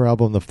from her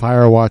album The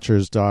Fire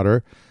Watcher's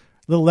Daughter.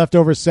 Little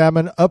Leftover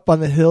Salmon, Up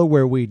on the Hill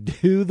Where We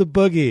Do the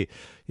Boogie.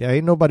 Yeah,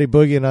 ain't nobody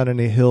boogieing on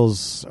any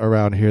hills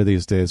around here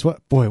these days.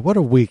 What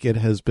a week it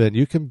has been.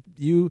 You can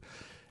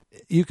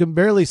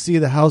barely see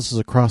the houses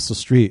across the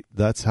street.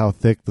 That's how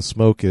thick the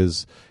smoke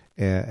is.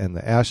 And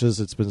the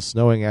ashes, it's been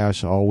snowing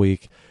ash all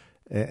week.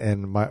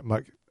 And my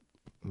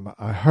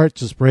heart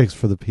just breaks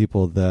for the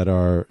people that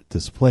are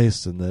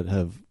displaced and that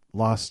have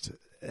lost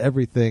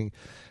everything.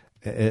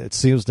 It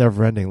seems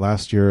never ending.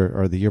 Last year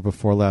or the year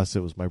before last, it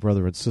was my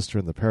brother and sister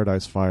in the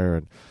Paradise Fire.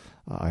 And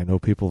I know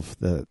people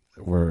that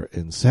were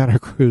in Santa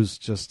Cruz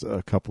just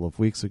a couple of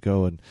weeks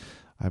ago. And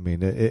I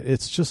mean,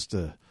 it's just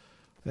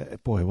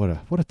boy,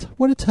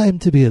 what a time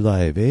to be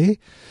alive, eh?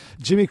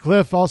 Jimmy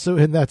Cliff also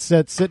in that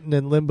set, Sitting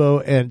in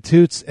Limbo, and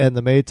Toots and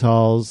the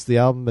Maytals. The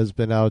album has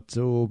been out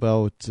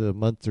about a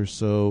month or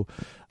so.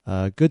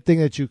 Good Thing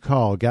That You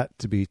Call, Got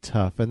to Be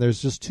Tough. And there's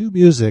just two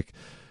music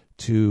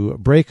to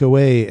break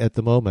away at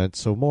the moment.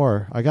 So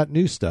more, I got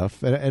new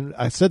stuff. And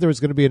I said there was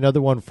going to be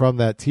another one from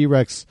that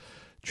T-Rex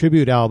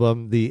tribute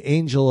album, The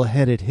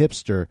Angel-Headed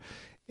Hipster.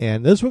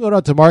 And this one going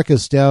out to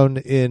Marcus down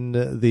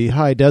in the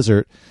high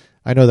desert.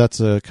 I know that's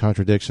a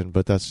contradiction,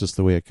 but that's just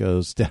the way it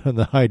goes down in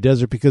the high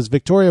desert, because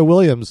Victoria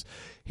Williams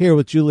here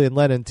with Julian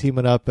Lennon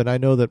teaming up, and I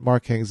know that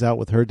Mark hangs out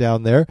with her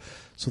down there.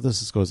 So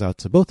this goes out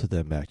to both of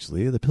them,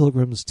 actually. The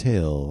Pilgrim's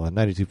Tale on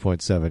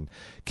 92.7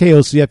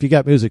 KOCF. You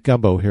got Music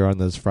Gumbo here on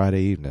this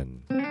Friday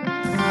evening.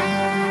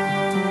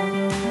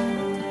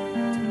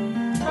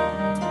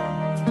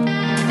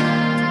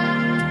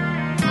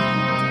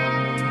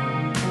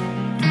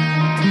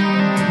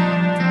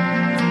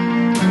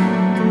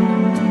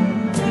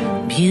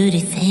 Beauty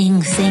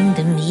things sing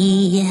to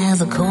me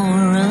as a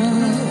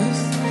chorus,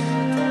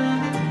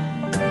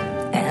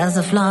 as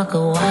a flock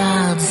of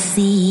wild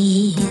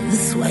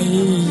seeds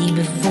sway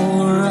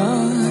before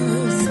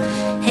us.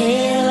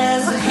 Hail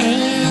as a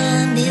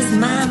hand is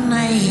my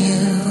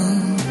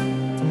nail,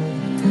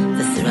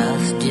 the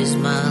thrust is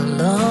my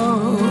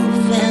love,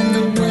 and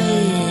the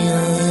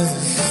whale is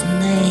a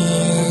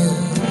snail.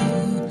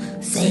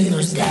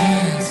 Sailors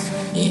dance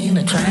in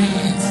a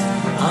trance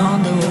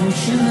on the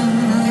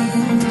ocean.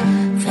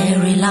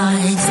 Fairy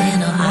lights in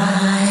her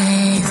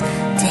eyes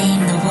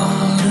tame the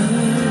water.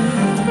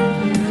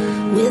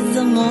 With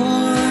the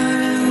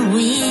morn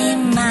we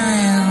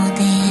mount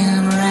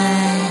and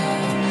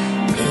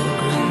ride.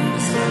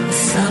 Pilgrims,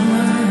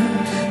 summer,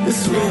 the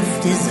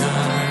swift is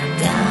our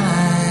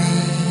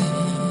guide.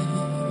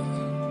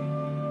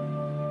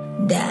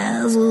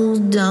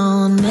 Dazzled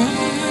dawn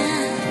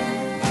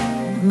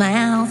man,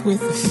 mouth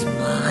with a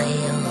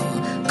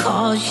smile,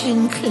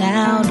 caution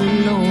cloud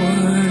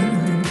alone.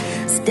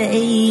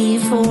 Stay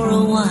for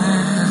a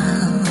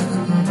while.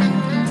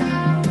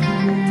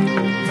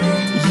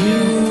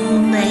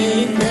 You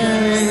make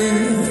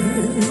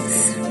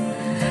us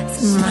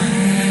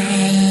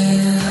smile.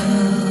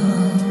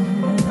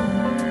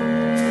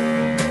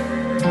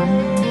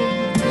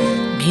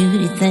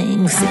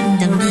 seem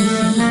to me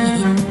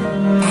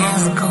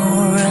as a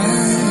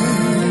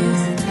chorus,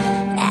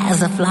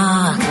 as a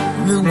flock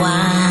the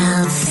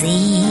wild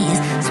seas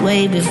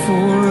sway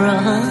before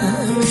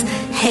us.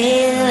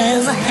 Hair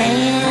as a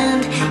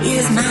hand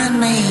is my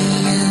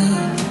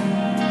man,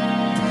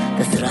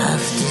 the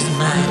thrust is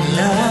my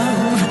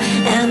love,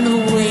 and the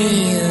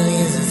whale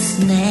is a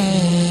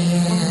snare.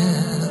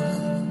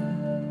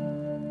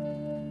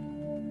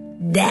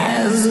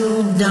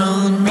 Dazzled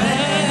dawn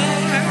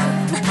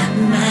man,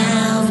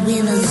 mild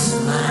with a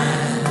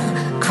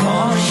smile,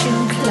 caution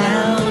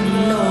cloud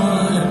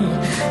lord,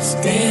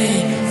 stay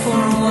for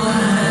a while.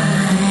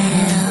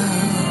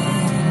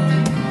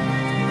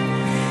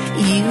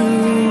 You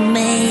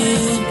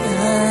make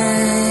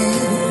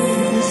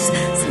us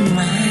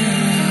smile.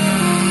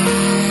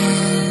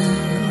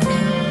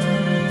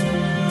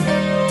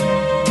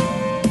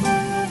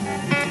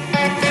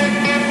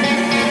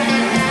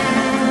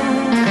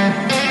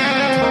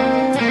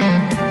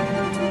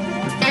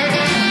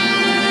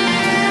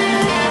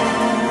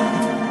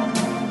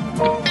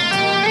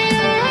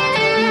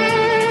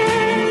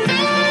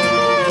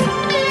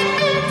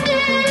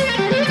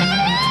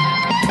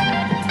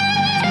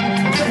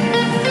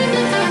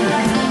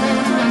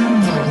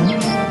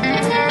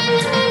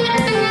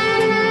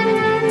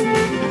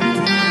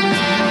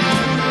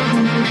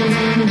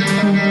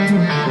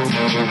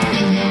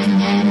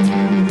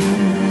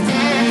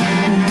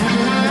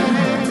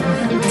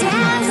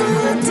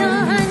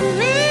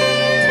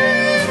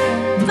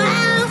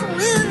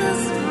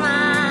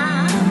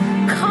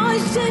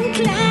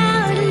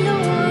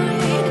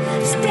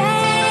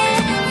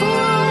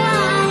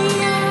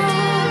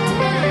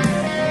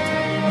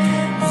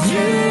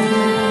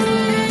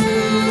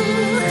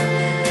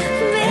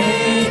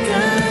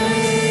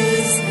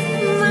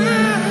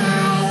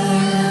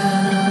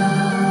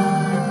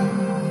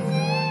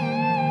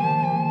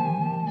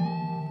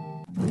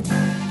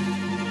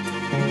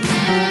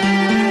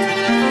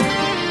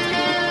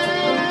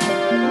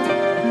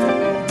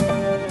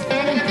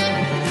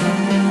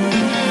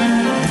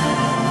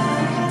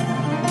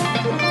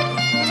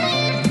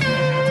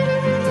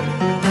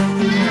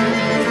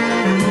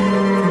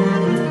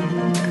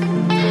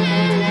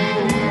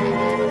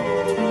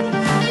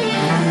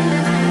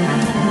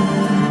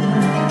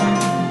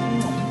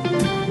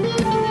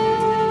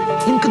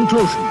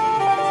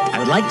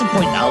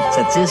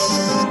 This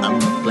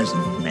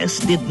unpleasantness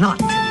did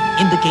not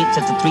indicate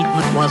that the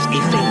treatment was a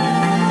failure.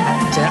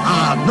 There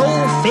are no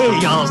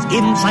failures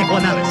in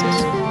psychoanalysis,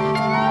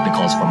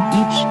 because from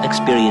each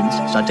experience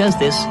such as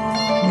this,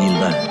 we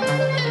learn.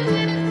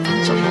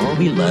 The more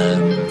we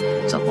learn,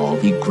 the more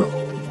we grow.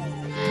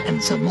 And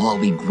the more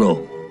we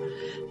grow,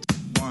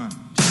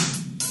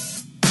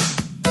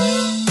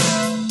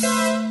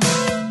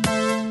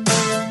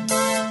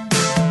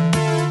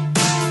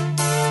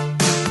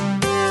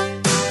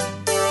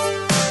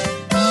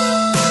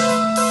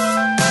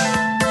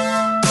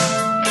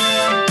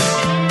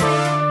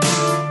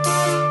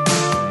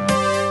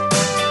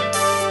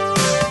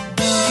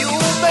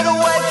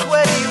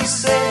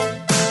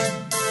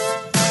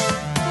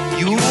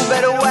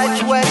 Better watch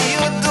what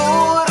you do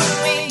to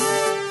me.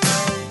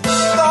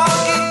 Don't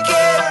get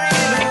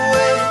carried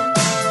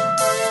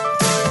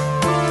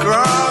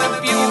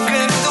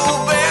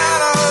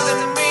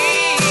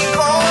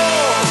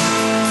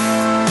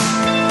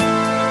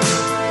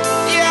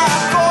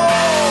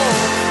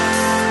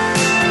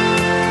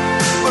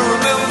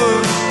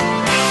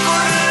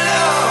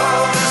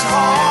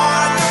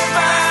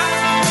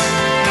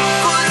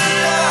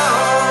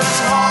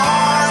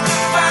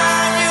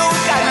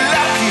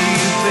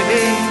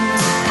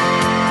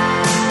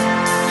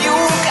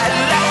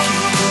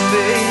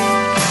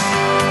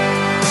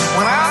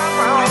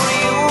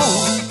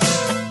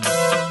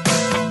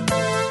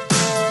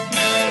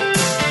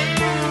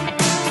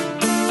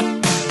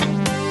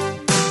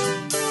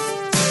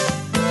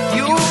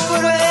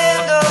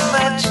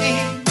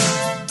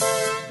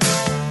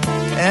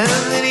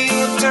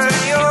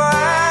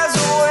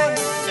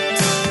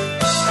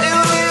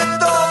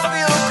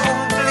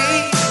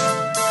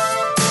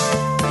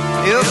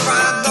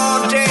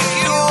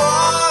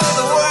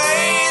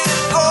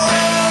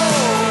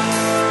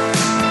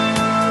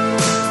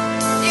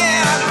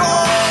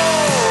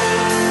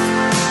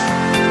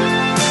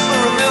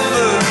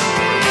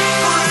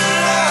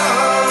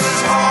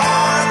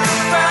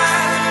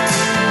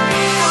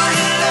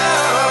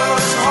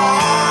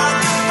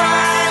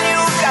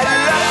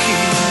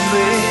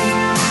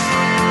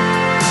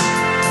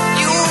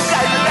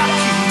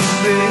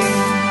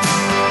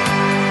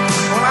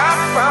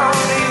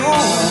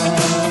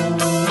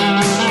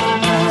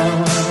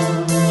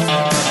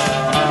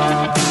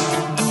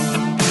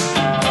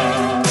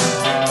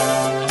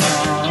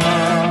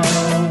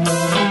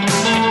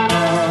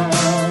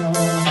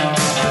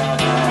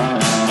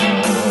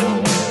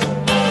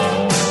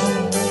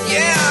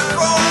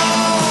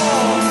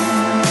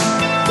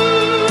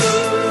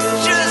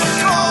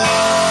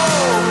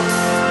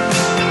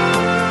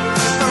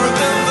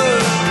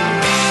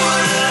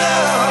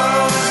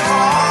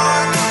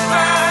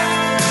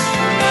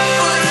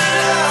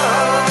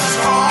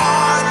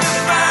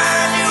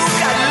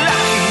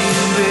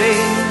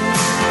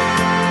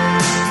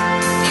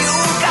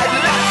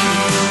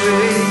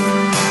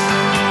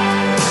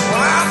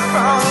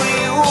for you.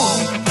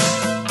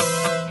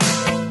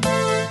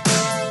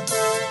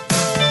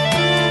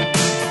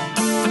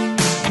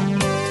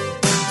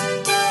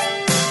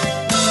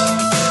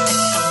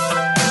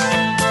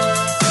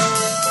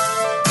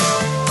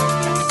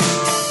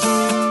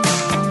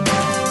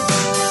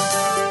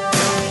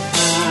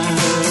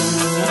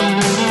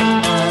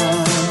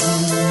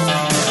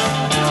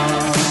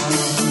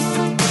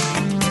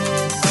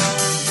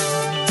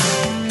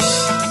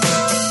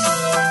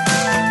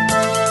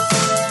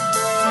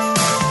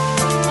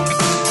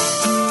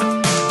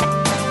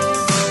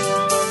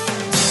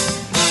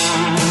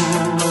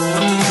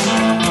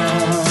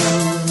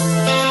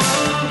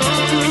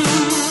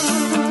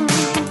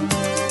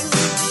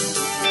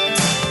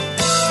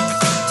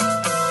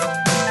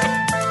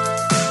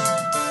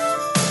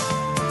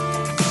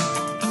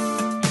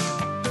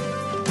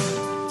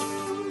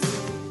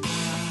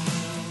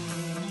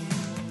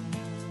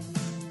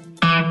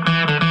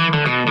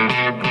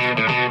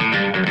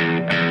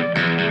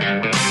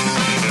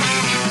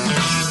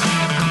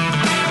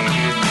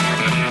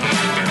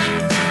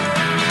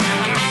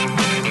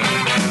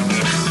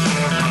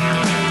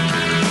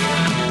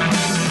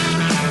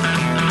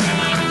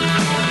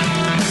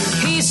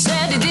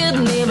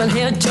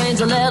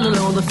 Let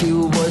alone the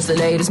few words the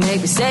ladies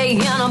make me say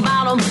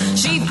about them.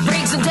 She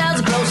freaks and tells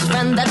her closest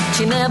friend that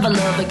she never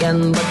loved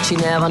again, but she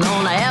never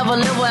known I ever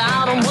live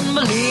without them. Wouldn't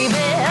believe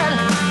it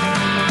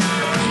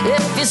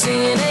if you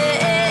seen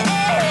it.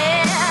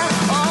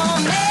 Oh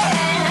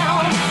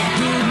man,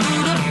 do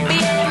to be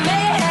a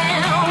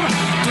man,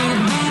 do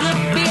to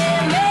be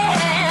a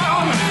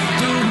man,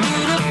 do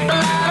to be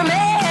a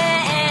man.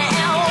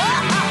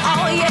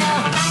 Oh yeah.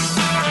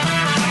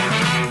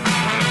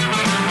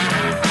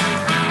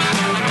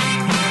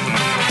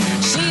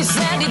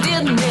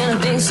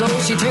 So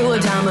she threw a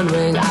diamond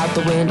ring out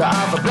the window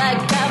of a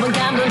black cabin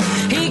Camden.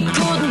 He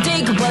couldn't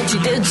take her, but she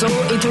did, so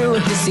he threw a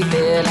hissy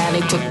fit and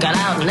he took it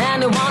out, and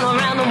anyone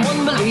around him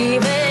wouldn't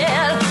believe it.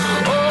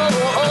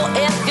 Oh,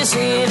 if you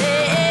seen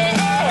it.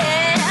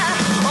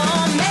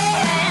 Oh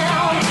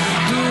man,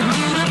 do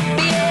to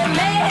be a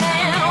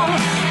man,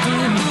 do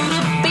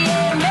to be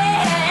a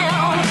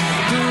man,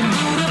 do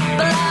to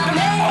be a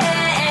man.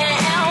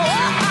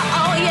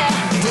 Oh yeah,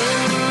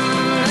 din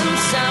and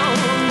sound,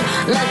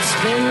 let's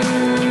spin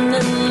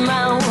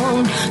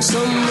round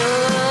some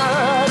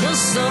other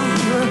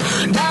summer.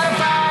 Got a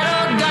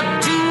fighter, got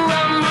to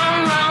run, run,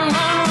 run,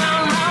 run,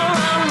 run, run,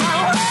 run,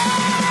 run.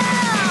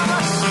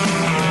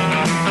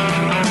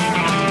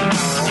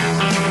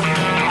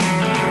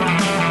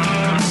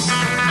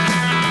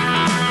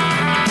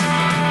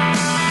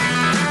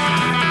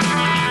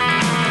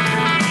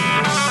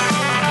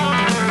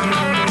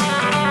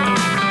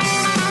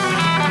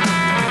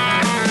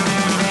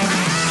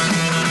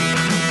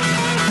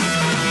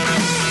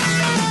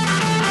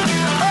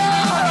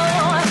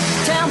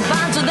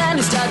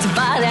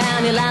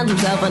 He lands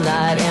himself a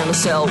night in a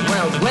cell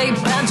with weight,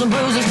 pants and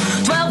bruises.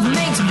 12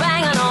 mates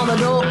banging on the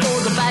door. Oh,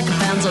 the back of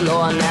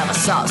Penzalo. I never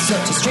saw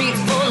such a street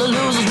full of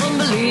losers. Wouldn't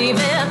believe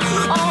it.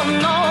 Oh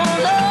no,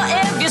 no,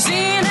 if you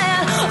seen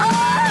it.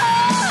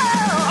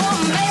 Oh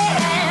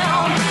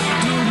man,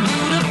 do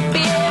to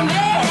be a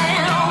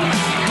man,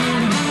 do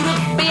to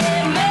be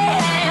a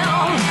man,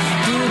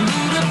 do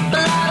to be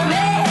a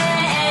man.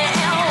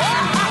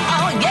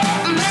 Oh yeah,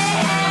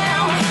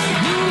 man,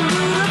 do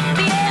to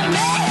be a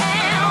man.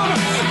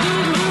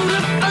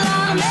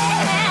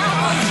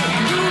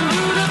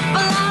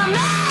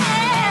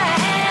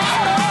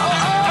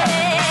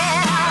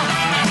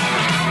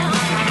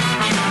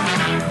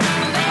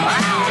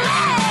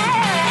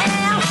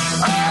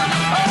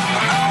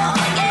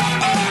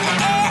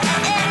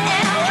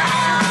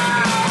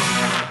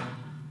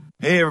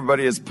 Hey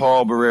everybody, it's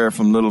Paul Barrere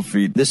from Little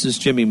Feat. This is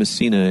Jimmy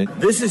Messina.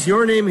 This is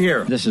Your Name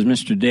Here. This is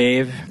Mr.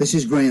 Dave. This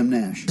is Graham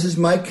Nash. This is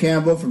Mike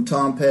Campbell from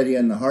Tom Petty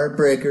and the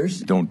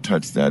Heartbreakers. Don't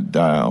touch that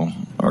dial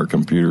or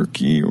computer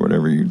key or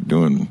whatever you're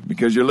doing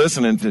because you're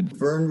listening to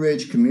Fern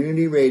Ridge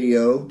Community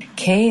Radio.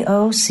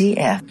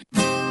 KOCF.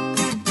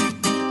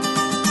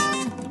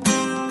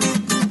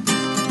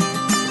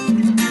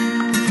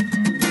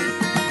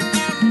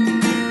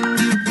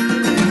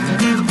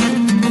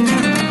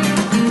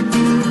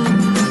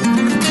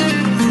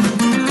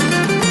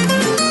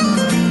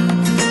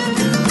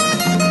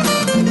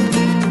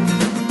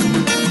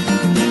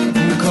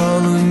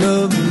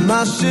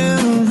 My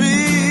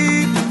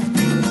Cherie,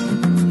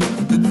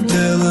 to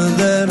tell her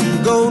that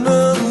I'm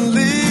gonna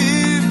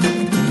leave,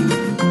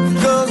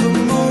 'cause I'm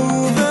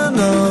moving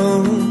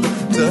on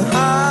to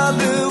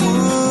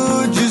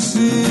Hollywood, you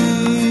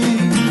see.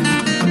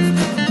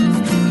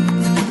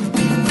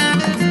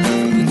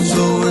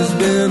 So it's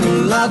been a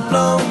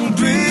lifelong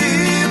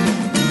dream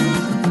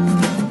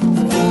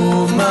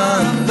for my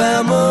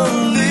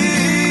family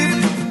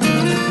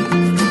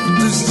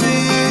to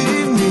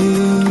see me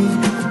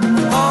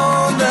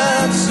on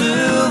that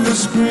silver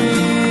screen.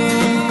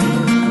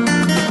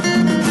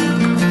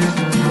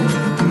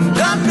 And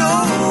I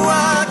know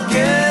I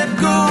can't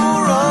go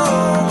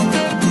wrong,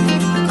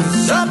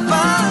 'cause I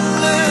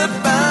finally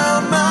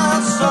found my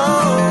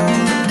song.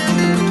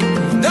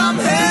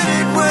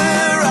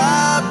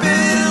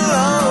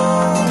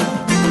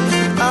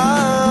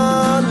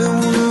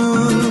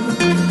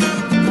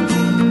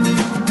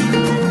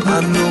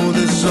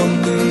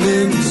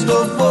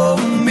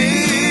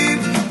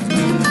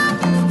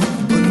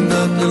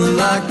 nothing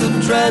like the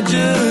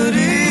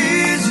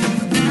tragedies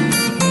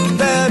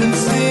that have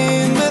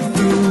seen me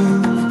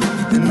through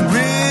in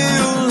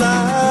real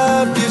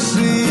life, you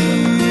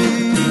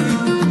see.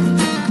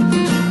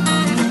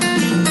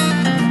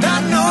 I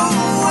know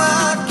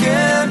I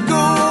can't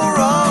go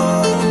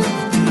wrong,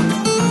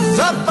 'cause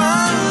I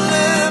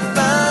finally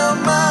found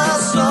my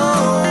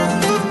song.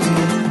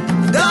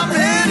 I'm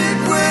headed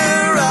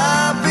where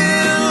I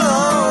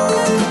belong,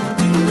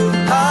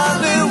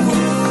 Hollywood.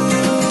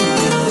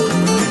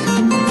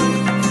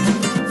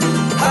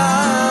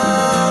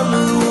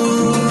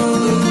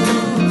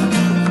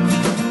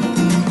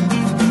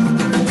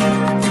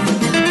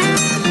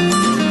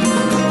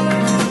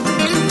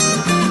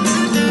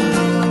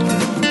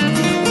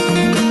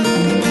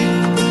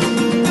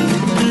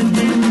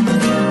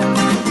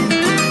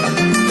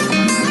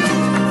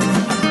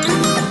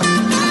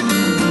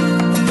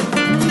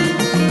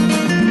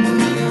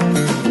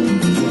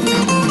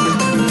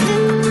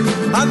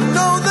 I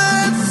know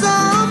that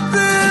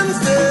something's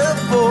there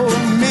for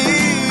me.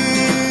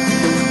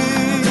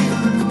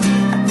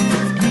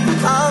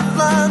 I'm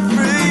flying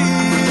free.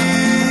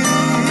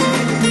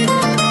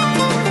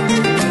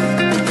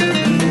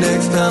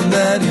 Next time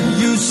that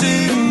you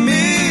see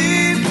me,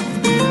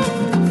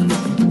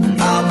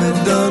 I'll be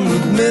done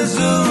with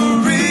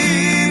misery.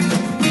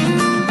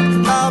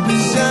 I'll be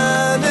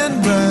shining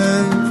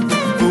bright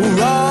for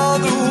all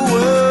the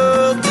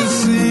world to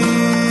see.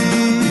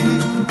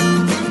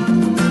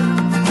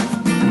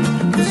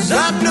 'Cause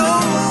I know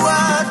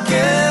I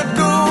can't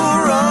go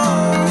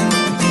wrong,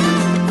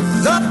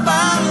 'cause I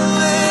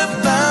finally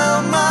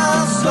found my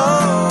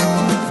song.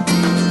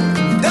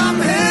 I'm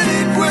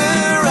headed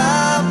where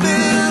I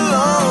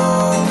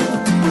belong,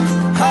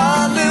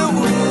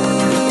 Hollywood,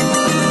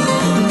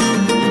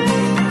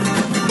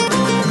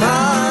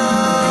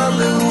 Hollywood.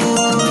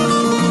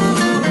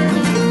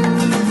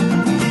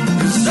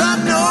 'Cause I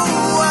know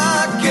I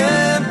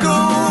can't go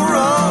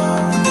wrong,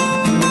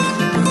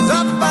 'cause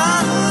I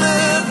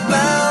finally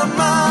found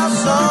my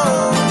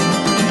song.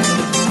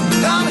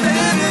 I'm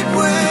headed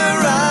where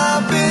I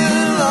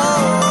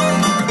belong,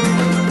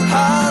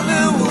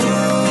 Hollywood,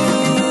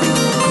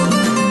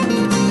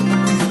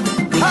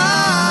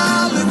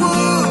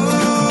 Hollywood,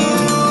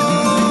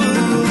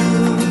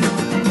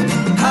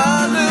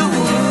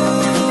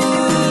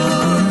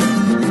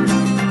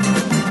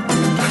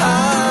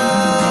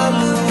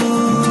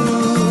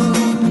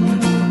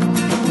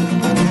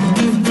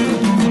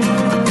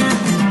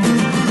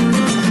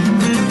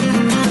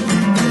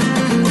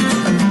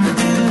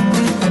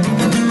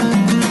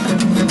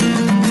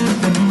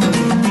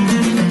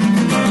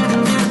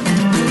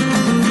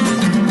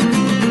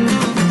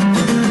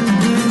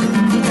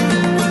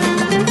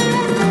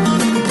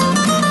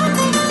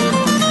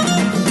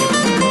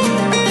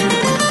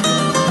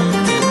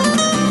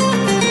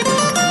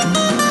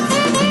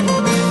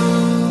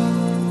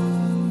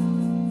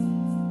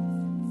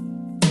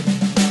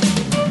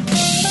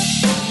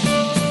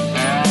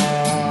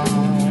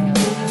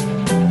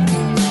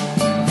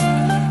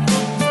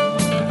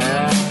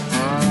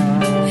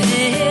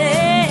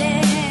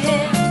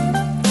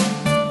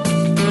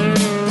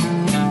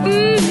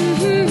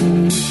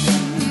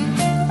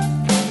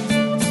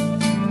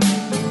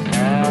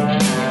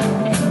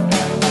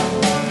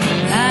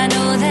 I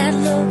know that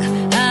look,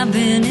 I've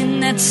been in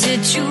that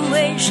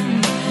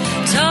situation.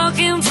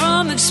 Talking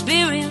from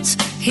experience,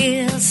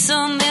 here's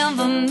some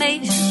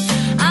information.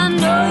 I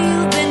know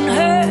you've been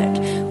hurt,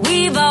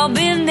 we've all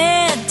been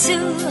there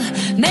too.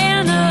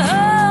 Man, the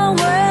whole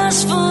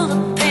world's full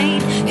of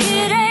pain,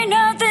 it ain't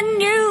nothing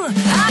new.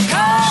 I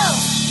call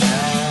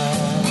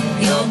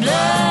your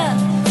bluff,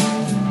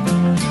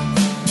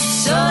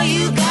 so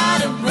you got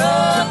a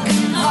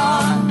broken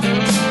heart.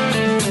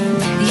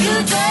 You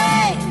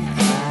think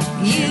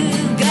you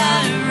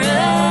gotta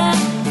run,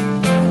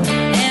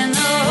 and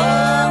the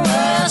whole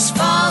world's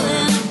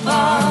falling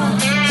apart.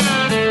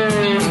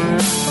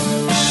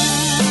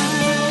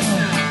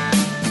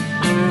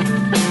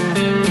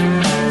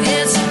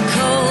 It's a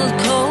cold,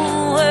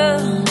 cold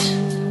world,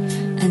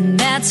 and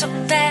that's a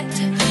fact.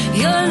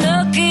 You're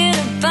lucky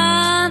to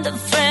find a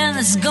friend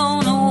that's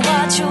gonna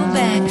watch your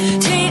back.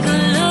 Take a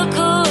look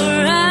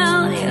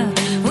around you,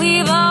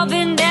 we've all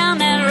been down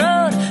that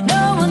road.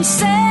 No one's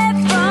safe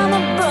from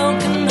a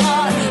broken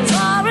heart,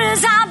 far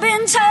as I've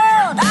been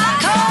told. I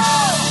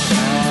call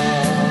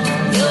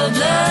your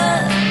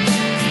bluff,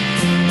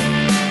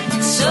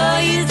 so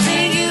you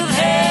think you've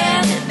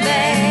had it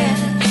bad.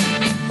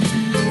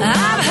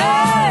 I've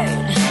heard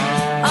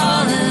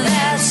all of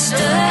that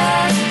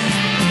stuff,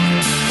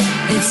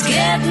 it's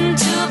getting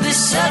to be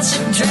such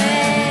a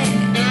drag.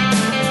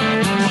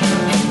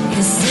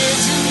 You said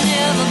you're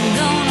never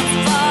gonna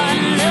fall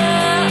in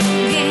love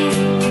again.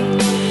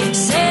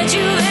 Said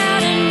you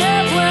had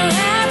enough, well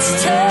that's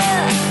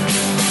tough.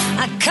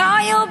 I call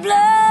your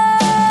bluff.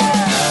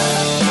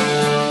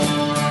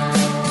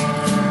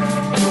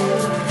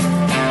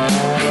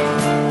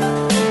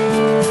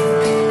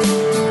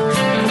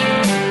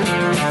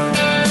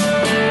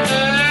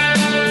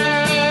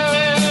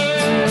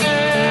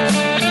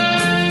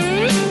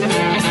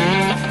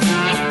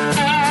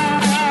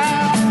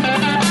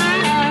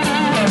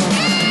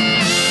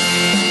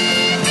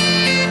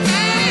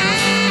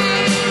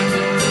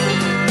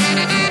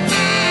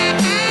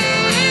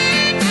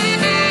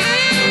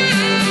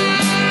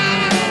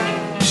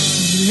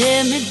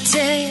 Let me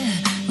tell you,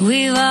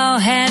 we've all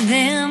had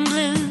them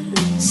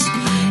blues.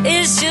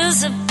 It's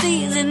just a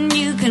feeling,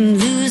 you can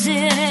lose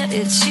it at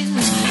its shoes.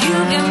 You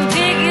can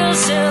pick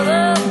yourself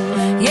up,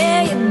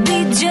 yeah, you'll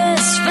be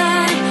just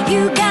fine.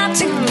 You got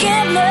to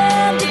get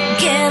love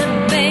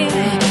together, baby.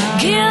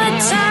 Give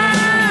it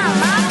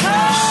time, I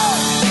call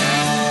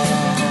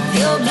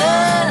your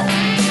blood.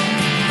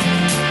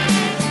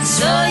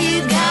 So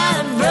you got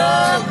a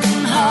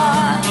broken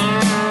heart.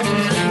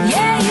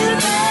 Yeah, you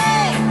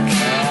think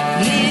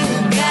you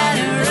got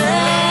it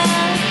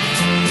right,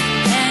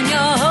 and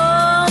your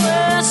whole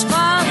world's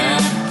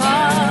falling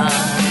apart.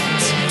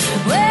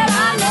 Well,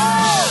 I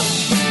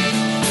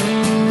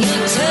know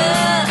you're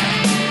tough.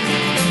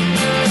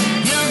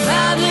 You'll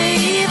probably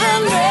even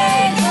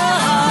break the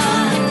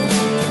heart.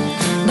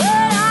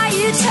 But are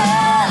you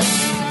tough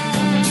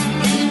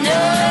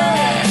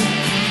enough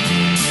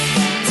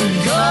to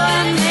go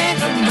and make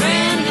a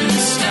brand new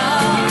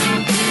start?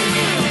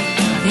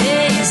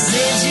 Yeah, you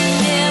said you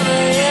never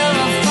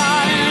ever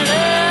fall in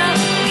love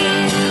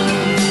again.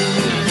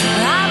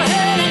 I've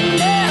heard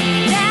enough,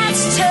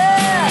 that's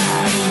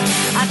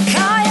tough. I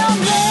call your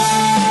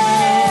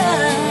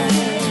blood.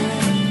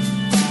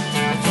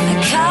 I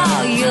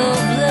call your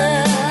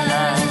blood.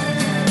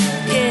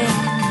 Yeah.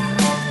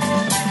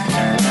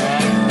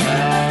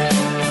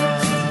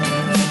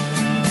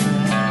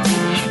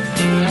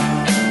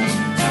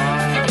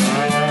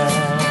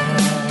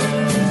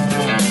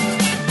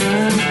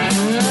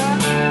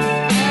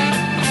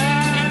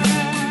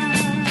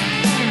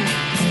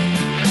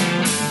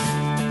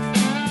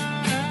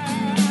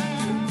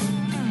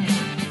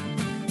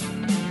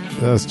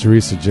 That's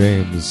Teresa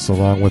James,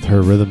 along with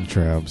her Rhythm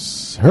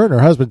Tramps. Her and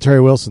her husband,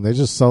 Terry Wilson, they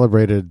just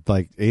celebrated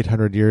like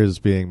 800 years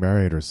being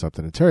married or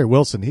something. And Terry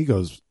Wilson, he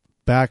goes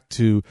back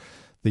to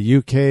the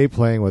UK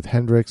playing with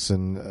Hendrix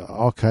and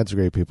all kinds of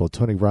great people.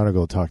 Tony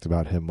Bronigal talked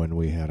about him when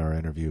we had our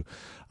interview.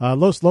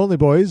 Los Lonely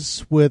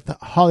Boys with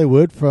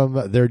Hollywood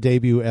from their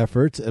debut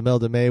effort.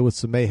 Imelda May with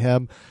some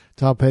Mayhem.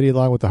 Tom Petty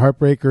along with the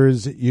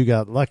Heartbreakers. You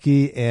Got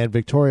Lucky. And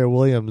Victoria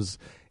Williams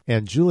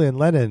and Julian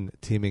Lennon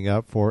teaming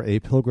up for A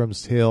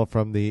Pilgrim's Tale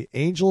from the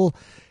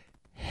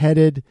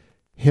Angel-Headed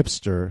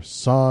Hipster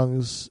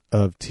Songs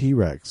of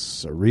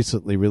T-Rex,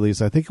 recently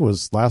released. I think it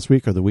was last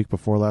week or the week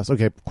before last.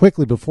 Okay,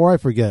 quickly, before I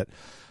forget,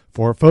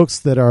 for folks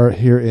that are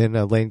here in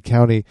Lane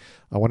County,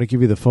 I want to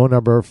give you the phone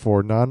number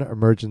for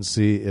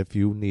non-emergency if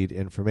you need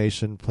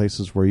information,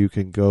 places where you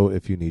can go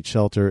if you need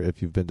shelter,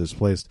 if you've been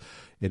displaced.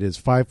 It is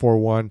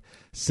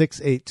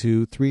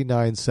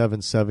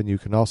 541-682-3977. You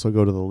can also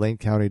go to the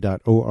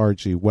lanecounty.org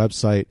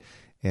website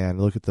and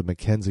look at the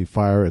Mackenzie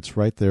Fire. It's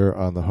right there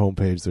on the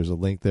homepage. There's a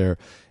link there,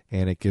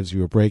 and it gives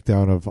you a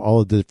breakdown of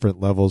all the different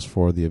levels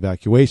for the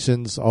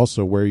evacuations,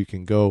 also where you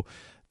can go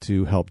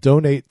to help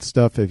donate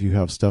stuff if you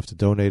have stuff to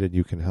donate, and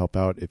you can help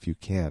out if you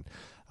can.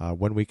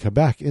 When we come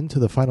back into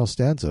the final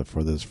stanza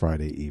for this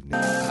Friday evening.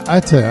 I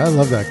tell you, I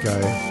love that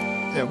guy.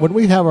 When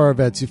we have our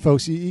events, you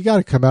folks, you got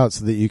to come out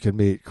so that you can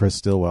meet Chris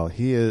Stillwell.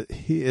 He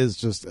is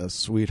just a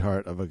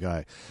sweetheart of a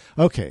guy.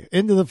 Okay,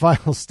 into the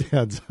final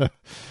stanza.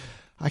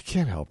 I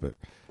can't help it.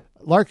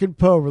 Larkin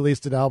Poe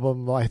released an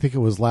album, I think it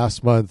was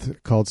last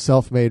month, called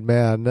Self-Made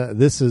Man.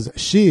 This is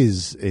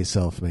She's a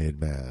Self-Made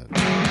Man.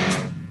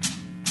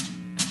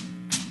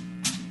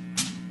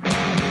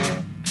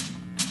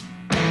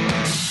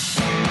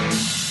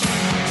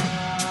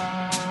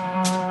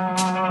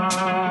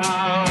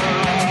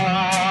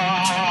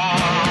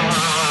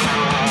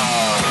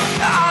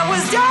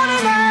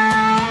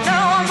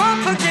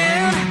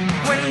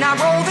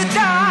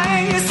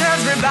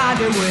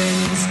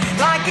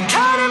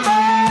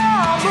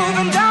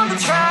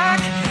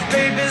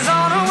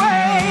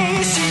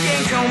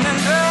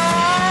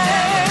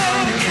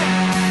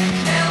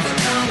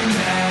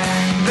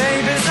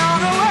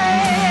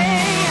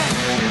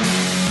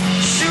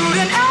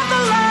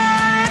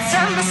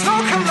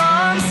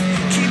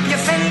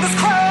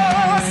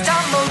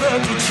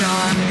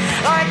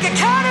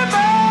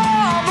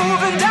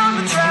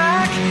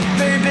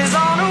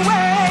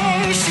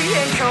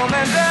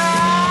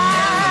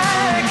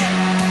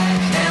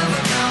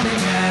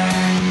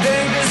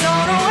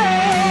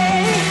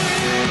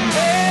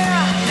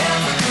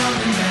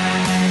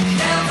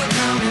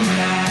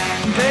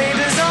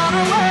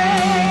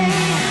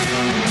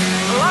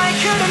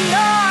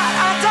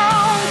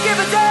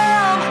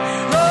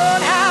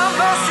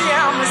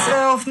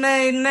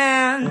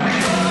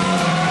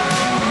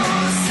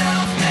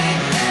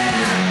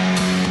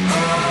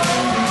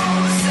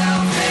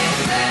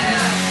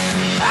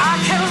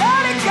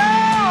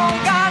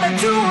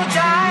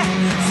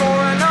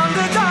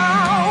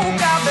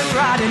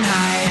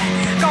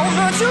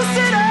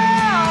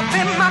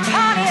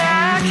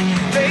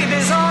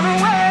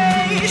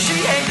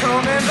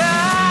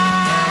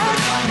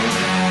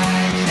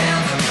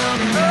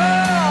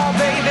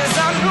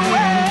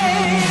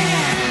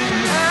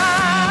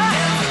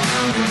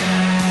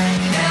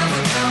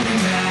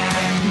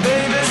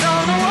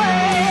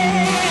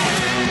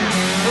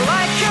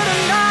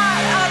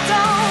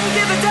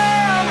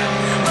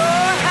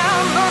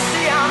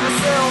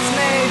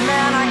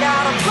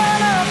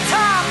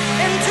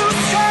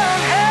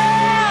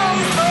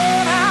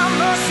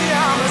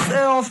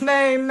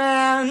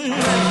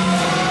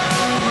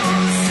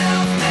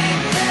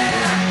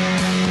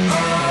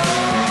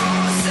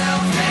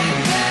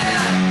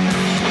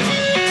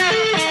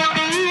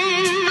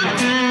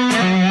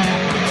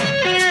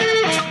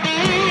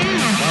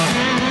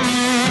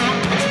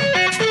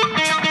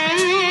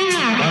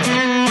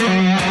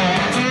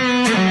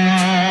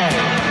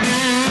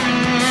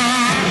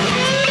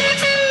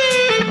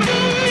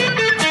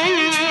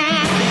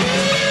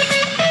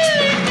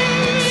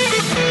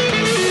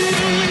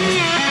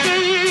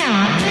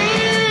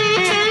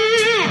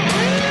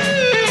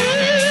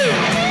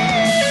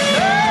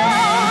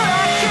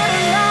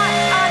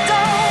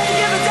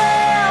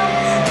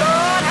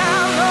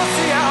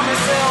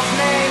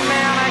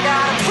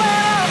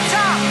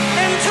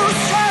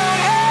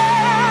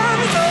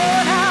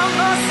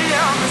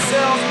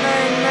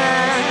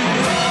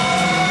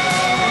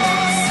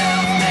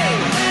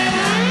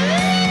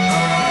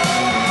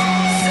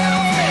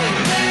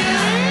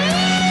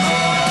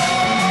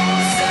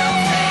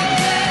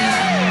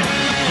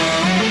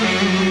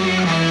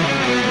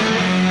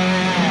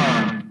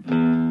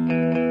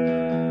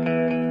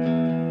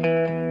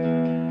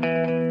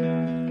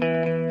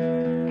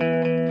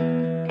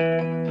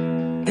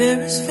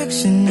 There is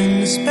fiction in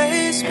the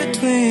space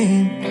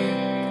between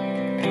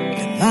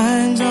the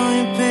lines on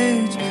your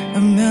page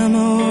of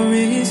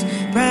memories.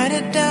 Write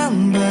it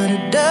down, but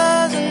it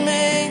doesn't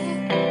mean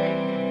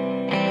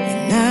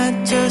you're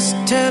not just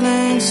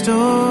telling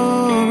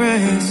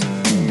stories.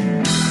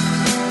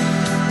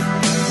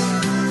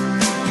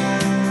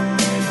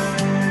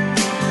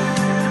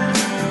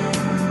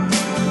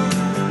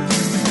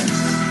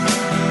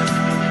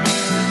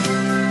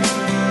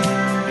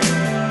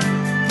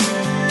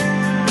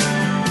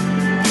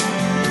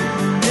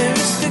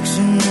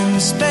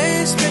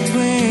 Space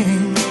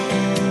between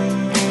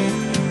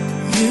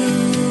you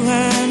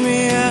and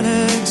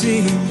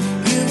reality.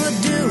 You would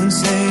do and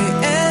say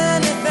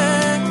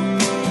anything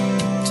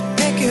to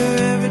make your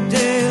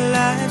everyday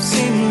life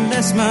seem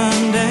less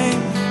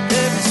mundane.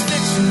 There is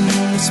fiction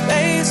in the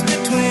space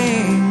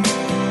between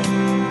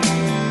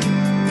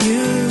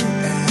you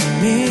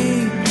and me.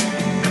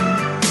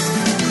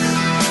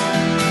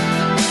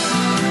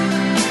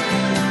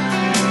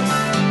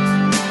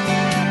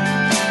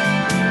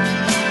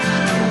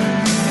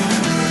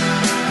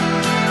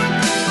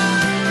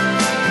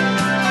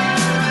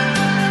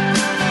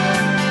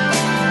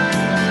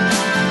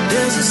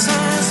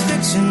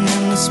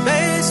 In the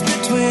space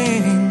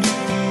between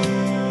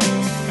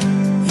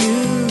you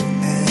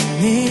and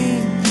me,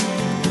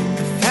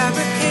 the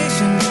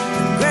fabrication,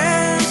 the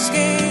grand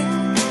scheme.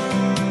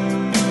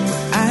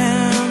 I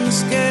am the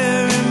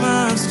scary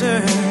monster.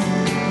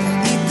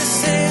 I eat the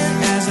sin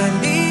as I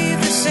leave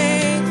the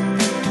scene.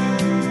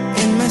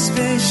 In my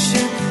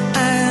spaceship,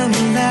 I am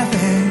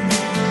laughing.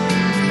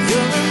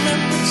 Your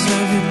remembrance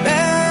of your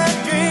bad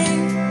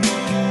dream.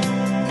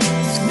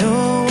 There's no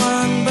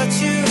one but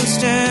you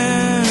standing.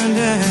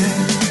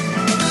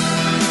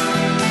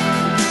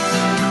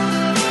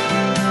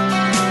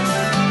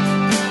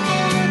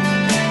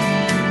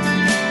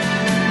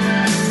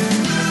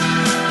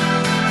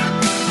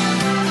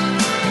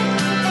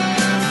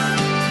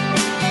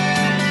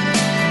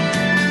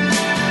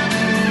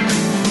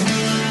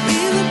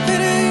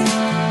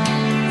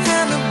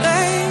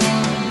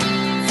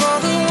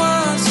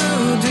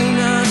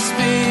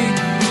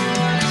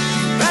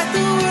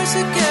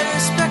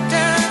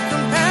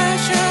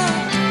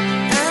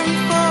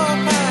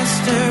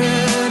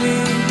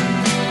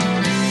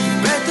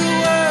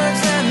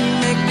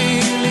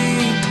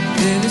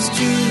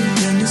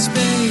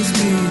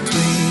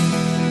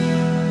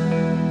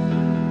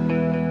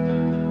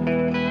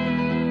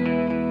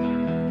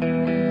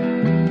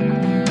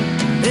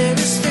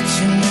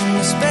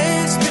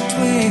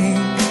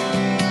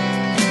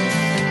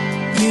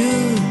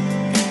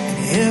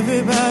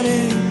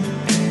 Everybody,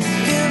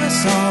 give us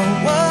all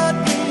what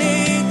we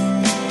need.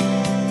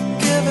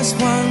 Give us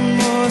one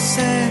more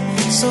sad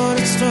sort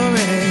of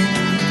story.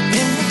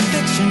 In the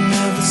fiction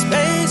of the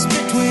space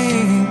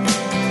between.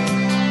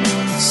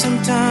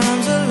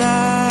 Sometimes a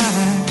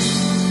lie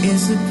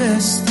is the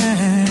best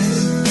thing.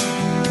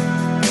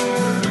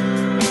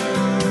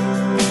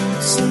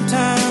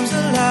 Sometimes a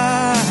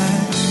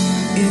lie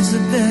is the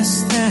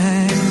best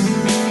thing.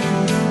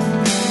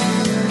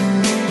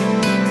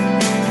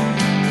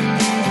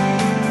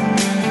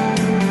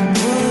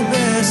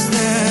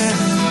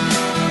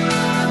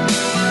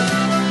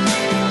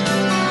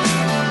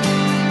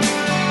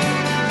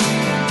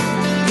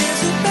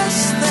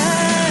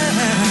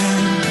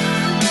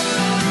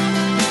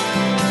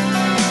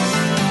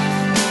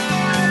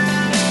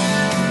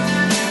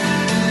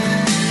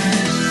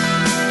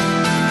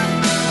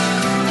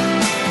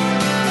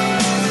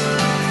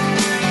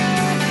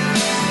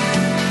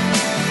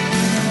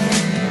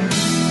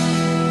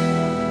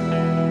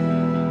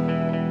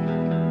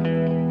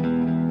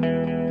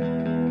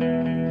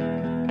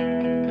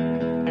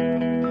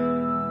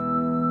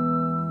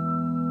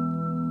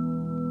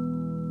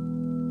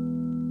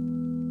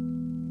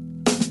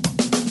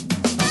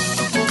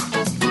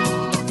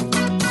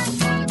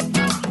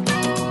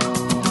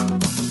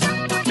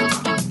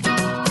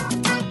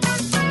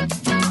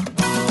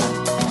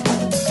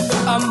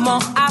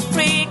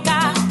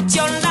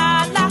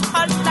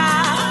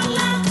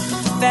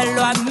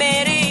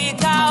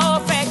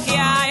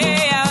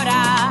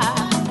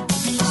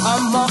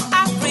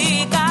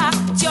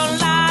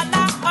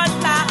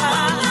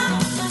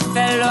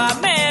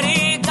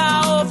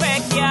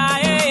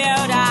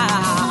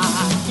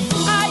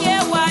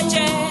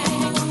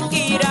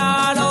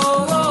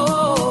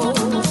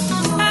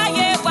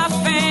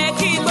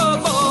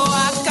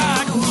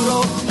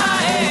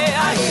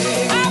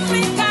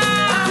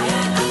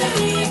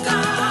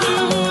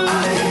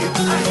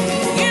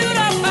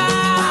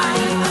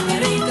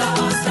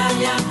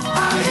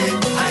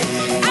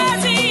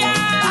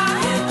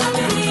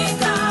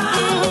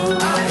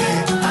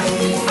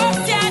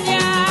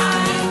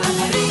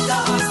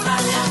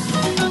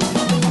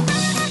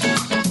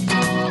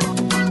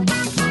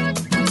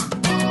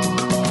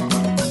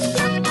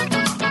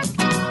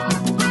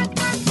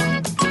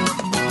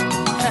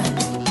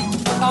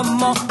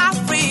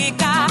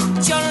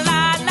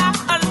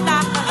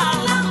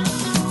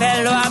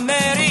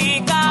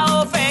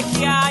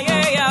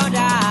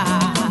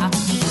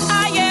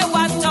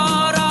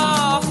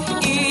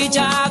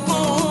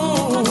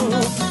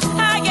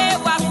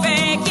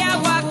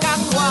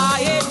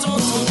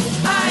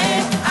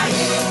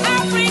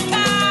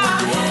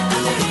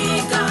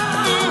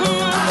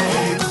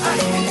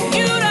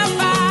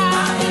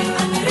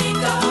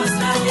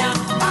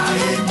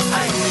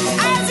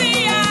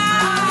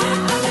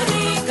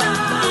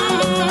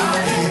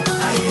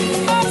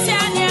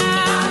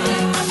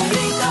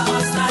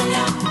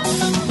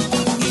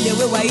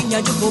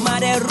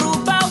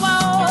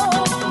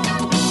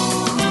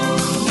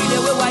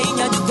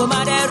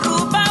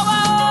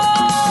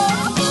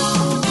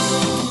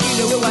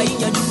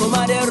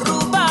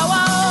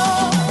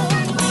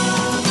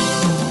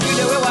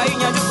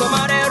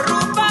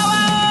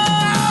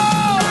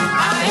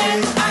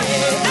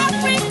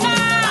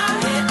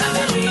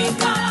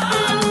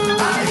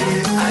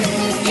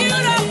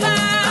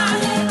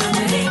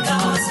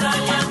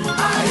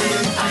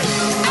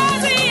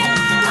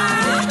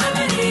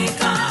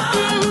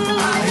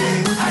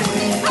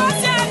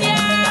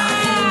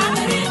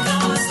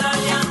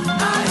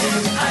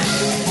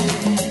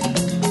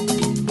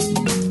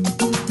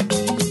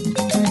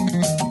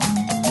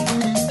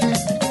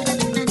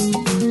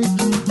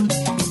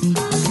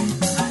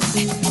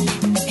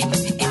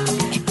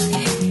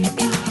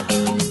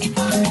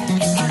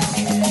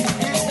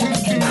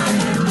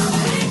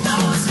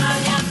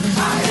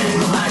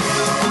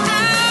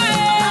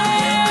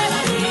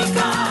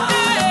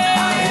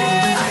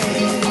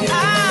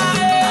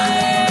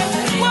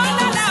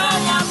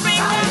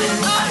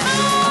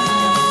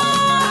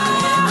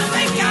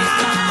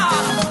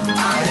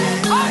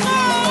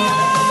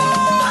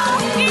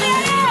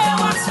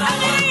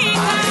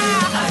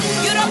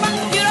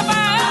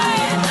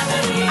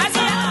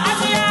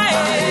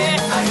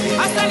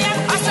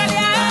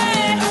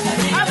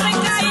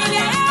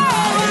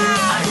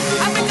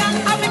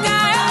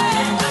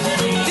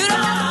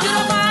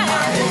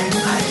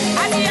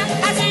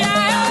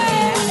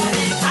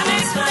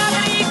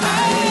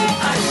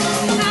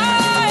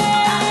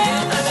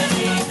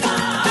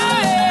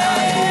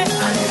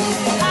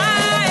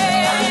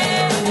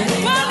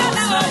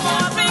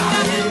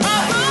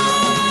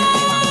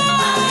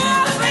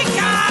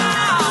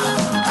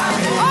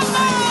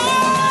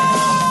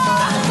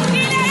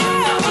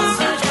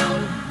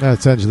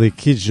 That's Angelique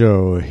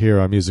Kidjo here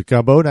on Music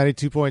Gumbo,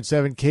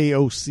 92.7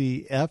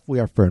 KOCF. We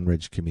are Fern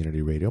Ridge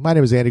Community Radio. My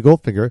name is Andy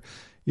Goldfinger,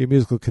 your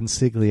musical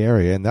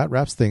consigliere, and that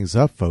wraps things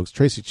up, folks.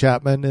 Tracy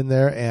Chapman in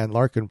there and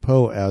Larkin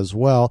Poe as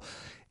well.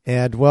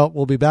 And, well,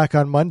 we'll be back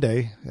on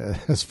Monday.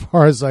 As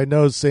far as I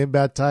know, same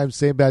bad time,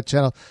 same bad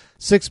channel,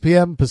 6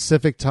 p.m.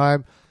 Pacific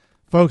time.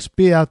 Folks,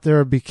 be out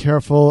there and be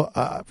careful.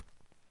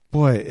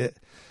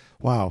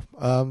 Wow.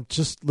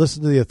 Just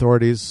listen to the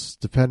authorities,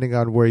 depending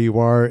on where you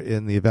are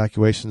in the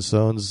evacuation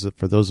zones.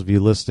 For those of you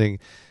listening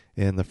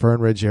in the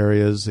Fern Ridge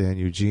areas and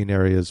Eugene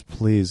areas,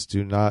 please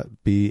do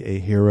not be a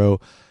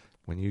hero.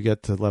 When you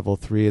get to level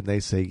 3 and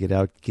they say get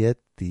out, get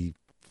the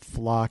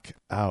flock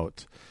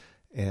out.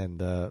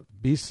 And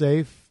be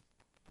safe.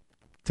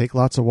 Take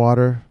lots of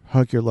water.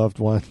 Hug your loved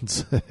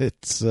ones.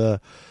 It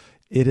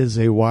is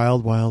a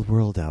wild, wild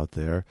world out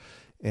there.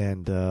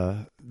 And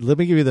let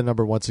me give you the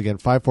number once again,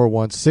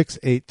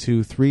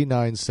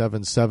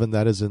 541-682-3977.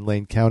 That is in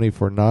Lane County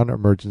for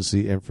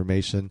non-emergency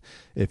information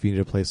if you need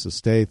a place to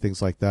stay,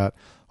 things like that.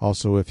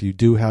 Also, if you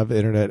do have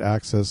internet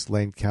access,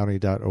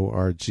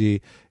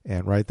 lanecounty.org.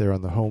 And right there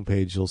on the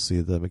homepage, you'll see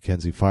the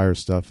Mackenzie Fire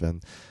stuff,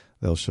 and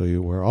they'll show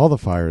you where all the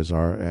fires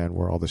are and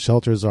where all the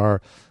shelters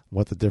are,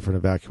 what the different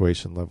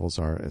evacuation levels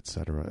are, et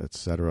cetera, et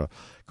cetera.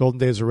 Golden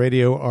Days of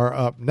Radio are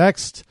up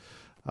next.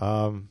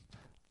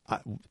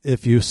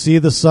 If you see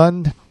the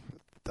sun,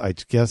 I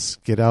guess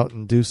get out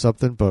and do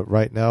something. But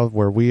right now,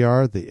 where we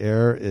are, the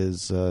air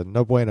is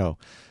no bueno.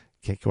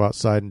 Can't go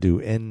outside and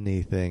do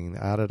anything,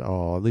 not at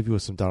all. I'll leave you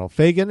with some Donald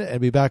Fagen and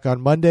be back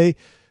on Monday.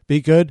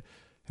 Be good.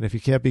 And if you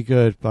can't be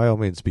good, by all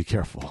means, be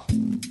careful.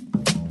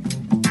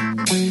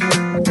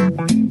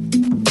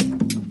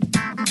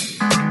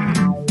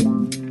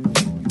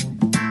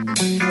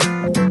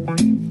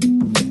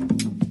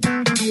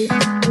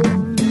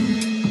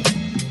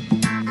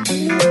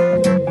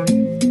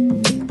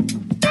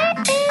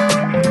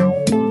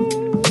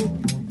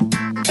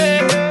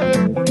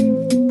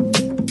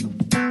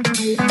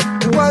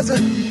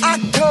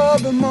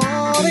 October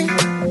morning,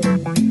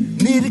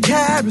 near the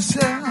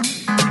carousel,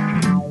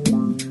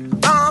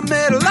 I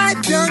met a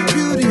light young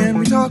beauty and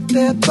we talked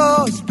there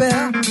for a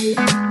spell.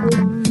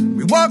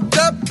 We walked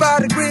up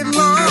by the great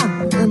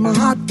lawn and my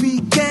heart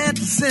began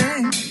to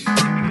sing.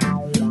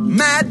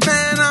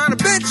 Madman on a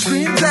bed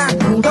screams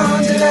out, hold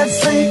on to that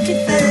slinky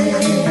thing.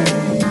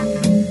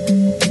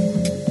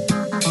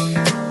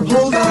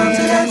 Hold on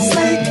to that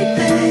slinky thing.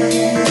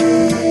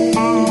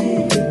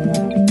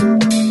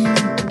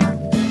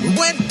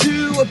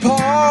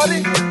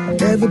 Party,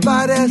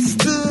 everybody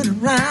stood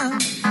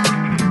around,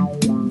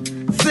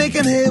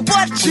 thinking, hey,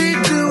 what's she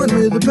doing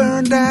with a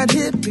burned out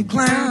hippie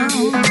clown?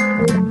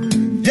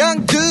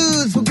 Young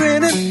dudes were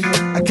grinning,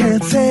 I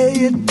can't say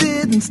it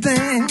didn't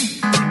sting.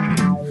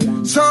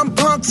 Some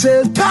punk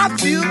says,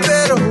 Pop, you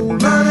better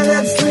hold on to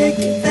that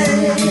slinky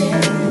thing.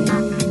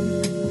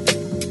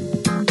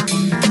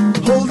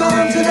 Hold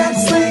on to that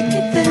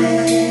slinky thing.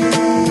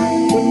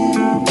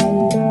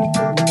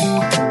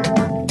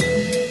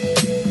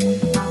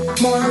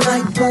 More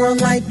light, more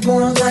light,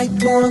 more light,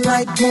 more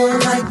light, more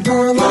light,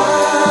 more light.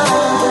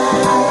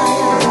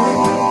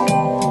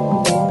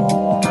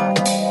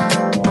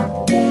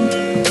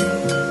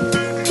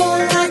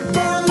 More light,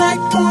 more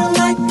light, more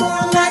light,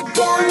 more light,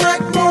 more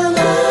light, more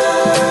light.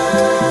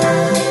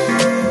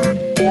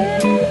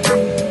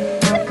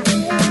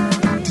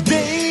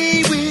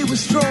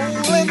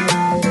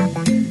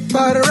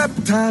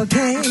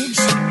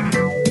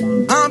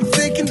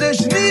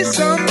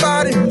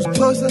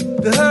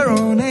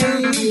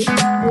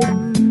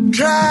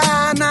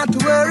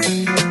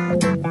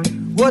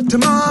 what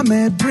tomorrow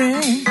may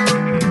bring.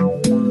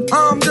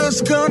 I'm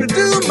just gonna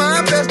do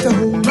my best to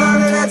hold on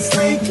to that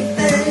slinky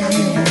thing.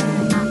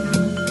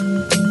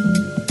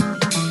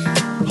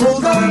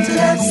 Hold on to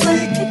that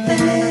slinky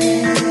thing.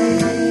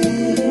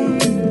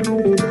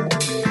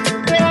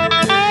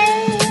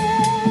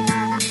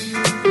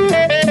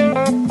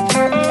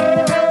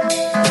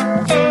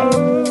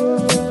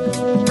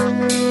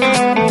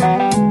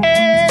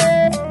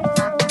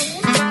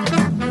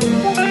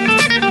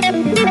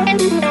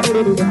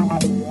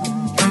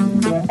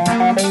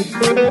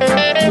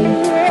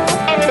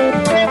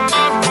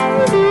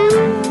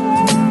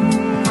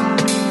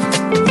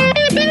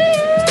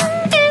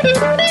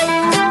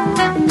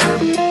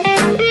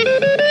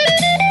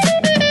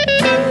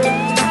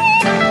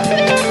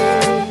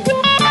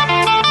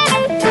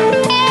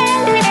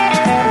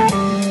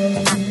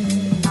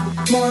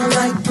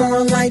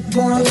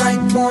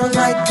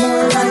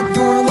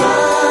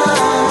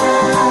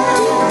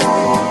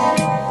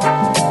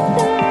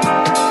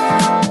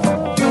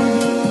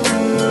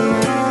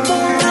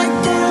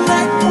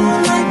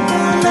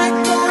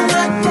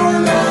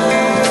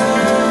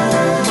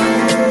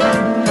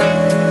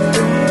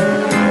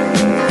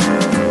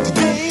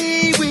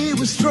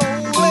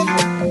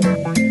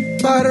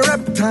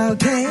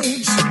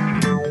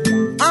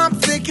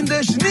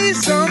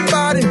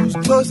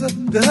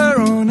 To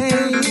her own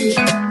age.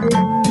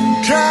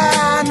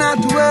 Try not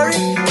to worry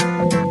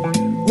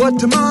what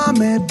tomorrow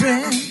may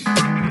bring.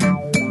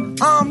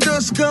 I'm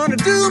just gonna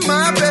do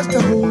my best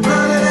to hold on to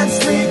that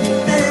slinky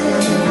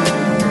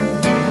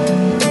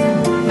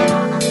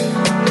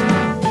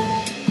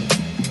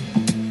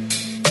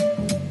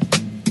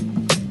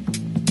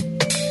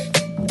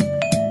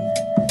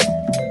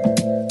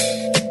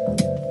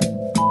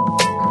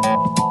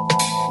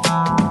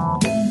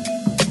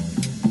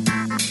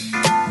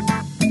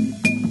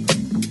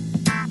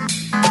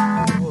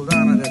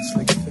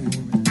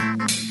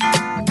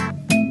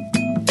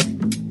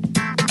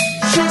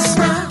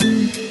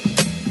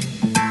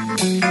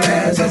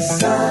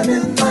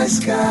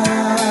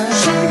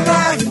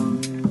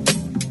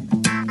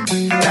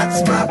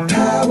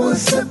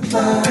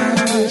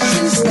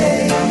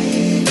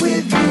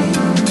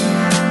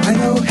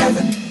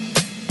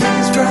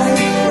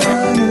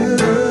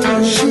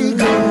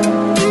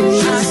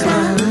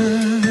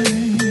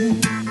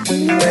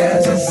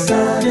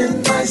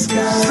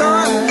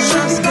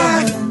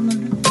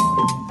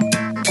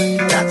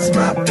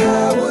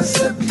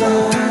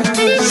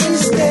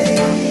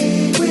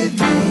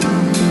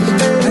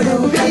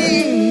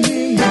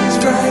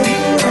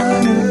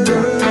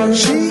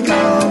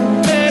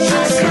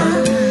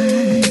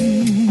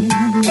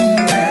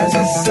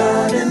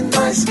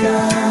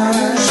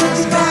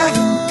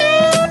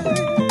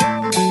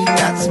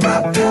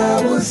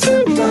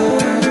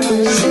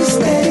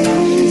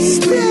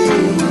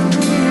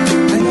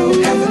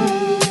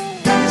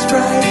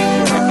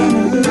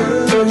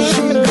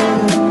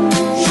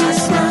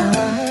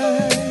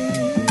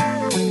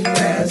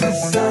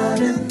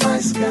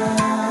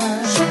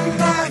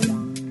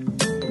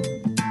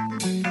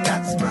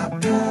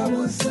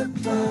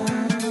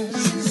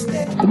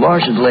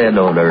Martian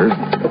landowner,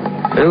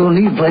 they will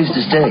need a place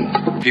to stay.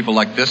 People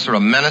like this are a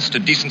menace to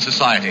decent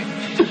society.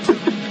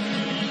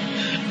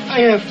 I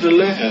have to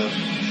laugh.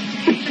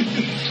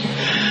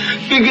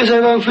 Because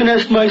I'm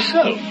unfinished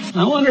myself.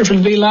 I wonder if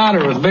it'd be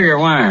louder with bigger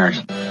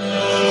wires.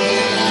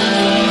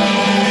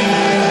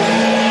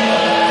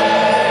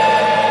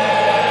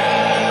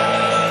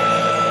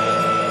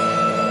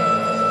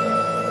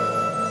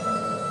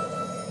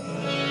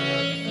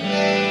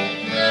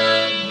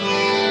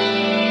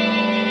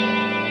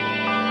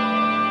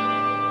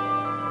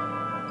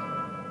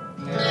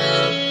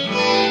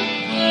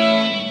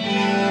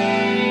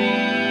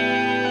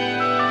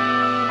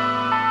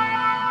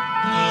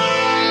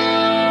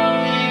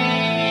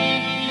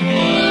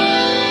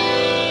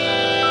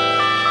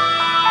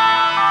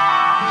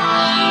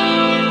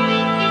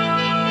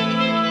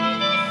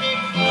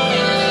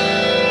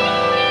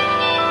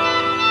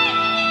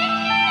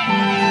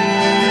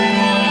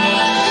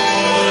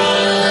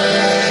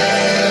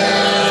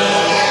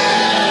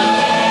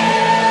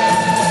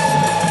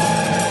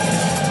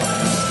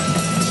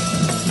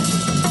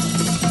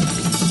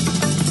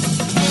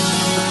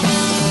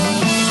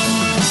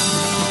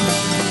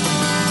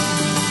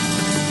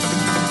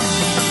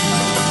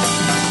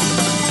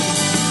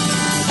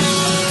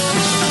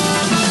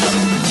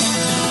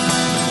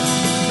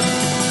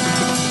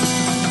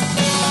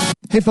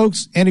 Hey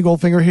folks, Andy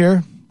Goldfinger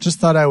here. Just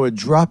thought I would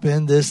drop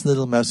in this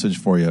little message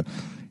for you.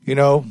 You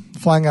know,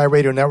 Flying Eye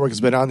Radio Network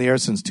has been on the air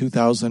since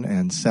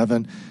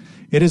 2007.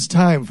 It is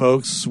time,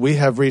 folks. We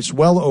have reached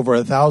well over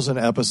 1,000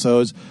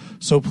 episodes.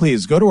 So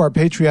please go to our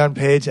Patreon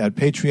page at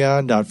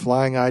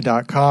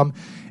patreon.flyingeye.com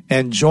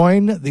and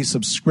join the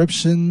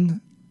subscription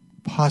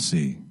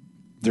posse.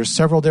 There's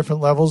several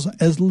different levels.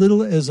 As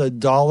little as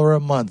 $1 a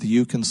month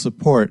you can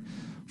support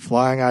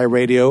Flying Eye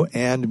Radio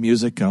and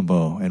Music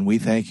Gumbo. And we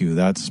thank you.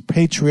 That's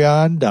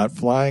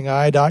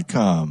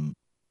patreon.flyingeye.com.